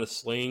arms in a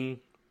sling.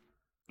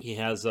 He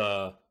has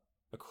a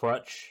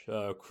crutch,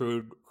 a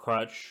crude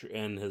crutch,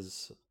 and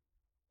his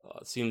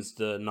seems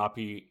to not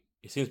be.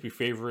 He seems to be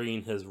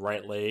favoring his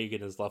right leg,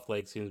 and his left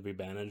leg seems to be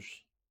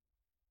bandaged.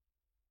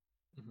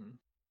 Mm-hmm.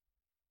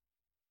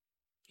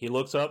 He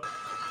looks up.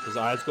 His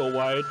eyes go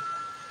wide.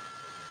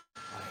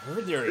 I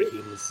heard there are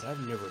humans I've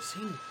never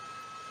seen.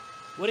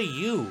 What are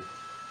you?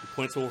 He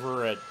points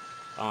over at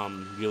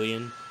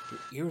Julian.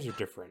 Your ears are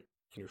different.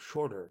 You're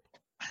shorter.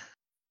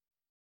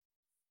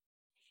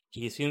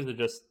 He seems to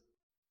just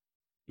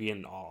be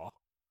in awe.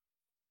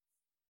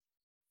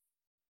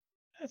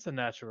 That's a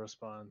natural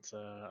response.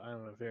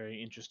 I'm a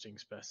very interesting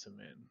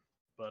specimen,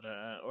 but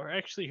we're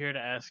actually here to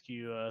ask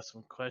you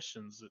some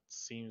questions. It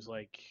seems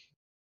like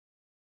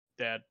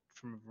that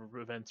from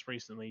events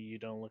recently, you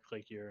don't look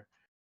like you're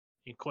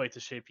in quite the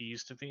shape you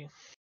used to be.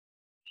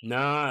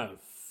 Nah,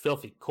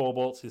 filthy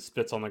kobolds. He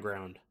spits on the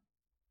ground.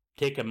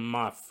 Taking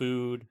my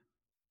food.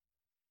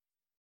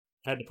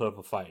 Had to put up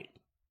a fight.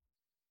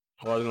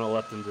 I wasn't gonna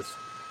let them just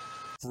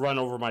run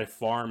over my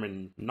farm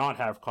and not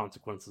have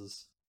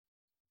consequences.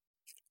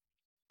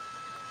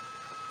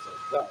 So,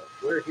 well,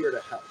 we're here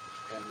to help,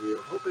 and we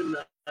were hoping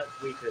that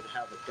we could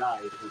have a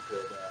guide who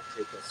could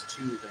take us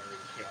to their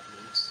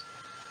encampments.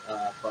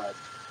 But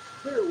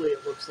clearly,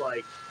 it looks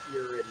like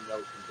you're in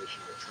no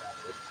condition to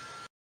travel.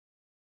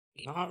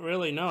 Not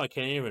really, no. I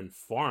can't even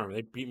farm.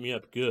 They beat me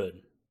up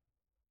good.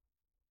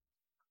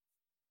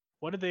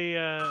 What did they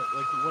like?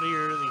 What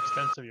are the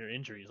extents of your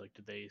injuries? Like,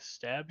 did they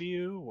stab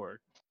you, or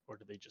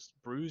did they just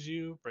bruise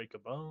you, break a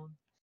bone?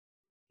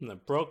 And I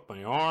broke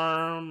my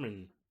arm,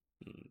 and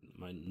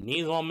my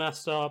knee's all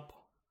messed up.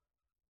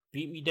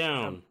 Beat me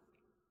down.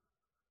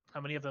 How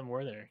many of them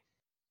were there?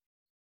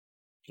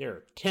 There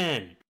are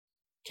 10.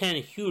 10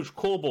 huge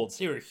kobolds.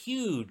 They were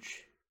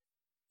huge.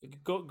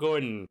 Go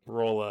ahead and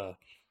roll a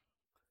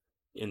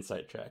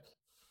insight check.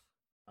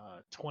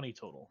 20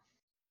 total.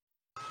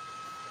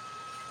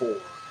 4.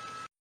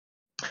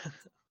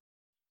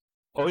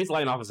 Oh, he's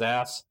lying off his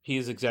ass.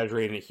 He's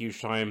exaggerating a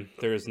huge time.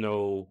 There's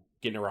no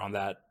getting around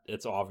that.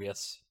 It's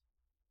obvious.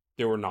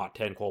 There were not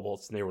 10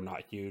 kobolds, and they were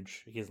not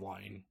huge. He's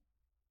lying.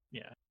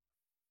 Yeah.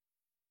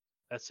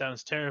 That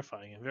sounds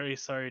terrifying. I'm very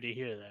sorry to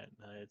hear that.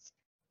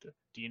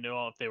 Do you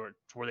know if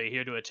were they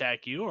here to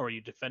attack you, or were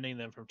you defending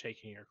them from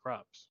taking your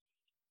crops?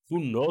 Who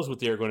knows what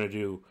they're going to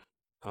do?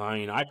 I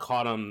mean, I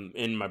caught them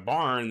in my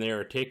barn. They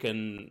were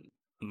taking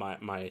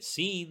my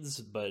seeds,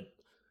 but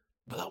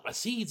without my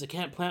seeds, I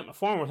can't plant my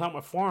farm. Without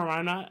my farm,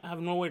 I have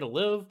no way to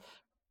live.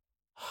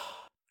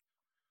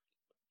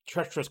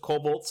 Treacherous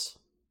kobolds.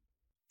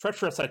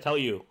 Treacherous, I tell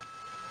you.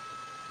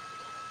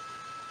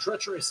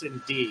 Treacherous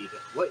indeed.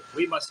 Wait,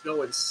 we must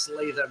go and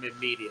slay them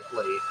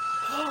immediately.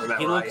 Remember,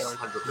 He I looks,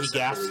 100% he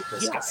gasps, believe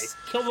this yes,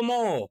 guy. kill them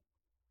all.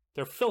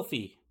 They're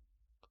filthy.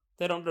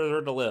 They don't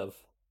deserve to live.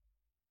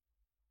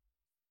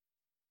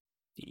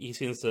 He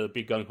seems to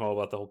be gung-ho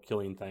about the whole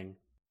killing thing.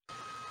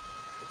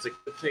 It's a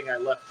good thing I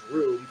left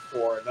room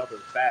for another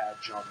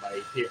badge on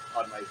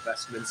my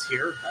vestments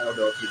here. I don't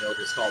know if you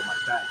noticed all my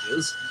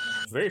badges.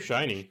 Very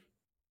shiny.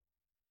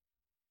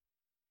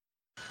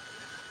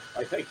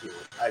 I thank you.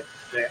 I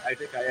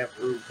think I have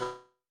room for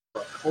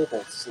a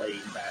kobold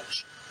slaying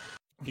badge.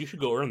 You should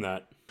go earn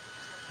that.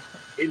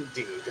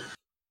 Indeed.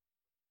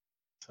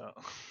 So,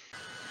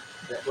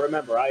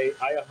 Remember, I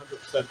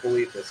 100%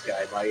 believe this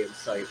guy. My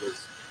insight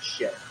was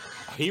shit.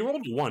 He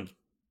rolled 1.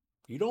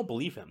 You don't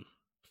believe him.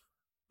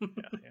 yeah.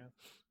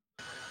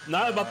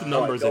 Not about the I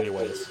numbers, don't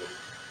anyways. believe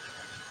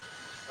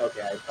him.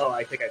 Okay.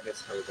 I think I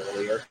misheard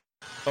earlier.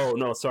 Oh,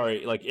 no,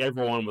 sorry. Like,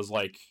 everyone was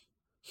like,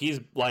 he's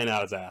lying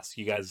out his ass.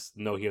 You guys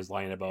know he was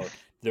lying about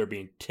there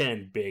being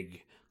 10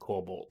 big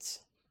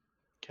kobolds.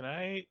 Can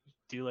I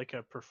do like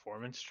a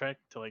performance check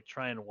to like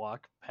try and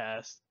walk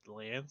past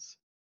Lance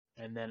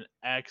and then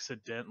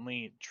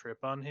accidentally trip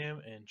on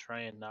him and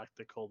try and knock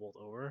the kobold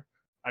over?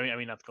 I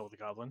mean, not the Gold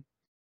Goblin.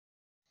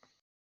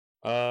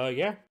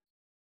 Yeah.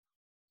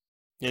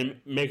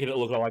 And making it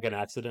look like an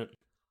accident.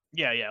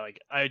 Yeah, like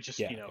I just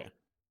Yeah, okay.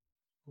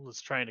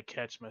 was trying to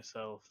catch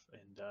myself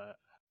and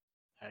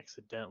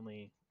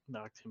accidentally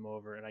knocked him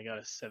over, and I got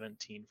a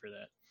 17 for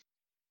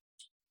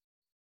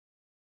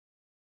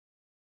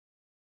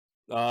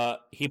that.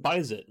 He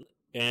buys it,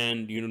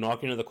 and you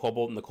knock into the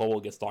kobold, and the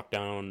kobold gets knocked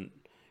down,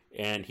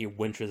 and he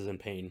winches in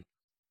pain.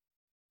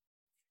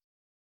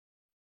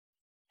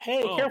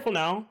 Hey, careful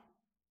now!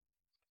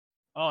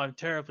 Oh, I'm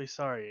terribly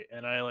sorry.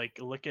 And I like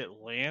look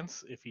at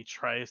Lance if he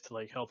tries to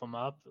like help him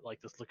up,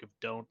 like this look of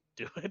don't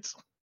do it.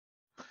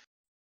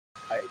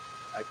 I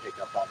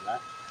pick up on that.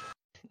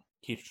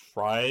 He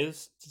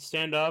tries to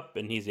stand up,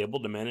 and he's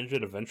able to manage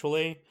it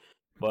eventually.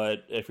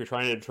 But if you're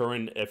trying to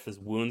determine if his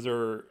wounds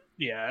are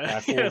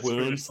actual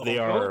wounds, they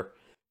are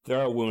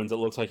wounds. It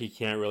looks like he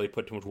can't really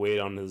put too much weight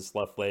on his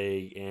left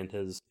leg, and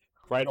his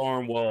right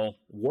arm, well,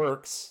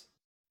 works.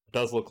 It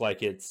does look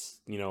like it's,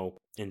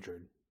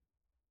 injured.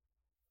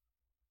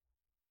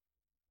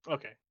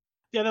 Okay.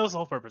 Yeah, that was the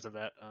whole purpose of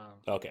that.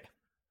 Okay.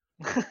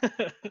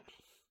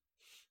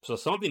 So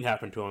something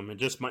happened to him. It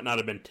just might not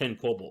have been 10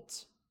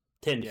 kobolds.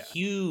 10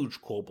 huge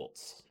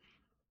kobolds.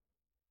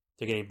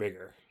 They're getting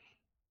bigger.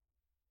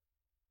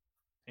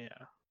 Yeah.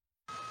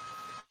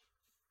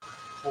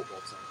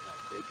 Kobolds aren't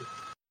that big.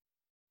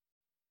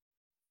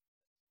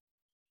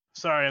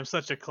 Sorry, I'm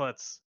such a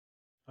klutz.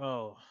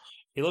 Oh.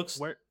 He looks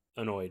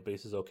annoyed, but he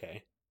says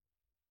okay.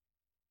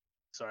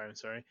 I'm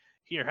sorry.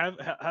 Here,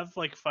 have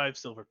like 5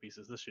 silver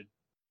pieces. This should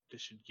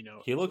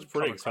He looks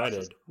pretty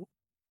excited.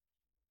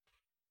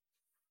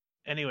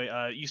 Anyway,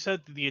 you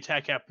said the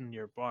attack happened in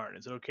your barn.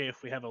 Is it okay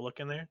if we have a look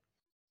in there?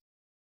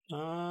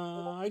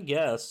 I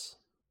guess.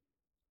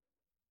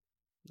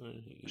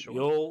 Sure.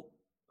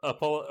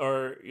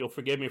 You'll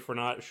forgive me for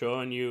not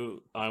showing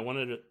you. I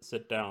wanted to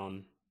sit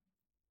down.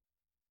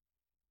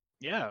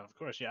 Yeah, of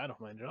course. Yeah, I don't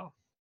mind at all.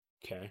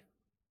 Okay.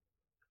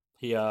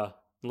 He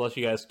unless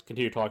you guys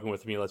continue talking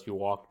with me, lets you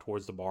walk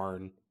towards the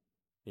barn.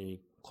 And he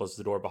closes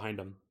the door behind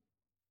him.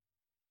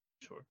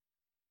 Sure.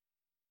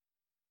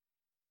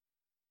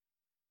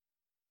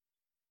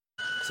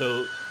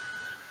 So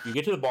you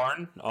get to the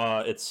barn.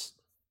 It's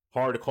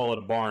hard to call it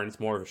a barn. It's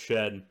more of a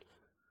shed.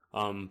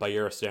 By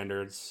Euro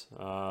standards,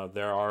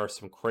 there are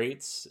some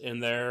crates in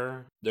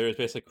there. There's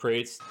basically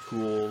crates,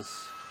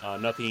 tools,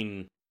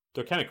 nothing.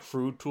 They're kind of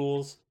crude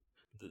tools.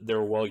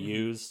 They're well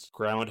used.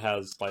 Ground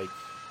has like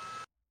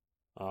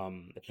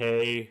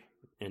hay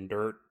and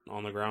dirt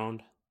on the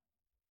ground.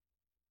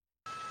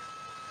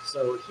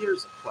 So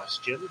here's a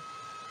question: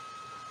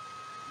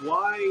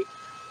 Why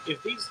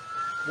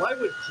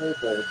would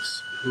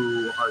kobolds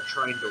who are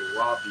trying to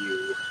rob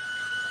you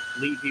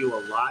leave you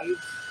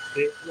alive?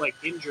 They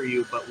injure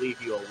you but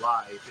leave you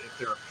alive if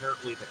they're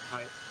apparently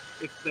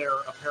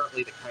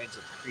the kinds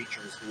of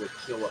creatures who would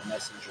kill a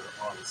messenger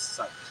on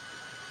sight.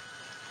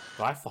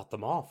 I fought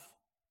them off.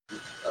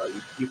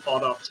 You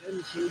fought off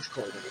 10 huge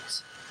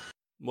kobolds.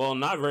 Well,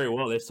 not very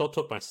well. They still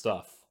took my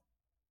stuff,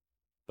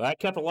 but I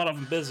kept a lot of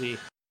them busy.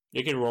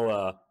 You can roll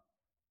a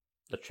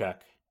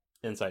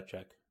insight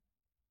check.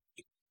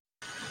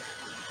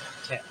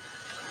 10.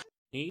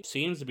 He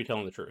seems to be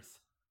telling the truth,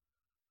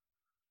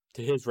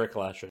 to his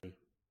recollection.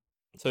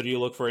 So do you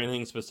look for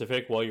anything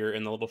specific while you're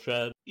in the little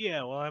shed?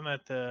 Yeah, well, I'm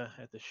at the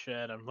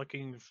shed. I'm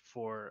looking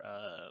for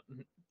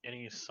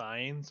any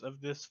signs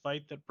of this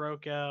fight that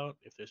broke out.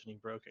 If there's any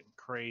broken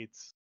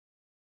crates,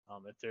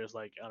 if there's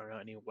I don't know,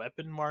 any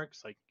weapon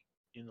marks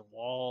in the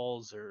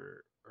walls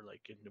or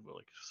like in the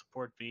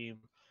support beam.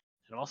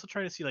 And I'm also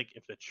trying to see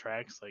if the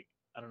tracks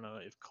I don't know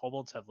if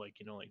kobolds have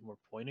more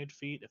pointed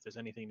feet. If there's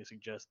anything to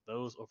suggest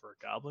those over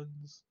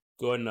goblins.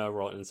 Go ahead and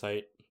roll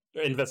insight.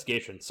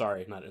 Investigation.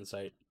 Sorry, not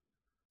insight.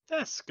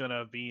 That's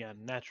gonna be a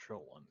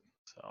natural one.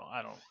 So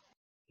I don't.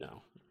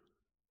 No,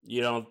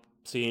 you don't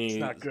see any it's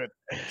not good.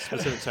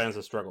 specific signs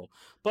of struggle.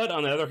 But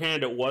on the other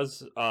hand, it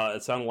was.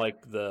 It sounded like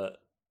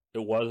it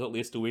was at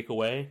least a week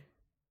away.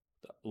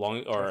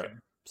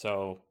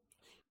 So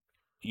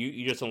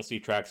you just don't see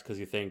tracks because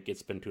you think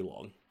it's been too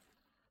long.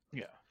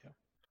 Yeah.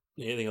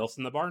 Anything else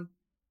in the barn?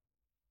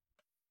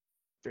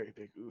 Very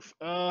big oof.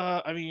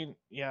 I mean,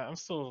 yeah, I'm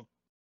still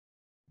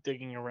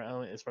digging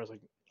around as far as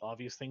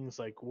obvious things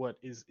what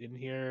is in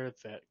here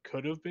that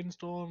could have been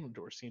stolen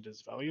or seen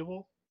as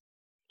valuable.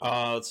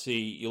 Let's see.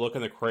 You look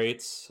in the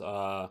crates.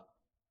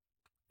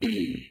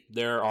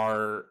 There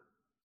are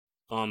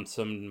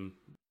some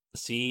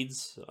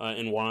seeds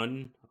in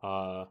one.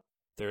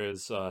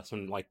 There's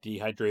some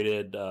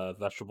dehydrated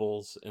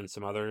vegetables in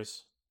some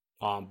others.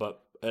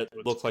 But it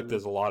looks like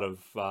there's a lot of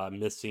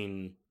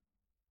missing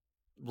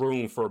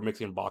room for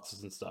mixing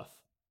boxes and stuff.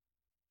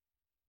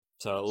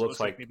 So it looks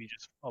like maybe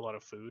just a lot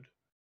of food.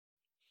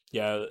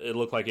 Yeah, it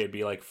looked like it'd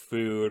be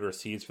food or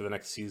seeds for the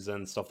next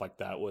season, stuff like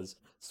that was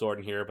stored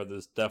in here, but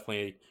there's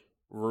definitely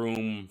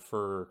room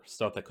for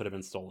stuff that could have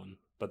been stolen.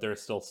 But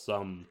there's still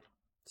some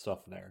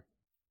stuff there.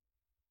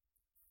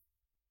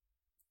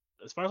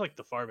 As far as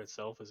the farm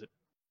itself, is it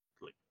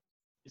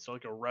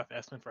a rough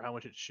estimate for how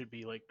much it should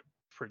be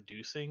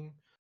producing?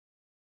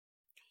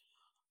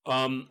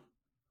 Um,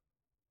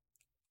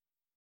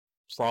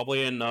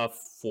 probably enough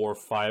for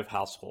 5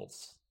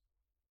 households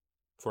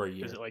for a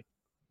year. Does it like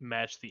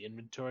match the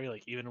inventory?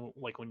 Like even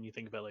like when you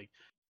think about like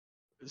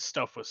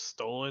stuff was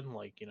stolen,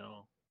 like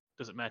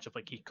does it match up?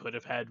 Like he could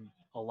have had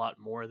a lot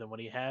more than what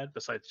he had,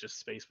 besides just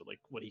space, but like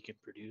what he can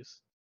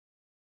produce.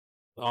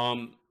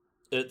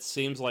 It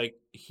seems like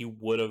he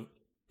would have,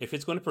 if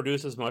it's going to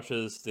produce as much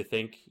as they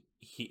think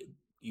he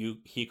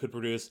could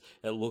produce.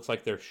 It looks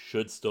like there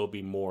should still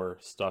be more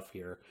stuff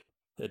here.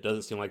 It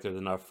doesn't seem like there's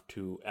enough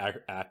to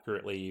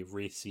accurately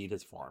reseed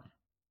his farm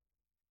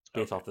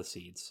based off the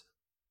seeds.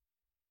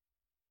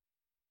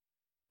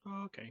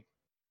 Okay.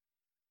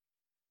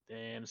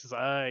 And since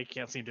I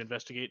can't seem to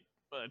investigate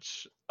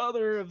much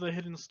other of the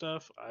hidden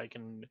stuff, I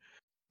can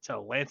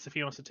tell Lance if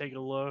he wants to take a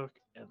look,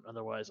 and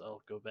otherwise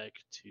I'll go back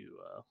to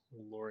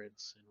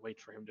Lawrence and wait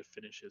for him to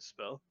finish his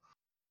spell.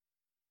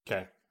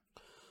 Okay.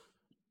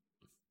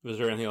 Was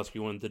there anything else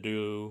you wanted to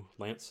do,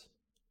 Lance?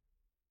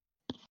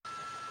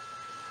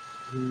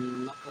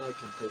 Not that I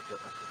can think of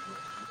at the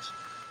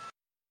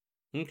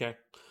moment. Okay.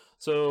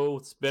 So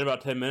it's been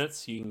about 10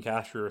 minutes. You can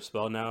cast your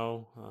spell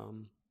now,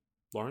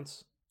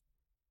 Lawrence.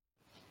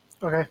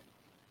 Okay.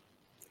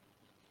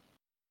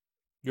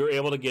 You're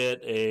able to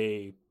get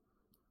a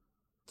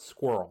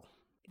squirrel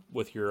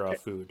with your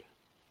food.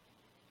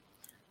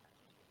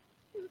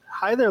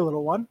 Hi there,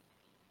 little one.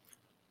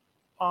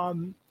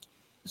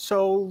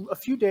 So a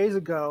few days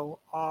ago,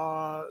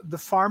 the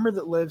farmer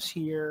that lives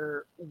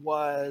here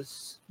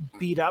was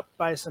beat up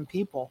by some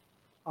people.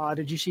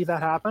 Did you see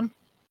that happen?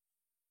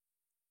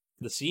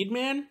 The Seed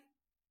Man?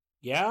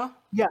 Yeah?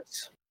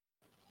 Yes.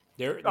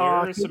 There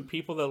are some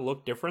people that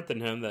look different than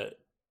him that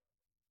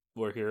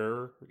were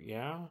here.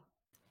 Yeah?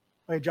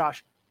 Wait,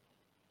 Josh.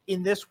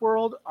 In this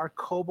world, are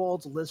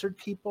kobolds lizard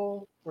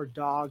people or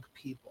dog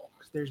people?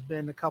 'Cause there's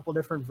been a couple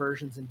different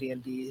versions in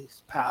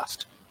D&D's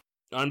past.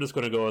 I'm just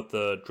going to go with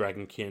the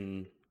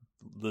Dragonkin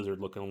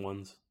lizard-looking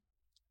ones.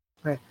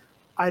 Okay.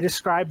 I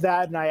described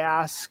that and I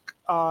asked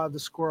the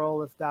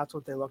squirrel if that's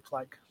what they looked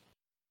like.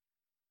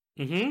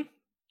 Mm-hmm.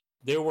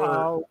 They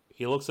were...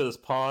 he looks at his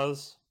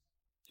paws,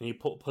 and he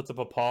puts up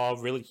a paw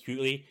really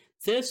cutely.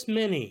 This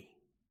many!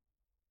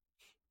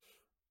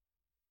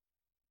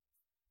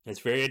 It's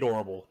very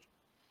adorable.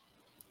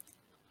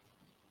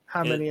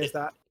 How many is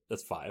that?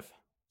 That's 5.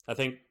 I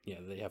think, yeah,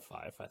 they have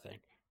 5, I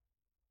think.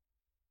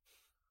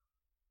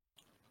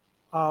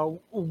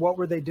 What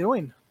were they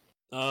doing?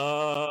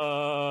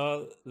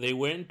 They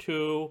went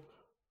to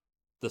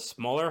the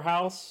smaller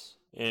house,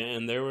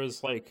 and there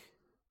was like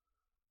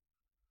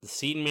the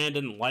Seed Man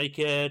didn't like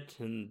it,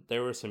 and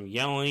there was some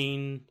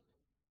yelling,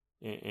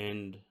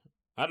 and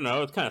I don't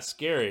know, it's kind of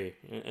scary.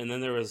 And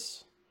then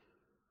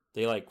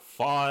they like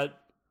fought,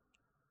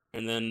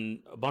 and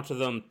then a bunch of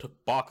them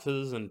took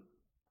boxes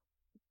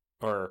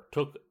or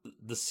took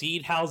the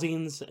seed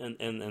housings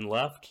and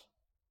left,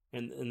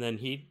 and then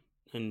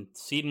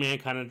Seed Man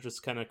kind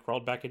of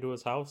crawled back into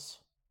his house.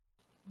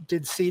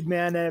 Did Seed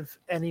Man have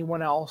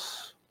anyone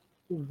else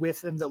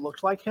with him that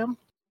looked like him?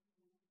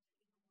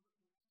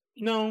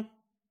 No.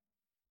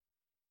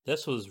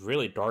 This was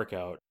really dark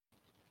out.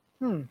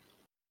 You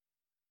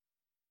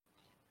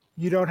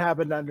don't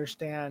happen to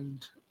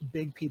understand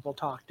big people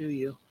talk, do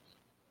you?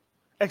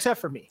 Except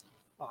for me,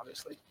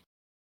 obviously.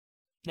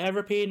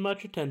 Never paid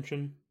much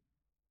attention.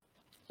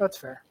 That's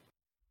fair.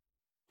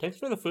 Thanks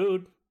for the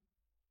food.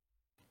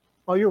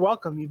 Oh, you're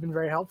welcome. You've been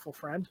very helpful,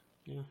 friend.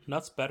 Yeah,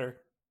 nuts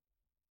better.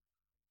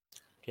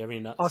 Do you have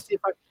any nuts? I'll see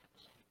if I...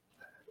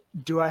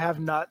 Do I have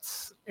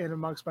nuts in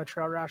amongst my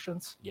trail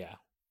rations? Yeah.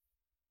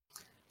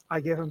 I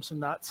give him some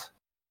nuts.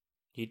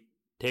 He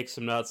takes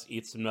some nuts,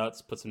 eats some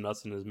nuts, puts some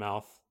nuts in his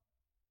mouth.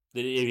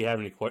 If you have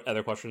any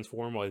other questions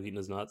for him while he's eating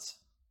his nuts?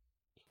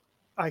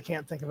 I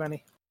can't think of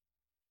any.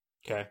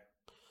 Okay.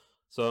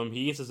 So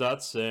he eats his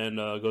nuts and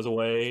goes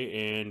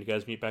away, and you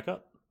guys meet back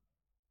up.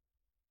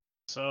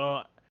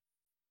 So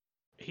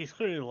he's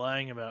clearly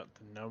lying about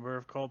the number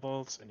of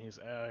kobolds, and he's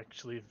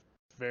actually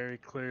very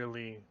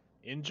clearly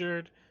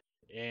injured.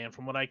 And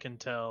from what I can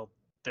tell,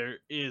 there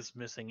is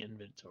missing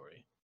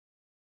inventory.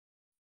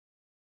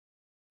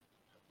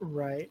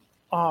 Right.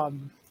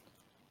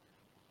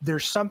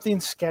 There's something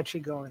sketchy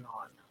going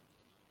on.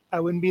 I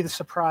wouldn't be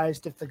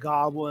surprised if the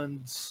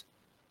goblins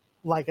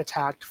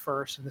attacked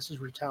first and this is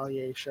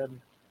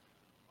retaliation.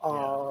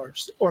 Or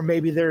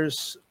maybe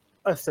there's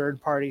a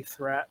third party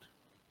threat.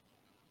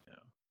 Yeah.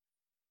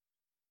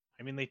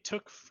 I mean, they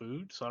took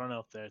food, so I don't know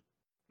if that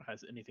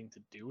has anything to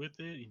do with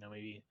it.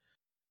 Maybe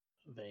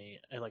they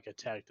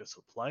attacked a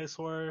supply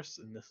source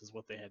and this is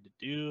what they had to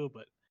do,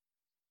 but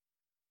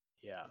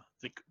yeah,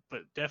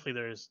 but definitely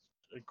there's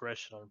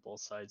aggression on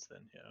both sides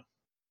then, yeah.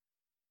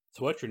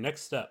 So what's your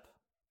next step?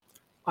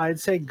 I'd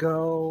say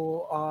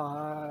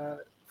go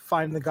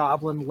find the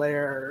goblin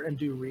lair and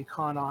do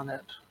recon on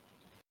it.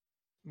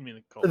 You mean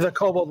the kobold? The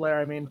kobold lair,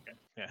 I mean. Okay.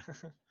 Yeah.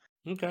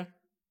 Okay.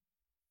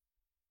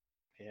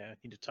 Yeah, I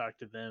need to talk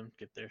to them,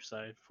 get their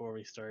side before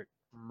we start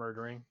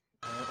murdering.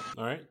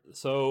 All right.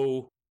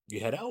 So you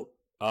head out.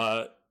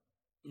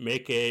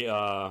 make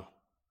a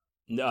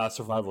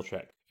survival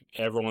check.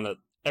 Everyone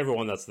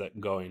that's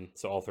going.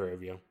 So all three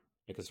of you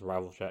make a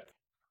survival check.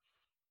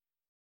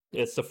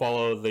 It's to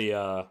follow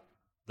the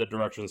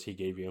directions he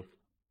gave you.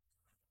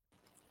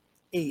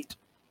 8.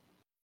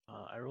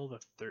 I rolled a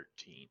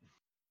 13.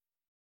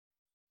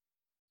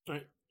 All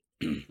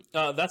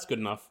right, that's good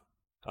enough.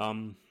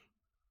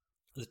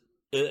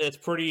 It's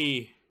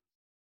pretty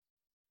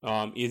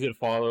easy to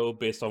follow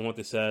based on what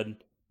they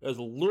said. It was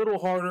a little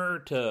harder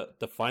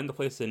to find the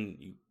place than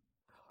you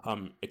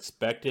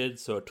expected,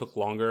 so it took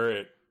longer.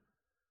 It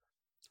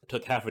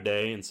took half a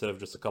day instead of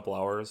just a couple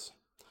hours.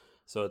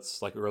 So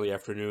it's like early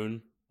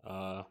afternoon.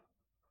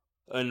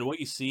 And what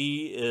you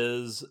see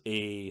is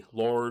a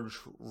large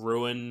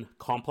ruin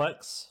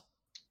complex.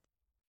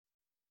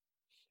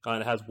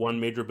 It has one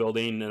major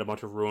building and a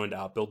bunch of ruined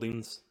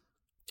outbuildings.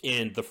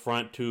 And the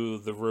front to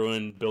the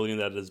ruined building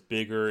that is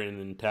bigger and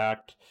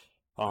intact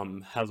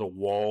has a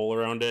wall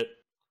around it.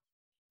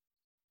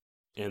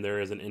 And there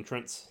is an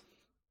entrance.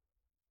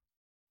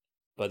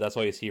 But that's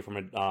all you see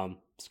from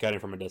scouting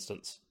from a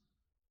distance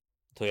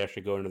until you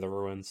actually go into the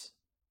ruins.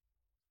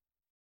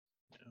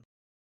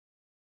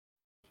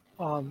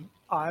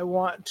 I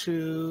want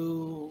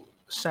to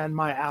send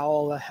my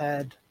owl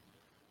ahead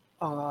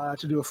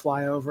to do a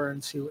flyover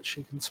and see what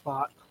she can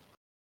spot.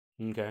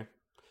 Okay.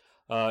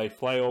 You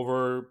fly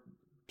over,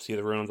 see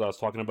the ruins I was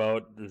talking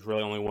about. There's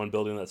really only one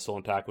building that's still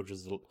intact, which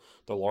is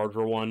the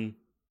larger one.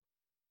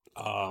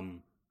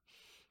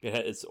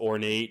 It's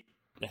ornate.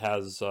 It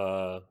has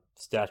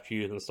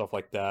statues and stuff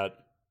like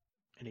that.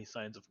 Any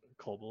signs of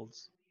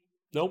kobolds?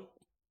 Nope.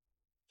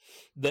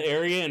 The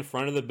area in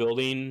front of the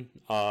building,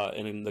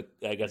 and in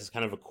I guess it's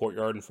kind of a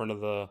courtyard in front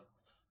of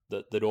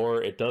the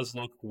door. It does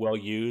look well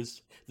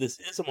used. This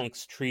is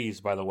amongst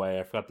trees, by the way.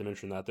 I forgot to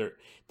mention that.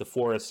 The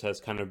forest has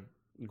kind of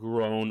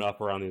grown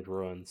up around these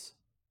ruins.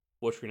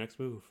 What's your next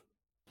move?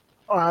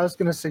 Oh, I was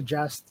going to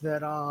suggest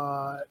that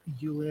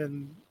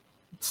Yulin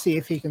see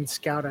if he can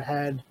scout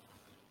ahead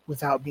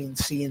without being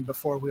seen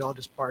before we all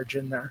just barge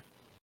in there.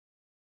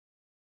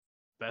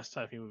 Best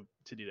time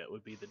to do that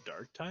would be the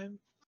dark time,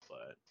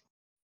 but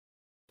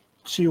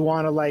So you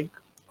want to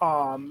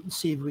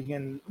see if we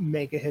can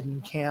make a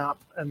hidden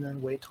camp and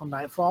then wait till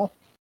nightfall?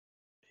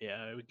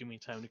 yeah, it would give me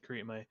time to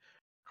create my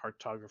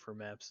cartographer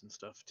maps and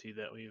stuff too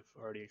that we've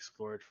already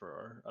explored for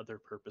our other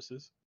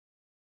purposes.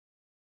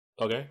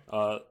 Okay,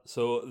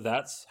 so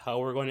that's how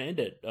we're going to end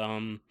it.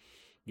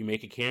 You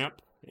make a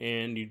camp,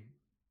 and you,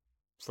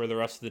 for the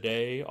rest of the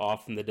day,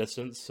 off in the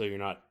distance, so you're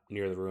not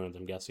near the ruins,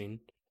 I'm guessing.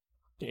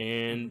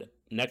 And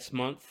next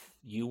month,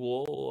 you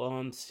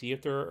will see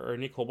if there are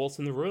any kobolds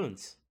in the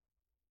ruins.